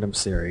unlicensed Gundam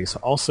series?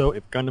 Also,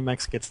 if Gundam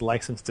X gets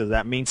licensed, does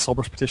that mean Soul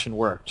Bros' petition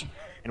worked?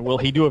 And will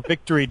he do a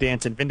victory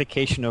dance in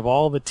vindication of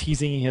all the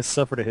teasing he has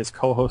suffered at his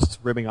co-hosts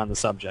ribbing on the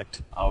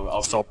subject?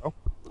 I'll Soul Bro.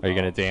 Are you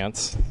gonna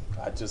dance?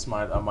 I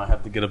might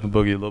have to get up and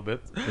boogie a little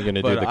bit. You're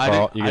gonna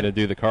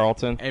do the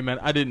Carlton? Hey man,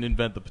 I didn't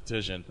invent the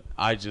petition.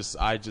 I just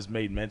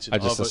made mention. I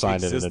just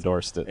assigned it and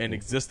endorsed it. An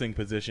existing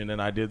position,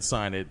 and I did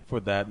sign it for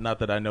that. Not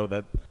that I know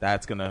that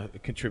that's gonna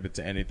contribute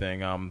to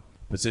anything.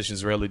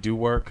 Petitions rarely do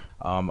work.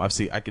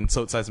 I can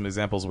cite some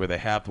examples where they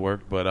have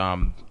worked, but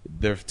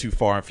they're too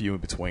far and few in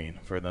between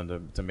for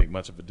them to make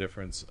much of a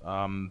difference.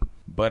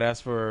 But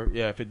as for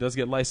if it does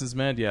get licensed,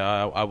 man,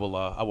 I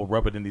will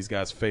rub it in these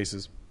guys'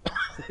 faces.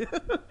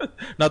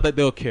 Not that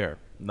they'll care.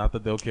 Not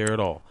that they'll care at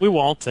all. We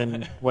won't,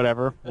 and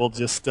whatever. We'll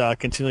just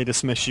continually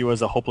dismiss you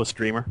as a hopeless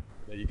dreamer.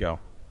 There you go.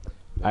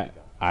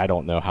 I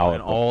don't know how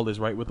all is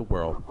right with the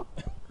world.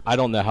 I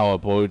don't know how it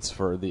bodes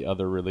for the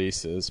other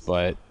releases,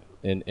 but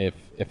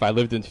if I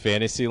lived in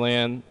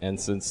Fantasyland, and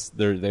since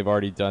they've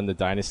already done the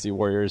Dynasty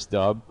Warriors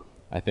dub,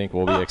 I think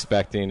we'll be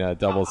expecting a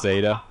Double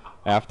Zeta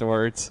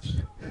afterwards.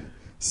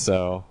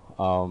 So,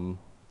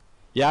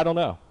 I don't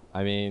know.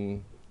 I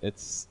mean,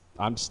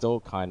 I'm still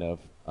kind of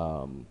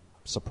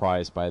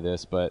surprised by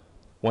this, but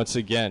once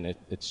again,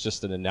 it's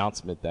just an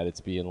announcement that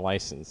it's being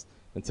licensed.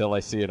 Until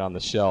I see it on the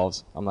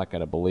shelves, I'm not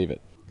going to believe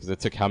it. Because it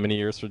took how many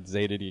years for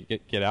Zeta to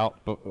get out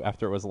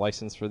after it was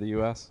licensed for the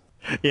U.S.?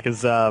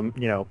 Because,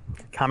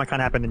 Comic-Con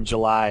happened in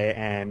July,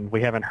 and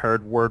we haven't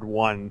heard word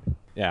one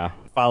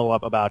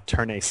follow-up about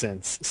Turn A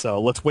since.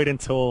 So let's wait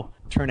until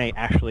Turn A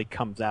actually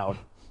comes out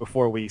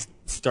before we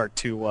start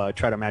to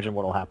try to imagine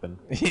what will happen.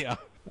 Yeah.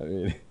 I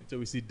mean, until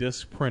we see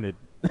discs printed.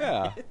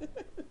 Yeah.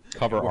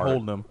 Cover We're art.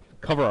 holding them.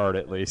 Cover art,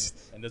 at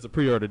least. And there's a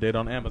pre-order date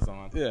on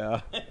Amazon.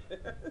 Yeah.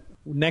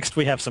 Next,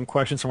 we have some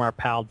questions from our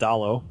pal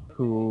Dalo,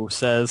 who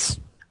says,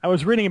 I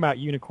was reading about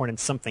Unicorn and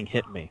something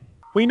hit me.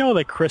 We know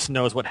that Chris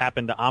knows what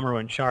happened to Amuro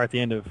and Char at the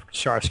end of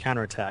Char's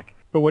counterattack,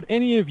 but would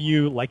any of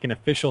you like an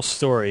official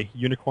story,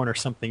 Unicorn or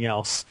something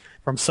else,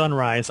 from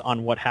Sunrise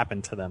on what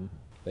happened to them?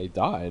 They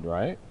died,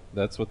 right?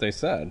 That's what they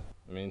said.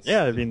 I mean,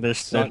 yeah, I mean,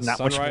 there's not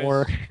much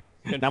more,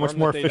 not much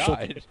more official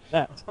than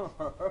that.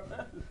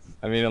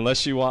 I mean,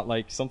 unless you want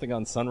like something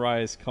on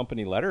Sunrise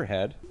Company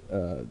letterhead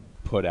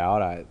put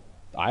out,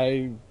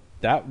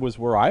 that was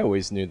where I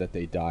always knew that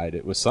they died.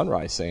 It was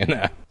Sunrise saying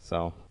that.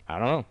 So I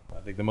don't know.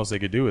 I think the most they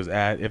could do is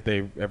add, if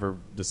they ever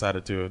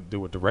decided to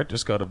do a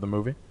director's cut of the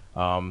movie,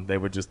 they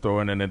would just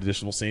throw in an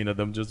additional scene of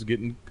them just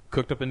getting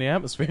cooked up in the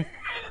atmosphere.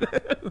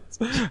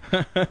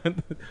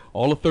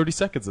 All of 30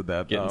 seconds of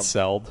that. Getting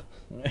celled.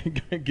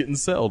 Getting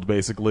celled,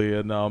 basically,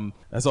 and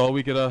that's all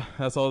we could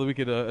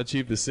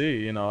achieve to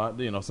see.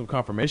 Some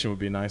confirmation would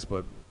be nice,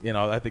 but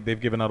I think they've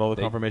given out all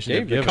the confirmation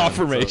they've given.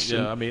 Confirmation.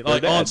 So, yeah, I mean,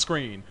 like on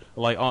screen,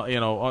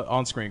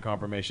 on screen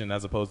confirmation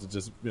as opposed to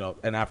just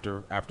an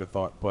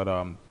afterthought. But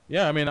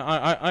yeah, I mean,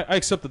 I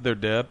accept that they're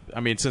dead. I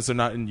mean, since they're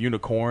not in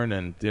Unicorn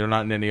and they're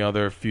not in any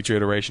other future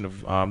iteration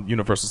of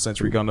Universal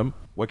Century Gundam,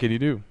 what can you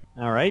do?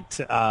 All right.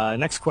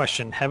 Next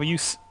question: Have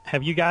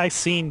you guys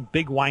seen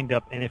Big Wind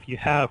Up? And if you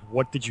have,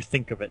 what did you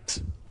think of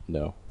it?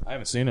 No, I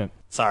haven't seen it.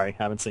 Sorry,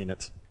 haven't seen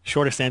it.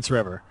 Shortest answer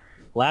ever.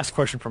 Last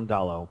question from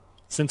Dalo: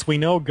 Since we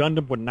know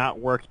Gundam would not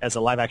work as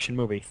a live-action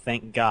movie,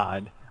 thank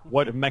God,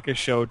 what mecha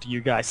show do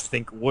you guys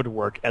think would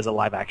work as a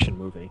live-action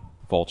movie?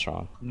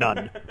 Voltron.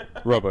 None.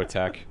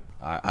 Robotech.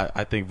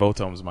 I think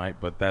Votoms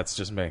might, but that's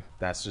just me.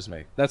 That's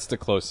That's the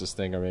closest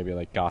thing, or maybe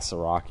like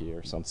Gasaraki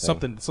or something.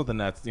 Something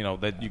that's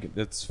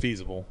that's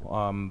feasible,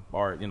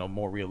 or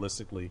more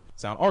realistically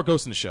sound, or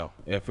Ghost in the Shell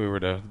if we were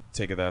to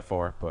take it that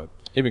far. But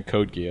even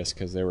Code Geass,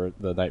 because the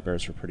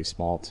Nightmares were pretty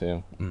small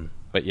too.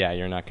 But yeah,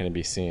 you're not going to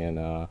be seeing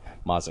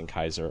Mazin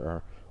Kaiser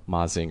or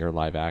Mazinger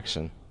live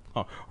action.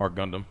 Or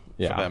Gundam,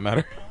 for that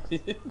matter.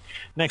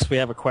 Next, we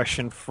have a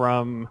question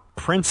from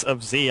Prince of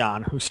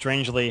Zeon, who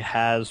strangely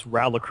has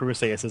Raul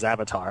Cruz as his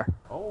avatar.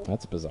 Oh,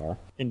 that's bizarre.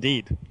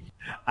 Indeed.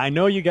 I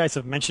know you guys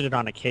have mentioned it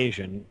on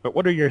occasion, but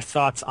what are your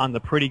thoughts on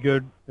the pretty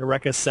good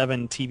Eureka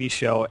 7 TV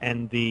show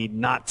and the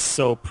not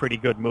so pretty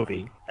good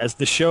movie? As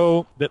the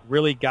show that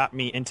really got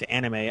me into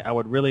anime, I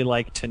would really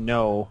like to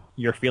know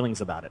your feelings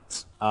about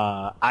it.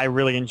 I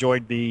really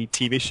enjoyed the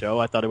TV show.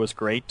 I thought it was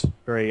great,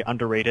 very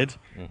underrated.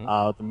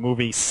 The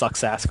movie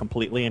sucks ass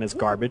completely and is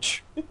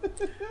garbage.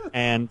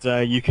 And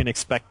you can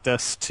expect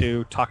us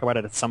to talk about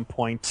it at some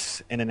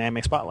point in an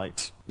anime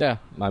spotlight. Yeah,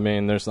 I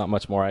mean, there's not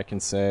much more I can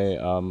say.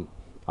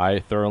 I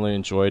thoroughly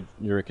enjoyed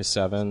Eureka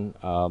 7.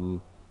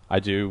 I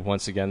do,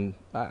 once again,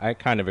 I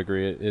kind of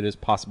agree. It is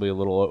possibly a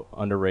little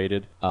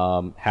underrated.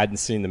 Hadn't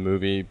seen the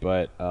movie,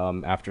 but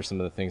after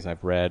some of the things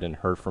I've read and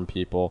heard from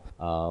people,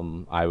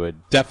 I would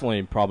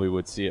probably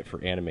would see it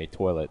for Anime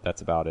Toilet.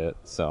 That's about it.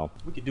 So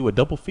we could do a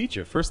double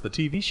feature. First the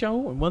TV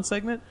show in one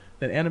segment,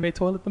 then Anime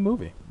Toilet the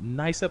movie.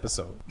 Nice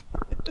episode.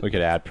 We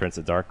could add Prince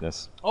of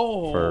Darkness.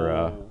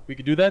 We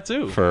could do that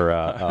too.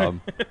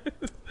 For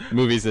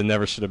movies that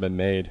never should have been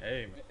made.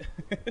 Hey, man.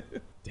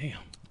 Damn.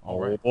 All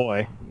right.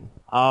 Boy.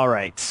 All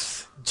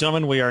right.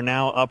 Gentlemen, we are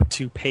now up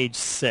to page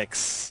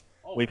 6.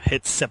 We've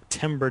hit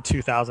September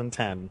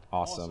 2010.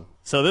 Awesome.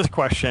 So this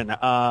question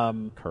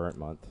current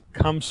month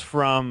comes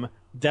from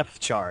Depth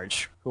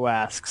Charge, who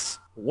asks,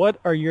 what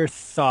are your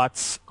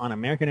thoughts on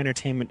American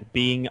entertainment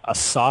being a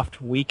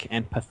soft, weak,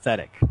 and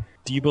pathetic?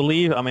 Do you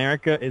believe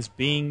America is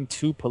being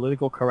too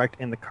political correct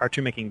in the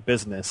cartoon-making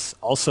business?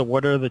 Also,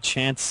 what are the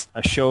chances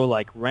a show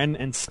like Ren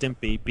and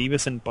Stimpy,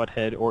 Beavis and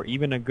Butthead, or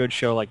even a good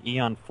show like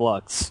Aeon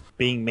Flux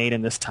being made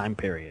in this time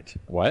period?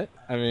 What?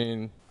 I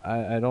mean,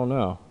 I don't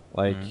know.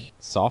 Like,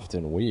 soft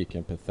and weak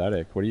and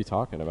pathetic. What are you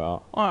talking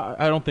about? Well,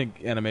 I don't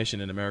think animation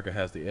in America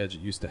has the edge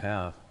it used to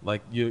have.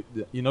 Like, you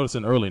notice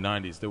in the early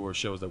 90s, there were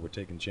shows that were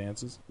taking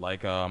chances.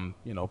 Like,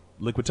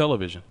 Liquid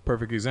Television.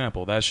 Perfect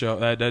example. That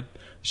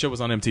show was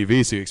on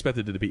MTV, so you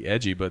expected it to be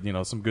edgy, but,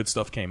 some good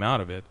stuff came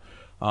out of it.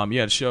 You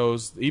had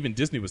shows, even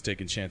Disney was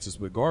taking chances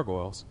with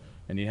Gargoyles.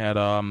 And you had,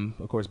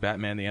 of course,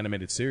 Batman, the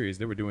animated series.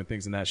 They were doing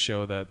things in that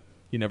show that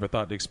you never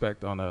thought to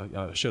expect on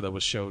a show that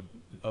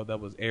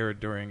was aired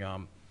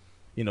during...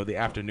 the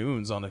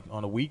afternoons on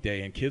a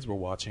weekday, and kids were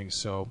watching.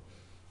 So,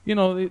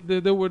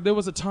 there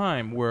was a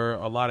time where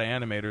a lot of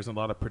animators and a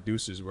lot of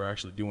producers were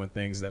actually doing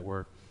things that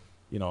were,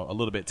 a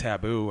little bit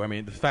taboo. I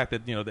mean, the fact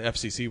that the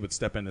FCC would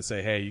step in and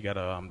say, "Hey, you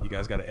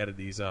guys gotta edit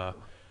these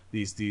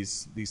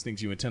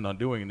things you intend on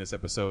doing in this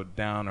episode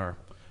down," or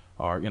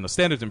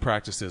standards and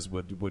practices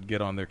would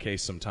get on their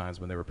case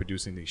sometimes when they were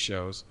producing these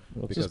shows.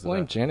 Well, just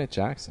blame Janet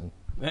Jackson.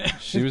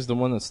 She was the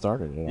one that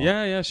started it all.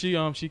 Yeah,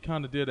 she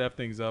kind of did F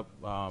things up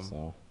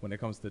when it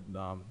comes to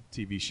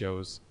TV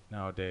shows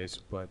nowadays.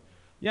 But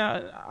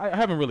yeah, I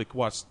haven't really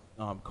watched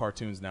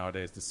cartoons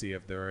nowadays to see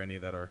if there are any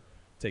that are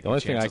The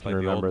only thing I can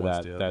remember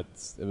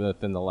that's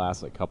within the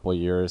last couple of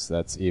years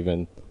that's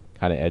even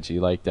kind of edgy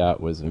like that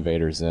was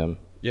Invader Zim.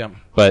 Yeah.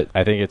 But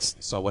I think it's...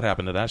 So what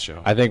happened to that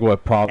show? I think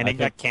what problem... And it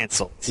got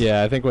canceled.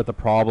 Yeah, I think what the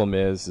problem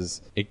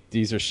is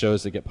these are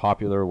shows that get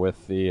popular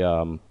with the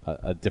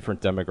a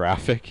different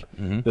demographic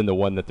than the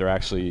one that they're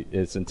actually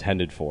is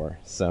intended for.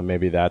 So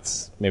maybe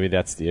that's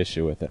the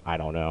issue with it. I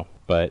don't know.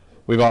 But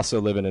we've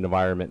also live in an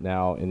environment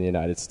now in the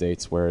United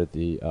States where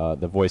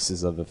the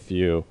voices of the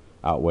few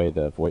outweigh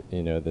the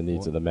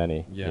needs of the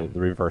many. Yeah. The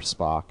reverse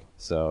Spock.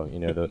 So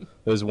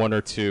those one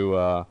or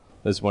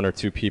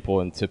two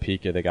people in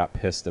Topeka that got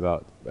pissed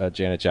about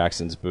Janet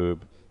Jackson's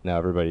boob. Now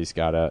everybody's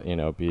got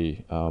to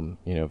be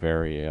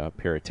very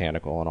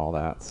puritanical and all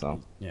that.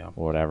 So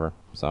whatever.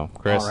 So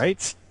Chris. All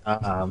right.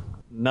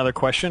 Another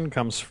question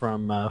comes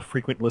from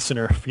frequent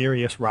listener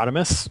Furious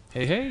Rodimus.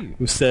 Hey.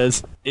 Who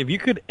says, if you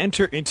could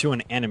enter into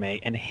an anime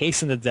and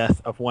hasten the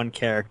death of one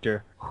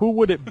character, who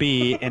would it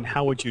be and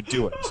how would you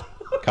do it?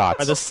 Cots.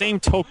 By the same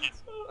token,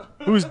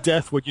 whose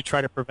death would you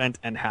try to prevent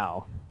and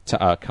how?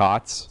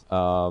 Cots.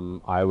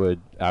 I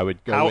would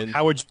go in.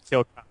 How would you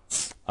kill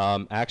Cots?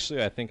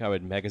 Actually, I think I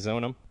would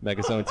Megazone him.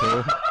 Megazone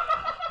 2.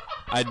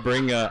 I'd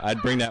bring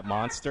that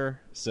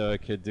monster so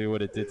it could do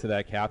what it did to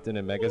that captain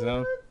in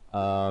Megazone.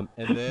 And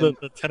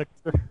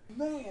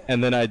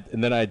then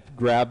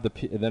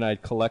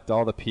I'd collect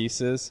all the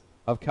pieces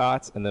of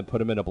Cots and then put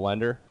them in a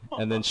blender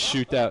and then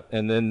shoot that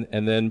and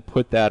then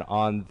put that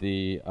on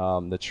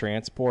the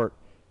transport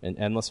and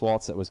Endless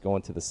Waltz that was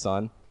going to the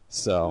sun.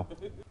 So,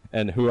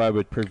 and who I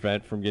would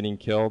prevent from getting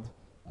killed?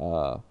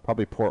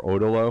 Probably poor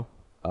Odolo.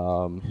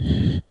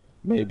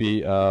 Maybe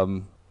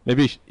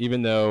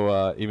even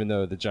though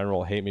the general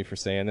will hate me for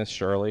saying this,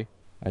 Shirley.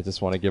 I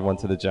just want to give one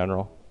to the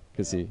general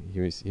because he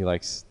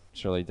likes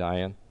Shirley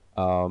dying.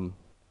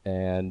 Doesn't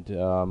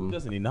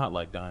he not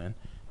like dying?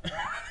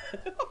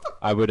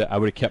 I would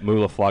have kept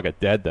Mulaflaga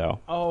dead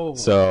though. Oh.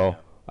 So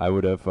I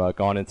would have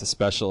gone into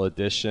special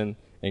edition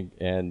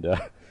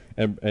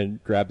and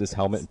grabbed his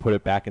helmet and put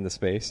it back into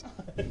space.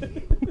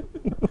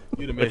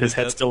 With his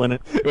head still in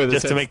it,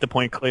 just to make the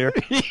point clear.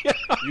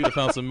 You'd have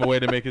found some way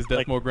to make his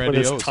death more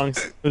grandiose.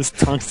 With his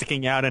tongue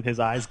sticking out and his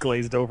eyes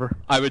glazed over.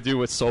 I would do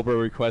what Solbro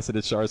requested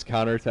at Char's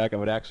counterattack. I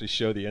would actually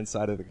show the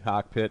inside of the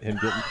cockpit, him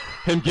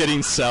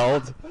getting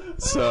celled.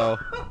 So,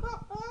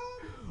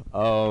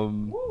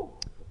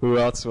 who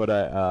else would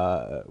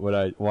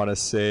I want to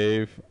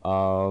save?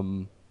 I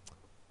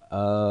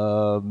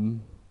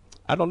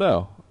don't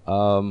know.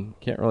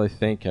 Can't really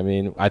think. I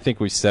mean, I think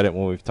we said it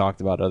when we've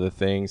talked about other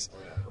things.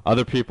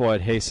 Other people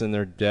I'd hasten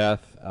their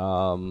death.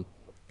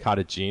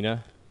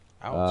 Katagina.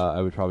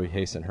 I would probably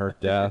hasten her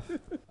death.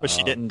 But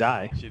she didn't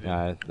die.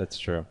 That's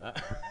true.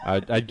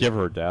 I'd give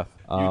her death.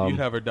 You'd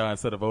have her die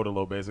instead of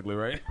Odolo, basically,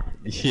 right?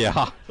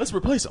 Yeah. Let's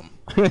replace him.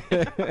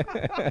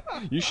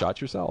 You shot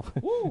yourself.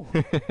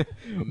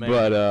 Man.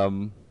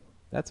 But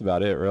that's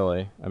about it,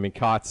 really. I mean,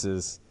 Kotz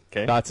is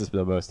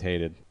the most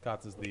hated.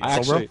 Kotz is the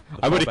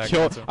I would have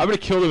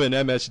killed him in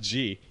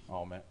MSG.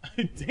 Oh man,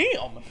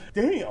 damn!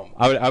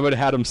 I would have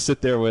had him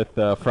sit there with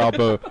Frau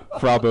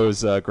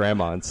Bo's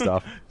grandma and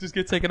stuff. Just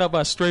get taken out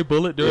by a stray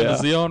bullet during the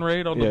Zeon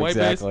raid on the white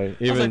base. I was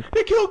like,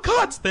 they killed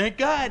Kotz, thank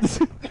God.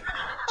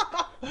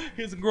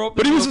 He doesn't grow up.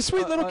 But he was a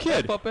sweet little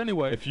kid. Up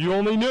anyway. If you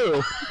only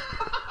knew.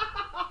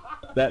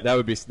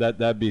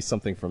 That'd be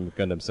something from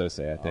Gundam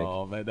Sosei, I think.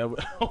 Oh man,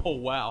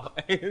 wow.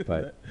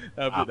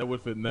 That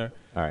would fit in there.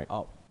 All right.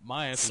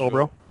 My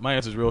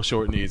answer's real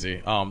short and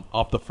easy.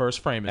 Off the first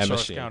frame in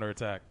Shark's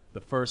counterattack, the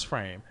first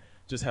frame,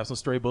 just have some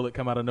stray bullet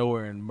come out of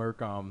nowhere and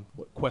murk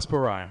Quest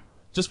Pariah.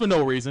 Just for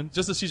no reason.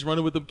 Just as she's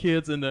running with them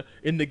kids in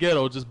the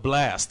ghetto, just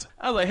blast.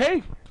 I was like,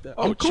 hey,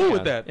 I'm cool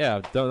with that.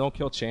 Yeah, don't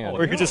kill Chan.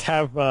 Or you could just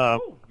have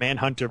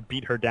Manhunter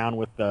beat her down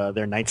with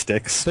their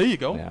nightsticks. There you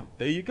go. Yeah.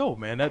 There you go,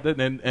 man.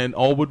 And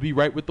all would be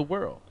right with the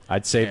world.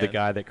 I'd save the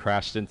guy that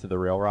crashed into the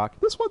rail rock.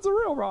 This one's a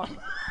rail rock.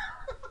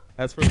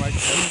 As for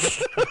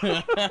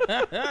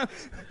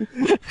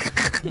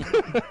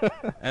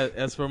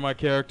my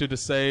character to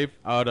save,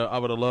 I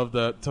would have loved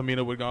that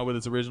Tomino would go on with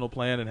his original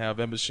plan and have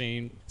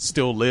M-Machine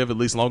still live at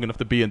least long enough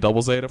to be in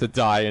Double Zeta. To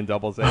die in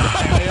Double Zeta.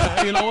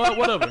 Yeah, you know what?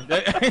 Whatever.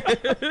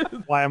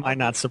 Why am I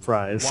not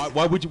surprised?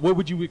 What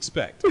would you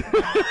expect?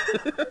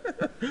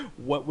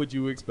 What would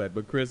you expect?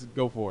 But Chris,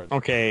 go for it.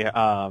 Okay,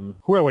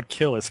 who I would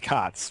kill is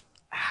Kotz.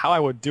 How I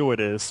would do it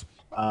is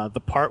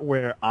the part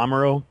where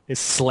Amuro is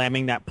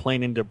slamming that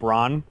plane into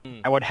Braun,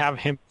 I would have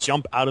him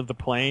jump out of the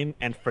plane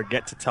and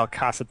forget to tell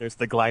Kotz that there's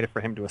the glider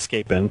for him to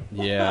escape in.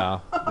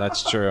 Yeah,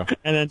 that's true.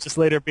 And then just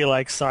later be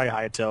like, sorry,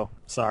 Hayato,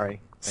 sorry.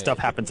 Stuff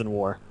happens in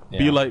war.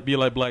 Yeah. Be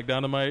like Black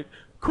Dynamite.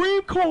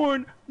 Cream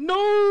corn,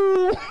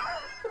 no!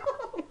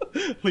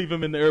 Leave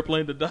him in the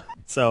airplane to die.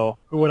 So,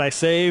 who would I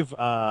save?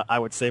 I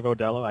would save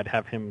Odelo. I'd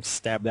have him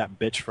stab that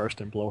bitch first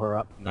and blow her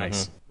up.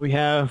 Nice. We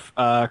have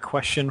a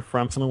question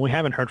from someone we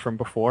haven't heard from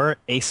before,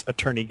 Ace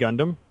Attorney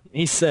Gundam.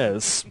 He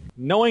says,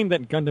 knowing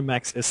that Gundam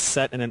X is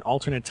set in an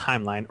alternate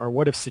timeline or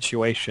what-if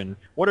situation,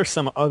 what are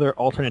some other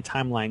alternate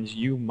timelines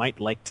you might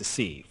like to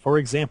see? For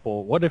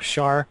example, what if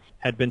Char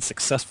had been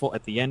successful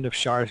at the end of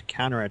Char's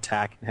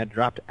counterattack and had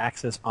dropped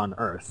Axis on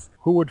Earth?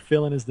 Who would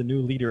fill in as the new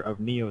leader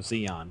of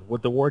Neo-Zeon?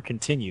 Would the war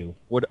continue?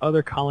 Would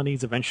other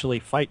colonies eventually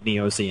fight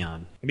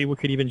Neo-Zeon? Maybe we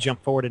could even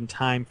jump forward in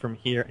time from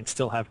here and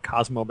still have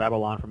Cosmo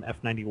Babylon from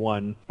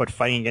F91, but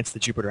fighting against the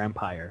Jupiter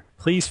Empire.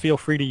 Please feel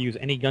free to use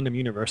any Gundam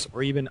universe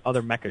or even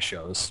other mecha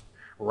shows.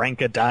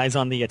 Ranka dies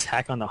on the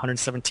attack on the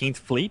 117th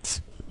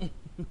Fleet?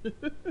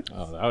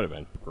 Oh, that would have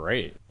been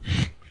great.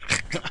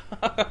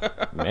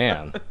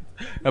 Man.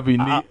 That'd be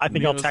neat. I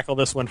think I'll tackle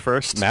this one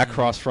first.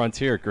 Macross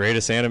Frontier,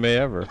 greatest anime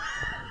ever.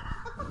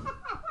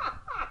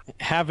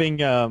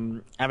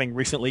 Having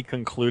recently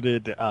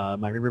concluded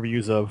my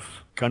reviews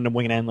of Gundam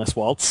Wing and Endless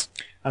Waltz,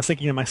 I was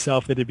thinking to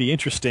myself that it'd be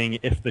interesting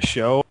if the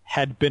show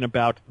had been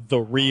about the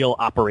real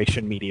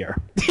Operation Meteor.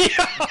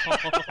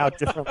 How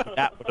different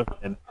that would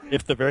have been.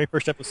 If the very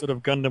first episode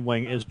of Gundam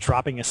Wing is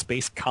dropping a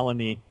space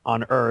colony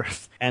on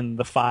Earth and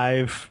the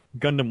 5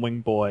 Gundam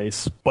Wing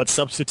boys, but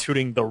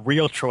substituting the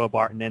real Troa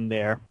Barton in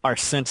there, are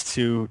sent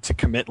to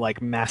commit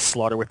like mass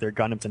slaughter with their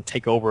Gundams and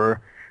take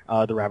over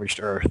the ravaged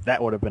Earth.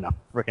 That would have been a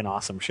freaking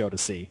awesome show to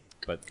see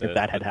if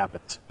that had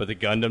happened. But the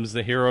Gundam's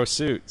the hero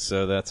suit,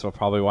 so that's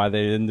probably why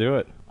they didn't do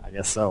it. I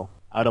guess so.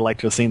 I'd have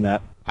liked to have seen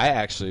that. I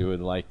actually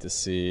would like to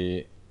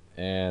see,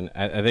 and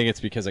I think it's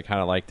because I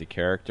kind of like the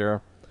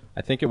character.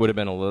 I think it would have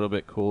been a little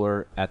bit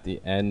cooler at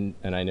the end,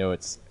 and I know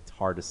it's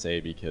hard to say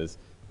because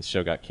the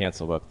show got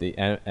canceled, but the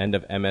end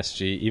of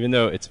MSG, even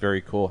though it's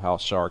very cool how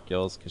Char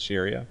kills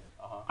Kashyria,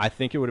 I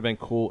think it would have been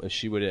cool if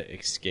she would have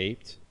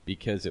escaped,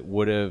 because it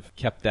would have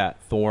kept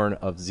that thorn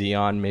of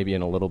Zeon maybe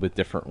in a little bit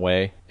different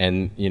way.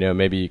 And,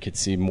 maybe you could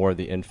see more of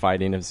the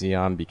infighting of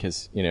Zeon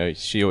because,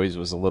 she always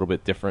was a little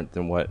bit different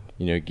than what,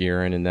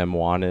 Gihren and them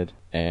wanted.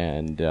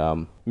 And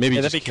maybe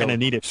that'd be kind of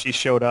neat if she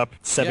showed up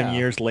 7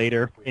 years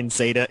later in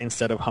Zeta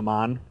instead of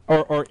Haman,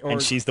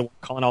 and she's the one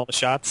calling all the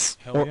shots.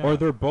 Or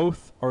they're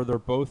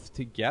both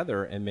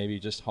together, and maybe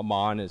just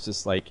Haman is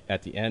just like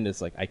at the end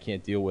is like, I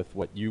can't deal with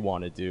what you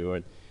want to do.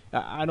 And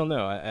I don't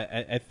know.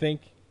 I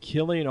think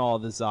killing all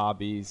the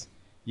zombies,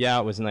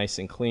 it was nice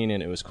and clean,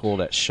 and it was cool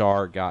that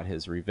Char got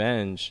his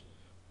revenge.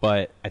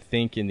 But I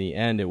think in the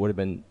end, it would have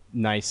been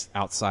nice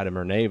outside of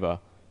Merneva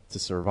to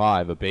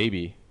survive a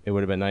baby. It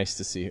would have been nice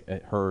to see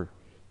her,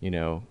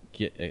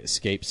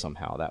 escape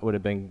somehow. That would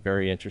have been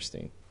very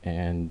interesting.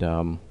 And,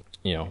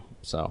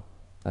 so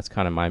that's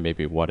kind of my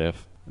maybe what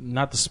if.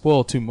 Not to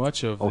spoil too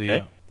much of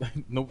the...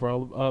 no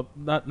problem.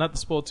 Not to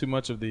spoil too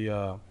much of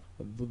the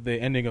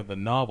ending of the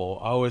novel.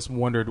 I always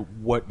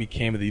wondered what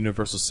became of the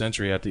Universal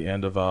Century at the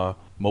end of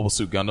Mobile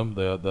Suit Gundam,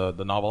 the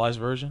novelized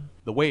version.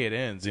 The way it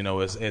ends, is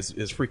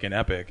freaking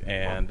epic,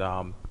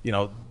 and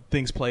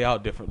things play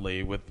out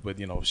differently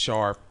with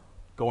Char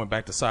going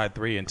back to Side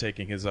 3 and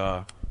taking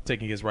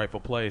his rightful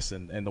place,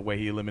 and the way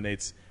he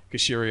eliminates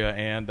Kashyria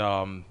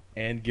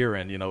and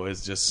Gihren,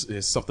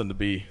 is something to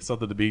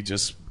be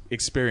just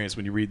experienced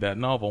when you read that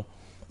novel.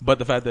 But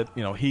the fact that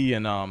he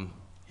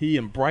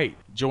and Bright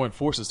join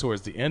forces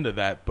towards the end of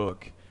that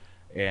book,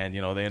 and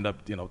they end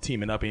up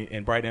teaming up,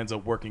 and Bright ends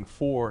up working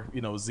for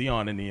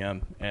Zeon in the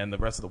end, and the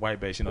rest of the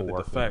White Base, the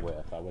defect,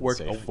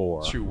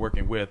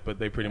 working with, but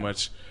they pretty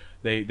much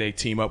they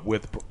team up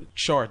with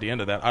Char at the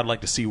end of that. I'd like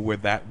to see where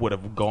that would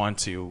have gone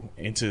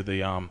into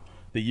the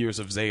years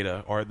of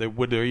Zeta, or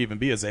would there even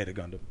be a Zeta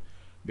Gundam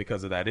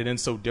because of that? It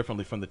ends so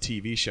differently from the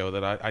TV show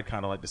that I'd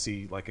kind of like to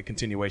see like a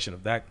continuation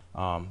of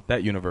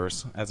that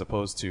universe as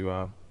opposed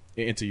to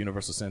into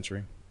Universal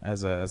Century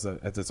as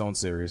its own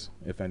series,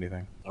 if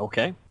anything.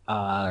 Okay.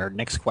 Our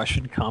next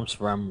question comes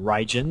from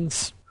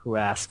Rygens, who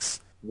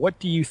asks, what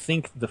do you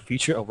think the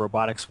future of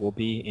robotics will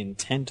be in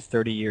 10 to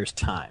 30 years'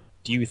 time?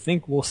 Do you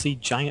think we'll see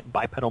giant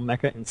bipedal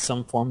mecha in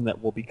some form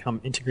that will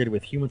become integrated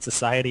with human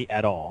society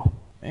at all?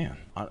 Man,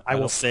 I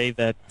will say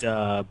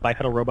that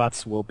bipedal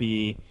robots will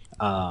be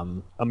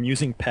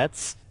amusing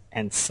pets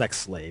and sex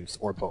slaves,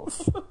 or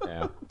both.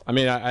 Yeah. I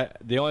mean,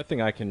 the only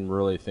thing I can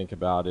really think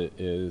about it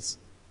is,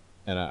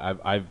 and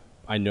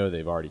I know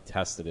they've already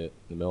tested it,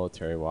 the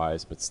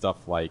military-wise, but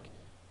stuff like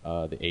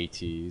the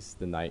ATs,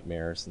 the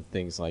Nightmares, and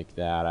things like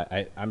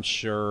that. I'm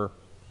sure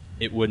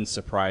it wouldn't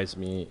surprise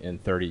me in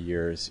 30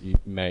 years. You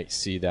might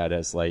see that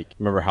as like,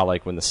 remember how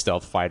like when the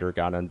Stealth Fighter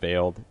got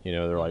unveiled,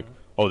 they're like,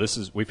 oh,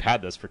 we've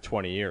had this for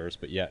 20 years,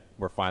 but yet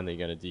we're finally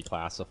going to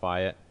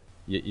declassify it.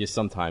 You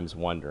sometimes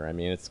wonder. I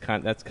mean, that's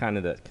kind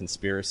of the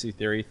conspiracy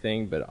theory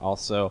thing, but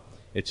also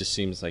it just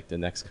seems like the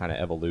next kind of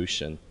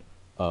evolution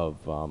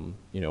of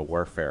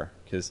warfare.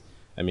 Because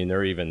I mean,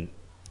 they're even,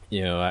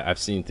 I've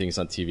seen things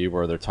on TV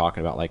where they're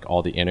talking about like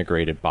all the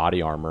integrated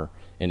body armor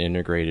and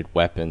integrated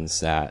weapons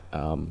that,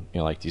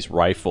 like these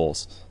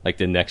rifles, like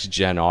the next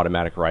gen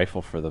automatic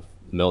rifle for the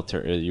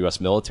military, U.S.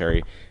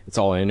 military, it's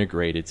all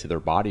integrated to their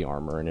body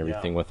armor and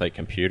everything with like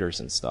computers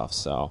and stuff.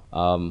 So,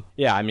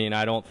 I mean,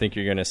 I don't think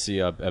you're going to see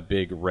a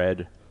big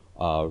red,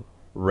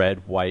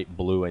 white,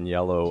 blue, and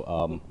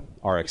yellow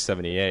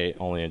RX-78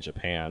 only in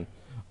Japan.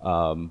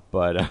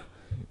 It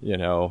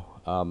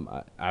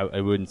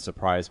wouldn't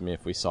surprise me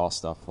if we saw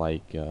stuff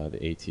like the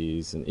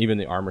ATs and even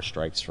the armor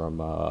strikes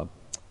from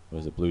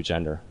Blue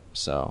Gender.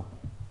 So,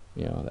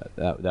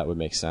 that would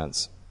make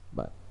sense.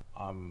 But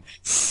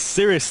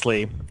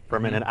seriously, for a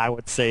minute, I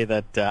would say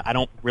that I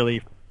don't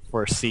really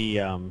foresee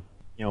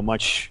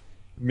much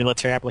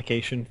military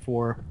application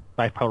for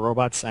bipedal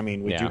robots. I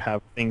mean, we do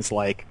have things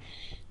like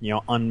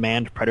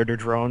unmanned predator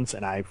drones,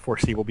 and I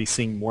foresee we'll be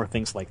seeing more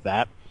things like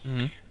that.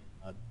 Mm-hmm.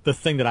 The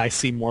thing that I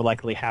see more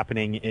likely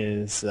happening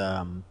is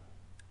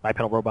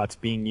bipedal robots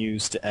being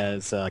used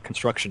as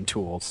construction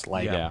tools,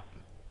 like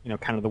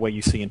kind of the way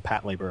you see in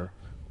Patlabor,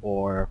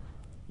 or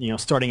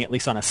starting at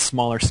least on a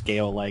smaller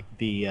scale, like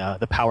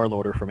the power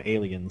loader from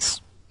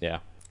Aliens. Yeah,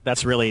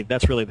 that's really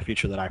the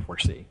future that I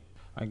foresee.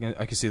 I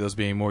can see those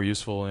being more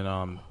useful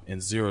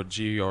in zero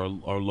G or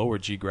lower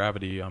G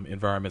gravity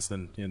environments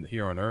than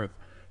here on Earth,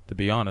 to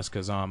be honest.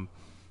 Because I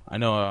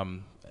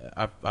know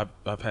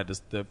I've had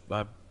this.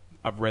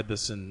 I've read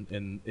this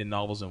in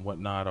novels and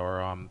whatnot.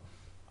 Or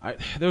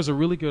there was a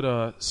really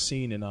good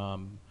scene in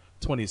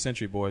 20th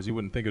Century Boys. You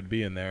wouldn't think it would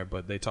be in there,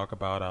 but they talk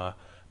about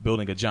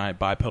building a giant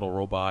bipedal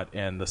robot,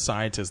 and the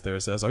scientist there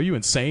says, "Are you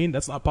insane?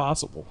 That's not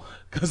possible,"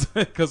 because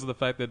of the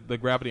fact that the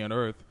gravity on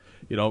Earth,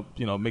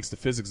 makes the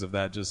physics of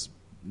that just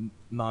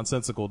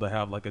nonsensical to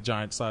have like a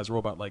giant sized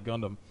robot like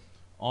Gundam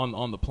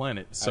on the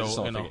planet. So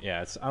I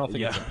don't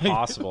think it's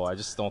impossible. I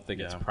just don't think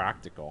it's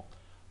practical.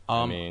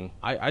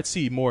 I'd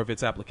see more of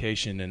its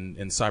application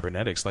in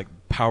cybernetics, like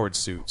powered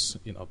suits.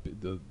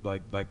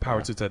 Like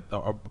powered suits that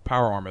are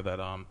power armor that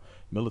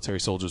military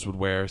soldiers would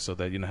wear, so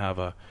that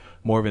have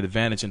more of an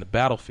advantage in the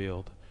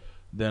battlefield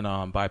than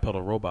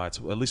bipedal robots.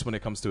 At least when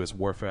it comes to its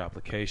warfare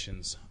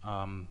applications.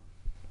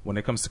 When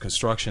it comes to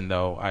construction,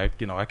 though, I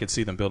could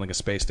see them building a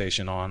space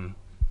station on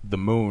the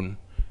moon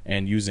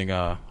and using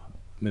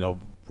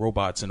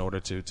robots in order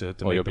to make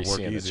the work easier. You'll be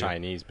seeing the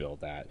Chinese build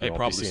that. You won't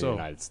probably be seeing the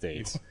United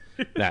States.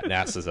 That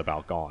NASA's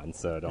about gone,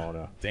 so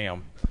don't.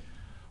 Damn.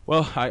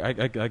 Well,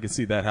 I can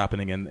see that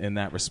happening in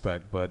that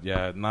respect, but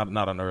yeah,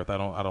 not on Earth. I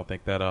don't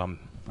think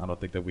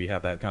that we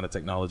have that kind of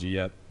technology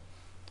yet.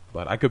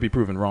 But I could be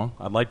proven wrong.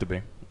 I'd like to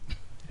be.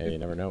 Hey, you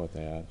never know what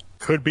they have.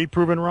 Could be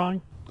proven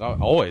wrong.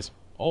 Always.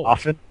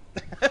 Often.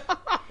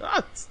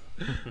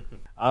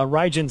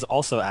 Rygens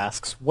also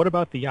asks, what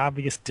about the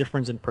obvious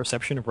difference in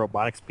perception of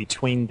robotics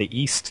between the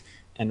East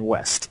and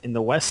West? In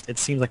the West, it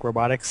seems like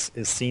robotics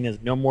is seen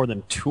as no more than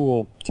a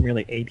tool to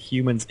merely aid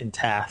humans in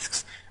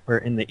tasks, where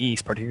in the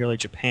East, particularly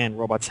Japan,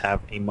 robots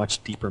have a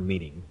much deeper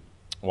meaning.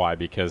 Why?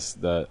 Because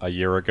a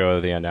year ago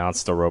they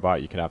announced a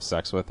robot you can have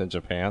sex with in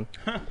Japan?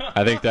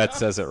 I think that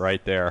says it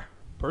right there.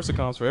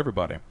 Persicons for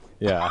everybody.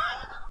 Yeah.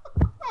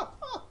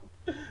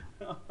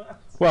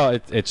 Well,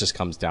 it just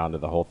comes down to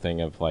the whole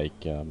thing of like,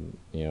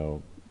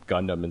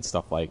 Gundam and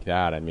stuff like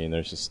that. I mean,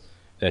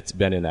 it's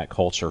been in that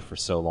culture for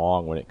so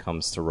long when it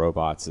comes to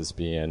robots as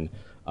being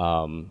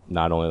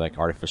not only like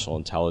artificial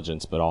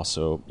intelligence, but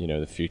also,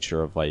 the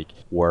future of like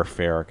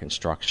warfare or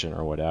construction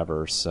or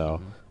whatever.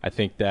 So I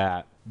think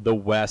that the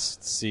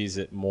West sees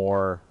it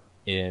more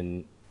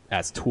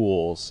as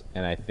tools,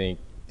 and I think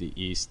the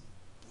East,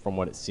 from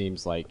what it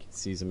seems like,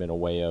 sees them in a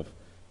way of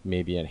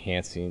maybe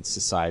enhancing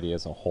society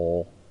as a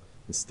whole,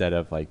 instead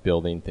of like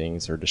building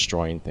things or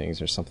destroying things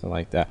or something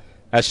like that.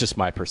 That's just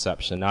my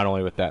perception. Not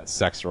only with that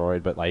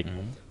Sexroid, but like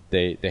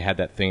they had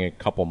that thing a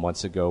couple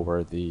months ago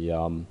where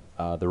the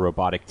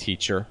robotic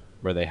teacher,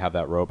 where they have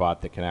that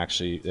robot that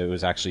it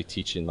was actually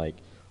teaching like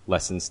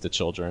lessons to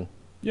children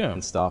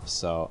and stuff.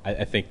 So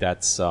I think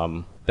that's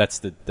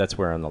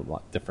where the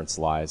difference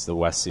lies. The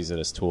West sees it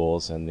as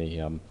tools, and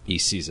the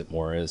East sees it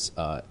more as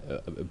a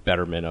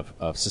betterment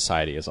of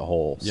society as a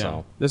whole. Yeah,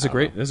 so there's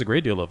a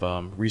great deal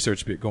of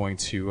research going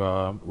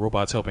to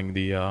robots helping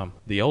the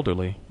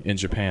elderly in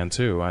Japan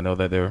too. I know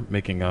that they're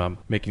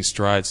making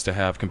strides to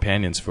have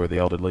companions for the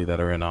elderly that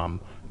are in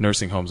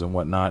nursing homes and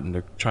whatnot, and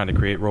they're trying to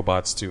create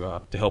robots to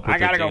help with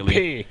their daily. Go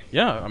pee.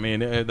 Yeah, I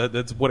mean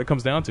that's what it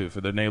comes down to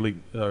for their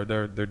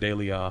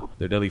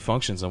daily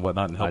functions and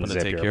whatnot, and helping to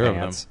take care of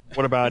them.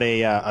 What about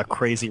a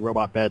crazy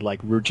robot bed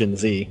like Rujin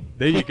Z?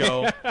 There you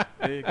go.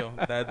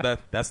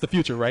 That's the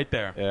future right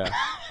there. Yeah,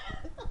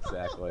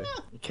 exactly.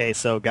 Okay,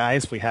 so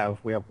guys, we have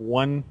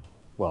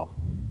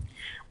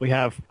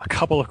a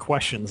couple of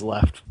questions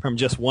left from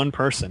just one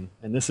person,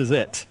 and this is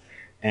it.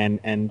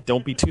 And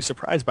don't be too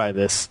surprised by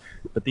this,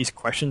 but these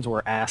questions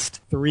were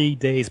asked 3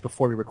 days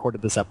before we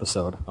recorded this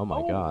episode. Oh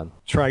my God.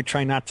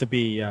 Try not to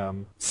be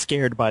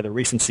scared by the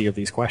recency of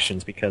these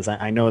questions, because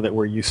I know that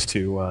we're used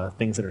to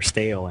things that are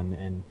stale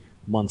and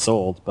months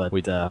old, but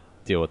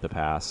deal with the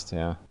past.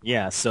 Yeah.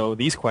 Yeah, so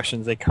these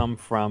questions, they come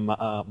from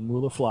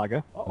Mula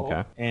Flaga.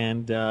 Okay.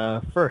 And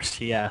first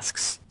he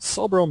asks,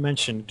 Solbro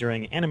mentioned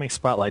during Anime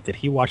Spotlight that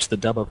he watched the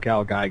dub of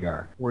Gal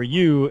Gaigar. Were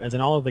you, as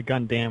in all of the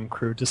Gundam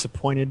crew,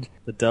 disappointed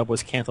the dub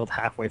was canceled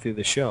halfway through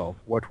the show?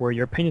 What were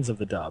your opinions of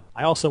the dub?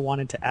 I also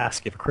wanted to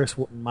ask if Chris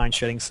wouldn't mind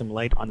shedding some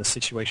light on the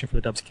situation for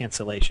the dub's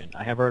cancellation.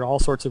 I have heard all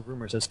sorts of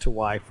rumors as to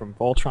why, from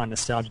Voltron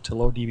nostalgia to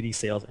low DVD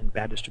sales and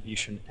bad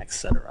distribution,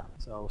 etc.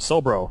 So,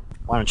 Solbro,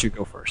 why don't you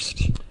go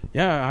first?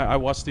 Yeah, I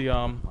watched the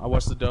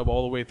dub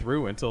all the way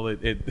through until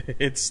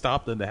it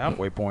stopped at the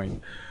halfway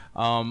point.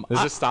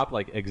 Does it stop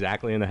like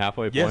exactly in the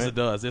halfway point? Yes, it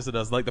does. Yes, it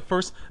does. Like the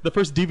first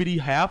DVD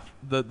half,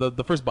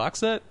 the first box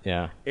set.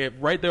 Yeah.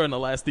 Right there in the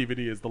last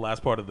DVD is the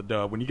last part of the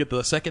dub. When you get to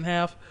the second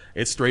half,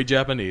 it's straight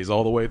Japanese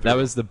all the way through. That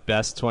was the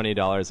best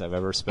 $20 I've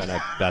ever spent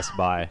at Best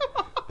Buy.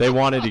 They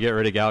wanted to get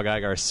rid of Gal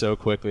Gaigar so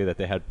quickly that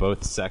they had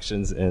both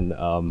sections in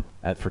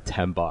for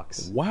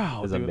 $10. Wow,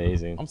 it was dude.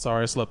 Amazing. I'm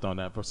sorry I slept on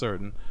that for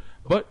certain.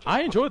 But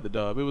I enjoyed the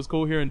dub. It was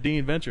cool hearing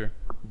Dean Venture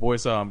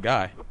voice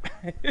Guy,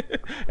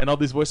 and all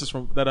these voices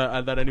from that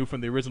I knew from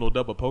the original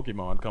dub of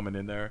Pokemon coming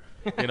in there.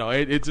 You know,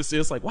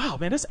 it's like, wow,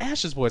 man, that's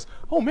Ash's voice.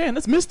 Oh man,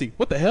 that's Misty.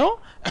 What the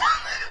hell?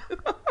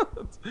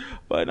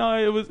 But no,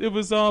 it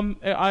was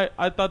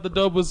I thought the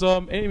dub was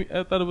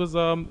I thought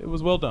it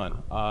was well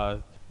done.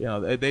 You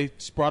know, they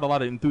brought a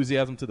lot of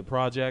enthusiasm to the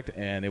project,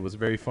 and it was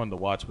very fun to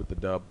watch with the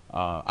dub.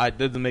 I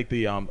didn't make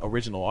the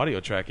original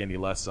audio track any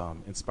less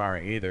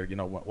inspiring either. You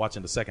know,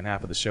 watching the second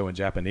half of the show in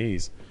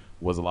Japanese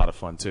was a lot of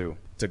fun too.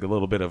 Took a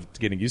little bit of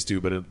getting used to,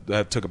 but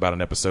that took about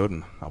an episode,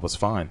 and I was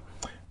fine.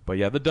 But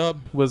yeah, the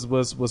dub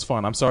was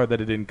fun. I'm sorry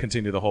that it didn't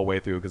continue the whole way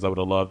through, because I would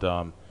have loved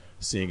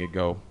seeing it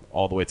go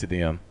all the way to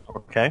the end.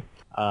 Okay,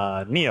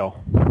 Neo.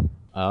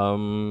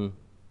 Or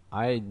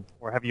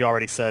have you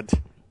already said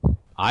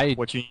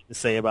what you need to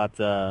say about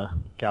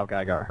Gal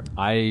Gaigar?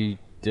 I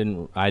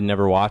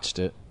never watched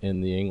it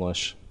in the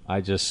English.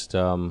 I just,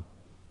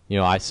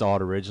 I saw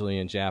it originally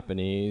in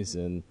Japanese,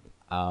 and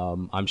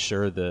I'm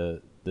sure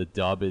the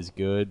dub is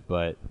good,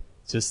 but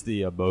just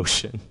the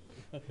emotion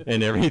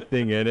and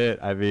everything in it,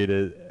 I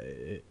mean,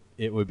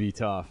 it would be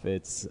tough.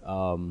 It's,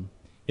 I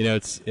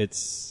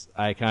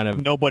kind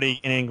of... Nobody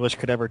in English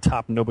could ever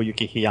top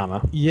Nobuyuki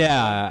Hiyama.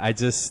 Yeah, I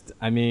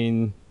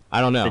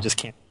don't know. They just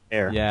can't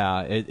compare.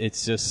 Yeah,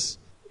 it's just...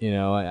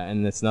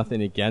 and it's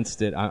nothing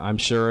against it. I'm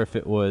sure if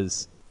it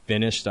was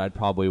finished, I'd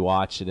probably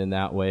watch it in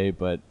that way.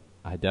 But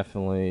I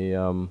definitely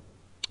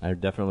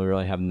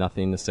really have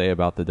nothing to say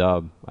about the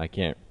dub. I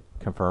can't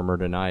confirm or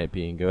deny it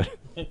being good.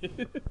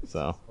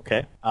 So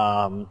okay,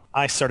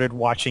 I started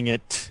watching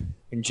it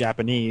in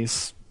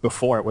Japanese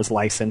before it was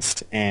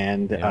licensed,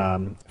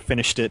 and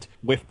finished it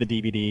with the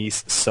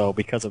DVDs. So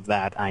because of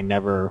that, I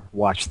never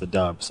watched the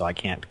dub, so I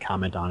can't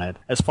comment on it.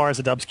 As far as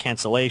the dub's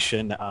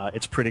cancellation,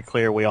 it's pretty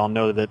clear. We all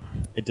know that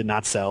it did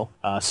not sell.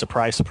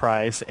 Surprise,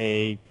 surprise,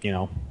 a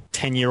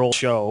 10-year-old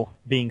show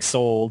being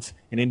sold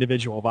in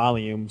individual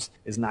volumes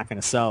is not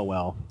going to sell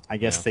well. I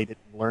guess they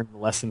didn't learn the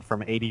lesson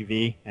from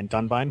ADV and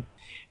Dunbine.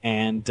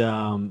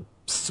 And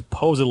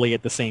supposedly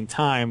at the same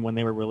time when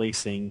they were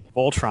releasing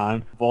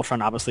Voltron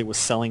obviously was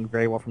selling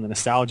very well from the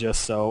nostalgia,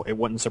 so it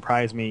wouldn't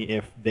surprise me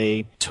if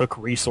they took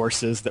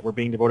resources that were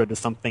being devoted to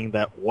something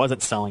that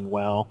wasn't selling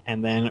well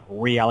and then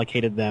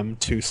reallocated them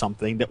to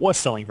something that was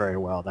selling very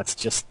well. That's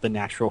just the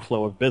natural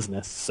flow of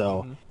business.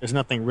 So there's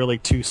nothing really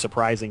too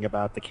surprising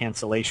about the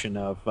cancellation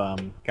of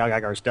Gal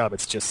Gaigar's dub.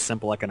 It's just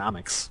simple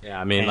economics. Yeah,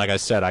 I mean, like I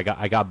said,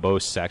 I got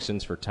both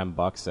sections for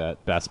 $10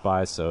 at Best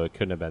Buy, so it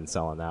couldn't have been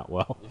selling that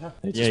well.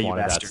 They just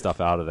wanted that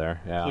stuff out of there.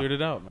 Yeah. Cleared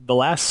it out. The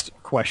last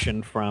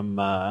question from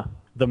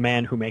the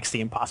man who makes the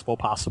impossible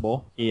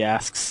possible. He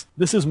asks,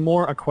 this is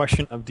more a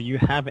question of, do you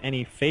have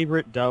any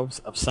favorite dubs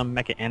of some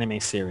mecha anime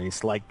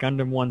series, like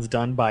Gundam ones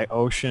done by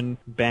Ocean,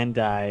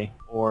 Bandai,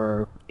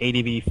 or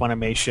ADV,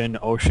 Funimation,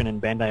 Ocean,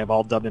 and Bandai have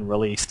all dubbed and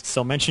released.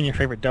 So mention your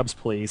favorite dubs,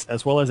 please,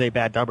 as well as a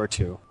bad dub or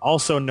two.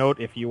 Also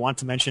note, if you want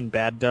to mention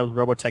bad dubs,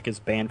 Robotech is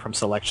banned from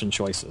selection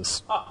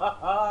choices.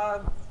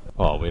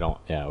 Well, we don't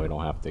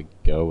have to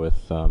go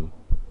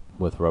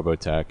with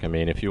Robotech. I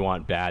mean, if you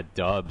want bad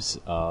dubs,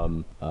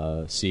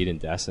 Seed and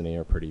Destiny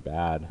are pretty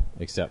bad,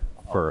 except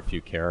for a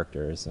few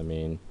characters. I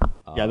mean,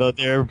 yeah, though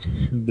they're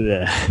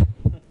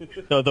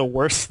the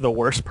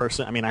worst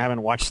person. I mean, I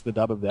haven't watched the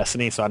dub of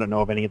Destiny, so I don't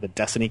know if any of the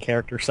Destiny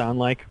characters sound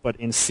like. But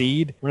in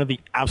Seed, one of the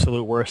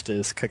absolute worst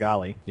is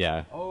Kigali.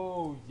 Yeah.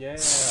 Oh yeah.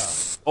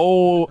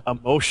 So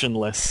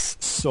emotionless,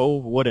 so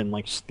wooden.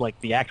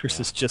 Like the actress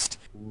is just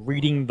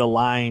reading the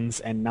lines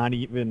and not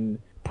even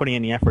putting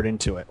any effort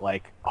into it.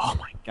 Like, oh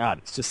my god,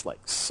 it's just like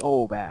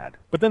so bad.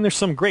 But then there's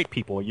some great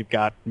people. You've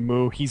got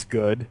Mu, he's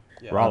good.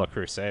 Yeah. Rala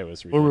Crusade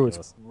was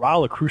ridiculous.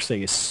 Rala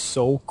Crusade is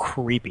so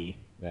creepy.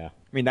 Yeah.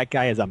 I mean, that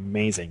guy is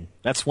amazing.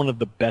 That's one of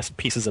the best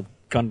pieces of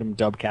Gundam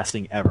dub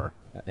casting ever.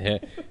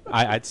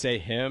 I'd say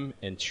him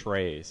and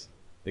Trays.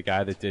 The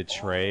guy that did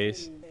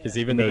Trays. Because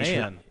even though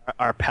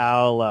our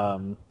pal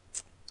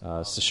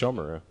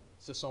Sashomaru.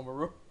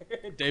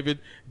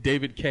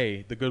 David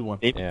K, the good one.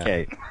 David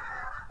K.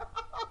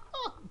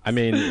 I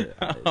mean,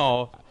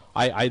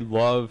 I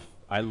love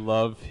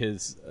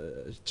his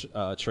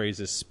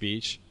Trey's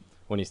speech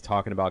when he's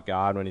talking about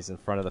God, when he's in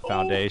front of the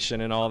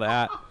foundation and all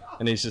that,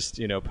 and he's just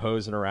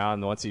posing around.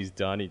 And once he's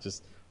done, he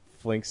just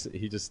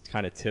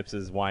kind of tips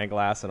his wine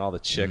glass, and all the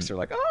chicks are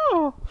like,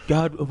 "Oh,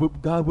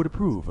 God would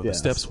approve of the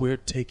steps we're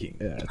taking."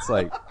 Yeah, it's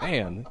like,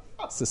 man,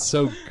 this is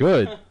so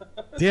good.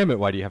 Damn it!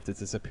 Why do you have to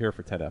disappear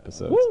for 10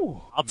 episodes?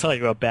 Woo. I'll tell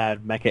you a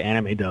bad mecha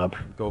anime dub.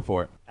 Go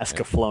for it.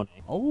 Escaflowne.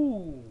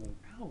 Oh,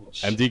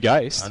 ouch. MD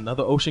Geist.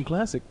 Another Ocean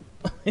classic.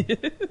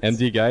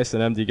 MD Geist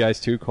and MD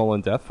Geist 2: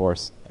 Death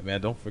Force. Hey, man,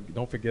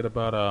 don't forget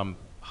about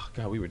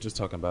God, we were just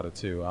talking about it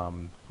too.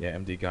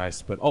 MD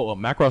Geist, but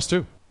Macross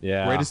 2.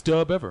 Yeah, greatest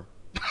dub ever.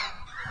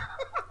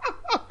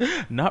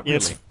 Not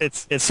really.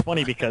 It's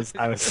funny because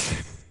I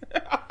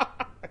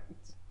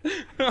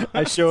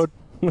showed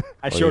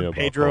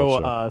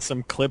Pedro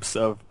some clips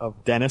of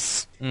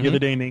Dennis the other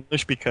day in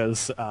English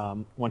because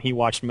when he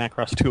watched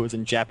Macross 2 it was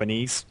in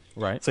Japanese.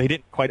 Right. So he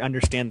didn't quite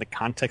understand the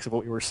context of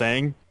what we were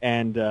saying.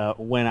 And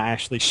when I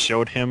actually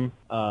showed him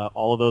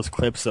all of those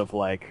clips of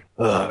like,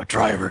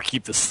 driver,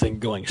 keep this thing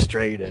going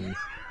straight, and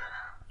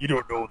you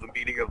don't know the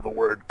meaning of the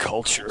word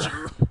culture.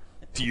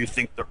 Do you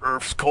think the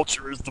Earth's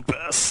culture is the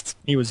best?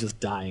 He was just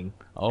dying.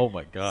 Oh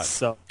my god.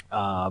 So,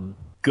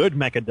 good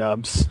mecha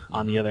dubs,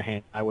 on the other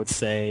hand, I would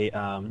say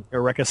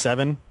Eureka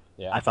 7,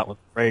 I thought was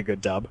a very good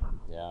dub.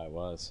 Yeah, it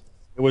was.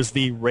 It was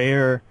the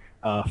rare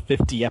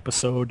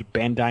 50-episode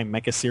Bandai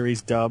Mecha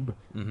Series dub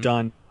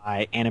done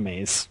by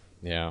animes.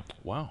 Yeah.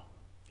 Wow.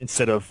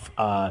 Instead of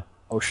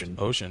Ocean.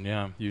 Ocean,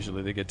 yeah.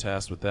 Usually they get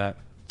tasked with that.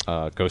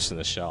 Ghost in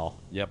the Shell.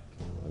 Yep.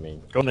 I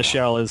mean, Ghost in the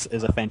Shell is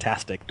a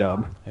fantastic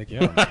dub. Heck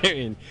yeah. I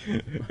mean,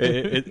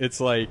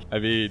 it's like, I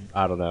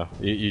don't know.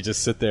 You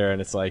just sit there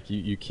and it's like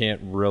you can't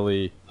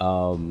really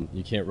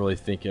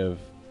think of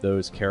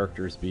those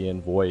characters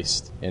being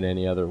voiced in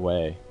any other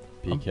way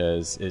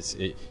because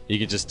you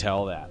can just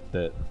tell that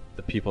the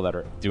people that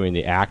are doing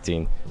the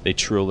acting, they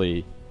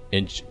truly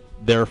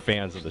they're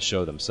fans of the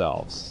show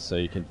themselves. So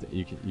you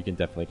can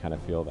definitely kind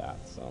of feel that.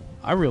 So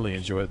I really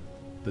enjoyed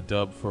the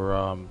dub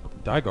for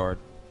Dygard.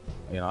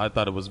 I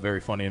thought it was very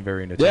funny and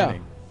very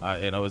entertaining. Yeah.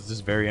 It was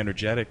just very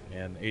energetic,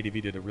 and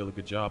ADV did a really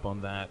good job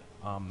on that.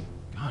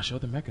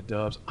 Other mecha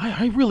dubs.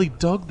 I really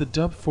dug the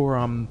dub for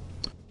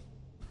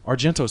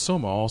Argento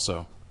Soma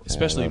also,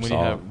 especially when you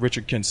have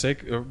Richard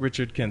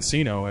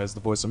Cancino as the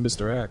voice of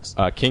Mr. X.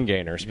 King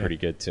Gainer's pretty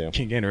good too.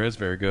 King Gainer is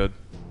very good.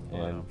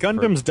 And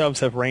Gundam's dubs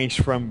have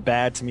ranged from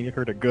bad to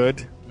mediocre to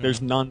good.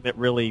 There's none that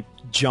really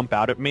jump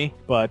out at me,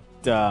 but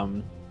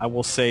I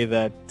will say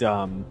that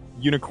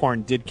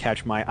Unicorn did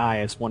catch my eye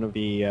as one of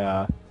the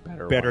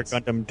better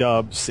Gundam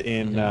dubs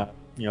in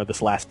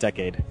this last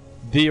decade.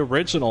 The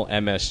original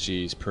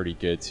MSG is pretty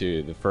good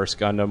too, the first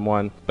Gundam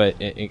one,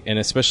 and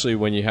especially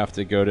when you have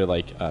to go to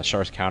like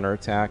Char's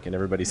Counterattack and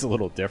everybody's a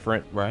little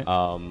different. Right.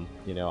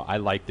 I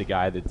like the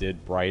guy that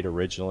did Bright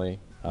originally.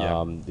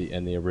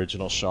 The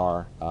original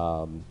Char.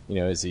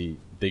 Is he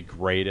the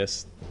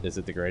greatest? Is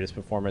it the greatest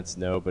performance?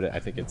 No, but I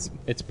think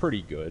it's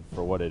pretty good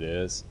for what it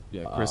is.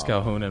 Yeah, Chris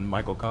Calhoun and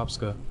Michael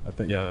Kopska, I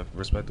think,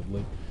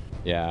 respectively.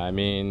 Yeah, I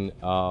mean,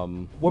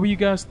 what were you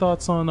guys'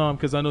 thoughts on?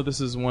 Because I know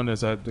this is one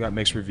that's got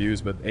mixed reviews,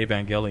 but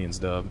Evangelion's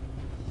dub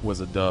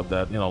was a dub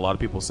that a lot of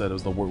people said it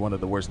was one of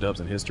the worst dubs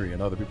in history,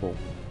 and other people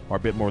are a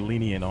bit more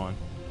lenient on.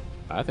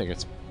 I think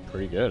it's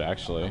pretty good,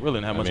 actually. I really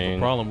didn't have much of a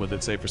problem with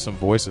it, save for some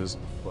voices.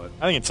 But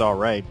I think it's all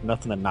right.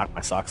 Nothing to knock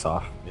my socks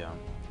off. Yeah.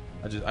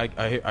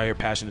 I hear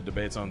passionate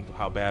debates on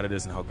how bad it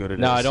is and how good it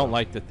is. No, I don't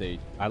like that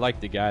I like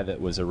the guy that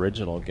was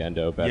original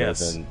Gendo better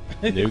than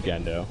new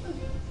Gendo.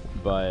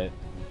 But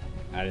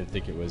I didn't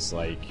think it was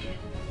like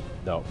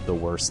the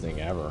worst thing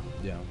ever.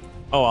 Yeah.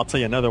 Oh, I'll tell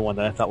you another one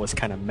that I thought was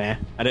kind of meh.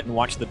 I didn't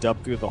watch the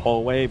dub through the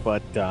whole way,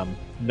 but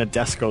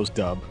Nadesco's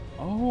dub.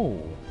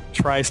 Oh.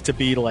 Tries to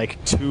be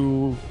like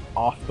too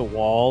off the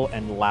wall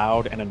and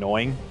loud and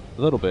annoying.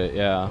 A little bit,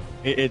 yeah.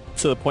 It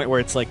to the point where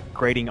it's like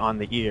grating on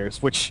the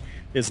ears, which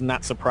is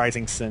not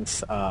surprising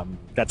since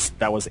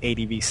that was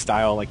ADV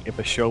style. Like if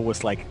a show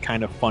was like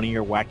kind of funny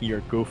or wacky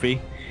or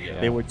goofy,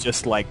 they would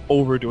just like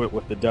overdo it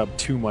with the dub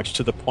too much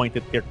to the point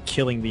that they're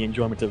killing the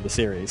enjoyment of the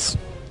series.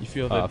 You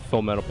feel that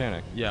Full Metal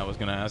Panic? Yeah, I was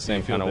going to ask.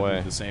 Same kind of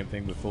way. The same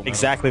thing with Full Metal.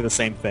 Exactly the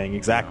same thing.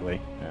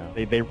 Exactly.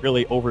 Yeah. They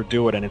really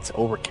overdo it and it's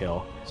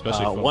overkill.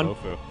 Especially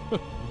Full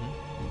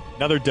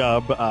Another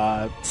dub,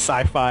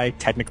 sci-fi,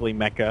 technically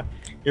mecha,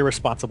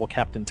 Irresponsible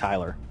Captain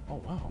Tyler. Oh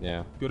wow.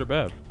 Yeah. Good or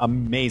bad?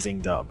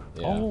 Amazing dub.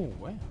 Yeah. Oh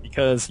wow.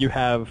 Because you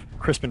have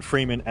Crispin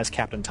Freeman as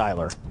Captain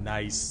Tyler.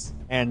 Nice.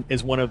 And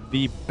is one of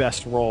the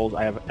best roles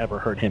I have ever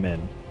heard him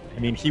in. I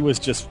mean, he was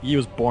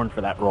born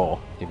for that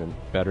role. Even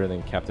better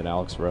than Captain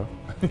Alex Rowe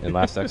in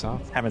Last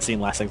Exile? Haven't seen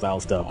Last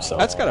Exile's dub, so.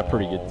 That's got a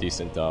pretty good,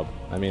 decent dub.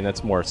 I mean,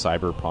 that's more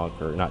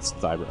cyberpunk, or not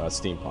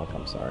steampunk,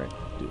 I'm sorry.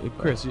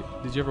 Chris,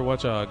 did you ever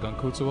watch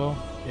Gankutsuo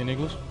in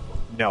English?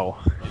 No,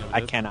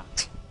 I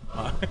cannot.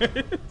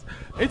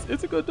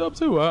 It's a good dub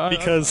too.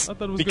 Because I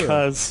thought it was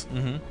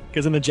good.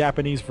 Because in the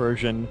Japanese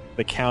version,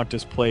 the Count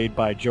is played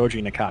by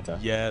Joji Nakata.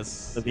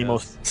 Yes, the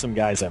most handsome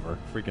guys ever.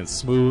 Freaking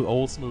smooth,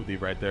 old smoothie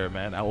right there,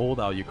 man. How old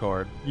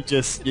Alucard? You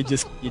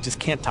just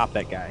can't top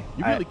that guy.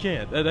 You really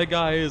can't. That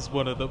guy is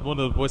one of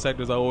the voice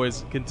actors I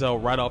always can tell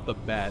right off the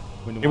bat.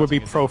 It would be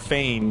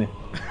profane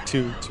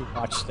to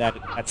watch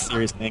that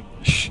series in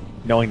English,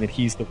 knowing that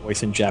he's the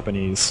voice in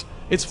Japanese.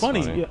 It's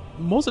funny. Yeah,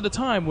 most of the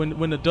time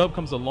when the dub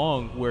comes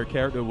along where a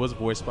character was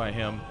voiced by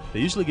him, they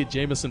usually get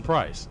Jameson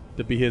Price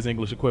to be his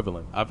English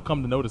equivalent. I've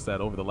come to notice that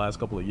over the last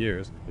couple of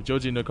years. If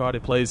Joji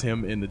Nakata plays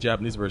him in the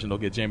Japanese version, they'll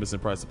get Jameson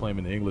Price to play him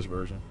in the English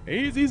version.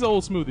 He's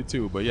old smoothie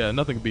too, but yeah,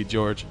 nothing can beat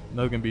George.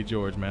 Nothing can beat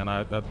George, man.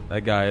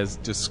 That guy is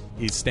just,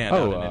 he's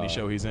standout in any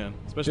show he's in,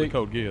 especially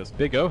Code Geass.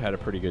 Big O had a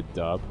pretty good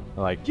dub.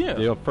 Like,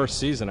 the first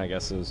season, I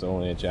guess, is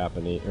only in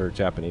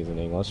Japanese and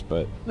English,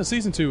 but the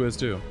season 2 is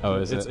too. Oh,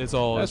 is it? It's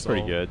all. That's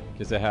pretty good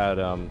because it had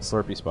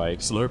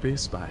Slurpee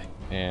Spike.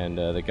 And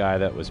the guy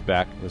that was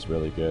back was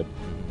really good.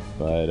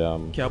 But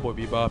Cowboy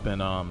Bebop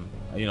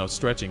and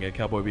stretching at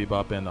Cowboy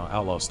Bebop and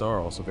Outlaw Star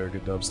also very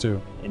good dubs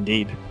too.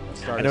 Indeed.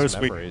 I noticed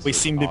we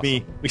seem to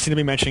be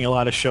mentioning a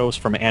lot of shows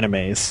from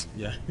animes.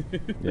 Yeah.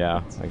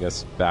 Yeah, I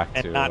guess back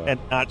to and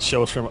not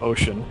shows from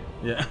Ocean.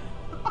 Yeah.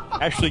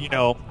 Actually,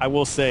 I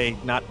will say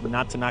not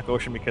to knock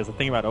Ocean, because the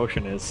thing about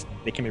Ocean is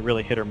they can be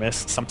really hit or miss.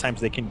 Sometimes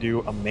they can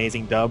do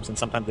amazing dubs, and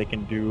sometimes they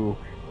can do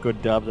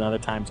good dubs, and other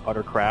times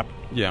utter crap.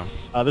 Yeah.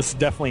 This is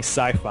definitely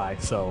sci-fi,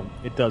 so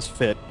it does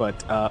fit.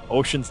 But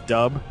Ocean's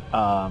dub,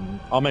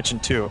 I'll mention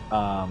too.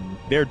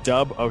 Their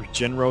dub of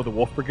Jinro the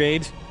Wolf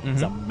Brigade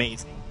is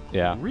amazing.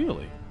 Yeah.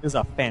 Really? It is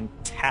a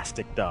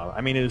fantastic dub.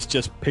 I mean, it is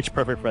just pitch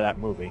perfect for that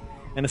movie.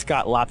 And it's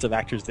got lots of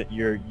actors that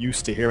you're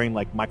used to hearing,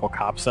 like Michael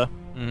Kopsa.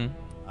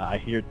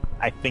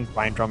 I think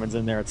Ryan Drummond's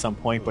in there at some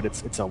point, but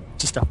it's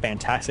just a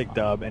fantastic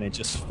dub, and it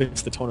just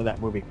fits the tone of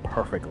that movie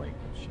perfectly.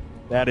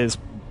 That is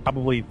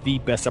probably the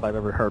best dub I've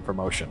ever heard from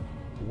Ocean.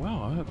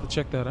 Wow, I have to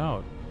check that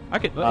out. I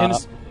could go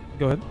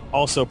ahead.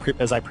 Also,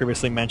 as I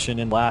previously mentioned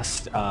in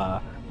last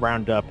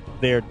roundup,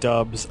 their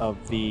dubs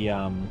of the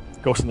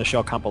Ghost in the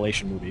Shell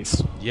compilation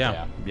movies.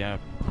 Yeah.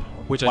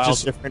 Which while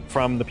different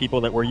from the people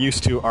that we're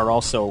used to, are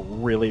also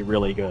really,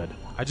 really good.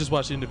 I just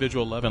watched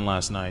Individual 11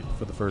 last night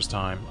for the first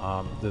time,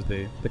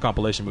 the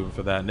compilation movie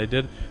for that, and they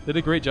did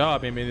a great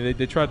job. I mean,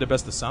 they tried their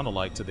best to sound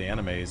alike to the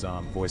anime's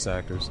voice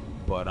actors,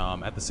 but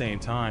at the same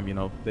time,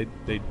 they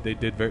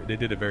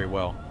did it very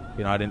well.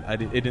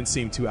 It didn't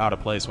seem too out of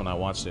place when I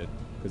watched it,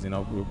 because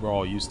we're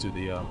all used to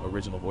the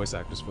original voice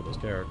actors for those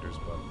characters,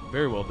 but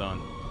very well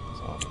done.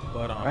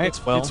 But it's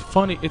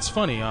funny. It's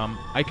funny.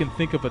 I can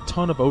think of a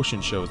ton of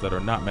Ocean shows that are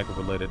not mecha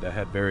related that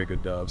had very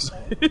good dubs.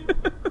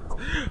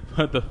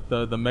 But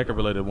the mecha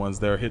related ones,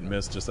 they're hit and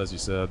miss, just as you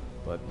said.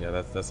 But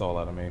yeah, that's all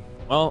out of me.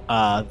 Well,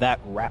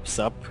 that wraps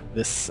up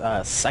this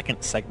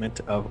second segment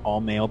of All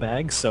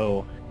Mailbag.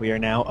 So we are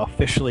now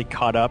officially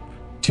caught up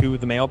to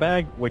the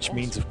mailbag, which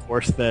means, of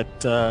course,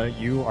 that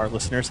you, our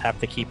listeners,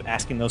 have to keep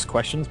asking those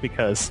questions,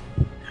 because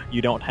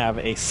you don't have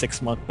a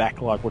 6-month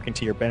backlog working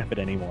to your benefit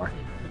anymore.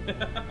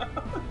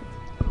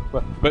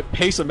 But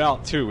pace them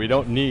out too. We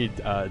don't need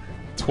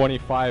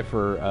 25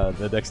 for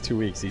the next 2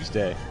 weeks each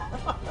day.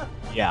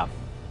 Yeah.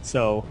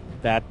 So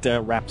that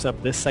wraps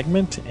up this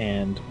segment,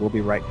 and we'll be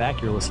right back.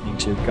 You're listening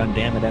to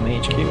Gundam at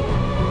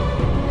MHQ.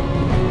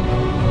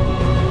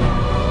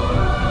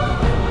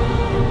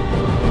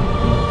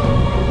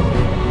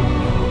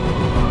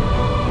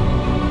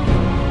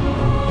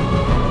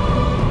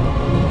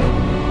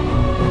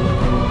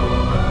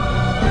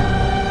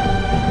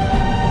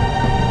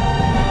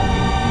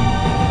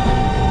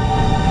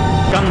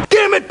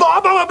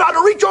 I'm about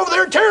to reach over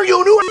there and tear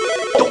you a new.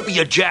 Don't be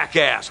a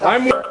jackass.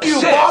 I'm with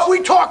you, Bob.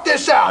 We talked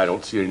this out. I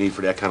don't see any need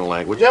for that kind of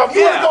language. Now, if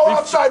you want to go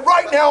outside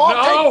right now,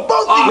 I'll take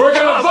both of you. We're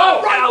going to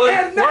vote, right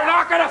Alan. We're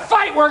not going to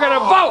fight. We're going to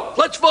vote.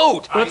 Let's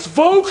vote. Let's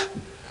vote,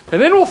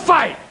 and then we'll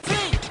fight.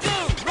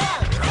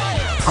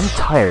 I'm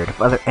tired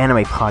of other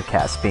anime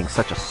podcasts being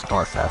such a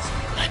starfest.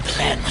 My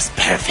plan was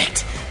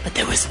perfect, but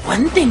there was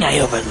one thing I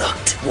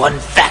overlooked. One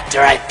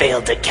factor I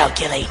failed to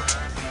calculate.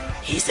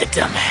 He's a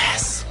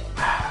dumbass.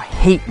 I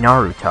hate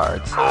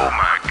Narutards. Oh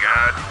my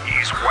god,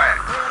 he's wet.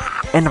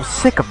 And I'm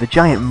sick of the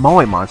giant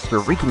moe monster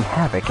wreaking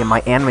havoc in my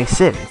anime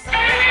city.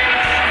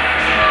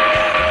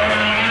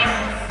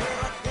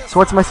 So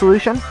what's my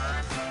solution?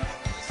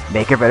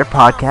 Make a better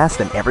podcast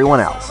than everyone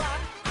else.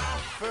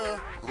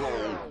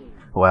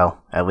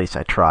 Well, at least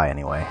I try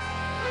anyway.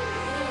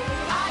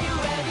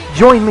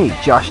 Join me,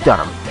 Josh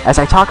Dunham, as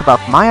I talk about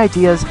my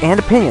ideas and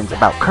opinions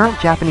about current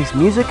Japanese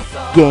music,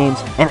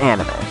 games, and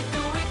anime.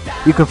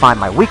 You can find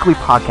my weekly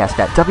podcast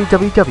at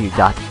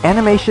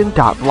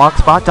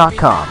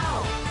www.animation.blogspot.com.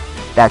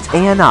 That's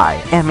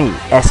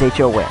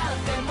ANIMESHON.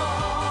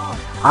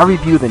 I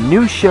review the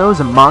new shows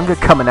and manga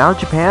coming out of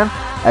Japan,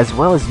 as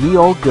well as ye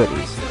old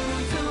goodies.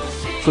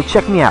 So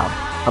check me out.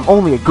 I'm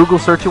only a Google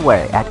search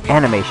away at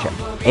Animation.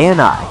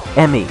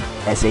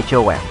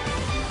 ANIMESHON.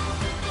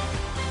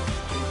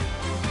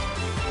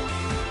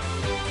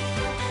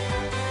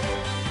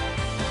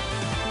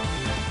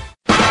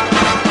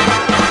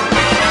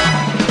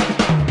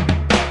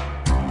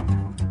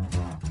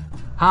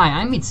 Hi,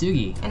 I'm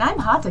Mitsugi. And I'm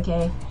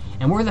Hatake.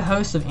 And we're the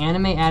hosts of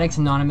Anime Addicts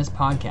Anonymous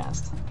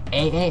Podcast,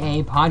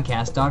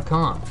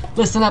 AAApodcast.com.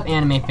 Listen up,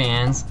 anime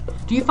fans.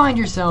 Do you find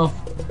yourself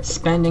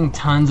spending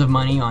tons of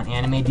money on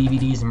anime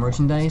DVDs and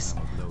merchandise?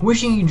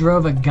 Wishing you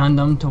drove a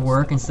Gundam to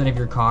work instead of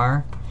your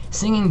car?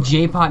 Singing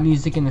J-pop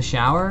music in the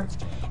shower?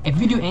 If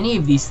you do any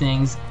of these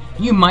things,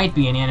 you might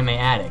be an anime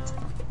addict.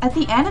 At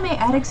the Anime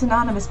Addicts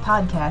Anonymous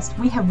podcast,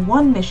 we have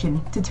one mission: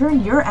 to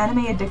turn your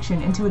anime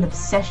addiction into an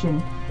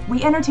obsession.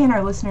 We entertain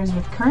our listeners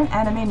with current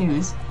anime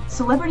news,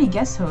 celebrity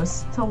guest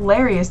hosts,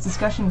 hilarious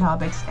discussion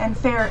topics, and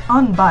fair,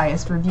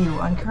 unbiased review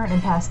on current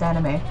and past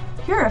anime.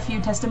 Here are a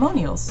few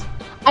testimonials.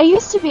 I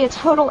used to be a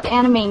total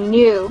anime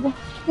noob.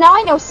 Now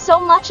I know so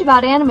much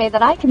about anime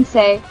that I can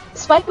say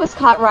Spike was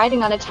caught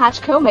riding on a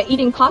Tachikoma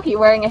eating Pocky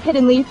wearing a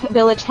Hidden Leaf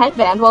Village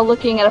headband while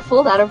looking at a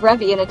fold-out of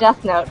Revy in a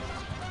Death Note,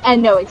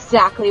 and know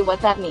exactly what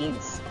that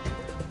means.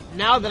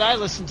 Now that I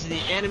listen to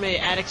the Anime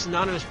Addicts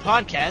Anonymous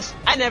podcast,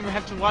 I never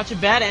have to watch a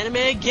bad anime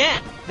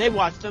again. They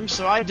watch them,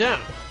 so I don't.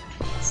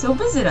 So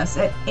visit us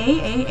at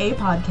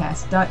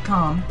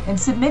AAApodcast.com and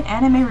submit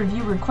anime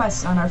review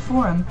requests on our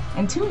forum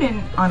and tune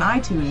in on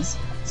iTunes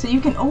so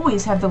you can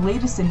always have the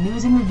latest in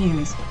news and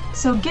reviews.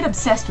 So get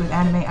obsessed with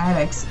Anime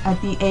Addicts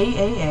at the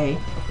AAA,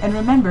 and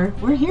remember,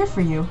 we're here for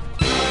you.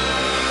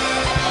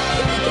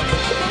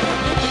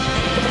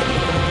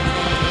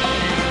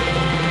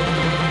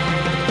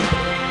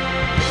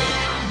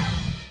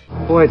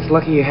 Boy, it's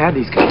lucky you had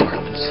these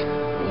compartments.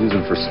 I use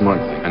them for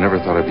smuggling. I never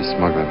thought I'd be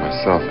smuggling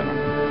myself in them.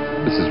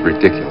 This is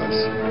ridiculous.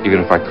 Even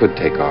if I could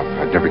take off,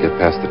 I'd never get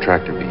past the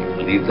tractor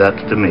beam. Leave that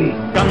to me.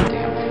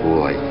 Goddamn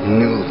fool, I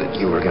knew that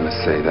you were gonna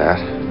say that.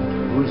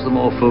 Who's the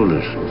more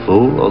foolish, the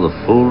fool or the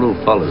fool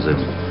who follows him?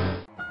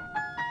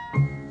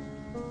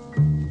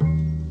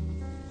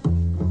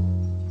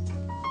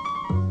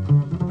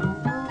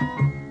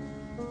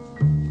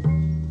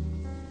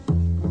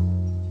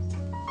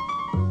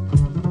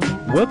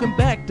 Welcome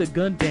back to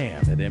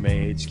Gundam at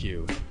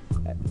MAHQ.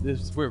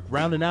 We're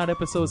rounding out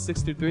episode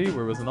 63,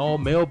 where it was an all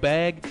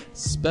mailbag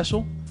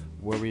special,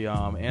 where we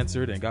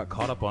answered and got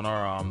caught up on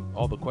our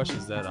all the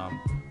questions that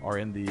are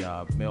in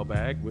the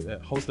mailbag,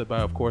 hosted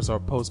by, of course, our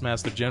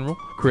Postmaster General,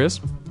 Chris.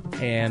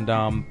 And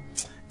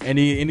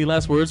any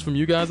last words from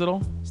you guys at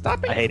all?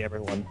 Stop it! I hate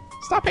everyone.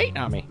 Stop hating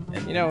on me.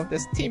 And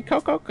this Team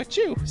Coco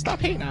Kachu.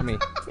 Stop hating on me.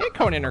 Me and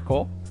Conan are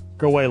cool.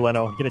 Go away,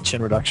 Leno. Get a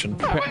chin reduction.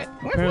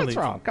 What's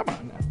wrong? Come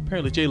on now.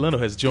 Apparently, Jay Leno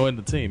has joined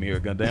the team here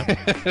at Gundam.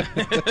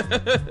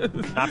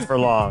 Not for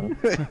long.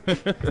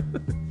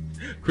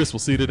 Chris will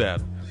see to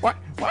that. Why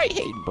you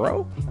hating,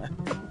 bro?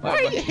 Why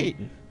are you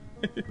hating?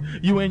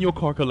 You and your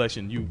car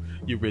collection, you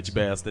rich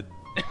bastard.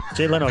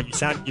 Jay Leno,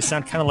 you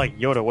sound kind of like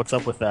Yoda. What's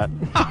up with that?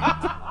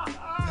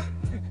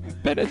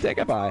 Better take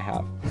a I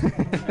have.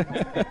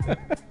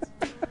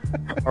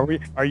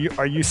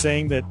 Are you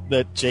saying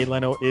that Jay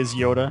Leno is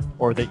Yoda,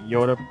 or that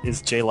Yoda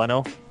is Jay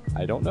Leno?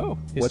 I don't know.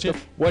 What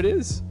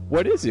is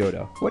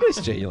Yoda? What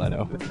is Jay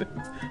Leno?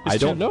 I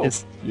don't know.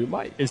 You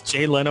might. Is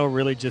Jay Leno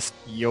really just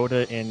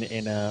Yoda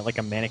in like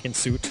a mannequin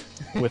suit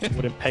with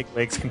wooden peg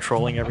legs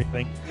controlling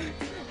everything?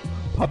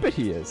 Puppet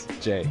he is,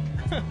 Jay.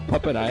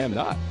 Puppet I am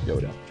not,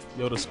 Yoda.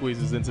 Yoda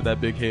squeezes into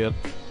that big head.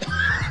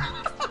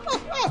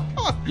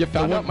 You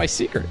found out my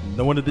secret.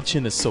 No wonder the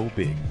chin is so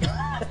big.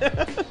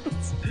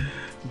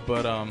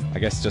 But I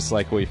guess just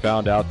like we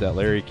found out that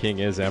Larry King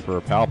is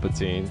Emperor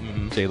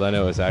Palpatine, Jay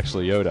Leno is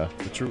actually Yoda.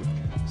 The truth.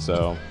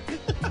 So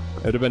it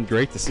would have been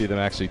great to see them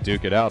actually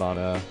duke it out on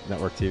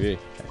network TV.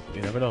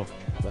 You never know.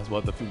 That's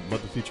what the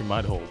future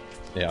might hold.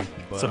 Yeah.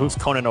 But, so who's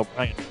Conan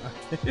O'Brien?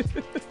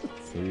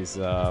 He's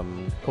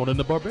Conan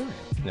the Barbarian.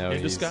 No,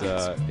 he's got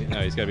to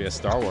be a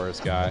Star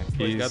Wars guy.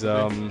 He's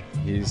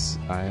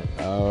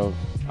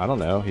I don't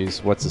know.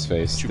 He's what's his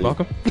face?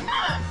 Chewbacca?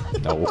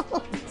 No.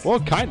 Well,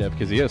 kind of,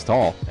 because he is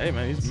tall. Hey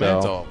man, he's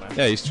man tall, man.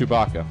 Yeah, he's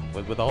Chewbacca.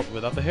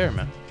 Without the hair,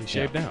 man. He's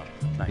shaved down.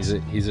 Nice.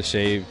 He's a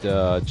shaved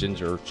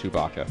ginger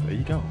Chewbacca. There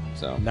you go.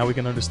 So now we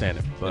can understand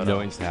him. But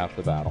knowing's half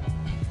the battle.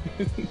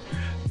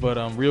 But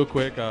real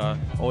quick,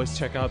 always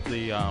check out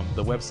the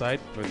website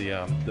for the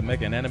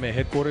Mecha and Anime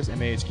headquarters,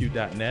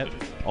 mahq.net.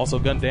 Also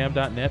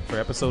Gundam.net for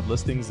episode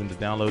listings and to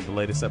download the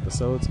latest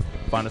episodes.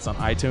 Find us on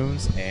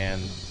iTunes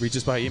and reach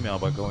us by email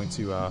by going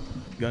to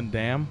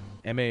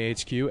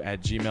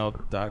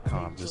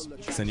GundamMAHQ@gmail.com. Just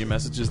send your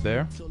messages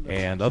there.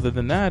 And other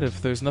than that,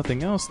 if there's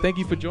nothing else, thank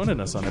you for joining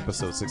us on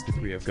episode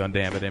 63 of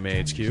Gundam at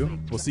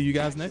MAHQ. We'll see you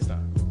guys next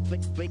time.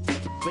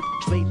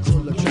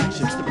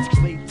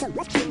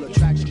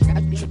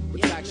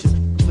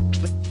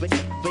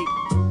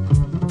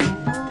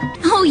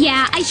 Oh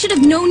yeah, I should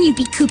have known you'd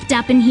be cooped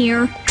up in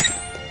here.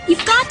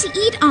 You've got to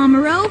eat,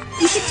 Amuro.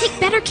 You should take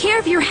better care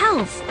of your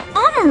health.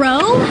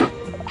 Amuro!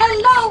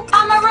 Hello,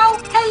 Amuro!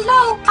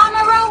 Hello,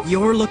 Amuro!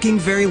 You're looking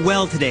very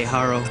well today,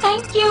 Haro.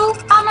 Thank you,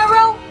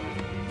 Amuro!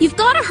 You've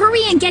got to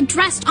hurry and get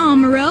dressed,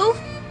 Amuro.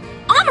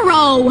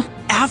 Amuro!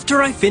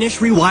 After I finish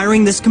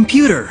rewiring this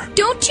computer.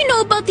 Don't you know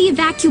about the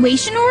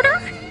evacuation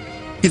order?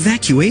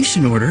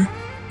 Evacuation order?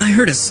 I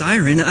heard a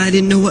siren. I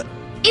didn't know what...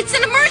 It's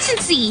an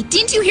emergency!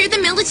 Didn't you hear the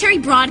military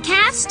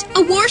broadcast?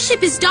 A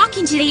warship is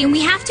docking today and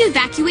we have to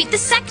evacuate the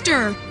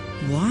sector.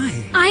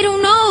 Why? I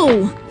don't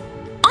know.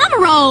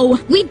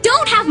 Amuro! We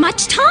don't have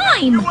much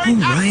time! All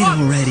right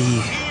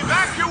already.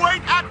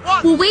 Evacuate at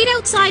once! We'll wait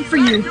outside for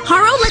you.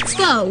 Haro, let's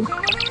go.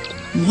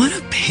 What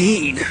a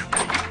pain.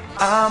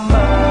 I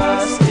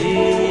must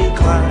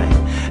decline.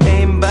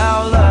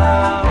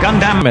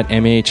 Gundam at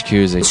MHQ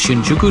is a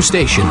Shinjuku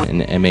station,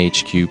 an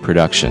MHQ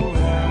production.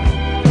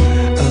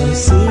 I'm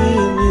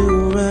seeing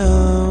you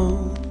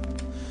around.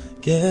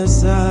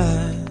 Guess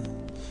I'll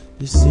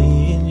be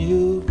seeing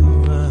you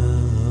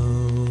around.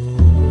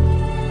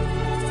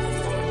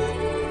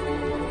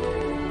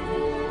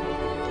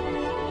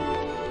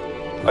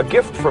 A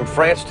gift from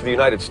France to the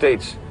United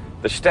States.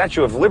 The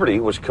Statue of Liberty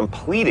was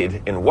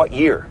completed in what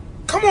year?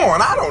 Come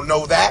on, I don't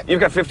know that. You've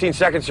got 15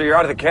 seconds or you're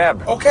out of the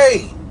cab.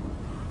 Okay.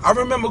 I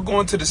remember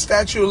going to the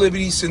Statue of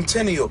Liberty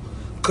Centennial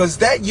because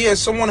that year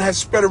someone had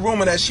spread a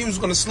rumor that she was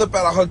going to slip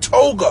out of her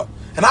toga.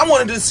 And I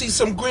wanted to see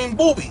some green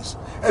boobies.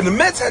 And the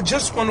Mets had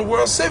just won the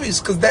World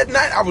Series because that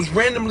night I was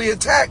randomly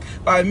attacked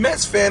by a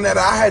Mets fan that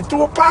I had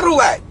threw a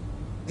bottle at.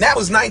 And that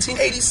was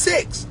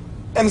 1986.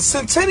 And the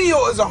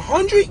Centennial is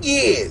 100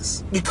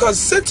 years because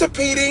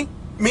centipeding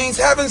means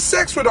having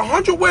sex with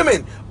 100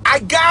 women. I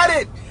got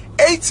it.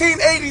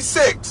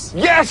 1886.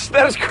 Yes,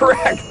 that is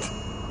correct.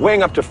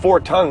 Weighing up to 4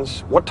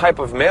 tons, what type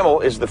of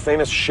mammal is the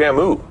famous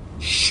Shamu?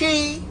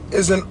 She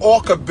is an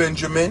orca,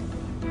 Benjamin.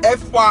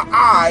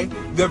 FYI,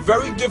 they're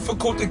very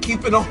difficult to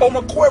keep in a home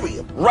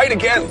aquarium. Right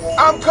again.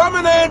 I'm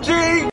coming, Angie.